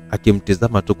yake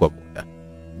akimtazama tu kwa muda.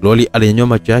 Glory alinyanyua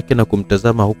macho yake na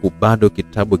kumtazama huku bado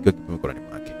kitabu kikiwa kipo mikononi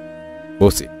mwake.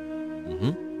 Bosi.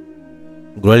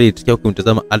 Glory alitikia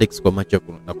kumtazama Alex kwa macho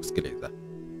na kusikiliza.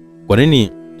 Kwa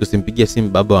nini tusimpigie simu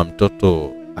baba wa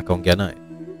mtoto akaongea naye?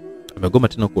 Amegoma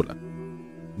tena kula.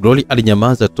 Glory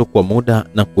alinyamaza tu kwa muda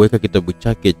na kuweka kitabu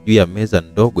chake juu ya meza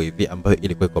ndogo hivi ambayo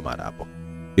ilikuwa iko mara hapo.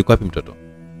 Yuko wapi mtoto?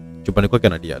 Chumbani kwake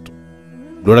anadia tu.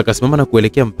 Glory akasimama na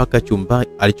kuelekea mpaka chumba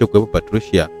alichokuwepo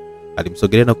Patricia.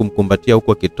 Alimsogelea na kumkumbatia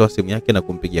huku akitoa simu yake na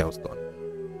kumpigia Houston.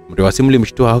 Mtu wa simu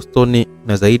alimshtua Houston,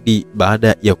 na zaidi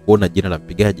baada ya kuona jina la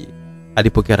mpigaji,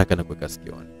 alipokea haraka na kuweka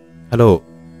sikioni. "Hello,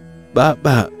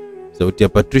 baba." Sauti ya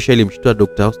Patricia ilimshtua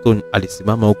Dr. Houston.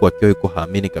 Alisimama huku akiwa yuko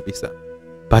haamini kabisa.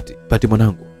 Pati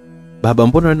mwanangu. "Baba,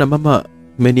 mbona na mama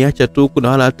mmeniacha tu kuna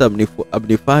wala hata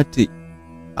mnifati?"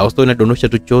 Houston alidondosha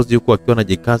tu chozi huku akiwa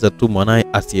anajikaza tu mwanae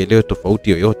asielewe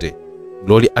tofauti yoyote.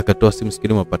 Glory akatoa simu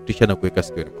sikini mwa Patricia na kuweka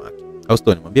sikioni mwake.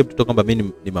 "Houston, mwambie mtoto kwamba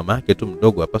mimi ni mama yake tu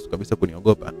mdogo, hapaswi kabisa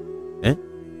kuniogopa.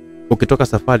 Ukitoka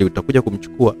safari utakuja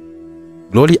kumchukua."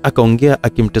 Glory akaongea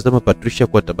akimtazama Patricia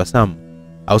kwa tabasamu.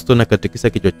 Houston akatikisa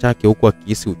kichwa chake huku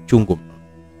akihisi uchungu mno.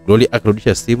 Glory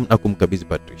akarudisha simu na kumkabidhi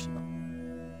Patricia.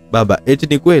 "Baba, eti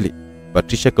ni kweli?"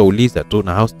 Patricia kauliza tu,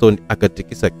 na Houston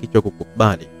akatikisa kichwa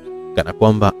kukubali kana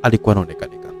kwamba alikuwa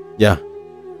anaonekana. "Ya,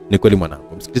 ni kweli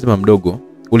mwanangu. Msikilize mama mdogo,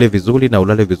 ule vizuri na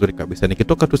ulale vizuri kabisa.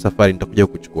 Nikitoka tu safari nitakuja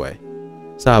kukuchukua."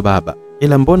 "Sawa baba.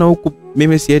 Ila mbona huku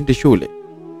mimi siendi shule?"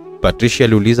 Patricia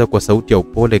aliuliza kwa sauti ya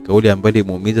upole, kauli ambayo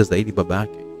ilimuumiza zaidi baba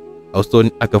yake.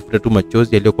 Houston akafuta tu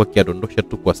machozi yaliyokuwa kiadondosha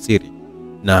tu kwa siri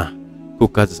na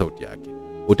kukaza sauti yake.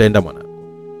 "Utaenda mwanangu.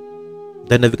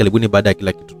 Ndani hivi karibuni baada ya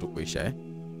kila kitu kuisha."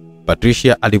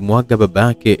 Patricia alimwaga baba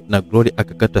yake na Glory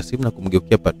akakata simu na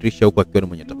kumgeukia Patricia huku akiwa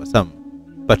mwenye tabasamu.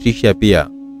 Patricia pia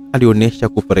alionyesha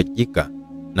kufarajika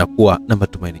na kuwa na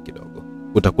matumaini kidogo.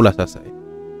 "Utakula sasa?"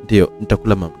 "Ndio,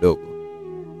 nitakula mama mdogo."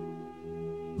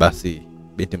 "Basi,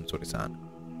 binti mzuri sana,"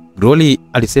 Glory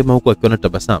alisema huku akiwa na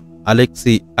tabasamu.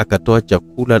 Alex akatoa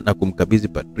chakula na kumkabidhi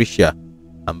Patricia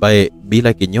ambaye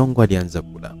bila kinyongo alianza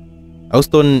kula.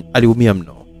 Houston aliumia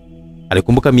mno.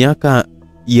 Alikumbuka miaka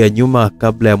ya nyuma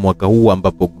kabla ya mwaka huu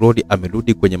ambapo Glory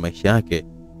amerudi kwenye maisha yake.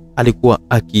 Alikuwa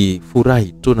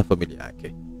akifurahi tu na familia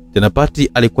yake. Tena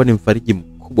Pati alikuwa ni mfariji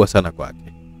mkubwa sana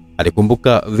kwake.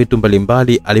 Alikumbuka vitu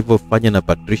mbalimbali alivyofanya na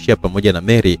Patricia pamoja na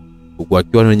Mary huku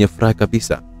akiwa mwenye furaha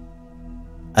kabisa.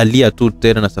 Alia tu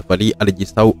tena, na safari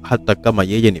alijisahau hata kama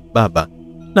yeye ni baba,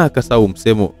 na akasahau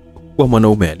msemo wa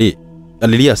mwanaume.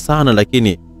 Alilia sana,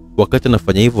 lakini wakati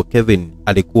anafanya hivyo Kevin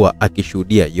alikuwa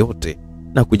akishuhudia yote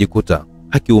na kujikuta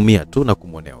akiumia tu na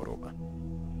kumwonea huruma.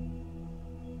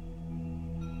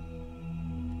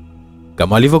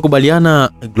 Kama alivyokubaliana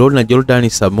Glory na Jordan,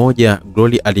 saa 1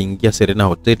 Glory aliingia Serena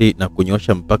hoteli na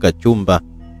kunyosha mpaka chumba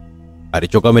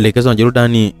alichokuwa ameelekezwa na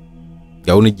Jordan.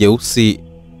 Gauni jeusi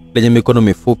lenye mikono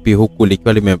mifupi huku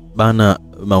likiwa limebana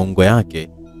maungo yake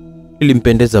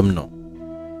ilimpendeza mno.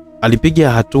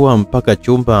 Alipiga hatua mpaka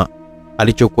chumba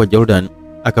alichokuwa Jordan,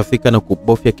 akafika na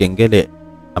kubofya kengele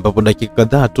ambapo dakika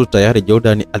kadhaa tu tayari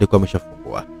Jordan alikuwa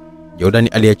ameshafungua. Jordan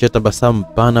aliacha tabasamu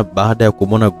pana baada ya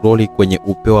kumwona Glory kwenye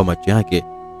upeo wa macho yake,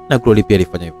 na Glory pia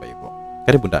alifanya hivyo.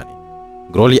 "Karibu ndani."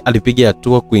 Glory alipiga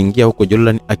hatua kuingia huko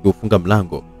Jordan akiufunga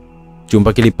mlango.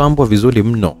 Chumba kilipambwa vizuri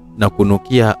mno na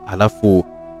kunukia, halafu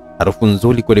harufu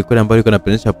nzuri kweli kweli ambayo ilikuwa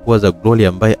inapendeza pua za Glory,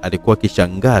 ambaye alikuwa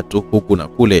akishangaa tu huku na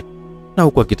kule na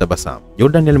huku akitabasamu.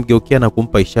 Jordan alimgeukia na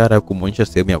kumpa ishara ya kumuonyesha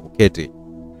sehemu ya kuketi.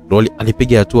 Glory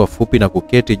alipiga hatua fupi na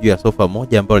kuketi juu ya sofa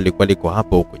moja ambalo lilikuwa liko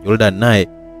hapo, huku Jordan naye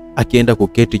akienda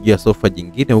kuketi juu ya sofa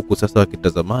jingine, huku sasa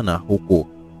wakitazamana huku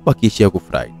wakiishia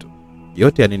kufurahi tu.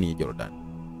 Yote ya nini Jordan?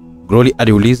 Glory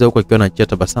aliuliza huku akiwa anachia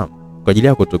tabasamu. Kwa ajili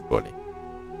yako tu Glory.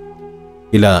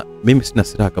 Ila mimi sina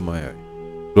silaha kama wewe.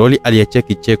 Glory aliachia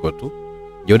kicheko tu.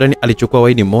 Jordan alichukua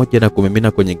waini moja na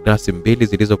kumimina kwenye glasi mbili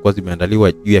zilizokuwa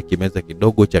zimeandaliwa juu ya kimeza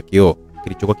kidogo cha kioo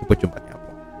kilichokuwa kipo chumbani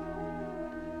hapo.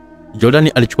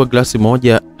 Jordan alichukua glasi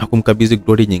moja na kumkabidhi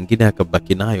Glory nyingine,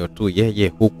 akabaki nayo tu yeye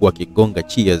huku akigonga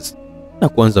cheers na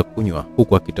kuanza kunywa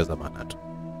huku akitazamana tu.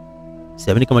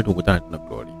 Siamini kama tumekutana tena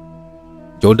Glory.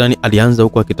 Jordan alianza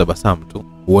huku akitabasamu tu.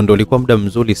 Huo ndio ulikuwa muda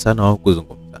mzuri sana wa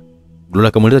kuzungumza. Glory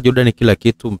akamuuliza Jordan kila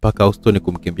kitu mpaka Houston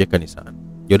kumkimbia kanisani.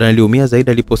 Jordan aliumia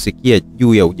zaidi aliposikia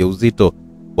juu ya ujauzito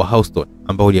wa Houston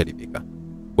ambao uliharibika.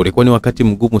 Ulikuwa ni wakati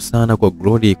mgumu sana kwa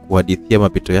Glory kuhadithia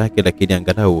mapito yake, lakini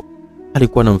angalau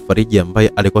alikuwa na mfariji ambaye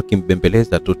alikuwa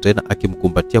akimbembeleza tu, tena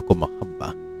akimkumbatia kwa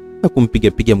mahaba na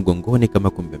kumpiga mgongoni kama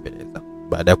kumbembeleza.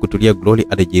 Baada ya kutulia, Glory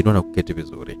alijiinua na kuketi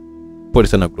vizuri. Pole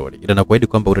sana Glory, ila nakuahidi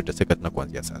kwamba utateseka tena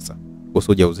kuanzia sasa.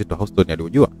 Kuhusu ujauzito Houston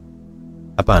aliujua?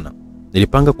 Hapana,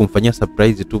 nilipanga kumfanyia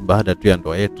surprise tu baada tu ya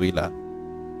ndoa yetu, ila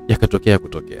yakatokea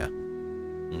kutokea.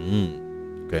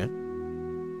 Okay.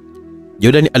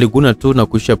 Jordan aliguna tu na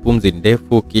kuisha pumzi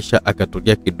ndefu, kisha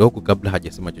akatulia kidogo kabla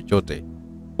hajasema chochote.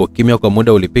 Ukimya kwa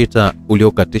muda ulipita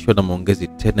uliokatishwa na maongezi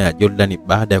tena ya Jordan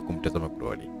baada ya kumtazama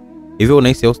Glory. Hivyo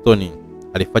unahisi Houston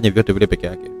alifanya vyote vile peke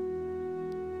yake?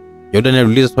 Jordan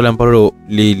aliuliza swali ambalo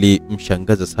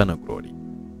lilimshangaza sana Glory.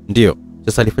 Ndio,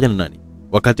 sasa alifanya na nani?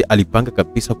 Wakati alipanga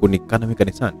kabisa kunikana mimi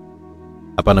kanisani?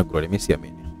 Hapana Glory, mimi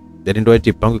siamini. Ndio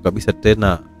eti pango kabisa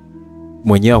tena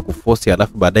mwenyewe wa kuforce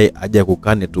alafu baadaye aje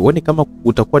kukane tu. Uone kama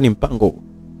utakuwa ni mpango.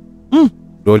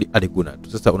 Glory aliguna tu.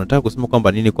 Sasa unataka kusema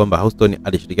kwamba nini, kwamba Houston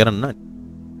alishirikiana na nani?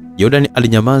 Jordan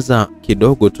alinyamaza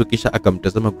kidogo tu, kisha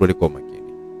akamtazama Glory kwa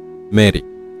makini. Mary,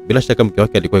 bila shaka mke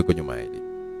wake alikuwa yuko nyuma yake.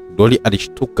 Glory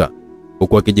alishtuka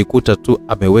huku akijikuta tu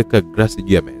ameweka glasi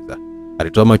juu ya meza.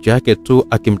 Alitoa macho yake tu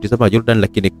akimtazama Jordan,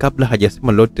 lakini kabla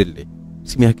hajasema lolote lile,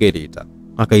 simu yake iliita.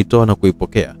 Akaitoa na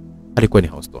kuipokea. Alikuwa ni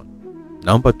Houston.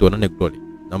 Naomba tuonane Glory.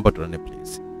 Naomba tuonane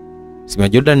please. Simu ya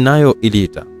Jordan nayo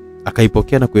iliita.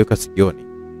 Akaipokea na kuiweka sikioni.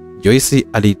 Joyce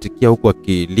aliitikia huku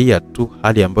akilia tu,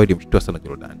 hali ambayo ilimshtua sana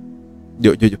Jordan.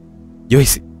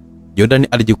 Joyce. Jordan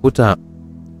alijikuta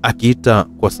akiita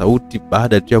kwa sauti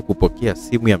baada tu ya kupokea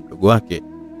simu ya mdogo wake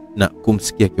na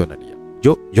kumsikia akiwa analia.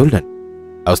 Jordan.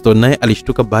 Houston naye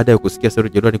alishtuka baada ya kusikia sauti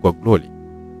ya Jordan kwa Glory.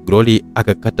 Glory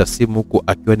akakata simu huku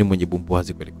akiwa ni mwenye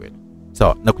bumbuazi kweli kweli.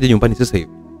 Sawa, nakuja nyumbani sasa hivi.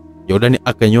 Jordan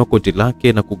akanyoa koti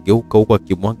lake na kugeuka huku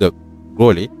akimwaga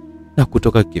Glory na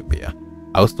kutoka kimbia.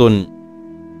 Houston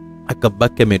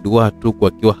akabaki amedua tu kwa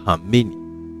akiwa hamini,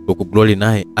 huku Glory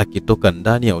naye akitoka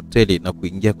ndani ya hoteli na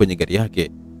kuingia kwenye gari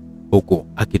yake huku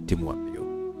akitimua mbio.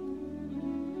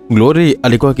 Glory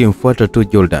alikuwa akimfuata tu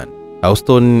Jordan.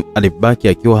 Houston alibaki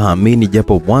akiwa hamini,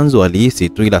 japo mwanzo alihisi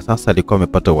tu, ila sasa alikuwa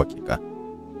amepata uhakika.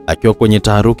 Akiwa kwenye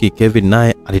taharuki, Kevin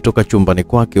naye alitoka chumbani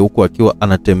kwake huku akiwa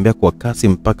anatembea kwa kasi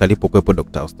mpaka alipokuwepo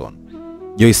Dr. Houston.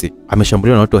 Joyce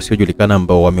ameshambuliwa na watu wasiojulikana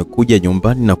ambao wamekuja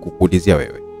nyumbani na kukuulizia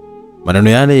wewe. Maneno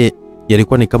yale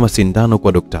yalikuwa ni kama sindano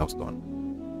kwa Dr. Houston.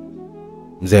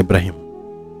 Mzee Ibrahim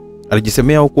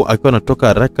alijisemea huku akiwa anatoka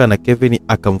haraka, na Kevin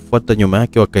akamfuata nyuma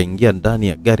yake, wakaingia ndani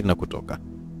ya gari na kutoka.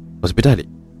 Hospitali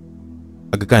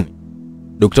Aga Khan.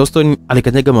 Dr. Houston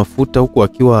alikanyaga mafuta huku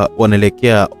akiwa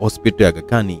wanaelekea hospitali ya Aga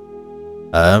Khan.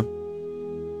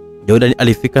 Jordan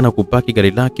alifika na kupaki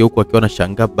gari lake huku akiwa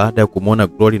anashangaa baada ya kumuona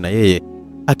Glory na yeye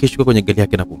akishuka kwenye gari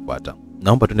yake na kumfuata.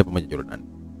 Naomba tuende pamoja Jordan.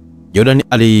 Jordan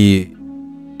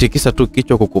alitikisa tu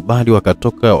kichwa kukubali,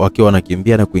 wakatoka wakiwa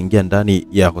wanakimbia na kuingia ndani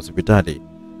ya hospitali.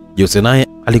 Jose naye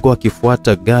alikuwa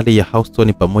akifuata gari ya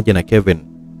Houston pamoja na Kevin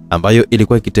ambayo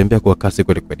ilikuwa ikitembea kwa kasi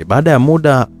kweli kweli. Baada ya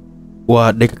muda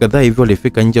wa dakika kadhaa hivyo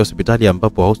walifika nje ya hospitali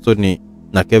ambapo Houston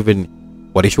na Kevin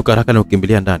walishuka haraka na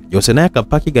kukimbilia ndani. Jose naye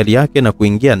akapaki gari yake na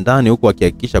kuingia ndani huku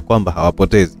akihakikisha kwamba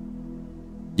hawapotezi.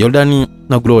 Jordan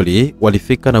na Glory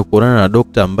walifika na kuonana na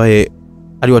daktari ambaye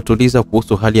aliwatuliza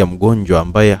kuhusu hali ya mgonjwa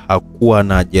ambaye hakuwa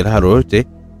na jeraha lolote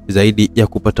zaidi ya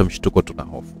kupata mshtuko tu na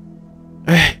hofu.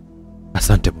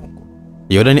 Asante Mungu.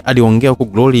 Jordan aliongea huku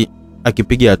Glory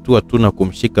akipiga hatua tu na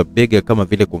kumshika bega kama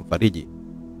vile kumfariji.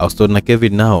 Houston na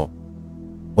Kevin nao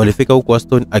walifika huku,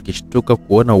 Houston akishtuka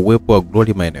kuona uwepo wa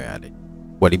Glory maeneo yale.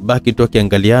 Walibaki tu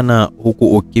akiangaliana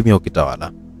huku ukimya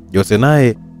ukitawala. Jose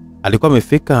naye Alikuwa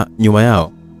amefika nyuma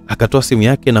yao, akatoa simu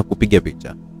yake na kupiga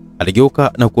picha.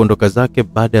 Aligeuka na kuondoka zake.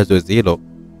 Baada ya zoezi hilo,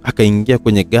 akaingia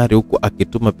kwenye gari huku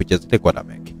akituma picha zile kwa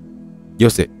Lamek.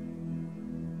 Jose,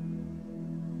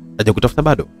 aje kutafuta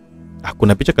bado?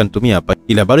 Kuna picha kanitumia hapa,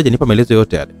 ila bado hajanipa maelezo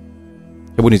yote yale.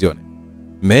 Hebu nizione.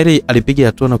 Mary alipiga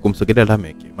hatua na kumsogelea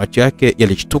Lamek. Macho yake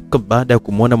yalishtuka baada ya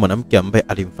kumwona mwanamke ambaye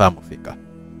alimfahamu fika.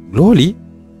 Glory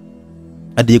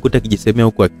alijikuta akijisemea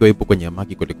huku akiwa yupo kwenye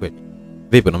amaki kweli kweli.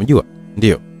 Vipi, unamjua?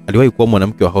 Ndio, aliwahi kuwa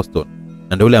mwanamke wa Houston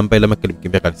na ndio yule ambaye Lamek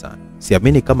alimkimbia kanisani.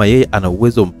 Siamini kama yeye ana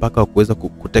uwezo mpaka wa kuweza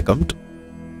kuteka mtu.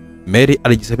 Mary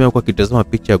alijisemea huku akitazama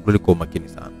picha ya Glory kwa umakini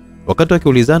sana. Wakati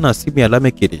wakiulizana, simu ya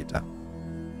Lamek iliita.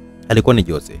 Alikuwa ni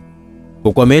Jose.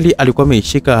 Kwa Mary alikuwa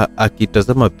ameishika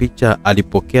akitazama picha,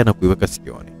 alipokea na kuiweka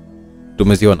sikioni.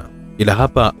 Tumeziona, ila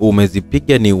hapa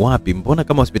umezipiga ni wapi? Mbona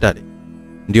kama hospitali?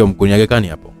 Ndio, mkunyagekani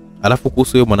hapo. Alafu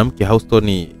kuhusu huyo mwanamke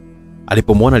Houston,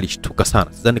 alipomwona alishtuka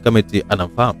sana. Sidhani kama eti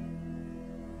anamfahamu.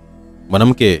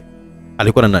 Mwanamke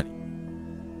alikuwa na nani?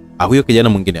 Huyo kijana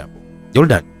mwingine hapo.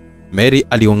 Jordan. Mary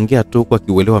aliongea tu kwa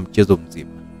kiuelewa mchezo mzima.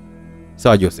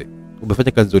 Sawa Jose,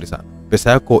 umefanya kazi nzuri sana.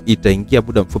 Pesa yako itaingia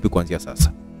muda mfupi kuanzia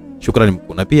sasa. Shukrani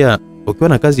mkuu. Na pia ukiwa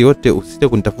na kazi yote usisite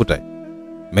kunitafuta.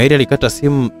 Mary alikata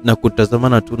simu na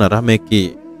kutazamana tu na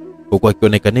Lamek huku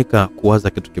akionekanika kuwaza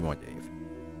kitu kimoja hivi.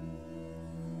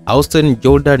 Austin,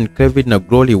 Jordan, Kevin na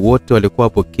Glory wote walikuwa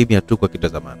hapo kimya tu kwa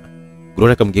kitazamana.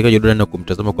 Glory akamgeuka Jordan na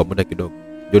kumtazama kwa muda kidogo.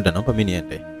 Jordan, naomba mimi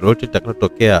niende. Lolote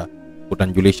litakalotokea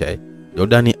utanijulisha.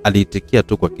 Jordan aliitikia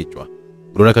tu kwa kichwa.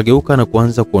 Glory akageuka na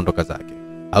kuanza kuondoka zake.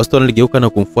 Austin aligeuka na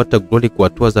kumfuata Glory kwa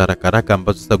hatua za haraka haraka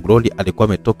ambazo sasa Glory alikuwa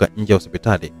ametoka nje ya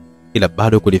hospitali ila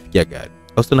bado kulifikia gari.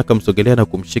 Austin akamsogelea na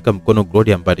kumshika mkono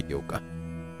Glory ambaye aligeuka.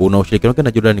 Una ushirikiano gani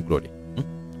na Jordan Glory?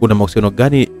 Una mahusiano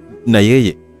gani na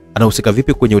yeye? Anahusika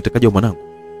vipi kwenye utekaji wa mwanangu?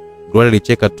 Glory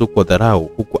alicheka tu kwa dharau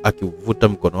huku akivuta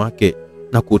mkono wake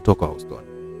na kutoka Austin.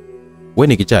 Wewe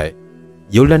ni kichae.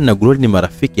 Jordan na Glory ni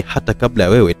marafiki hata kabla ya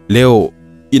wewe. Leo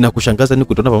inakushangaza ni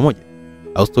kutona pamoja?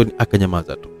 Austin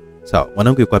akanyamaza tu. Sawa,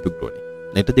 mwanangu yuko wapi Glory?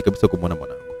 Nahitaji kabisa kumuona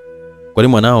mwanangu. Kwani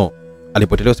mwanao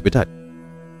alipotelea hospitali?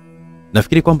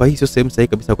 Nafikiri kwamba hii sio sehemu sahihi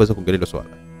kabisa kuweza kuongelea hilo swala.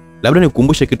 Labda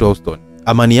nikukumbushe kitu Austin.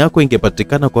 Amani yako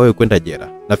ingepatikana kwa wewe kwenda jela.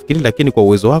 Nafikiri lakini kwa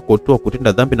uwezo wako tu wa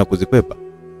kutenda dhambi na kuzikwepa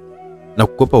na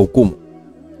kukwepa hukumu,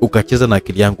 ukacheza na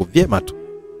akili yangu vyema tu.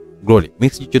 Glory,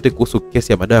 mimi si chochote kuhusu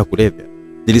kesi ya madawa ya kulevya.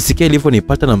 Nilisikia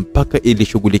ilivyonipata na mpaka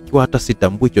ilishughulikiwa hata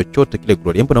sitambui chochote kile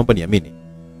Glory. Hebu naomba niamini.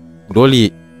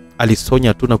 Glory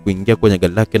alisonya tu na kuingia kwenye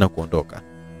gari lake na kuondoka.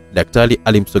 Daktari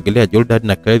alimsogelea Jordan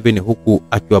na Kevin huku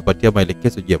akiwapatia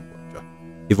maelekezo juu ya mgonjwa.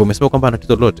 Hivyo umesema kwamba ana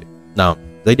tatizo lolote? Naam,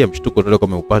 zaidi ya mshtuko leo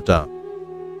umeupata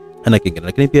ana kingine,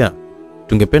 lakini pia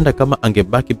tungependa kama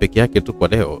angebaki peke yake tu kwa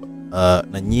leo,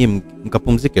 na nyinyi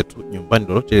mkapumzike tu nyumbani,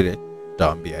 lolote ile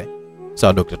tawaambia.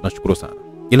 Sawa daktari, tunashukuru sana.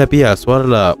 Ila pia swala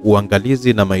la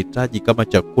uangalizi na mahitaji kama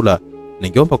chakula,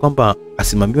 ningeomba kwamba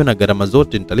asimamiwe na gharama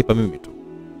zote nitalipa mimi tu.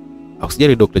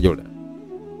 Usijali Dr. Jordan.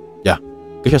 Ya,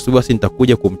 kesho asubuhi basi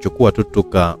nitakuja kumchukua tu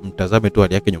tukamtazame tu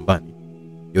hali yake nyumbani.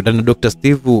 Jordan na Dr.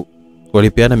 Steve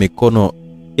walipeana mikono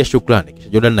ya shukrani, kisha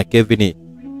Jordan na Kevin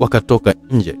wakatoka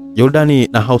nje. Jordan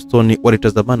na Houston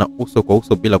walitazamana uso kwa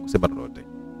uso bila kusema lolote.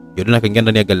 Jordan akaingia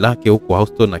ndani ya gari lake huku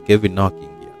Houston na Kevin nao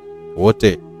wakiingia.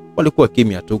 Wote walikuwa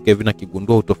kimya tu, Kevin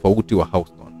akigundua utofauti wa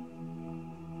Houston.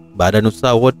 Baada ya nusu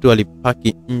saa wote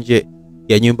walipaki nje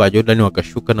ya nyumba ya Jordan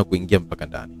wakashuka na kuingia mpaka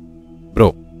ndani.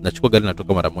 Bro, nachukua gari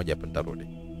natoka mara moja hapa nitarudi.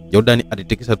 Jordan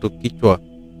alitikisa tu kichwa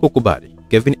kukubali.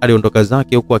 Kevin aliondoka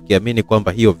zake huku akiamini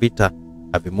kwamba hiyo vita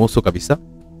havimuhusu kabisa.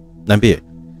 Niambie,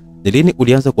 ni lini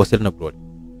ulianza kuwasiliana na Glory?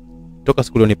 Toka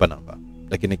siku ulionipa namba,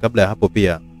 lakini kabla ya hapo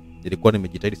pia nilikuwa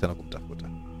nimejitahidi sana kumtafuta.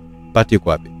 Pati yuko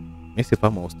wapi? Mimi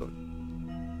sifahamu Houston.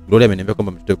 Glory ameniambia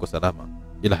kwamba mtoto yuko salama,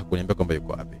 ila hakuniambia kwamba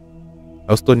yuko wapi.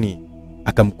 Houston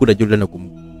akamkuda Jordan na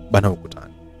kumbana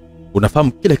ukutani.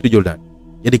 Unafahamu kila kitu Jordan.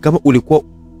 Yaani kama ulikuwa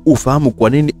ufahamu kwa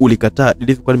nini ulikataa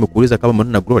nilivyokuwa nimekuuliza kama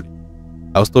mwana na Glory?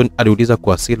 Houston aliuliza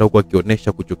kwa hasira huku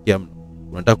akionyesha kuchukia mno.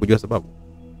 Unataka kujua sababu?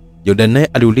 Jordan naye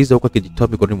aliuliza huku akijitoa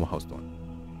mikononi mwa Houston.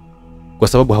 Kwa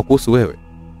sababu hakuhusu wewe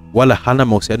wala hana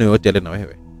mahusiano yoyote yale na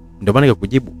wewe. Ndio maana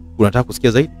nikakujibu, unataka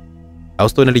kusikia zaidi?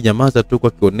 Houston alinyamaza tu kwa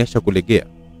akionyesha kulegea.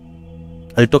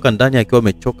 Alitoka ndani akiwa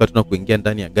amechoka tu na kuingia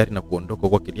ndani ya gari na kuondoka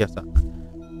kwa kilia sana.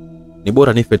 Ni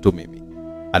bora nife tu mimi,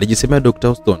 alijisemea Dr.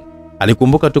 Houston.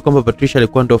 Alikumbuka tu kwamba Patricia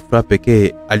alikuwa ndo furaha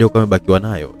pekee aliyokuwa amebakiwa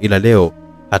nayo, ila leo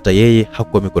hata yeye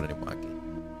hakuwa mikononi mwake.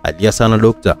 Alia sana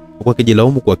dokta, huku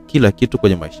akijilaumu kwa kila kitu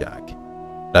kwenye maisha yake.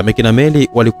 Lamek na Mary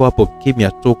walikuwa hapo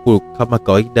kimya tu kama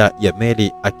kawaida ya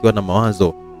Mary akiwa na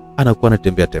mawazo, anakuwa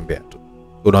anatembea tembea tu.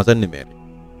 Unawaza ni Mary?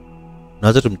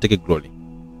 Unawaza tumteke Glory?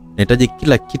 Nahitaji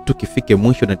kila kitu kifike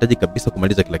mwisho, nahitaji kabisa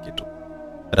kumaliza kila kitu.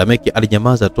 Rameki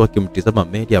alinyamaza tu akimtizama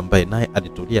Mary ambaye naye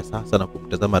alitulia sasa na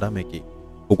kumtazama Rameki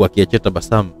huku akiachia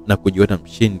tabasamu na kujiona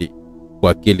mshindi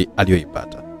kwa akili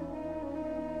aliyoipata.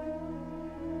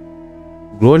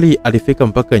 Glory alifika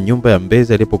mpaka nyumba ya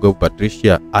Mbezi alipokuwa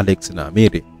Patricia, Alex na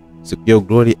Amiri. Siku hiyo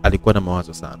Glory alikuwa na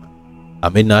mawazo sana.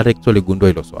 Amiri na Alex waligundua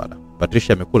hilo swala.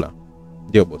 Patricia amekula?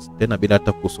 Ndio boss, tena bila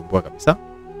hata kusumbua kabisa.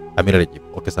 Amiri alijibu,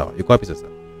 okay sawa, yuko wapi sasa?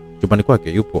 Chumbani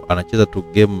kwake yupo, anacheza tu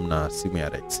game na simu ya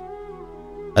Alex.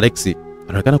 Alex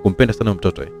anaonekana kumpenda sana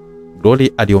mtoto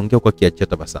Glory aliongea kwa kiachia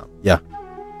tabasamu.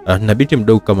 Na binti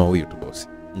mdogo kama huyu tu boss.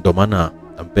 Ndio maana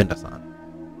nampenda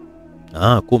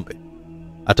sana. Kumbe.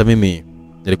 Hata mimi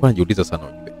nilikuwa najiuliza sana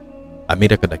ujue.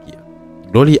 Amira kadakia.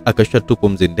 Glory akashusha tu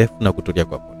pumzi ndefu na kutulia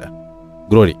kwa muda.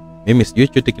 Glory, mimi sijui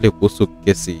chochote kile kuhusu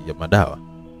kesi ya madawa.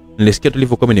 Nilisikia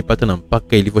tulivyokuwa amenipata na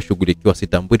mpaka ilivyoshughulikiwa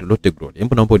sitambui lolote Glory.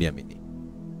 Hebu naomba uniamini.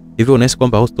 Hivyo unahisi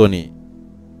kwamba Houston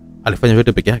alifanya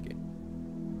yote peke yake?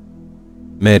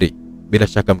 Mary, bila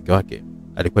shaka mke wake,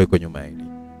 alikuwa yuko nyuma yake.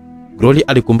 Glory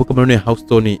alikumbuka maneno ya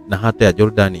Houston na hata ya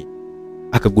Jordani,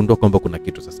 akagundua kwamba kuna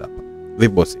kitu sasa hapa.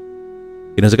 Vipi bosi?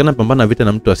 Inawezekana pambana vita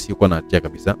na mtu asiyekuwa na hatia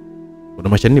kabisa. Una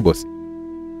mashani bosi?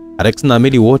 Alex na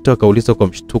Amili wote wakauliza kwa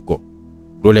mshtuko.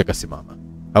 Glory akasimama.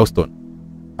 Houston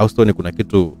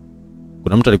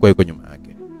kuna mtu alikuwa yuko nyuma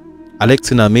yake.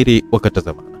 Alex na Amili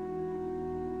wakatazamana.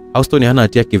 Houston hana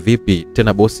hatia kivipi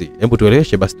tena bosi? Hebu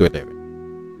tueleweshe basi tuelewe.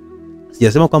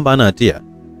 Sijasema kwamba hana hatia,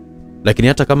 lakini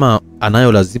hata kama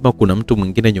anayo lazima kuna mtu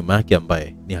mwingine nyuma yake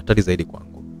ambaye ni hatari zaidi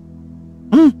kwangu.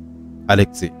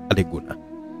 Alex aliguna.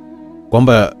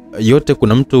 Kwamba yote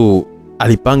kuna mtu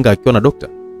alipanga akiwa na dokta?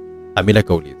 Amila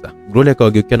kauliza. Glory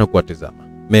akawageukia na kuwatazama.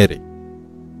 Mary,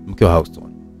 mke wa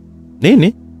Houston.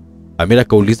 Nini? Amila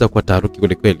kauliza kwa taharuki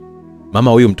kweli kweli.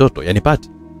 Mama huyu mtoto, yani Pati?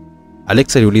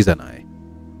 Alex aliuliza naye.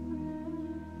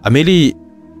 Amili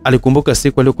alikumbuka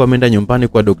siku aliyokuwa ameenda nyumbani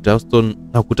kwa Dr. Houston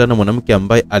na kukutana mwanamke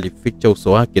ambaye alificha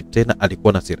uso wake tena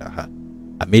alikuwa na silaha.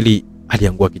 Amili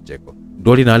aliangua kicheko.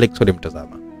 Glory na Alex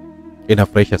walimtazama.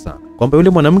 Inafurahisha sana kwamba yule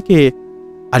mwanamke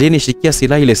aliyenishikia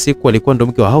silaha ile siku alikuwa ndo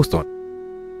mke wa Houston.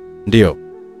 Ndio.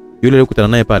 Yule aliyokutana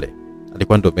naye pale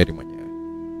alikuwa ndo Mary mwenyewe.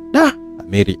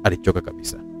 Mary alichoka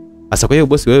kabisa. Sasa kwa hiyo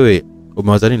bosi wewe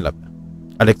umewaza nini labda?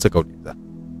 Alex akauliza.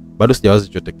 Bado sijawaza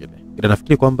chochote kile. Ila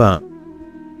nafikiri kwamba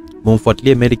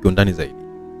mumfuatilie Mary kiundani zaidi.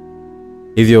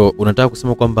 Hivyo unataka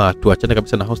kusema kwamba tuachane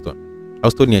kabisa na Houston?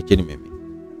 Houston niacheni mimi.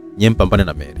 Nyie mpambane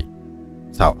na Mary.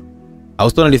 Sawa.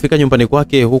 Houston alifika nyumbani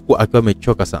kwake huku akiwa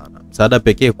amechoka sana. Msaada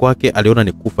pekee kwake aliona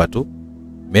ni kufa tu.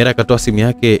 Mary akatoa simu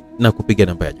yake na kupiga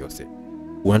namba ya Jose.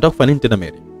 Unataka kufanya nini tena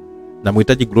Mary?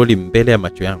 Namhitaji Glory mbele ya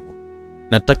macho yangu.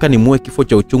 Nataka nimue kifo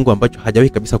cha uchungu ambacho hajawahi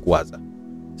kabisa kuwaza.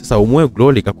 Sasa umue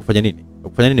Glory kakufanya nini?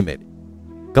 Kakufanya nini Mary?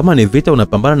 Kama ni vita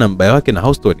unapambana na mbaya wake na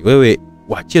Houston, wewe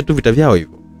waachie tu vita vyao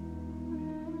hivyo.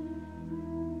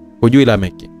 Hujui la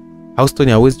Meki. Houston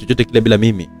hawezi chochote kile bila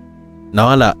mimi. Na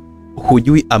wala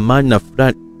hujui amani na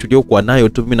furaha tuliyokuwa nayo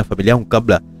tu mimi na familia yangu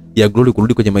kabla ya Glory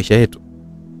kurudi kwenye maisha yetu.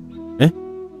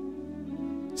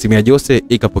 Simu ya Jose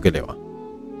ikapokelewa.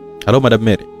 Hello Madam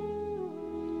Mary.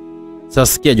 Sasa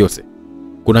sikia Jose.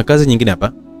 Kuna kazi nyingine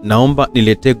hapa. Naomba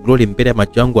niletee Glory mbele ya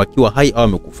macho yangu akiwa hai au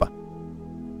amekufa.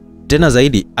 Tena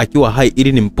zaidi akiwa hai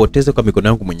ili nimpoteze kwa mikono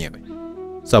yangu mwenyewe.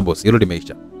 Sawa boss, hilo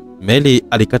limeisha. Meli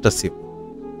alikata simu.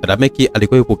 Rameki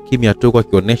alikuwa yupo kimya tu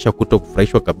akionyesha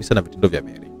kutokufurahishwa kabisa na vitendo vya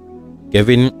Mary.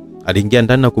 Kevin aliingia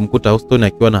ndani na kumkuta Houston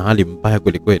akiwa na hali mbaya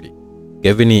kweli kweli.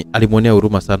 Kevin alimwonea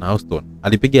huruma sana Houston.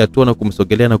 Alipiga hatua na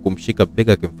kumsogelea na kumshika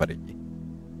bega akimfariji.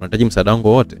 Unahitaji msaada wangu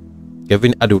wote?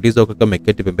 Kevin aliuliza huku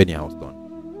ameketi pembeni ya Houston.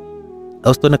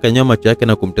 Houston akanyanyua macho yake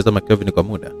na kumtazama Kevin kwa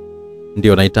muda.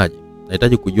 Ndio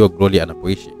nahitaji kujua Glory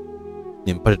anapoishi.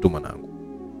 Nimpate tu mwanangu.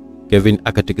 Kevin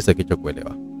akatikisa kichwa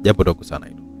kuelewa. Jambo dogo sana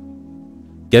hilo.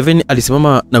 Kevin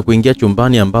alisimama na kuingia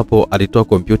chumbani ambapo alitoa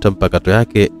kompyuta mpakato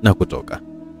yake na kutoka.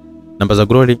 Namba za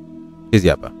Glory hizi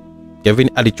hapa. Kevin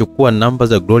alichukua namba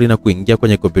za Glory na kuingia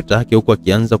kwenye kompyuta yake huku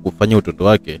akianza kufanya utoto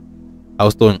wake.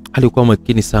 Houston alikuwa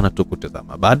makini sana tu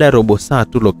kutazama. Baada ya robo saa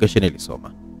tu location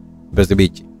ilisoma. Mbezi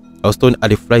Beach. Houston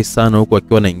alifurahi sana huku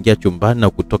akiwa anaingia chumbani na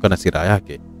kutoka na silaha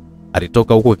yake.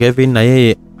 Alitoka huko Kevin na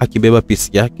yeye akibeba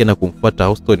pisi yake na kumfuata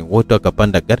Houston, wote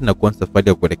wakapanda gari na kuanza safari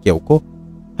ya kuelekea huko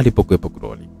alipokuwepo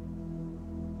Glory.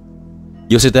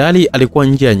 Jose tayari alikuwa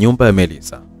nje ya nyumba ya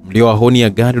Melissa. Mlio wa honi ya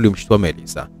gari ulimshtua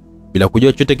Melissa. Bila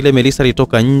kujua chochote kile Melissa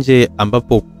alitoka nje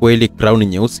ambapo kweli crown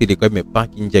nyeusi ilikuwa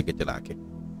imepaki nje ya geti lake.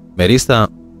 Melissa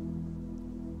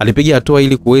alipiga hatua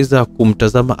ili kuweza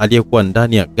kumtazama aliyekuwa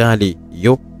ndani ya gari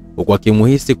hiyo huku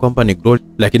akimuhisi kwamba ni Glory,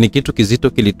 lakini kitu kizito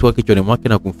kilitua kichwani mwake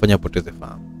na kumfanya apoteze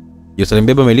fahamu. Jose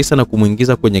alimbeba Melissa na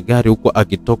kumuingiza kwenye gari huko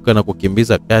akitoka na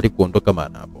kukimbiza gari kuondoka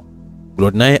mahali hapo.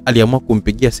 Glory naye aliamua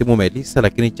kumpigia simu Melissa,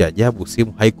 lakini cha ajabu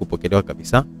simu haikupokelewa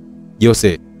kabisa.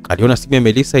 Jose aliona simu ya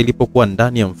Melissa ilipokuwa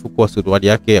ndani ya mfuko wa suruali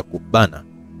yake ya kubana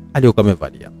aliyokuwa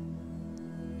amevalia.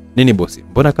 Nini bosi?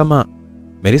 Mbona kama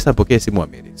Melissa apokee simu ya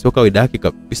Mary? Sio kawaida yake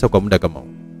kabisa kwa muda kama huu.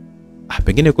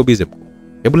 Pengine yuko busy mkuu.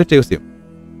 Hebu leta hiyo simu.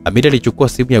 Amiri alichukua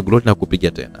simu ya Glory na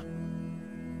kupigia tena.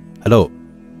 Hello.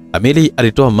 Amiri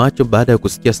alitoa macho baada ya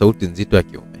kusikia sauti nzito ya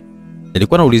kiume.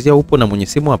 Nilikuwa naulizia upo na mwenye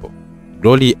simu hapo.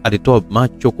 Glory alitoa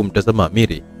macho kumtazama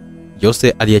Amiri.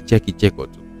 Jose aliachia kicheko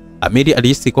tu. Amiri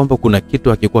alihisi kwamba kuna kitu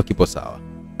hakikuwa kipo sawa.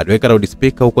 Aliweka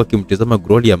loudspeaker huko akimtazama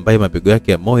Glory ambaye mapigo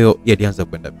yake ya moyo yalianza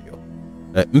kwenda mbio.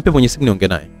 Mpe mwenye simu niongee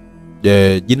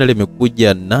naye. Jina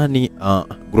limekuja nani?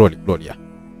 Gloria.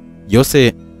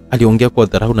 Jose aliongea kwa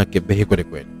dharau na kebehi kweli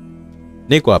kweli.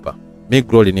 Niko hapa. Mimi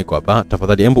Glory niko hapa.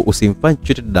 Tafadhali hebu usimfanye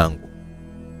chochote dadangu.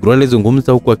 Glory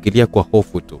alizungumza huko akilia kwa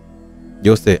hofu tu.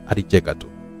 Jose alicheka tu.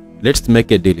 Let's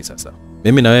make a deal sasa.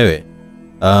 Mimi na wewe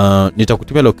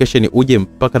nitakutumia location uje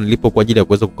mpaka nilipo kwa ajili ya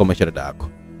kuweza kukomesha dada yako.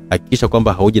 Hakikisha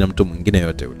kwamba hauji na mtu mwingine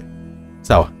yote yule.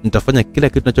 Sawa, nitafanya kila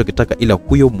kitu ninachokitaka ila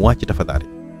huyo muache tafadhali.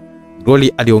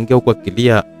 Glory aliongea huko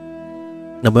akilia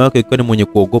na moyo wake ukiwa ni mwenye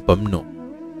kuogopa mno.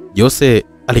 Jose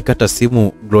alikata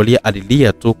simu. Glory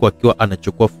alilia tu kwa akiwa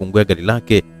anachukua funguo ya gari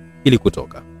lake ili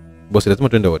kutoka. Bosi, lazima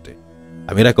tuende wote.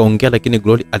 Amira akaongea lakini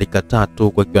Glory alikataa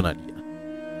tu kwa akiwa analia.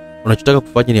 Unachotaka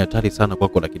kufanya ni hatari sana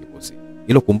kwako lakini bosi.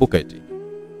 Hilo kumbuka eti.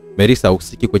 Melissa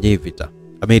usiki kwenye hii vita.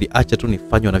 Amiri acha tu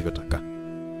nifanye wanavyotaka.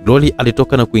 Glory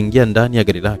alitoka na kuingia ndani ya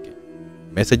gari lake.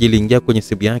 Message iliingia kwenye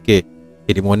simu yake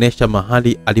ilimuonesha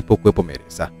mahali alipokuepo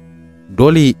Melissa.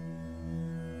 Glory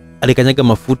alikanyaga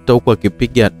mafuta huko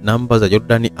akipiga namba za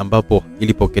Jordan ambapo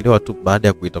ilipokelewa tu baada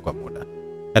ya kuita kwa muda.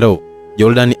 Hello,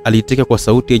 Jordan aliitika kwa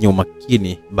sauti yenye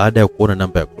umakini baada ya kuona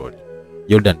namba ya Glory.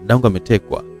 Jordan, dangu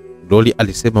ametekwa. Glory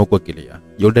alisema huko akilia.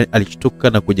 Jordan alishtuka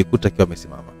na kujikuta akiwa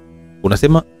amesimama.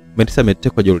 Unasema Melissa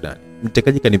ametekwa Jordan?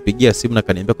 Mtekaji kanipigia simu na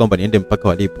kaniambia kwamba niende mpaka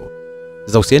walipo.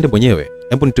 Sasa usiende mwenyewe.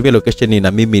 Hebu nitumie location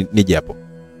na mimi nije hapo.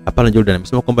 Hapana Jordan,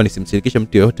 amesema kwamba nisimshirikishe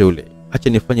mtu yoyote ule. Acha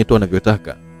nifanye tu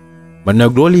anavyotaka. Maneno ya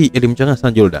Glory yalimchanganya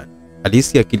sana Jordan.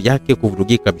 Alihisi akili yake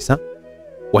kuvurugika kabisa.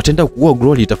 Watenda kuua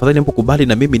Glory, tafadhali hebu kubali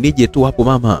na mimi nije tu hapo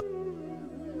mama.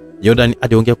 Jordan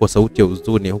aliongea kwa sauti ya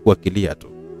huzuni huku akilia tu.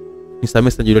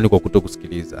 Nisamehe sana Jordan kwa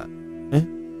kutokusikiliza.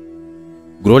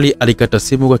 Glory alikata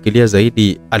simu kwa akilia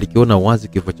zaidi, alikiona wazi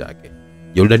kifo chake.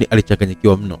 Jordan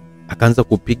alichanganyikiwa mno. Akaanza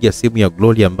kupiga simu ya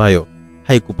Glory ambayo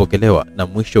haikupokelewa na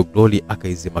mwisho Glory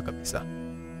akaizima kabisa.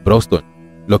 Browston,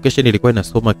 location ilikuwa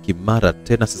inasoma Kimara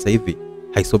tena sasa hivi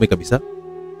haisomi kabisa.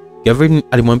 Gavin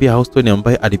alimwambia Houston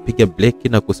ambaye alipiga breki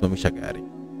na kusimamisha gari.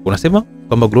 Unasema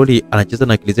kwamba Glory anacheza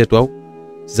na akili zetu au?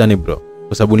 Sidhani bro.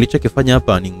 Kwa sababu nilichokifanya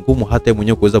hapa ni ngumu hata yeye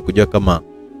mwenyewe kuweza kujua kama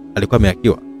alikuwa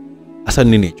ameakiwa. Hasa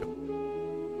nini hicho?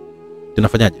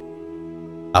 Tunafanyaje?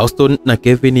 Houston na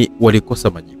Kevin walikosa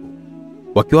majibu.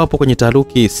 Wakiwa hapo kwenye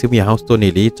taharuki, simu ya Houston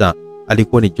iliita.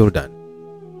 Alikuwa ni Jordan.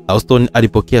 Houston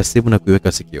alipokea simu na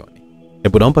kuiweka sikioni.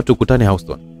 Hebu naomba tukutane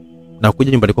Houston. Na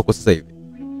kuja nyumbani kwako sasa hivi.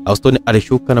 Houston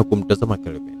alishuka na kumtazama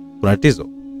Kevin. Kuna tatizo?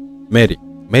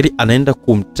 Mary anaenda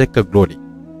kumteka Glory.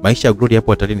 Maisha ya Glory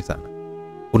hapo hatarini sana.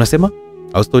 Unasema?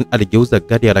 Houston aligeuza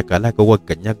gari haraka haraka huwa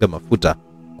kanyaga mafuta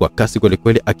kwa kasi kweli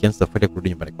kweli akianza safari ya kurudi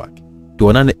nyumbani kwake.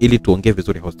 Tuonane ili tuongee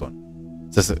vizuri Houston.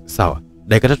 Sasa sawa.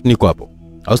 Dakika 3 niko hapo.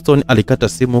 Houston alikata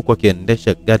simu huku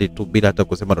akiendesha gari tu bila hata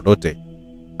kusema lolote.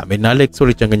 Amina Alex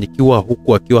alichanganyikiwa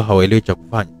huku akiwa hawaelewi cha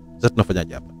kufanya. Sasa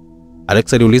tunafanyaje hapa?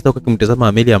 Alex aliuliza huku akimtazama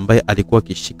Amelia ambaye alikuwa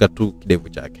akishika tu kidevu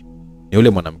chake. Ni yule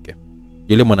mwanamke.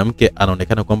 Yule mwanamke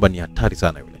anaonekana kwamba ni hatari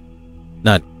sana yule.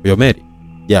 Nani? Huyo Mary?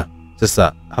 Yeah.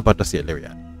 Sasa hapa tutasielewa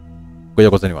yani. Ngoja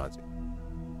kwanza niwaze.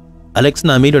 Alex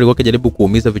na Amelia walikuwa wakijaribu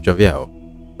kuumiza vichwa vyao.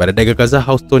 Baada ya dakika kadhaa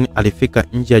Houston alifika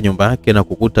nje ya nyumba yake na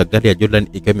kukuta gari ya Jordan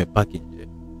ikiwa imepaki nje.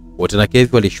 Wote na Kevin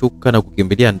walishuka na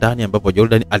kukimbilia ndani ambapo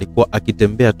Jordan alikuwa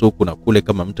akitembea tu kuna kule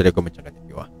kama mtu aliyekuwa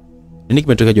amechanganyikiwa. Nini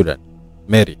kimetokea Jordan?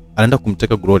 Mary anaenda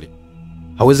kumteka Glory.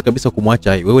 Hawezi kabisa kumwacha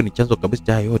hai. Wewe ni chanzo kabisa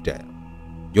cha yote haya.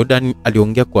 Jordan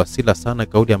aliongea kwa hasira sana,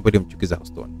 kauli ambayo ilimchukiza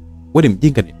Houston. Wewe ni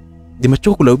mjinga nini?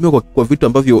 Nimechoka kulaumiwa kwa vitu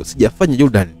ambavyo sijafanya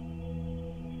Jordan.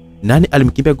 Nani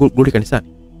alimkimbia Glory kanisani?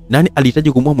 Nani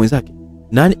alihitaji kumua mwenzake?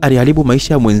 Nani aliharibu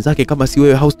maisha ya mwenzake kama si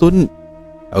wewe Houston?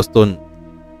 Houston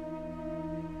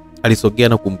alisogea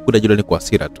na kumkuda Jordan kwa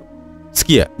hasira tu.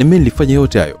 Sikia, ni mimi nilifanya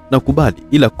yote hayo. Nakubali,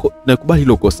 ila nakubali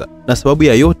hilo kosa. Na sababu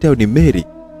ya yote hayo ni Mary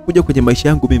kuja kwenye maisha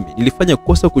yangu mimi. Nilifanya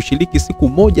kosa kushiriki siku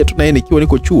moja tu na yeye nikiwa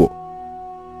niko chuo.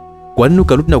 Kwa nini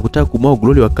ukarudi na kutaka kumwao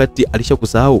Glory wakati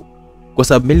alishakusahau? Kwa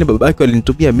sababu Mary na babake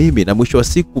walinitumia mimi na mwisho wa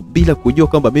siku bila kujua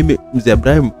kwamba mimi mzee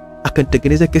Ibrahim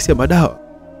akanitengeneza kesi ya madawa.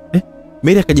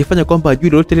 Mary akajifanya kwamba ajui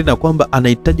lolote na kwamba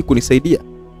anahitaji kunisaidia.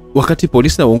 Wakati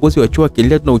polisi na uongozi wa chuo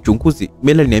wakiendelea na uchunguzi,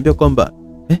 Mary aliniambia kwamba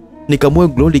nikamoe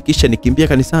Glory kisha nikimbia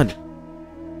kanisani.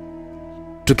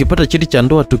 Tukipata cheti cha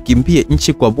ndoa tukimbie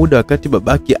nchi kwa muda wakati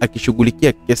babaki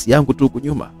akishughulikia kesi yangu tu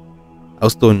kunyuma.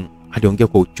 Houston aliongea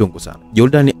kwa uchungu sana.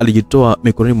 Jordan alijitoa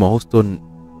mikononi mwa Houston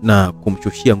na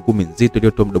kumshushia ngumi nzito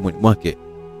iliyotoa mdomoni mwake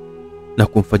na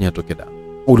kumfanya atoke damu.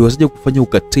 Uliwezaje kufanya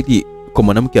ukatili kwa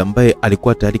mwanamke ambaye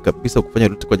alikuwa tayari kabisa kufanya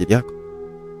lolote kwa ajili yako?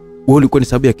 Wewe ulikuwa ni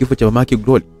sababu ya kifo cha mamake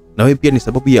Glory, na wewe pia ni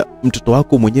sababu ya mtoto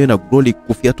wako mwenyewe na Glory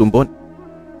kufia tumboni.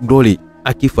 Glory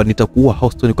akifa nitakuua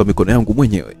Houston kwa mikono yangu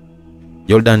mwenyewe.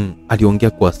 Jordan aliongea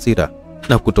kwa hasira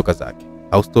na kutoka zake.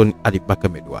 Houston alibaka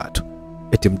medwatu.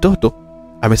 Eti mtoto?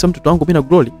 Amesema mtoto wangu mimi na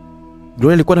Glory?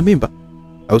 Glory alikuwa na mimba?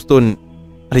 Houston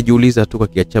alijiuliza tu kwa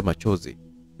kiacha machozi,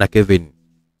 na Kevin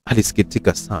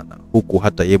alisikitika sana, huku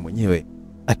hata ye mwenyewe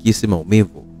akihisi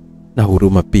maumivu na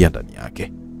huruma pia ndani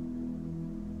yake.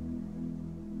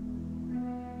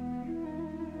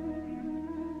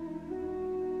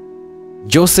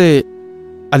 Jose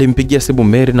alimpigia simu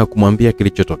Mary na kumwambia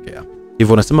kilichotokea.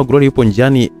 Hivyo unasema Glory yupo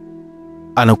njiani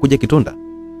anakuja Kitunda?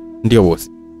 Ndio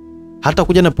bosi. Hata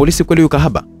kuja na polisi kweli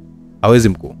ukahaba? Hawezi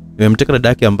mkuu. Nimemteka dada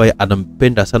yake ambaye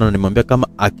anampenda sana na nimwambia kama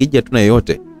akija tu na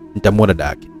yeyote nitamuona dada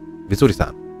yake. Vizuri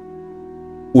sana.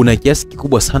 Una kiasi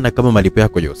kikubwa sana kama malipo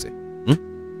yako Jose.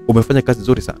 Umefanya kazi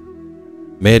nzuri sana.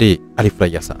 Mary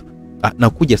alifurahia sana.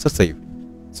 Nakuja sasa hivi.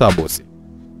 Sawa bosi.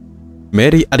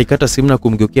 Mary alikata simu na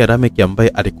kumgeukia Ramek ambaye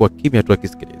alikuwa kimya tu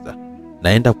akisikiliza.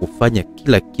 Naenda kufanya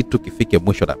kila kitu kifike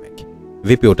mwisho Ramek.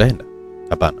 Vipi utaenda?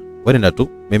 Hapana. Wewe nenda tu.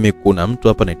 Mimi kuna mtu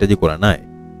hapa nahitaji kuona naye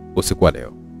usiku wa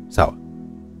leo. Sawa.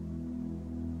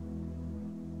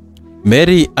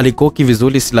 Mary alikoki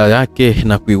vizuri silaha yake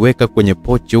na kuiweka kwenye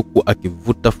pochi huku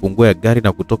akivuta funguo ya gari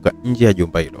na kutoka nje ya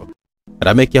jumba hilo.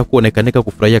 Ramek hakuonekanika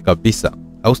kufurahia kabisa.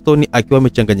 Houston akiwa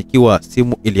amechanganyikiwa,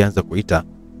 simu ilianza kuita.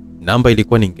 Namba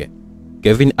ilikuwa ni ngeni.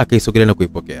 Kevin akaisogelea na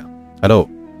kuipokea. Hello.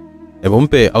 Hebu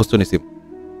mpe Houston simu.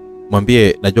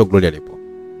 Mwambie najua Glory alipo.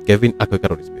 Kevin akaweka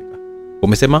loud speaker.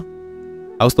 Umesema?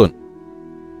 Houston.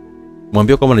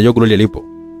 Mwambie kama najua Glory alipo.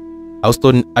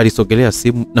 Houston alisogelea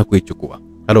simu na kuichukua.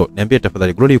 Hello, niambie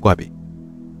tafadhali Glory yuko wapi?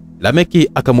 Lameki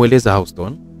akamueleza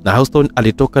Houston, na Houston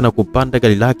alitoka na kupanda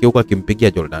gari lake huko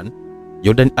akimpigia Jordan.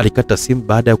 Jordan alikata simu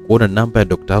baada ya kuona namba ya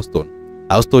Dr. Houston.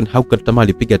 Houston hakukata tamaa,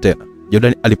 alipiga tena.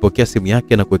 Jordan alipokea simu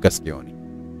yake na kuweka sikioni.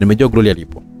 Nimejua Glory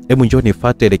alipo. Hebu njoo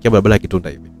nifuate elekea barabara ya Kitunda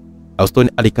hivi. Houston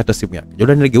alikata simu yake.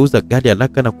 Jordan aligeuza gari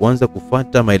haraka na kuanza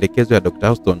kufuata maelekezo ya Dr.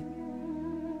 Houston.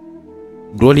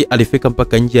 Glory alifika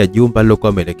mpaka nje ya jumba lilokuwa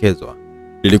ameelekezwa.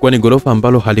 Lilikuwa ni gorofa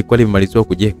ambalo halikuwa limemaliziwa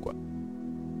kujengwa.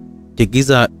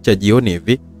 Kigiza cha jioni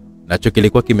hivi nacho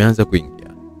kilikuwa kimeanza kuingia.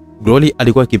 Glory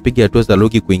alikuwa akipiga hatua za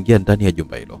logi kuingia ndani ya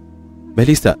jumba hilo.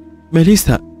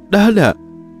 Melissa, dada.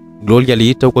 Glory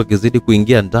aliita huko akizidi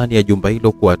kuingia ndani ya jumba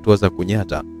hilo kwa hatua za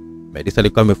kunyata. Melissa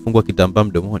alikuwa amefungwa kitambaa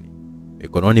mdomoni,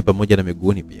 mikononi pamoja na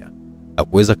miguuni pia.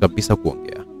 Hakuweza kabisa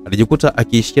kuongea. Alijikuta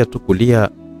akiishia tu kulia,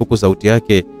 huku sauti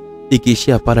yake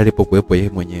ikiishia pale alipokuwepo yeye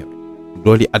mwenyewe.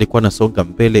 Glory alikuwa anasonga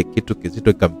mbele, kitu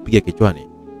kizito kikampiga kichwani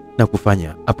na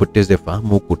kufanya apoteze fahamu,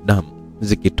 huku damu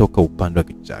zikitoka upande wa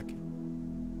kichwa chake.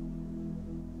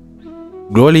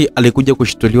 Glory alikuja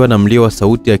kushtuliwa na mlio wa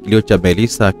sauti ya kilio cha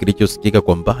Melissa kilichosikika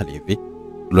kwa mbali hivi.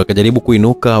 Glory akajaribu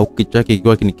kuinuka huku kichwa chake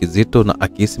kikiwa ni kizito na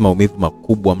akihisi maumivu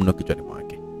makubwa mno kichwani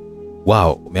mwake.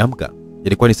 Wow, umeamka?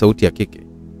 Ilikuwa ni sauti ya kike.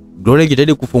 Glory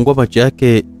alijaribu kufungua macho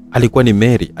yake, alikuwa ni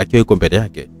Mary akiwa yuko mbele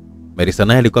yake. Melissa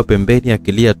naye alikuwa pembeni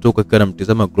akilia tu akiwa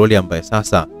anamtazama Glory ambaye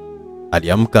sasa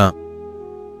aliamka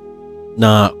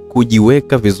na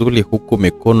kujiweka vizuri, huku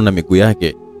mikono na miguu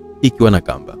yake ikiwa na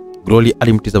kamba. Glory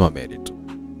alimtazama Mary tu.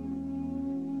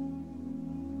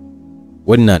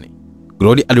 Wewe ni nani?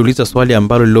 Glory aliuliza swali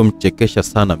ambalo lilomchekesha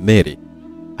sana. Mary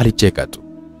alicheka tu.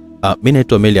 Mimi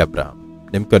naitwa Mary Abraham,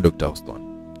 ni mke wa Dr. Houston.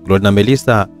 Glory na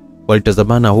Melissa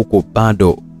walitazamana huku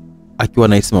bado akiwa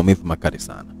anahisi maumivu makali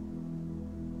sana.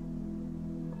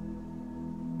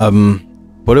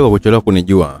 Pole kwa kuchelewa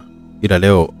kunijua, ila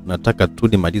leo nataka tu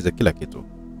nimalize kila kitu,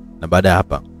 na baada ya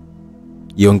hapa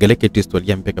iongeleke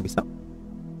historia mpya kabisa.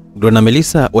 Glory na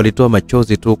Melissa walitoa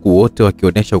machozi tu, wote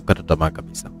wakionyesha ukata tamaa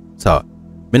kabisa. Sawa,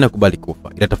 mimi nakubali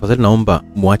kufa, ila tafadhali naomba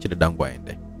muache dadangu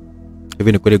aende.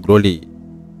 Hivi ni kweli Glory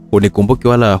unikumbuki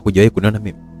wala hujawahi kuniona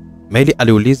mimi? Mary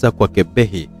aliuliza kwa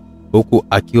kebehi, huku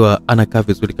akiwa anakaa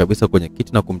vizuri kabisa kwenye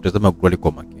kiti na kumtazama Glory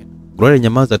kwa makini. Glory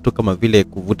nyamaza tu kama vile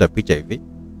kuvuta picha hivi.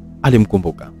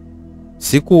 Alimkumbuka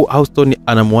siku Houston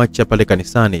anamwacha pale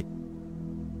kanisani.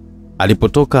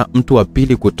 Alipotoka, mtu wa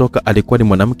pili kutoka alikuwa ni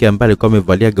mwanamke ambaye alikuwa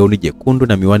amevalia gauni jekundu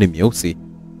na miwani mieusi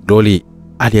Glory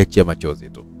aliachia machozi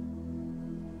tu.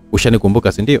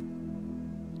 Ushanikumbuka si ndio?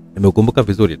 Nimekukumbuka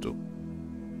vizuri tu.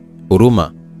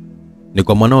 Huruma ni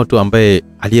kwa mwanao tu ambaye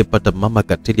aliyepata mama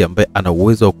katili ambaye ana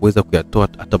uwezo wa kuweza kuyatoa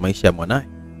hata maisha ya mwanae.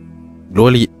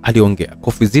 Glory aliongea.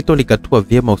 Kofi zito likatua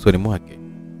vyema usoni mwake.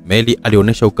 Meli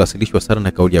alionyesha ukasilishwa sana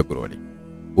na kauli ya Glory.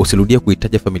 Usirudie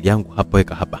kuitaja familia yangu hapa,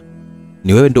 weka hapa.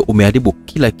 Ni wewe ndo umeharibu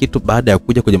kila kitu baada ya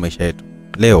kuja kwenye maisha yetu.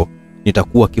 Leo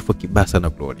nitakuwa kifo kibaya sana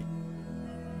Glory.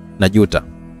 Najuta.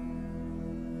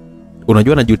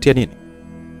 Unajua najutia nini?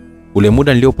 Ule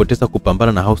muda niliopoteza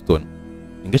kupambana na Houston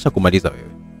ningesha kumaliza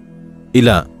wewe.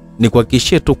 Ila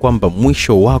nikuhakikishie tu kwamba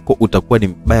mwisho wako utakuwa ni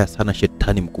mbaya sana,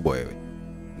 shetani mkubwa wewe.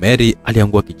 Mary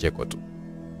aliangua kicheko tu.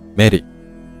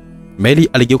 Mary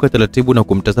aligeuka taratibu na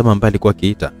kumtazama ambaye alikuwa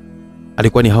akiita.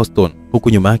 Alikuwa ni Houston, huku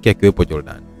nyuma yake akiwepo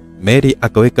Jordan. Mary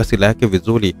akaweka silaha yake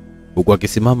vizuri huku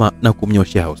akisimama na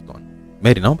kumnyoshia Houston.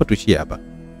 Mary, naomba tuishie hapa.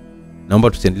 Naomba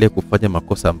tusiendelee kufanya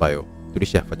makosa ambayo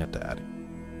tulishafanya tayari.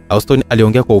 Houston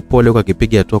aliongea kwa upole huku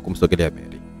akipiga hatua kumsogelea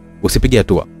Mary. Usipige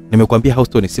hatua. Nimekuambia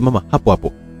Houston, simama hapo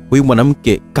hapo. Huyu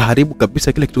mwanamke kaharibu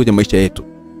kabisa kila kitu kwenye maisha yetu.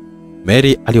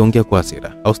 Mary aliongea kwa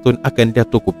hasira. Houston akaendelea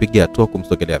tu kupiga hatua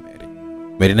kumsogelea Mary.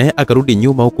 Mary naye akarudi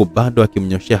nyuma huku bado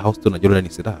akimnyoshia Houston na Jordan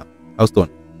silaha. Houston,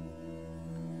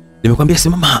 nimekuambia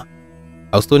simama.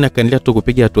 Houston akaendelea tu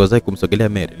kupiga hatua zake kumsogelea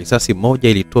Mary. Risasi moja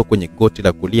ilitoa kwenye goti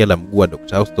la kulia la mguu wa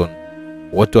Dr. Houston.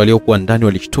 Wote waliokuwa ndani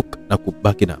walishtuka na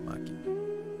kubaki na amaki.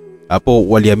 Hapo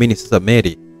waliamini sasa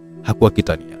Mary hakuwa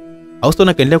kitania. Houston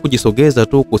akaendelea kujisogeza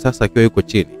tu huku sasa akiwa yuko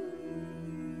chini.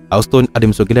 Houston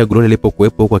alimsogelea Glory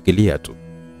alipokuwepo huko akilia tu.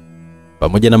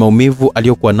 Pamoja na maumivu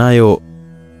aliyokuwa nayo,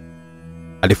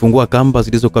 alifungua kamba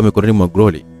zilizokuwa mikononi mwa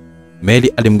Glory.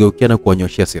 Mary alimgeukia na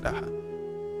kuonyoshia silaha.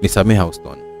 Nisamehe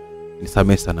Houston.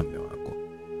 Nisamehe sana mume wako.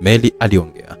 Mary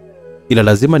aliongea. Ila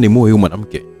lazima nimuue huyu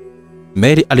mwanamke.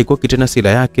 Mary alikuwa kitena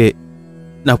silaha yake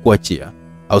na kuachia.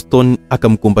 Houston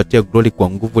akamkumbatia Glory kwa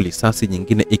nguvu, risasi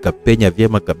nyingine ikapenya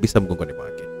vyema kabisa mgongoni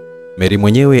mwake. Mary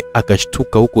mwenyewe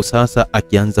akashtuka huku sasa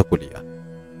akianza kulia.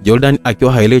 Jordan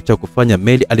akiwa haelewi cha kufanya,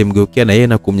 Mary alimgeukia na yeye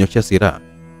na kumnyoshia silaha.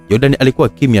 Jordan alikuwa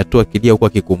kimya tu akilia huku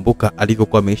akikumbuka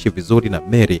alivyokuwa ameishi vizuri na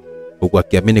Mary, huku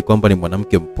akiamini kwamba ni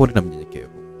mwanamke mpole na mnyenyekevu.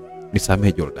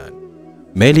 Nisamehe Jordan.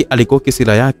 Mary alikuwa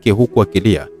kisila yake huku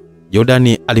akilia.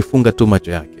 Jordan alifunga tu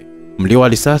macho yake. Mlio wa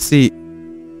risasi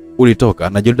ulitoka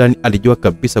na Jordan alijua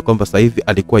kabisa kwamba sasa hivi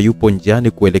alikuwa yupo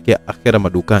njiani kuelekea akhera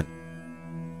madukani.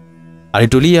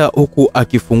 Alitulia huku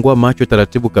akifungua macho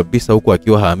taratibu kabisa huku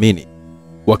akiwa haamini.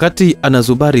 Wakati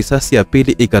anazubari risasi ya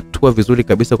pili ikatua vizuri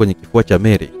kabisa kwenye kifua cha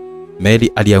Mary.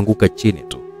 Mary alianguka chini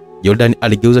tu. Jordan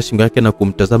aligeuza shingo yake na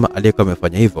kumtazama aliyekuwa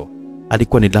amefanya hivyo.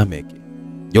 Alikuwa ni Lamek.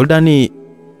 Jordan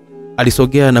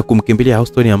alisogea na kumkimbilia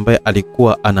Houston ambaye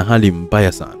alikuwa ana hali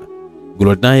mbaya sana.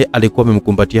 Glory naye alikuwa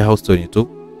amemkumbatia Houston tu.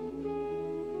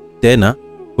 Tena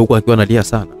huku akiwa analia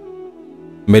sana.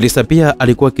 Melissa pia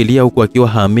alikuwa akilia huku akiwa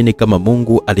haamini kama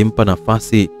Mungu alimpa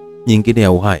nafasi nyingine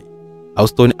ya uhai.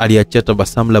 Houston aliachia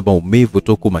tabasamu la maumivu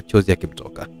tu huku machozi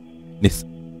yakimtoka.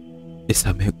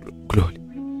 Nisamehe Glory.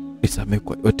 Nisamehe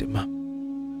kwa yote mama.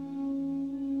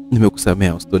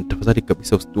 Nimekusamea Houston, tafadhali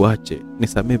kabisa usituache.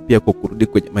 Nisamehe pia kwa kurudi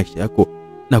kwenye maisha yako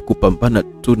na kupambana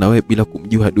tu na wewe bila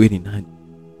kumjua adui ni nani.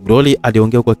 Glory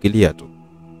aliongea kwa kilia tu.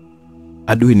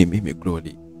 Adui ni mimi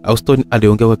Glory. Houston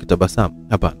aliongea kwa kitabasamu.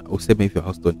 Hapana, useme hivyo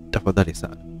Houston, tafadhali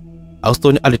sana.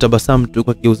 Houston alitabasamu tu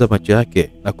kwa kiuza macho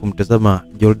yake na kumtazama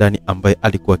Jordan ambaye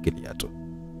alikuwa akilia tu.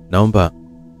 Naomba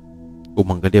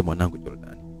umwangalie mwanangu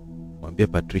Jordan. Mwambie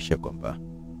Patricia kwamba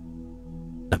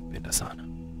nampenda sana.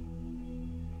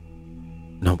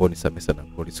 Naomba unisamehe sana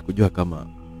Glory, sikujua kama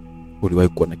uliwahi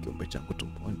kuwa na kiumbe changu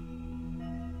tumboni.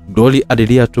 Glory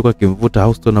alilia tu kwa kimvuta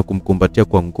Houston na kumkumbatia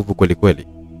kwa nguvu kweli kweli.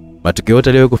 Matukio yote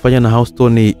aliyowahi kufanya na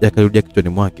Houston yakarudia kichwani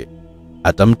mwake.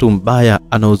 Hata mtu mbaya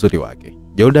ana uzuri wake.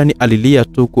 Jordan alilia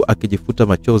tu akijifuta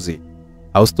machozi.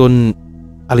 Houston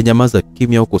alinyamaza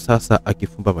kimya huko sasa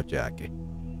akifumba macho yake.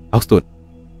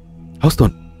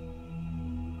 Houston.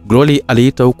 Glory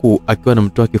aliita huku akiwa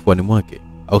anamtoa kifuani mwake.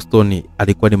 Houston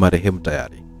alikuwa ni marehemu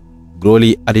tayari.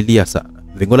 Glory alilia sana.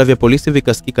 Vingola vya polisi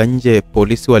vikasikika nje.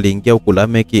 Polisi waliingia huku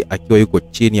Lamek akiwa yuko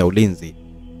chini ya ulinzi.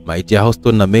 Maiti ya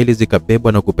Houston na Mary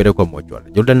zikabebwa na kupelekwa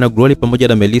mochwari. Jordan na Glory pamoja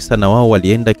na Melissa na wao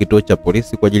walienda kituo cha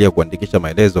polisi kwa ajili ya kuandikisha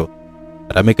maelezo.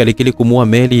 Lamek alikiri kumuua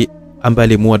Mary ambaye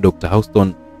alimuua Dr.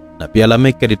 Houston, na pia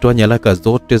Lamek alitoa nyaraka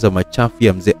zote za machafu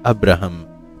ya mzee Abraham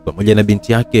pamoja na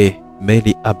binti yake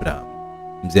Mary Abraham.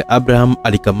 Mzee Abraham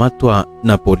alikamatwa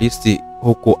na polisi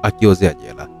huko akiozea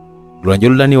jela. Glory na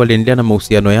Jordan waliendelea na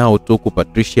mahusiano yao tu huku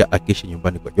Patricia akiishi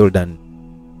nyumbani kwa Jordan.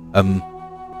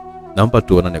 Naomba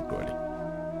tuonane Glory.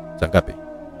 Saa ngapi?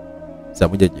 Saa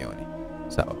 1 jioni.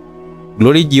 Sawa.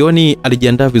 Glory jioni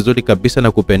alijiandaa vizuri kabisa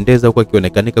na kupendeza huku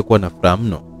akionekanika kuwa na furaha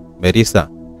mno. Melissa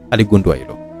aligundua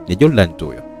hilo. Ni Jordan tu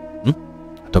huyo.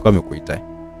 Atakuwa amekuita.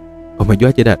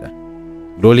 Umejuaje dada?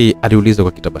 Glory aliuliza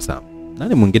kwa kitabasamu.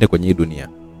 Nani mwingine kwenye hii dunia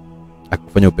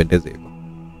akufanya upendeze hivyo?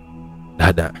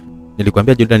 Dada,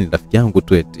 nilikwambia Jordan ni rafiki yangu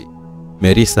tu eti.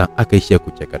 Melissa akaishia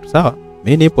kucheka tu. Sawa,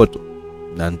 mimi nipo tu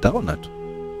na nitaona tu.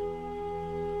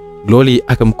 Glory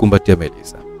akamkumbatia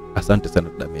Melissa. Asante sana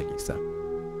dada Melissa.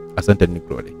 Asante ni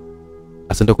Glory.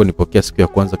 Asante kwa kunipokea siku ya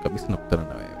kwanza kabisa na kukutana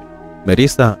na wewe.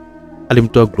 Melissa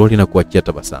alimtoa Glory na kuachia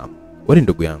tabasamu. Wewe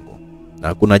ndugu yangu na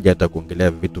hakuna haja hata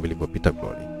kuongelea vitu vilivyopita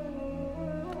Glory.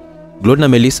 Glory na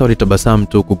Melissa walitabasamu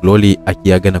tu huku Glory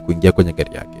akiaga na kuingia kwenye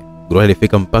gari yake. Glory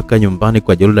alifika mpaka nyumbani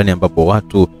kwa Jordan ambapo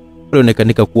watu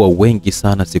walionekanika kuwa wengi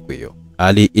sana siku hiyo.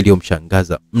 Hali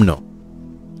iliyomshangaza mno.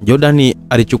 Jordan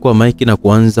alichukua maiki na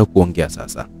kuanza kuongea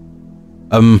sasa.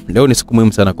 Leo ni siku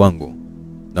muhimu sana kwangu.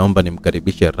 Naomba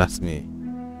nimkaribishe rasmi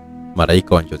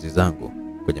malaika wa njozi zangu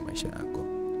kwenye maisha yako.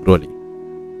 Glory,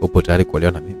 upo tayari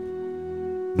kuolewa na mimi?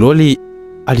 Glory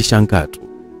alishangaa tu.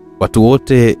 Watu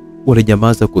wote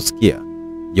walinyamaza kusikia.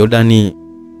 Jordan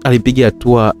alipiga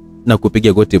hatua na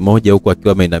kupiga goti moja huku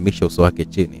akiwa ameinamisha uso wake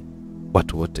chini.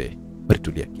 Watu wote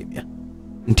walitulia kimya.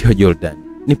 Ndio Jordan,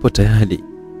 nipo tayari.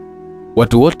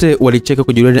 Watu wote walicheka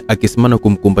kwa Jordan akisimama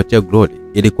kumkumbatia Glory.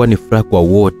 Ilikuwa ni furaha kwa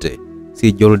wote,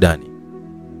 si Jordan,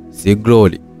 si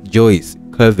Glory, Joyce,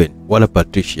 Kevin wala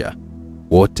Patricia.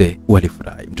 Wote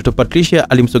walifurahi. Mtoto Patricia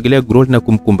alimsogelea Glory na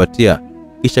kumkumbatia,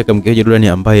 kisha akamgeukia Jordan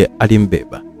ambaye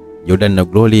alimbeba. Jordan na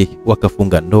Glory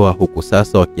wakafunga ndoa huku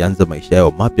sasa wakianza maisha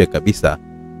yao mapya kabisa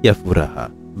ya furaha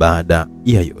baada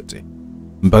ya yote.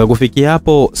 Mpaka kufikia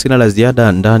hapo sina la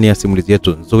ziada ndani ya simulizi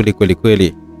yetu nzuri kweli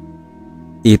kweli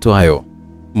iitwayo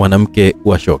Mwanamke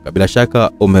wa Shoka. Bila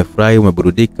shaka umefurahi,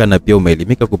 umeburudika na pia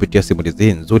umeelimika kupitia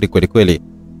simulizi nzuri kweli kweli.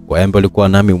 Kwa ambao walikuwa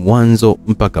nami mwanzo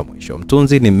mpaka mwisho.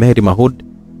 Mtunzi ni Mhhh,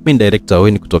 mimi director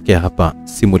wenu kutokea hapa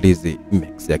Simulizi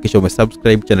Mix. Hakikisha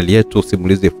umesubscribe channel yetu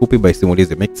Simulizi Fupi by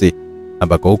Simulizi Mix,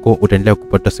 ambako huko utaendelea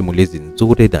kupata simulizi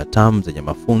nzuri na tamu zenye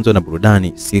mafunzo na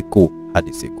burudani siku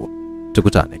hadi siku.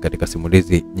 Tukutane katika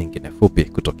simulizi nyingine fupi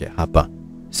kutokea hapa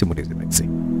Simulizi Mix.